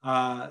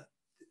the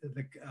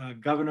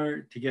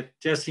governor to get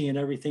Jesse and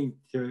everything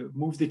to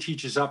move the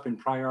teachers up in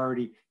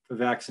priority for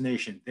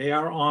vaccination. They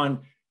are on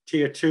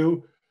tier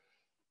 2.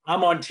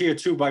 I'm on tier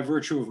 2 by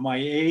virtue of my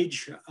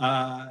age.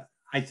 I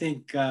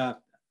think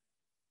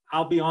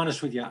I'll be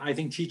honest with you. I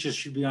think teachers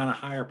should be on a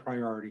higher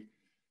priority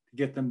to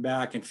get them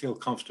back and feel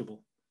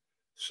comfortable.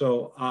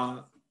 So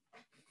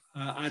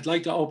I'd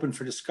like to open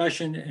for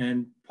discussion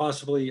and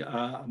possibly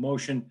a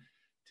motion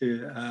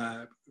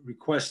to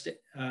request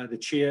the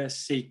chair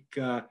seek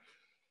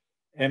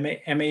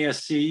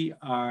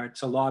MASC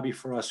to lobby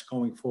for us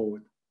going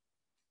forward.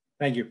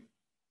 Thank you.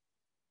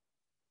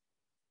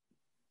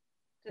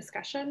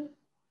 Discussion.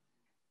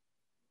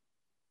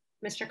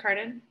 Mr.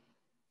 Cardin.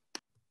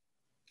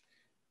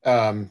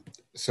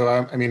 So,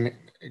 I mean,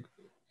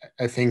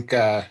 I think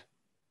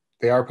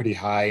they are pretty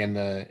high in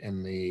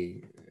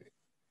the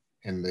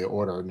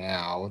order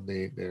now.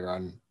 They're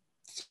on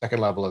second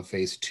level of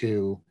phase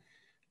 2,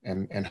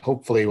 and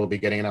hopefully we'll be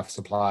getting enough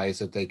supplies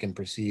that they can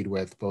proceed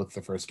with both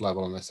the first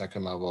level and the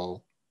second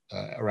level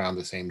around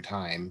the same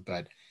time.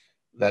 But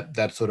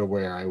that's sort of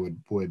where I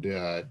would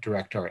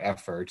direct our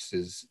efforts,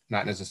 is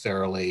not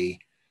necessarily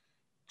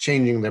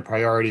changing the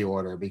priority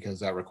order, because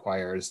that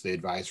requires the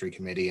advisory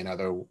committee and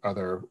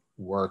other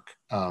work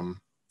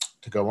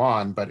to go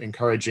on, but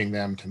encouraging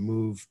them to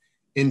move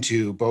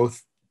into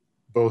both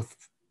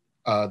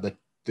the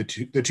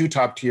two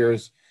top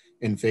tiers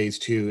in phase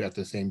 2 at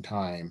the same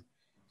time,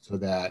 so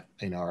that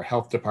our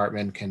health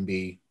department can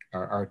be,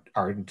 our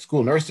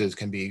school nurses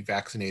can be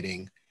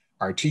vaccinating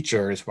our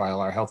teachers while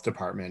our health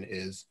department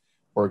is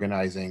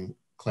organizing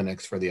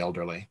clinics for the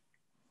elderly.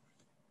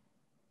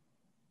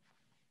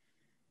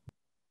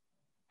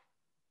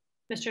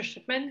 Mr.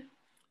 Schlickman?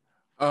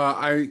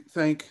 I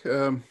thank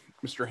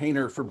Mr.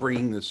 Hayner for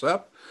bringing this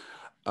up.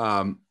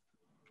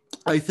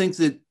 I think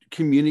that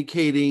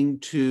communicating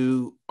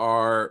to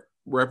our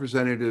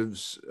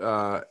representatives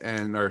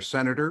and our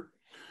senator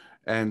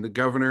and the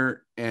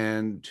governor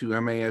and to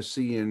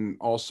MASC and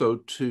also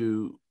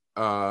to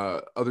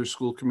other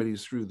school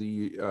committees through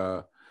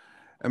the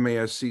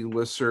MASC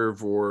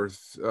listserv or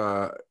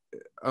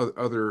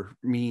other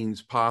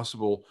means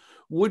possible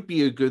would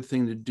be a good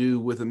thing to do,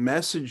 with a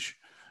message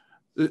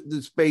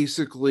that's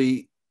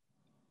basically,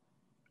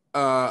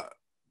 I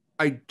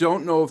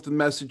don't know if the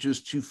message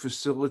is to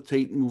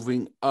facilitate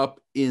moving up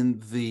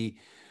in the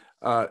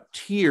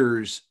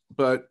tiers,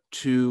 but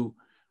to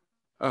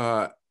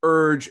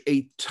urge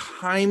a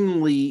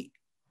timely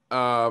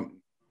and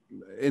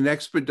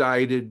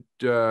expedited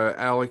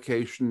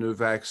allocation of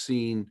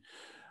vaccine,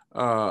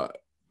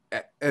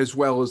 as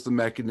well as the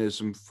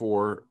mechanism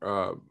for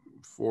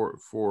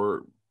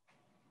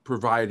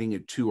providing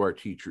it to our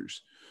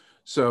teachers.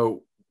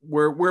 So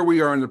where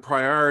we are in the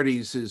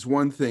priorities is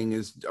one thing,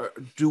 is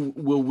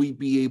will we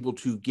be able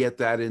to get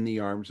that in the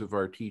arms of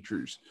our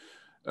teachers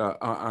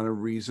on a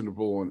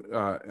reasonable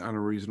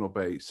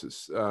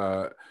basis?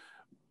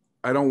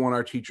 I don't want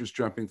our teachers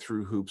jumping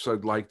through hoops.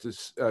 I'd like to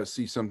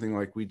see something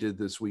like we did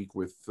this week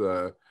with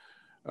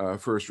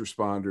first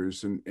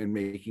responders and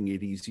making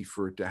it easy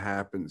for it to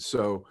happen.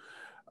 So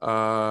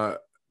I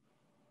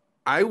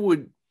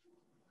would,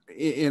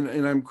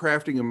 and I'm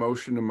crafting a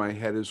motion in my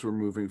head as we're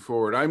moving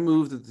forward. I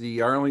move that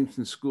the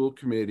Arlington School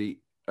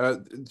Committee to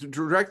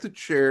direct the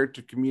chair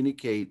to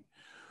communicate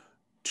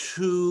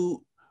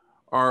to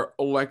our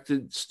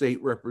elected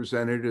state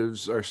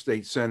representatives, our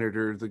state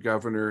senator, the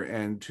governor,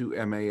 and to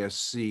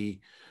MASC,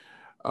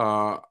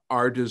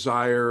 our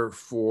desire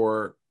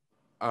for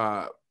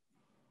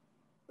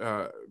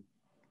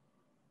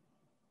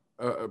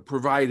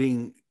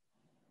providing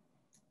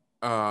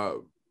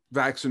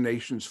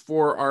vaccinations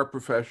for our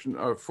profession,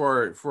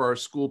 for our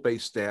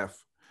school-based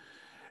staff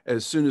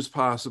as soon as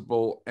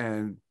possible,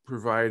 and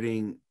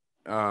providing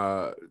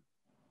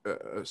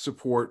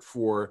support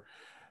for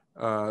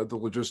the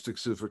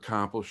logistics of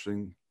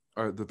accomplishing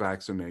the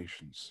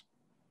vaccinations.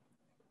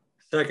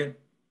 Second.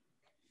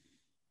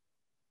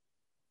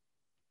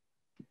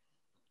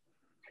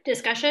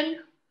 Discussion?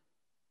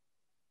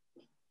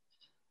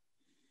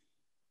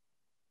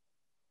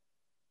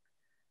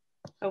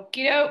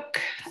 Okie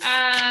doke.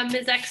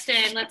 Ms.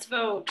 Exton, let's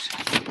vote.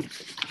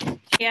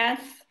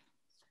 Yes.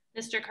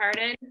 Mr.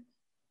 Cardin?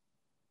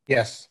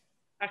 Yes.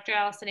 Dr.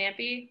 Allison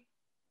Ampe?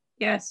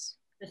 Yes.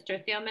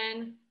 Mr.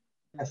 Thielman?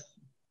 Yes.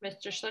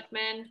 Mr.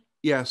 Schlickman?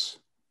 Yes.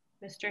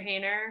 Mr.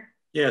 Hayner?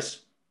 Yes.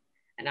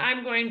 And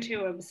I'm going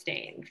to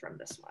abstain from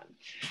this one.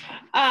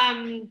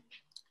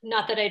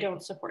 Not that I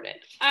don't support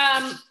it.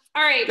 All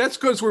right. That's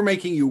because we're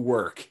making you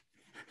work.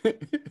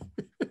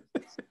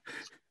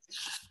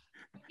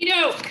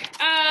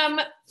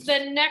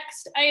 The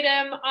next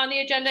item on the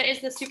agenda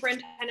is the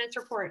superintendent's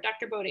report.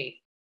 Dr. Bodie.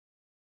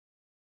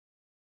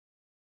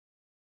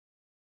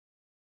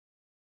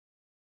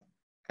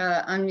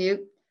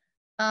 Unmute.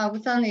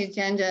 What's on the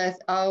agenda, as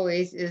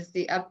always, is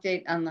the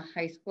update on the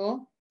high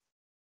school.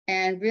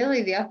 And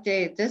really the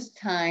update at this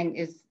time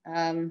is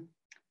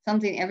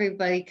something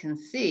everybody can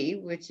see,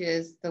 which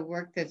is the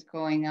work that's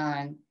going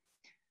on.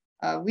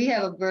 We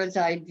have a bird's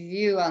eye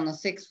view on the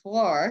 6th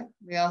floor.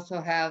 We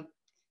also have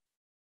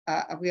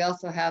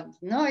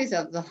noise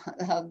of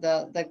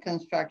the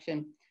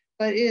construction,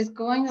 but it is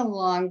going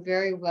along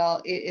very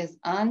well. It is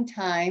on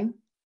time.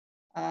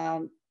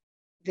 You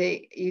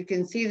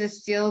can see the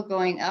steel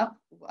going up.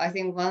 I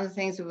think one of the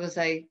things that was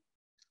a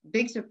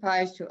big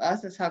surprise to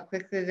us is how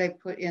quickly they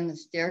put in the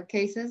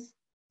staircases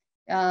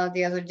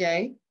the other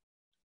day.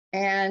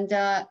 And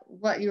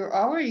what you're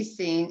already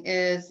seeing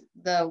is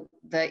the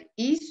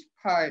east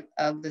part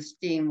of the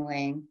steam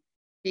wing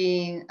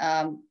being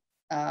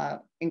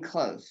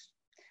enclosed.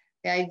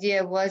 The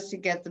idea was to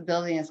get the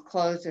building as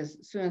closed as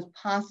soon as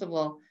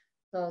possible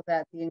so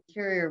that the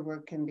interior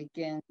work can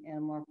begin in a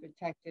more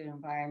protected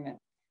environment.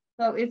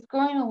 So it's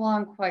going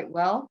along quite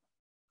well.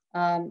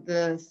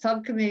 The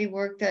subcommittee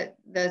work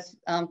that's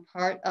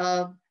part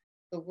of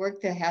the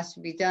work that has to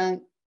be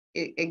done,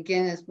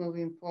 again, is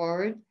moving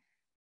forward.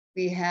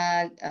 We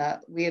have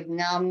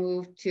now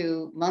moved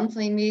to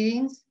monthly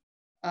meetings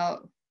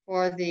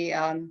for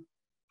the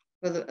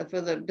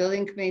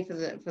building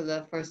committee for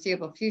the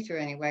foreseeable future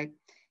anyway,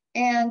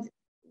 and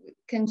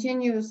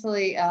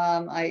continuously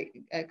I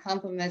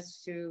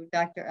compliments to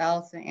Dr.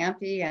 Allison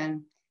Ampe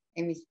and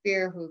Amy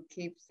Spear, who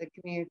keeps the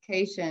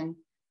communication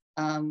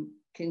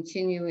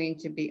continuing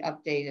to be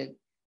updated.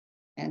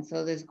 And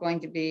so there's going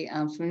to be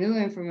some new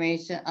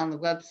information on the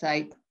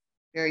website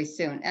very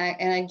soon.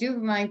 And I do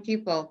remind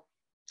people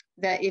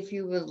that if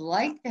you would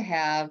like to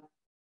have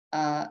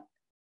the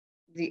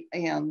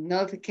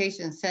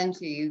notification sent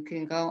to you, you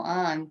can go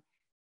on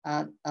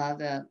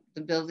the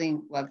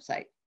building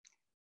website,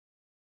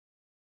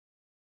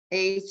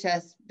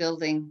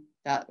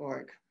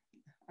 ahsbuilding.org.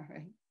 All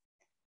right.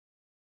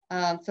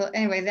 So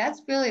anyway,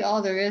 that's really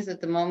all there is at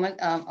the moment.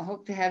 I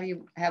hope to have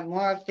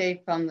more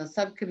update from the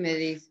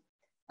subcommittees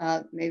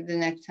maybe the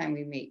next time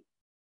we meet.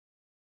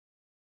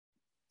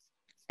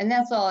 And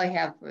that's all I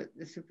have for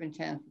the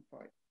superintendent's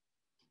report.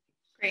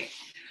 Great.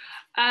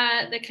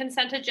 The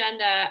consent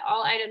agenda,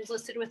 all items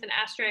listed with an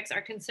asterisk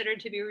are considered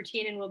to be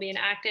routine and will be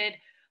enacted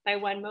by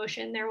one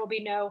motion. There will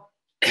be no,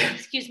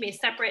 excuse me,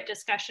 separate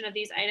discussion of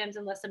these items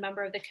unless a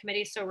member of the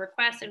committee so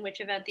requests, in which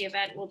event the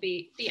item will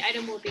be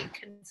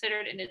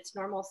considered in its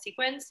normal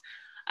sequence.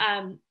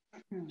 Mr.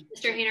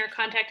 Hayner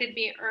contacted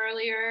me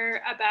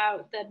earlier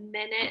about the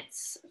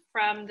minutes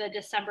from the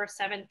December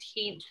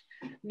 17th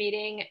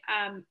meeting.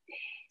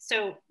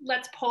 So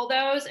let's pull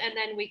those and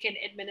then we can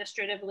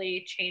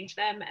administratively change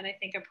them and I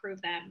think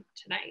approve them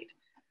tonight.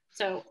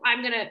 So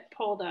I'm gonna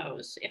pull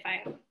those if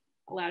I'm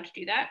allowed to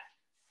do that.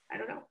 I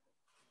don't know.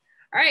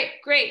 All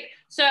right, great.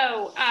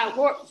 So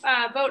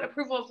vote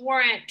approval of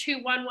warrant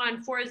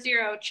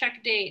 21140,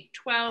 check date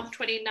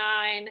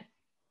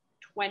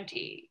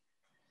 12/29/20.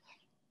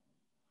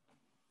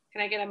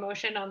 Can I get a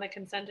motion on the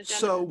consent agenda?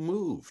 So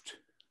moved.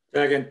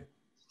 Second.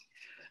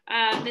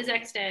 Ms.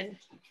 Exton.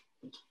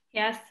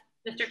 Yes.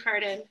 Mr.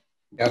 Cardin.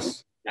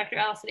 Yes. Dr.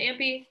 Allison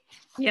Ampe.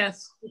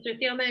 Yes. Mr.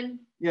 Thielman.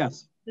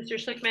 Yes. Mr.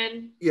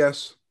 Schlickman.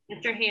 Yes.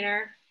 Mr.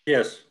 Hayner.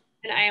 Yes.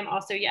 And I am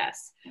also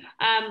yes.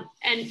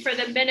 And for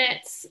the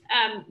minutes,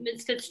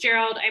 Ms.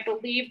 Fitzgerald, I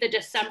believe the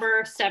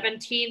December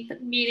 17th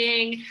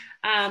meeting,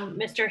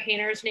 Mr.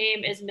 Hayner's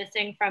name is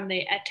missing from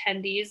the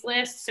attendees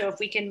list. So if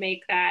we can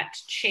make that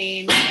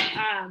change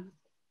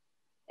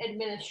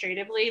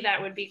administratively, that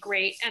would be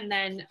great. And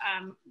then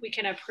we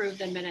can approve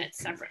the minutes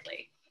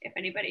separately. If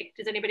anybody,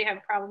 does anybody have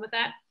a problem with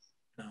that?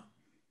 No.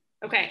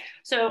 Okay,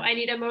 so I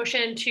need a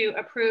motion to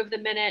approve the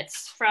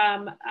minutes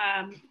from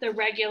the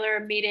regular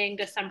meeting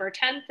December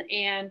 10th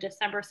and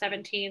December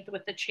 17th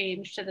with the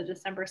change to the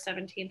December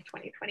 17th,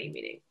 2020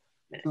 meeting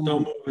minutes. So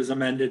move as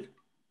amended.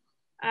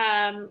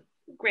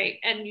 Great,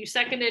 and you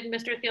seconded,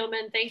 Mr.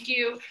 Thielman, thank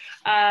you.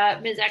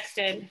 Ms.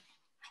 Exton.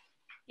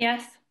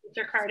 Yes.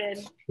 Mr.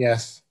 Cardin.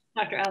 Yes.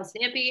 Dr.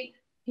 Allison Ampe.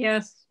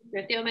 Yes.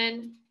 Mr.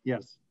 Thielman.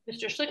 Yes.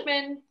 Mr.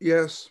 Schlickman.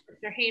 Yes.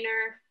 Mr.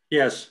 Hayner.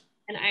 Yes.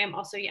 And I am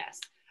also yes.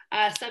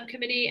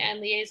 Subcommittee and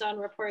liaison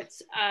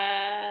reports,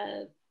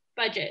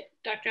 budget,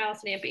 Dr.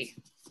 Allison Ampe.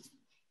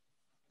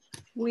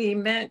 We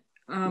met,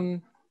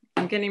 I'm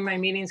getting my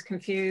meetings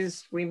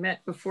confused. We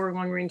met before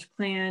long range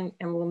plan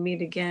and we'll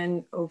meet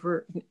again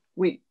over,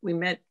 we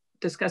met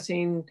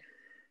discussing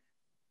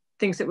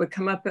things that would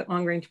come up at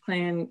long range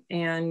plan,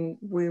 and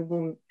we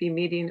will be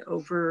meeting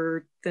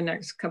over the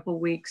next couple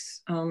of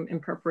weeks in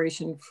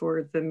preparation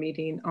for the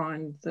meeting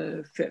on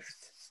the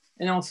 5th,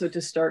 and also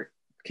to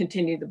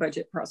continue the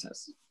budget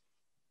process.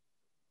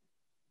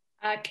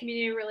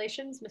 Community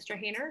relations, Mr.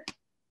 Hayner.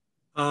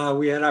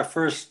 We had our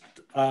first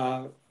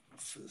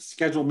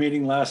scheduled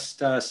meeting last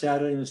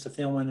Saturday. Mr.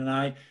 Thielman and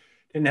I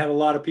didn't have a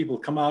lot of people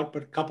come out,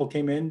 but a couple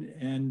came in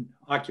and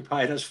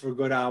occupied us for a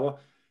good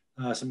hour.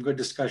 Some good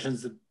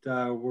discussions that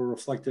were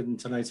reflected in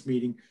tonight's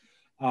meeting.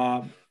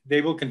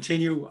 They will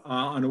continue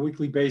on a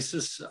weekly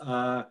basis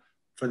for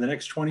the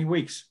next 20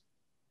 weeks.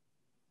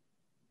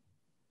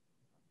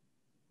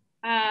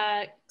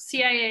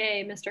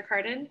 CIAA, Mr.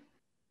 Cardin.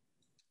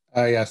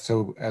 Yeah,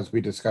 so as we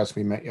discussed,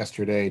 we met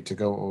yesterday to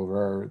go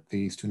over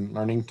the student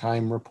learning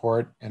time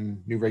report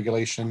and new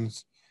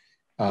regulations.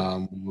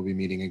 We'll be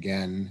meeting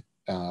again,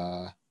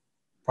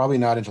 probably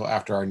not until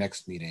after our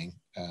next meeting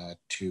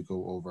to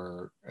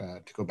go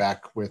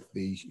back with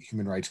the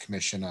Human Rights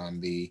Commission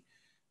on the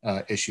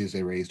issues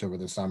they raised over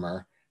the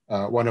summer.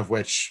 One of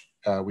which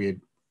we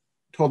had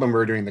told them we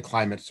were doing the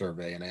climate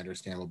survey, and I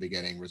understand we'll be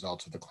getting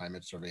results of the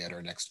climate survey at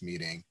our next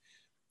meeting.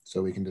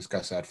 So we can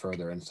discuss that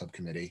further in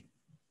subcommittee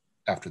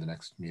after the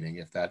next meeting,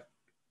 if that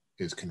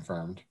is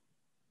confirmed.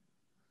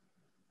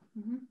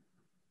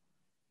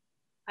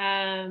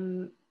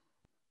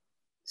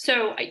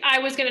 So I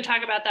was going to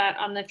talk about that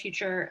on the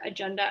future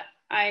agenda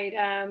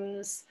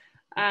items,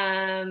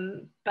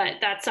 but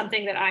that's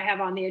something that I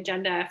have on the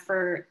agenda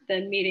for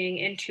the meeting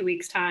in 2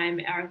 weeks' time,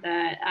 are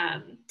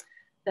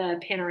the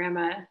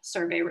panorama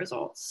survey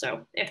results.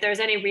 So if there's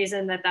any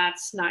reason that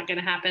that's not going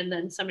to happen,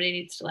 then somebody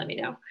needs to let me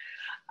know.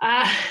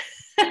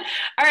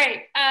 All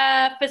right,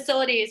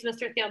 facilities,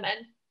 Mr.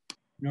 Thielman.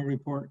 No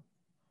report.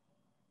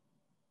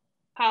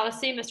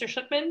 Policy, Mr.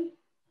 Schlickman.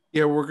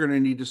 Yeah, we're going to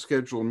need to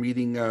schedule a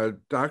meeting.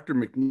 Dr.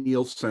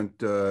 McNeil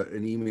sent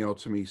an email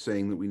to me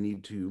saying that we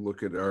need to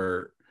look at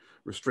our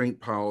restraint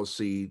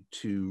policy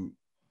to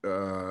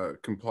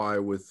comply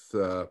with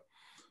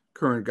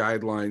current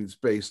guidelines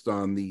based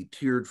on the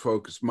tiered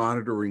focus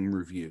monitoring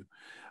review.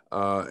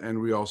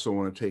 And we also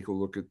want to take a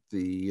look at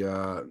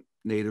the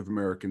Native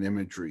American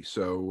imagery.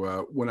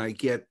 So when I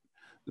get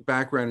the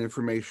background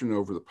information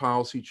over the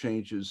policy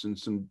changes and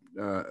some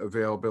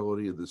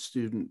availability of the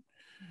student,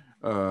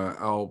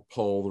 I'll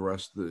poll the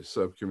rest of the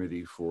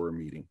subcommittee for a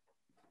meeting.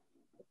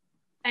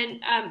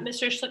 And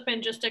Mr.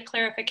 Schlickman, just a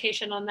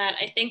clarification on that.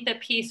 I think the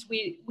piece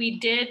we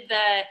did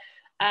the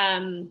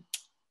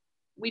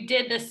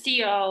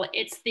seal.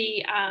 It's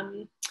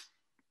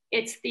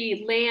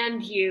the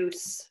land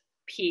use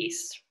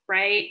piece,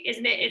 right?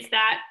 Isn't it? It's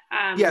that.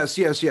 Yes.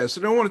 I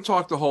don't want to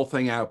talk the whole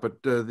thing out,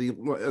 but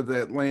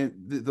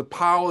the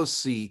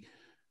policy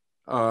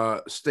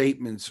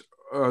statements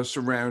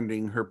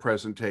surrounding her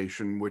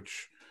presentation,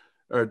 which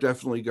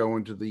definitely go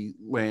into the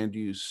land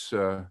use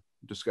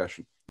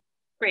discussion.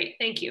 Great,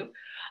 thank you.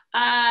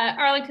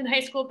 Arlington High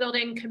School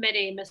Building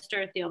Committee,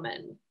 Mr.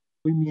 Thielman.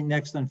 We meet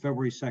next on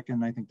February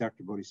 2nd. I think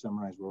Dr. Bodie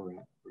summarized where we're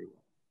at pretty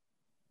well.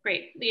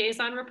 Great,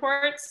 liaison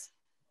reports.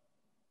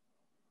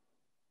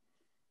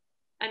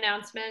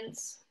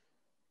 Announcements.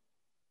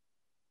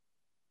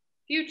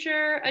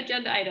 Future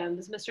agenda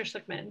items, Mr.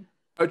 Schlickman.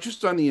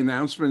 Just on the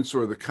announcements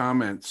or the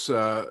comments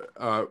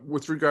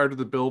with regard to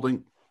the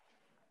building,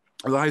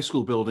 the high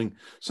school building,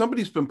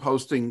 somebody's been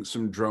posting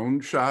some drone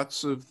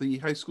shots of the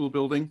high school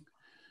building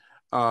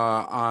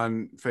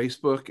on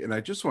Facebook. And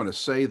I just want to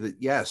say that,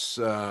 yes,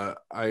 I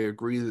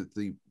agree that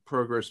the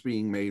progress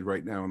being made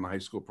right now in the high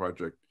school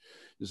project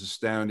is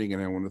astounding.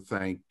 And I want to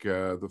thank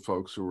the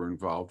folks who were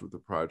involved with the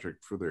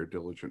project for their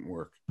diligent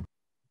work.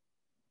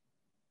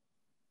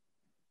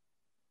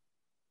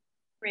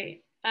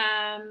 Great.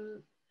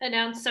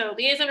 So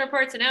liaison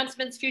reports,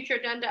 announcements, future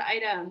agenda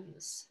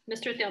items.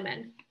 Mr.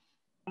 Thielman.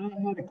 I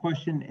had a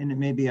question, and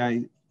maybe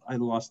I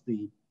lost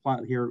the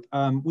plot here.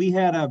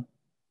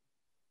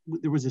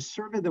 There was a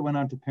survey that went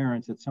out to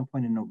parents at some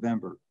point in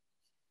November,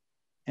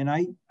 and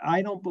I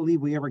don't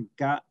believe we ever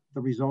got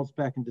the results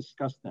back and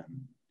discussed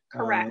them.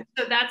 Correct.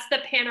 So that's the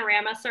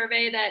panorama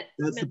survey that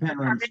Mr.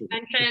 Carpet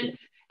mentioned, okay.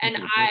 And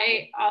okay.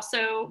 I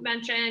also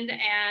mentioned,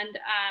 and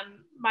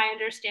my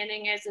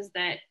understanding is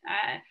that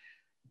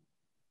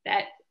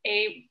that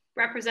a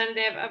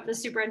representative of the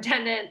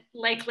superintendent,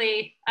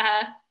 likely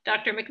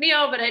Dr.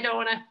 McNeil, but I don't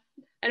want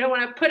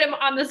to put him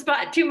on the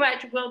spot too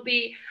much, will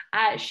be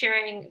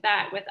sharing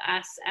that with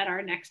us at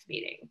our next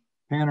meeting.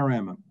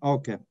 Panorama.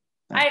 Okay.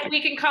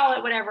 We can call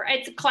it whatever.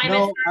 It's a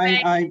climate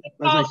survey.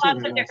 Lots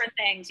of different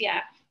things.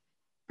 Yeah.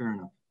 Fair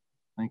enough.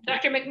 Thank you.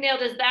 Dr. McNeil,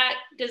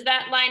 does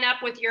that line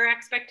up with your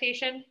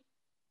expectation?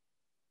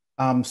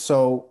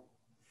 So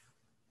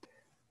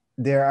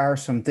there are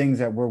some things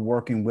that we're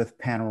working with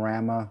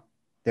Panorama.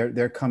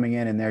 They're coming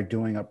in and they're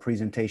doing a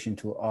presentation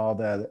to all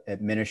the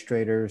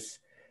administrators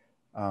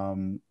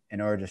in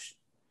order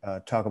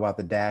to talk about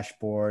the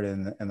dashboard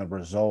and the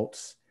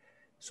results.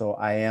 So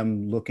I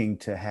am looking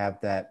to have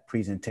that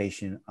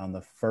presentation on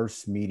the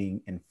first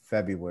meeting in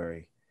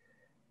February.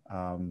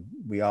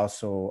 We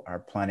also are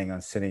planning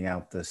on sending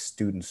out the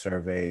student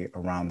survey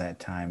around that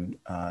time,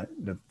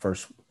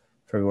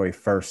 February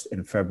 1st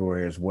in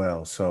February as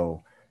well.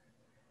 So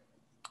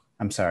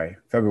I'm sorry,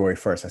 February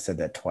 1st, I said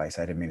that twice.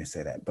 I didn't mean to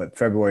say that, but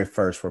February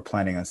 1st, we're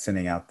planning on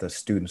sending out the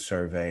student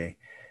survey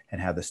and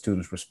have the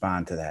students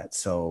respond to that.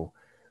 So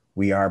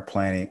we are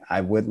planning,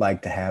 I would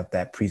like to have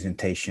that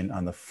presentation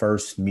on the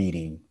first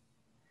meeting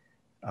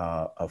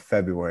of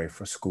February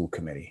for school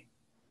committee.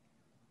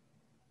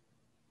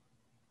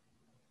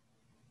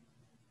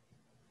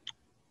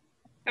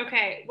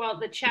 Okay, well,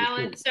 the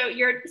challenge, so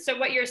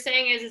what you're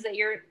saying is that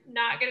you're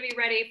not going to be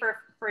ready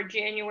for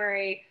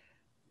January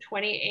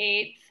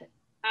 28th.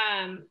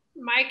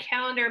 My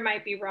calendar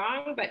might be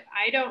wrong, but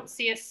I don't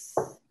see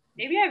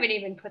maybe I haven't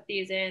even put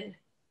these in.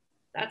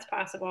 That's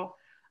possible.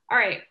 All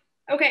right.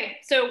 Okay.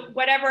 So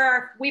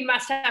we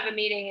must have a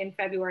meeting in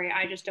February.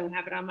 I just don't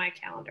have it on my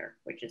calendar,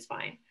 which is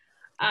fine.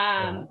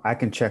 I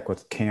can check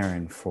with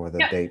Karen for the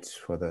dates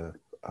for the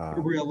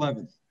February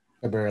 11th.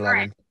 February 11th.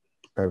 Right.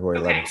 February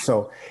 11th. Okay.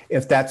 So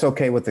if that's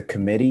okay with the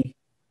committee,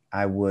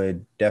 I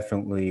would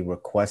definitely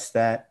request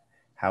that.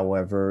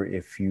 However,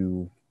 if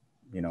you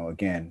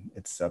again,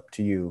 it's up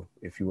to you.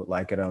 If you would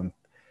like it on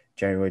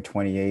January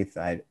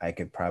 28th, I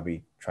could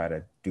probably try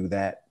to do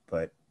that,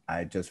 but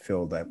I just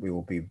feel that we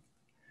will be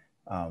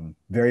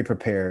very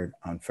prepared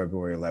on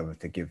February 11th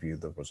to give you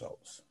the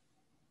results.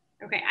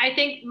 Okay, I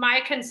think my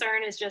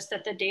concern is just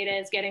that the data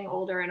is getting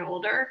older and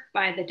older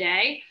by the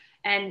day.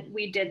 And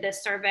we did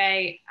this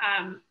survey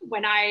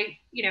when I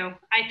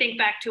think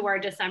back to our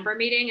December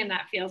meeting, and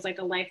that feels like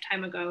a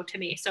lifetime ago to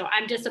me. So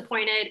I'm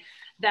disappointed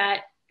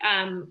that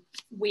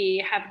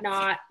we have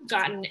not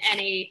gotten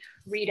any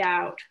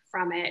readout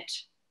from it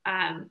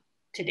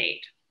to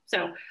date.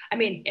 So, I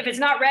mean, if it's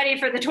not ready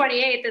for the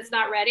 28th, it's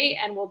not ready,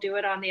 and we'll do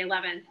it on the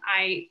 11th.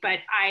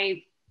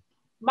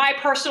 My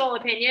personal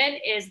opinion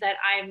is that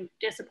I'm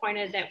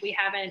disappointed that we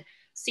haven't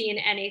seen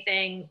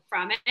anything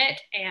from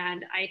it.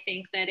 And I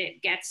think that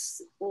it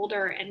gets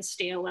older and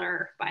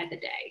staler by the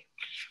day.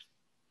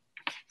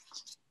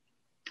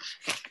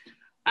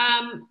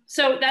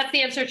 So that's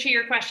the answer to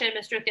your question,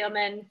 Mr.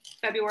 Thielman,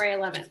 February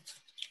 11th.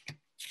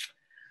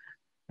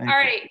 All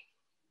right.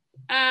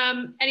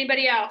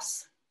 Anybody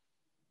else?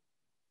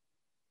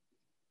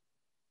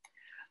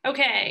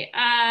 Okay,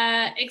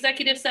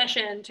 executive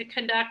session to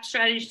conduct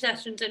strategy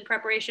sessions in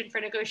preparation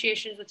for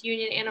negotiations with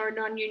union and or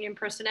non-union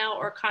personnel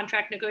or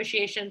contract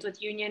negotiations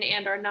with union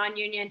and or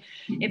non-union,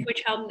 if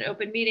which held in an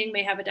open meeting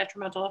may have a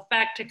detrimental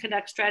effect, to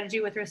conduct strategy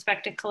with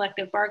respect to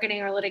collective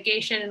bargaining or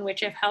litigation, in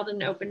which if held in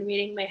an open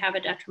meeting may have a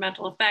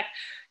detrimental effect.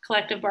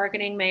 Collective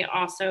bargaining may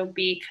also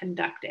be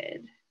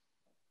conducted.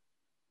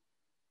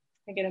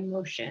 I get a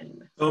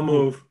motion. So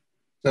move.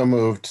 So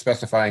moved,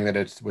 specifying that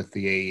it's with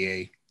the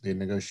AEA. The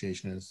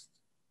negotiation is,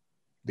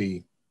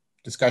 the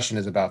discussion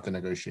is about the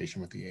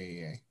negotiation with the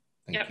AEA.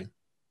 Thank you.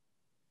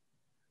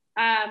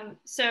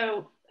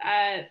 So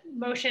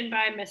motion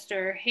by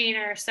Mr.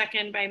 Hayner,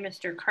 second by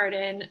Mr.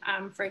 Cardin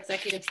for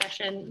executive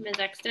session. Ms.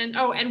 Exton.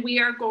 Oh, and we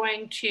are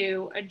going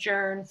to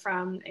adjourn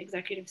from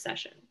executive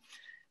session.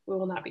 We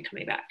will not be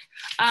coming back.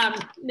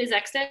 Ms.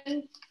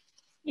 Exton?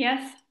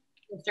 Yes.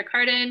 Mr.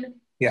 Cardin?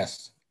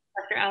 Yes.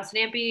 Dr. Allison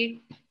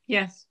Ampe?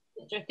 Yes.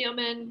 Mr.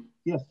 Thielman?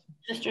 Yes.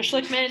 Mr.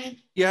 Schlickman?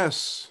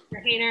 Yes.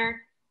 Mr. Hayner?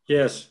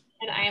 Yes.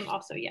 And I am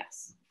also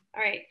yes.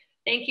 All right.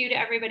 Thank you to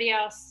everybody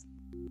else.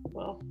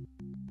 Well.